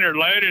 1,300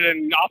 loaded,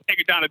 and I'll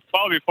take it down to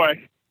 12 before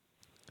I...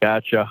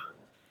 Gotcha.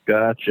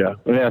 Yeah,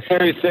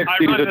 Series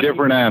 60 is a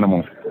different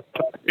animal.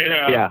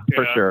 Yeah,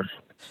 for sure.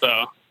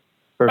 So,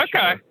 for okay.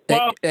 Sure.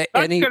 Well, that's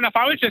good enough.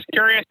 I was just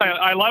curious.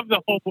 I love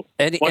the whole...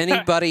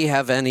 Anybody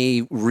have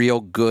any real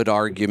good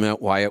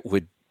argument why it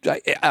would...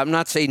 I'm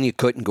not saying you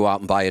couldn't go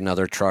out and buy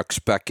another truck,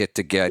 spec it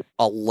to get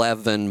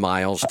 11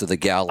 miles to the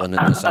gallon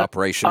in this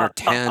operation, or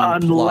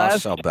 10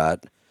 plus, I'll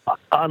bet.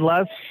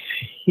 Unless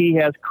he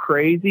has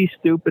crazy,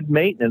 stupid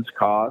maintenance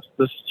costs.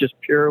 This just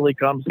purely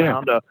comes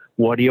down to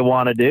what do you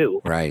want to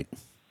do? Right.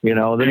 You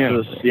know,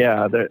 there's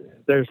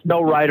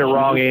no right or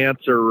wrong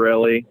answer,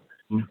 really.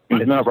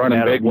 It's not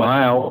running big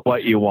mile.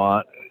 What you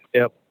want.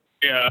 Yep.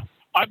 Yeah.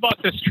 I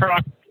bought this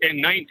truck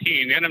in end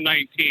of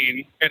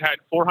 19. It had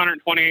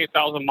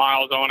 428,000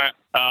 miles on it.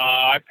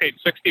 I paid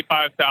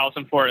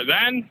 $65,000 for it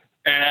then.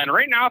 And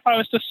right now, if I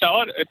was to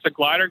sell it, it's a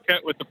glider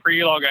kit with the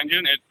pre-log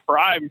engine.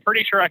 I'm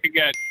pretty sure I could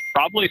get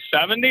probably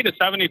 70 to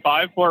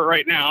 75 for it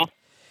right now.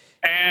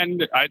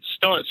 And it's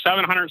still at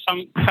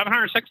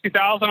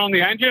 760,000 on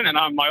the engine,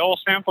 and my oil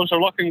samples are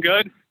looking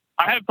good.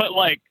 I had put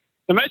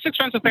the most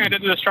expensive thing I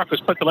did to this truck was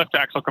put the lift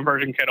axle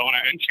conversion kit on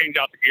it and change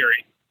out the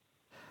gearing.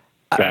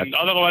 And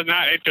other than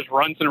that, it just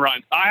runs and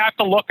runs. I have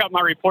to look up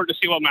my report to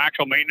see what my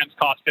actual maintenance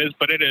cost is,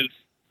 but it's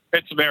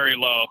very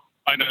low.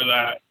 I know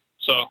that.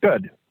 So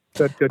good.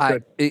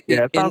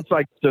 It sounds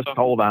like just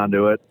hold on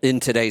to it. In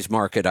today's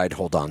market, I'd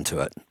hold on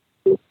to it.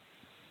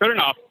 Good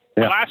enough.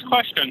 Yeah. Last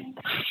question.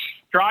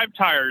 Drive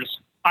tires.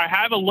 I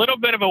have a little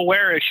bit of a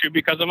wear issue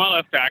because of my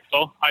lift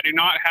axle. I do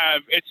not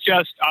have, it's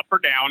just up or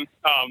down.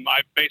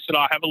 I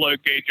have a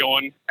load gauge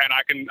on, and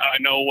I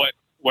know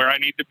where I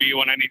need to be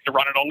when I need to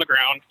run it on the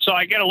ground. So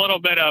I get a little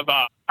bit of,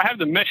 I have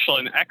the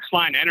Michelin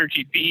X-Line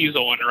Energy Ds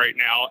on right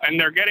now, and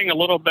they're getting a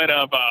little bit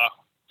of,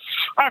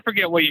 I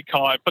forget what you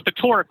call it, but the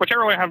torque,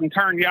 whichever way I have them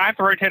turned, I have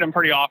to rotate them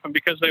pretty often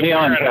because they wear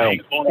at an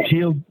angle.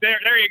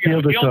 There you go.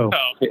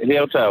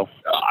 Heel toe.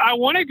 I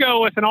want to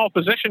go with an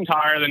all-position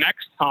tire the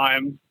next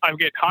time I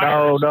get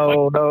tires.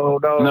 No,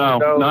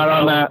 not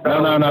on that.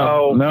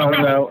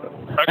 No.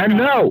 Okay. And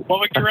no. What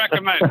would you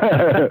recommend?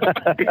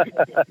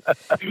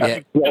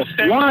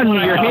 One,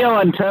 your heel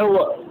and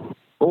toe.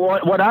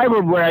 What I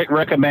would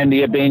recommend to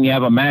you, being you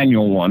have a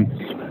manual one,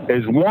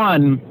 is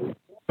one,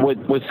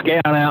 with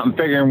scanning out and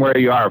figuring where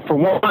you are. For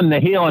one,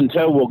 the heel and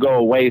toe will go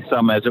away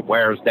some as it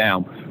wears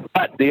down.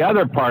 But the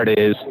other part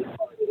is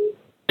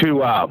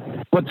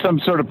to put some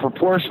sort of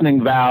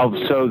proportioning valve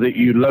so that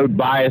you load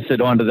bias it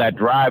onto that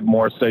drive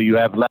more so you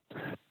have less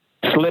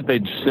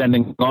slippage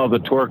sending all the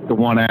torque to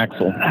one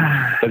axle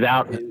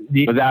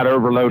without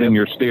overloading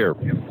your steer.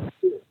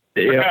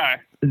 Yeah.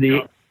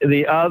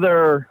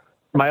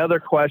 My other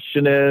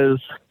question is,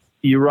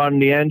 you run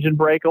the engine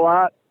brake a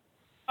lot?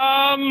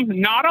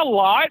 Not a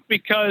lot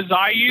because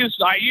I use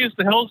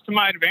the hills to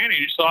my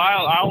advantage, so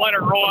I'll let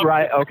it roll up.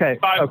 Right. Okay.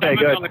 5 good.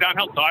 minutes on the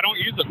downhill, so I don't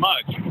use it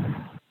much.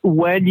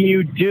 When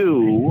you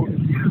do,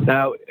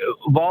 now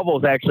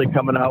Volvo's actually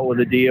coming out with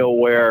a deal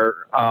where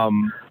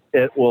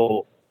it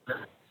will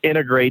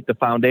integrate the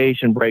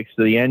foundation brakes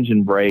to the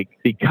engine brake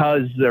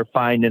because they're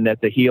finding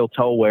that the heel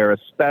toe wear,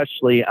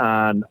 especially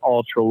on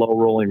ultra low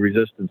rolling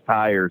resistance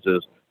tires,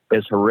 is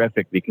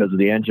horrific because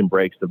the engine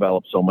brakes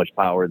develop so much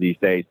power these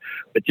days.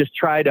 But just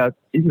try to,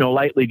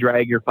 lightly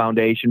drag your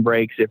foundation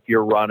brakes if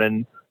you're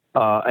running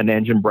an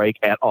engine brake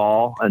at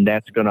all, and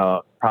that's going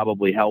to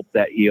probably help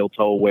that heel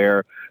toe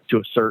wear to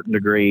a certain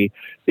degree.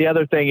 The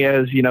other thing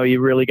is,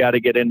 you really got to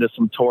get into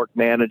some torque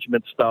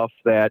management stuff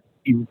that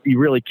you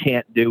really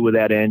can't do with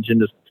that engine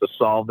to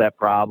solve that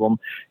problem.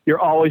 You're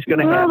always going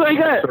to have to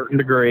a certain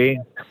degree.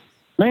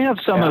 They have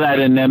some of that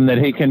in them that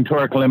he can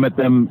torque limit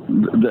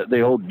them,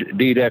 the old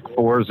D-Deck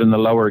 4s in the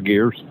lower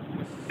gears.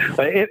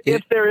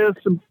 If there is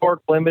some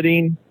torque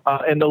limiting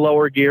in the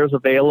lower gears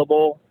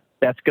available,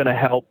 that's going to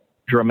help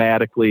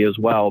dramatically as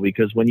well,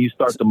 because when you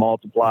start to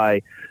multiply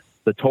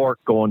the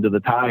torque going to the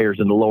tires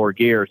in the lower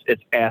gears,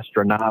 it's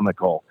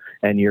astronomical.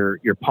 And you're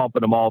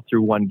pumping them all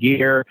through one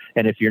gear.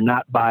 And if you're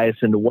not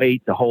biasing the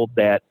weight to hold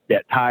that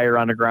tire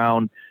on the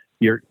ground,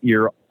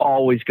 you're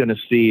always going to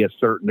see a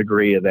certain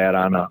degree of that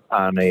on a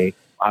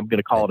I'm going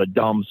to call it a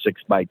dumb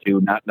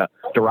 6x2, not in a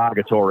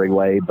derogatory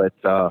way, but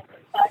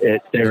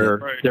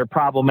they're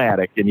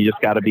problematic, and you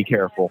just got to be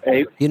careful.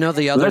 Hey, the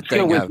other let's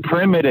thing. Let's go with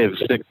primitive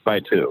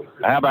 6x2.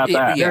 How about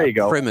that? Yeah, there you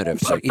go.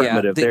 Primitive.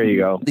 Primitive. There you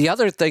go. The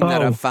other thing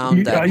that I've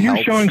found that are you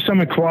helps, showing some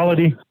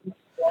equality?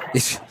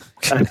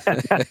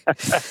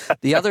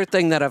 The other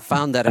thing that I've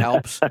found that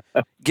helps,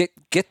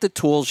 get the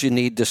tools you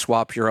need to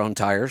swap your own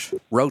tires.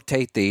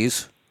 Rotate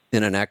these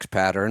in an X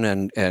pattern,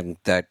 and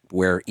that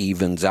where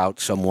evens out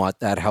somewhat.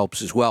 That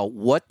helps as well.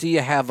 What do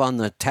you have on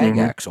the tag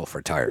axle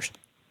for tires?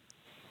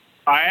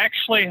 I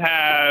actually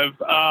have,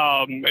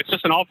 it's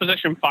just an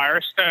all-position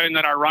Firestone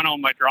that I run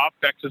on my drop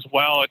decks as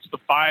well. It's the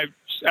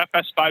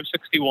FS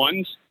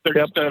 561s. They're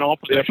just an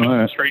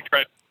all-position straight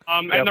tread.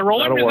 And the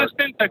rolling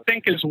resistance, I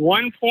think, is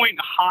 1 point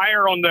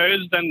higher on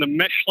those than the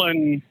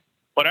Michelin,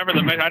 whatever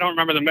I don't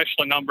remember the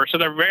Michelin number. So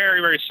they're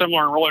very, very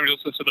similar in rolling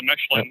resistance to the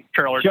Michelin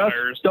trailer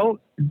tires.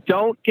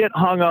 Don't get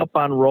hung up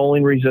on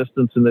rolling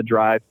resistance in the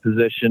drive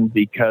position,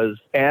 because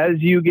as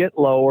you get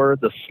lower,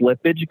 the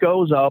slippage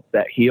goes up,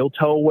 that heel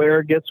toe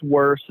wear gets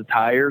worse, the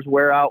tires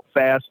wear out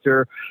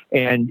faster,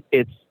 and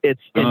it's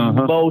in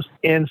most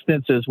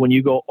instances when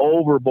you go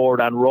overboard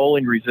on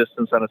rolling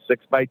resistance on a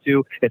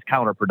 6x2, it's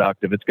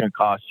counterproductive. It's going to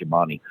cost you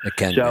money.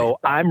 So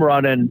I'm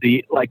running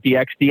the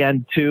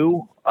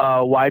XDN2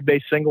 wide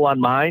base single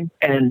on mine,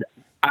 and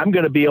I'm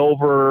going to be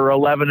over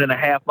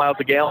 11.5 miles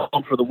a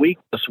gallon for the week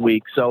this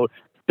week. So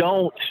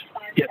don't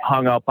get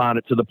hung up on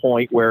it to the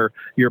point where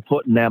you're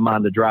putting them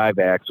on the drive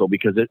axle,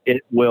 because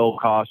it will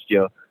cost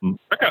you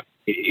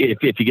if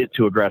you get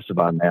too aggressive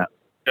on that.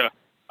 Yeah.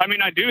 I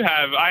mean, I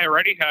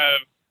already have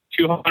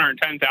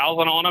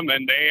 210,000 on them,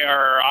 and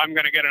I'm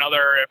going to get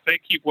another, if they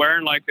keep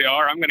wearing like they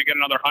are, I'm going to get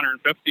another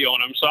 150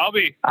 on them. So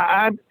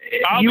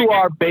you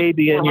are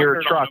baby in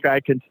your truck. I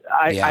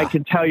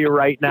can tell you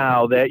right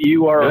now that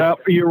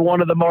you're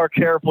one of the more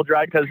careful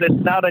drivers, because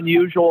it's not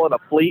unusual in a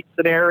fleet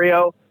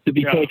scenario to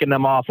be taking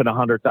them off in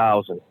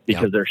 100,000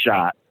 because they're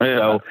shot.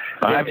 So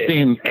I've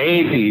seen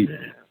 80.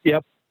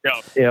 Yep.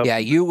 Yeah, this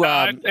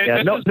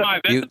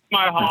is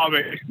my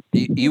hobby.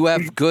 You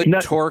have good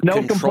torque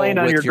control. No complaint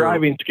on your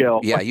driving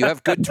skill. Yeah, you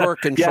have good torque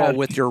control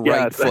with your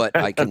right foot,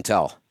 I can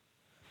tell.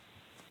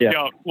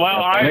 Yeah.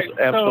 Well,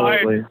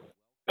 absolutely.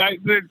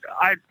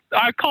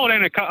 I called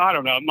in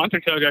a month or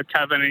two ago,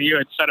 Kevin, and you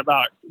had said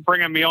about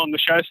bringing me on the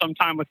show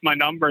sometime with my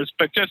numbers,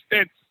 but just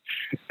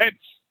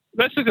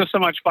this is just so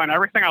much fun.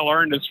 Everything I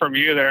learned is from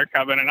you there,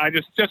 Kevin, and I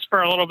just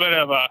for a little bit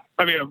of a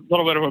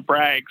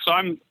brag. So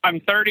I'm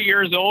 30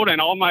 years old,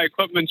 and all my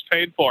equipment's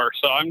paid for.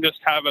 So I'm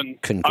having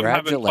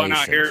fun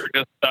out here,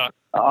 just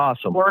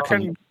awesome,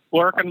 working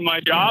my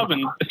job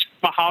and it's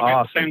my hobby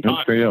at the same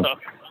time. So.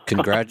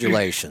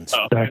 Congratulations!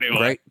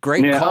 Anyway.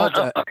 Great call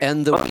to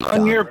end the week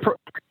on.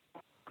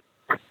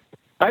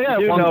 I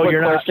got one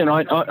quick question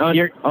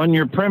on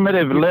your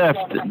primitive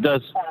lift.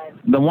 Does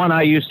the one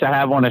I used to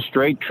have on a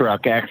straight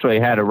truck actually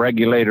had a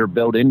regulator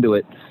built into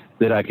it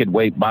that I could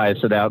weight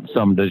bias it out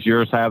some? Does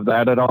yours have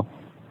that at all?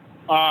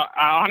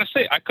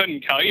 Honestly, I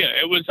couldn't tell you.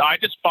 I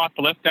just bought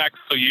the lift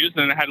axle used,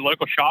 and it had a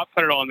local shop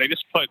put it on. They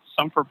just put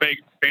some for big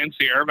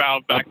fancy air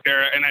valve back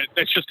there, and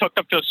it's just hooked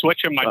up to a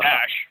switch in my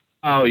dash.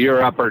 Oh,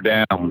 you're up or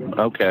down?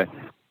 Okay,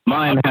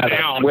 mine has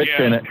a switch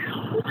in it.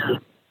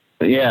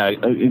 Yeah,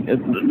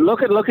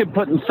 look at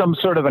putting some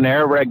sort of an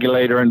air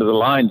regulator into the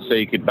line so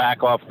you could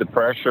back off the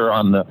pressure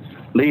on the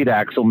lead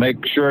axle.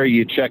 Make sure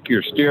you check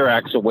your steer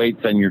axle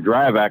weights and your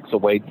drive axle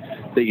weight,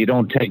 that you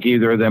don't take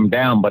either of them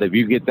down. But if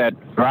you get that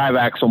drive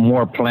axle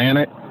more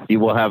planted,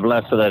 you will have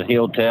less of that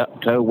heel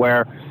toe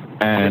wear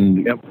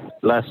and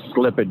less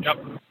slippage.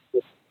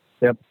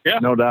 Yep. Yeah,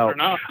 no doubt.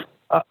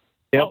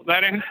 Well,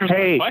 that answers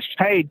the question.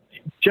 Hey,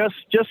 just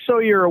so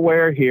you're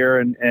aware here,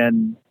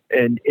 and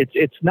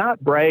it's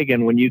not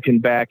bragging when you can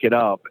back it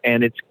up.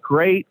 And it's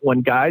great when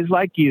guys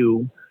like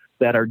you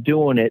that are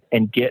doing it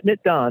and getting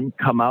it done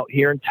come out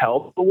here and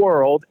tell the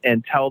world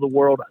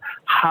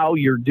how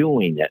you're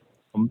doing it.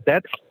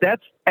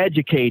 That's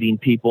educating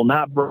people,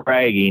 not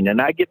bragging.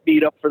 And I get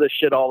beat up for this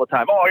shit all the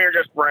time. Oh, you're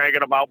just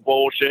bragging about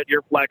bullshit.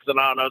 You're flexing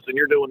on us and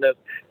you're doing this.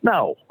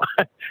 No,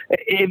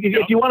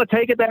 if you want to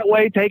take it that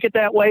way, take it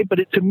that way.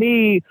 But to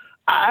me,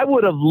 I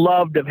would have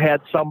loved to have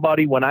had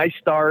somebody when I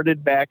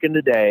started back in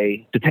the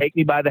day to take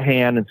me by the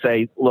hand and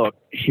say, look,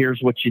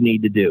 here's what you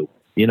need to do,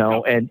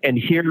 and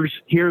here's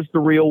the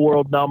real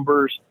world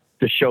numbers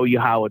to show you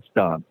how it's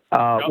done.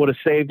 Would have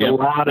saved a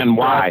lot of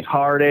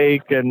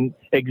heartache and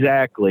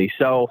exactly.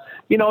 So,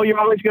 you're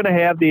always going to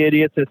have the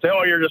idiots that say,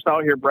 oh, you're just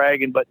out here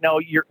bragging, but no,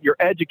 you're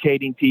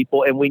educating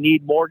people, and we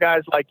need more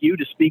guys like you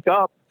to speak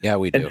up. Yeah,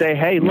 we do. And say,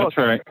 hey, look,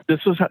 this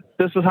is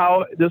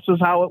how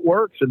it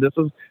works, and this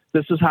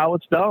is how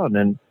it's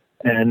done.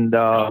 And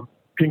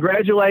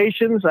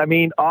congratulations. I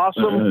mean,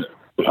 awesome.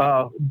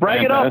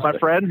 Brag it up, my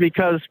friend,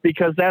 because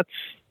that's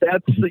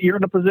you're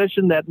in a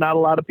position that not a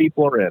lot of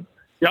people are in.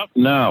 Yep.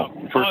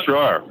 No, for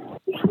sure.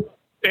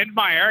 In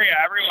my area,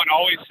 everyone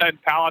always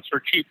said pallets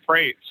were cheap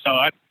freight, so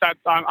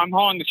I'm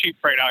hauling the cheap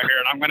freight out here,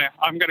 and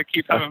I'm gonna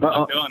keep having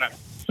fun doing it.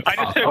 I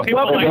just said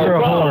people like Henry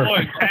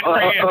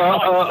and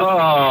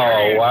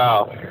oh,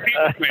 wow.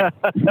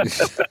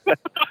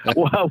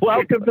 Well,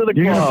 welcome to the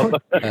club.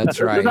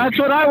 That's right. That's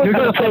what I was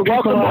going to say.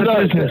 Welcome to the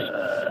business.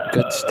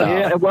 Good stuff.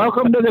 Yeah,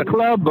 welcome to the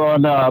club.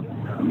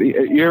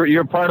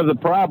 You're part of the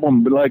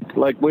problem,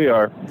 like we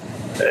are.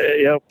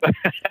 Yep.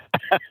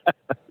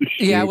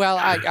 Yeah, well,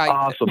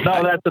 awesome.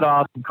 No, that's an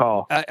awesome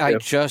call. I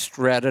just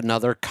read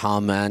another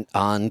comment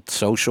on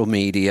social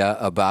media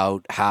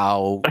about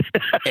how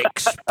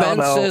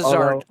expenses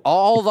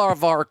all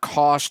of our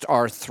costs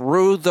are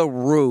through the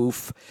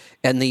roof,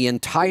 and the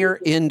entire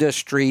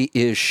industry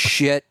is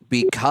shit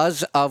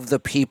because of the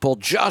people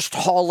just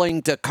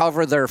hauling to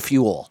cover their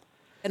fuel.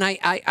 And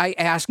I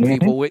ask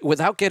people,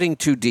 without getting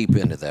too deep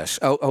into this,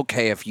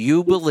 okay, if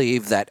you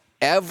believe that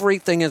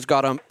everything has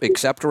got to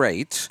accept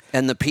rates,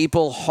 and the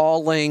people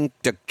hauling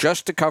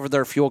just to cover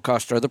their fuel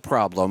costs are the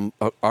problem,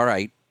 all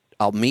right,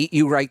 I'll meet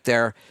you right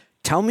there.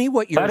 Tell me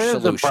what your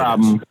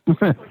solution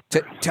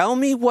is. Tell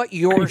me what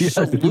your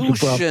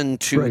solution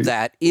to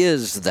that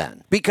is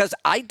then. Because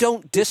I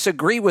don't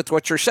disagree with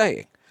what you're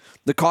saying.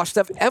 The cost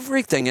of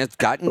everything has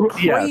gotten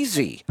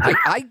crazy.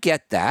 I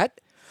get that.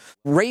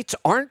 Rates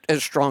aren't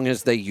as strong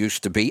as they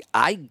used to be.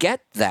 I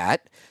get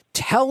that.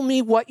 Tell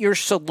me what your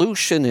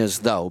solution is,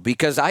 though,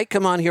 because I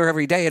come on here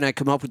every day and I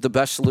come up with the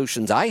best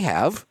solutions I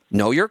have.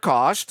 Know your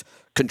cost,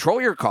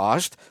 control your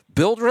cost,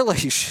 build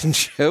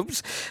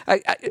relationships.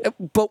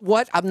 But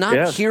what? I'm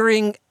not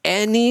hearing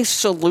any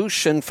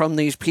solution from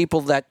these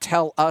people that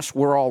tell us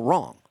we're all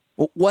wrong.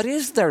 What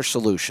is their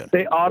solution?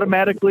 They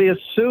automatically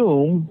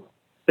assume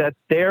that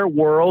their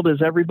world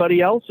is everybody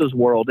else's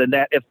world, and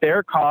that if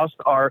their costs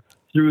are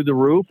through the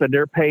roof and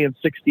they're paying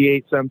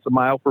 68 cents a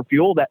mile for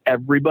fuel, that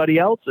everybody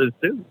else is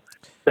too.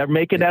 They're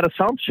making that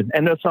assumption,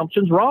 and the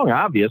assumption's wrong,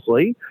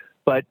 obviously.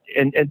 But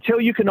until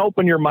you can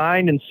open your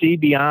mind and see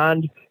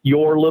beyond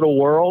your little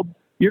world,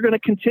 you're going to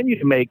continue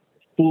to make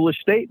foolish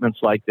statements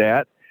like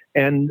that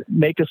and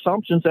make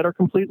assumptions that are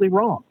completely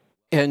wrong.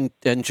 And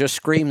just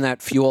scream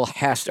that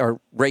our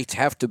rates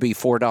have to be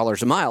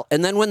 $4 a mile.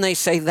 And then when they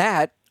say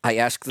that, I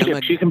ask them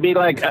again. You can be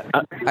like,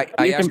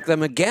 I ask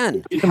them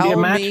again. You can be a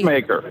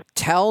matchmaker.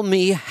 Tell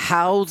me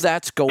how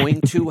that's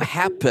going to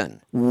happen.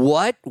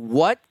 What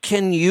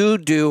can you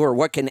do, or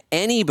what can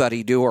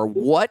anybody do, or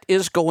what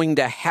is going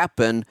to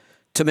happen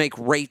to make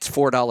rates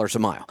 $4 a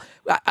mile?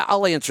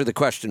 I'll answer the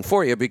question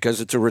for you because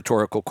it's a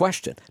rhetorical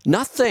question.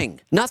 Nothing.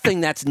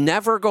 That's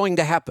never going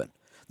to happen.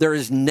 There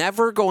is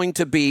never going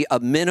to be a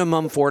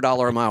minimum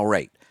 $4 a mile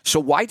rate. So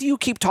why do you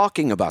keep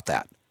talking about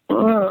that?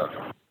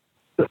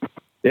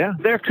 Yeah,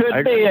 there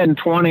could be in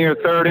 20 or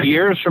 30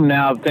 years from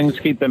now if things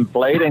keep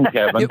inflating,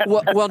 Kevin.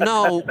 Well,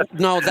 no,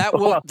 that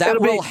will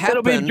happen.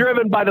 It'll be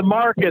driven by the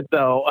market,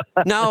 though.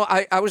 No,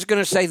 I was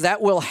going to say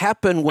that will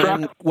happen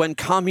when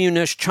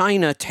communist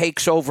China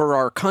takes over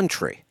our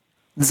country.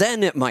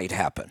 Then it might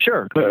happen.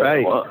 Sure,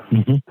 right. Well,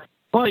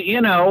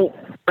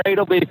 rate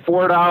will be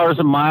 $4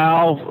 a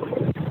mile.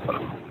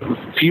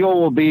 Fuel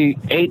will be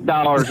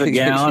 $8 a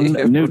gallon.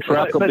 A new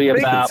truck will be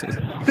about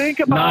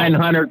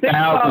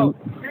 900,000.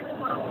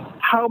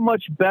 How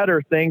much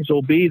better things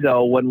will be,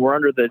 though, when we're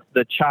under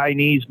the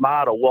Chinese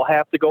model. We'll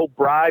have to go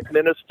bribe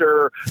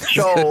Minister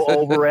Cho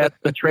over at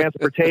the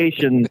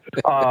transportation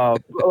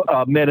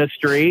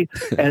ministry,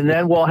 and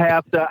then we'll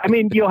have to.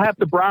 You'll have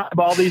to bribe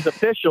all these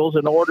officials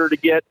in order to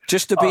get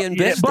just to be in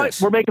business.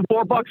 But we're making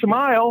 $4 a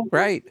mile,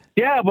 right?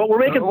 Yeah, but we're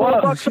making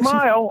 $4 a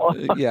mile.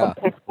 Yeah,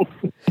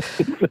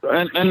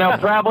 and they'll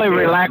probably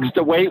relax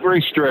the weight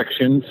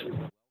restrictions.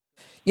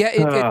 Yeah,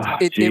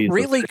 it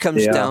really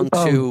comes down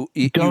to...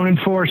 Don't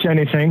enforce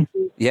anything.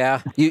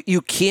 Yeah, you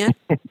can't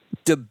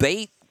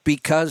debate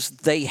because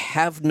they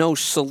have no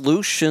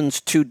solutions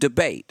to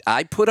debate.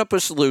 I put up a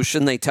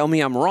solution, they tell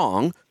me I'm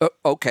wrong.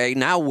 Okay,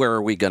 now where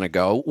are we going to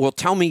go? Well,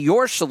 tell me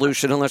your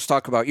solution and let's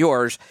talk about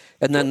yours,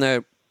 and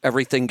then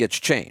everything gets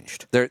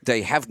changed.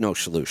 They have no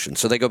solution,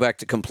 so they go back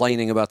to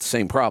complaining about the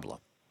same problem.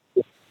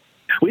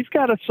 We've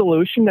got a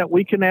solution that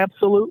we can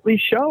absolutely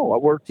show.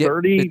 We're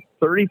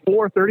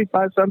 34,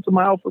 35 cents a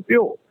mile for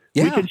fuel.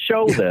 Yeah. We can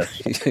show this.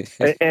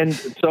 And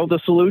so the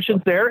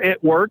solution's there.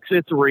 It works.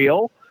 It's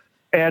real.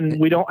 And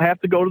we don't have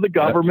to go to the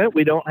government.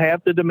 We don't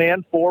have to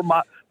demand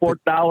 $4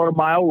 a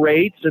mile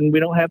rates, and we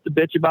don't have to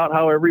bitch about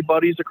how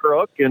everybody's a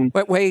crook. And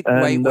wait.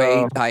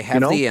 I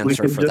have the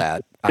answer for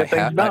that.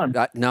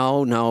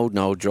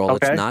 No, Joel.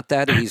 Okay. It's not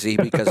that easy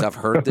because I've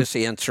heard this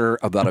answer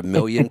about 1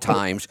 million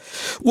times.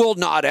 Well,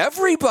 not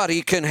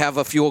everybody can have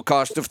a fuel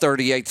cost of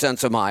 38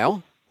 cents a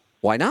mile.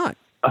 Why not?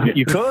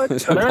 You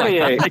could.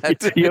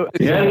 38. You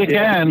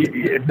can.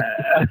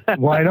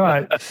 Why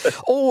not?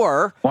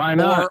 Or why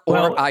not?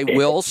 Or I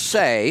will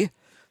say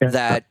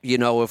that,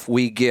 if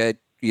we get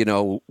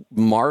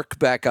Mark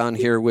back on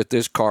here with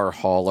this car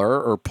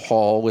hauler, or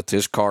Paul with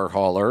his car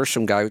hauler,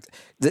 some guy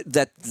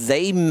that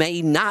they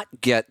may not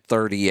get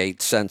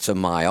 38 cents a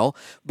mile,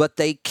 but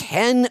they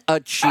can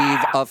achieve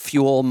a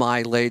fuel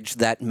mileage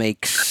that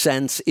makes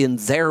sense in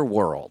their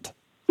world.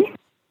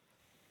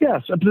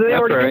 Yes, they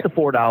already get the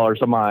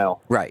 $4 a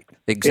mile. Right,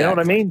 exactly. You know what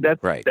I mean?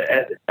 That's right.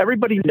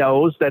 Everybody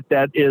knows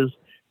that is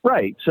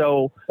right.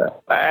 So,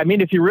 I mean,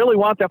 if you really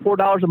want that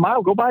 $4 a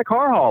mile, go buy a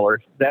car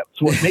hauler.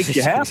 That's what makes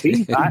you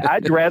happy.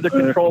 I'd rather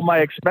control my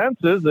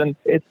expenses, and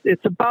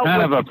it's about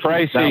kind of a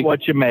pricey, not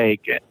what you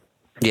make.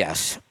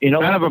 Yes, kind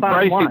of a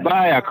pricey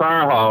buy a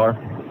car hauler.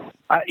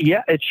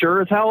 Yeah, it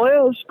sure as hell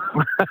is.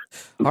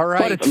 All right.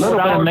 But it's a little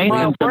bit of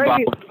maintenance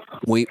involved.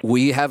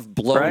 We have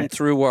blown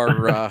through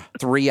our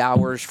 3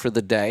 hours for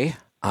the day.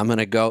 I'm going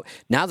to go,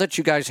 now that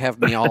you guys have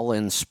me all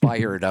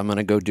inspired, I'm going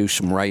to go do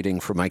some writing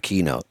for my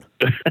keynote.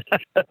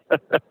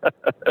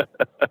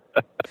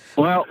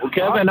 Well,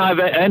 Kevin,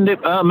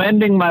 I'm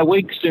ending my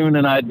week soon,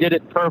 and I did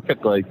it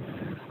perfectly.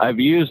 I've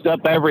used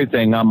up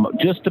everything. I'm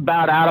just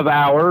about out of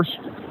hours.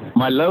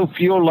 My low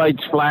fuel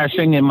light's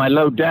flashing and my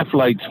low def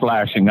light's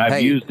flashing.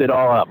 I've used it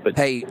all up.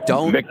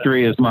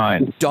 Victory is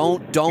mine.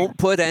 Don't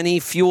put any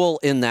fuel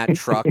in that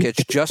truck.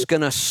 It's just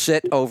going to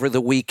sit over the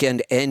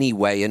weekend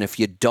anyway. And if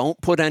you don't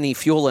put any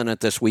fuel in it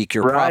this week,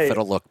 your profit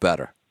will look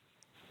better.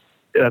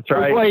 That's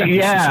right. Well,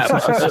 yeah.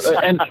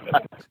 And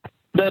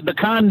the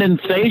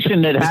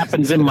condensation that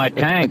happens in my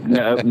tank,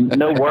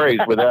 no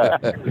worries with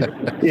that.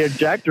 The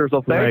injectors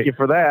will thank you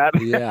for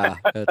that. Yeah,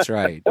 that's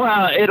right.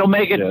 Well, it'll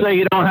make it so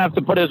you don't have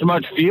to put as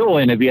much fuel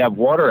in if you have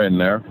water in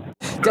there.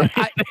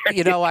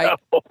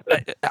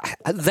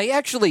 They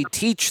actually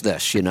teach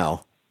this,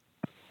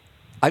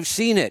 I've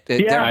seen it.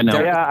 I know.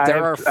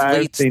 There are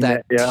fleets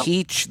that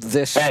teach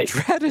this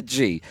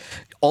strategy.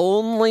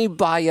 Only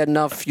buy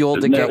enough fuel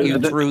to get you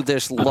through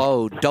this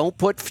load. Don't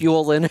put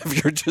fuel in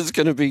if you're just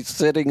going to be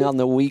sitting on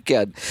the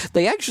weekend.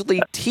 They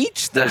actually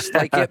teach this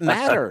like it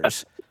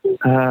matters.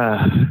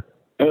 Kevin,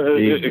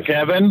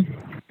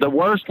 the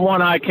worst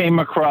one I came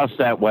across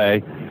that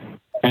way,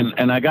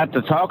 and I got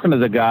to talking to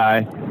the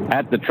guy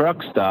at the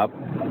truck stop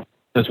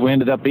because we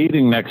ended up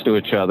eating next to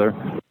each other.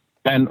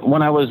 And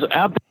when I was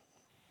out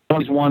there,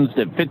 these ones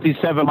that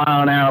 57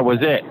 mile an hour was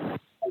it.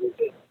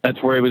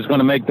 That's where he was going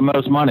to make the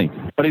most money.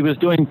 But he was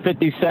doing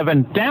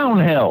 57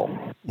 downhill.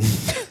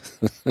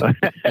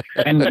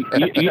 and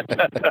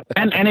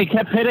he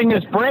kept hitting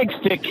his brakes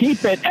to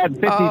keep it at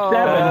 57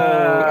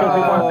 because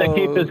he wanted to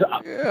keep his...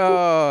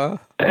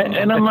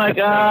 And I'm like,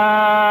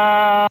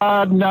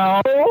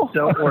 no.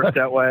 Don't work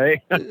that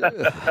way.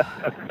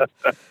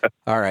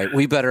 All right,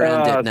 we better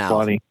end it now.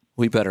 Funny.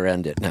 We better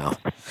end it now.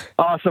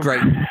 Awesome.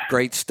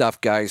 Great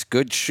stuff, guys.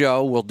 Good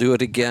show. We'll do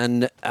it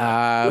again.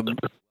 I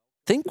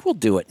think we'll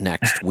do it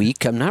next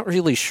week. I'm not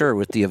really sure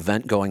with the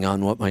event going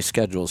on what my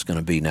schedule is going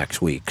to be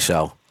next week.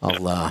 So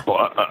I'll. I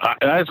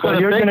was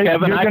going to say,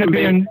 Kevin,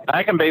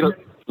 I can be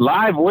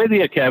live with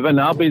you, Kevin.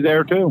 I'll be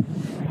there too.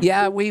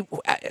 Yeah,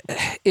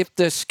 if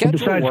the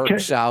schedule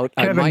works out,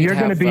 Kevin, I might you're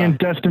going to be in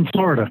Destin,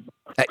 Florida.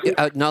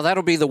 No,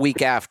 that'll be the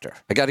week after.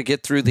 I got to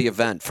get through the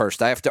event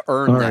first. I have to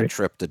earn that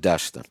trip to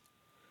Destin.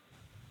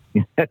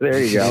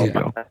 There you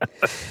go.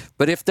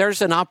 But if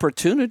there's an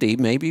opportunity,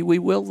 maybe we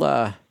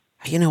will.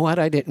 You know what?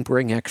 I didn't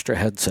bring extra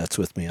headsets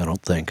with me, I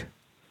don't think.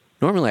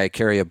 Normally I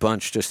carry a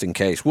bunch just in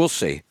case. We'll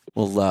see.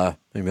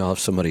 Maybe I'll have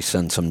somebody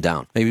send some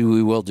down. Maybe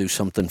we will do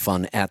something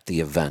fun at the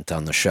event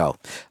on the show.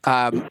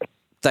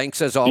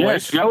 Thanks as always.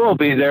 Yes, Joe will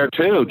be there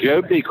too.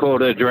 Joe'd be cool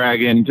to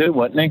drag in too,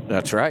 wouldn't he?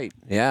 That's right.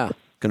 Yeah.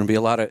 Going to be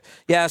a lot of...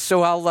 Yeah,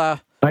 so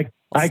I'll...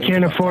 I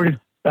can't afford it.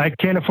 I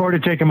can't afford to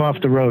take him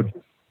off the road.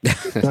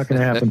 It's not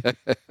going to happen.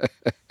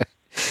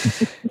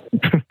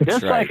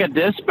 Just like a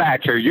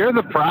dispatcher, you're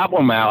the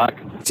problem, Alec.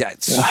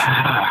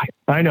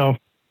 I know.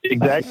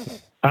 Exactly.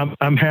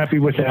 I'm happy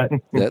with that.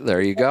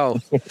 There you go.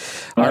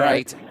 All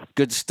right.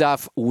 Good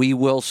stuff. We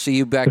will see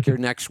you back here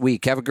next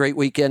week. Have a great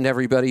weekend,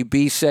 everybody.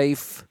 Be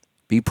safe,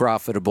 be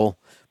profitable,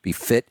 be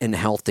fit and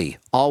healthy.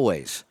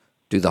 Always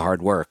do the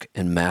hard work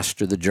and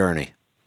master the journey.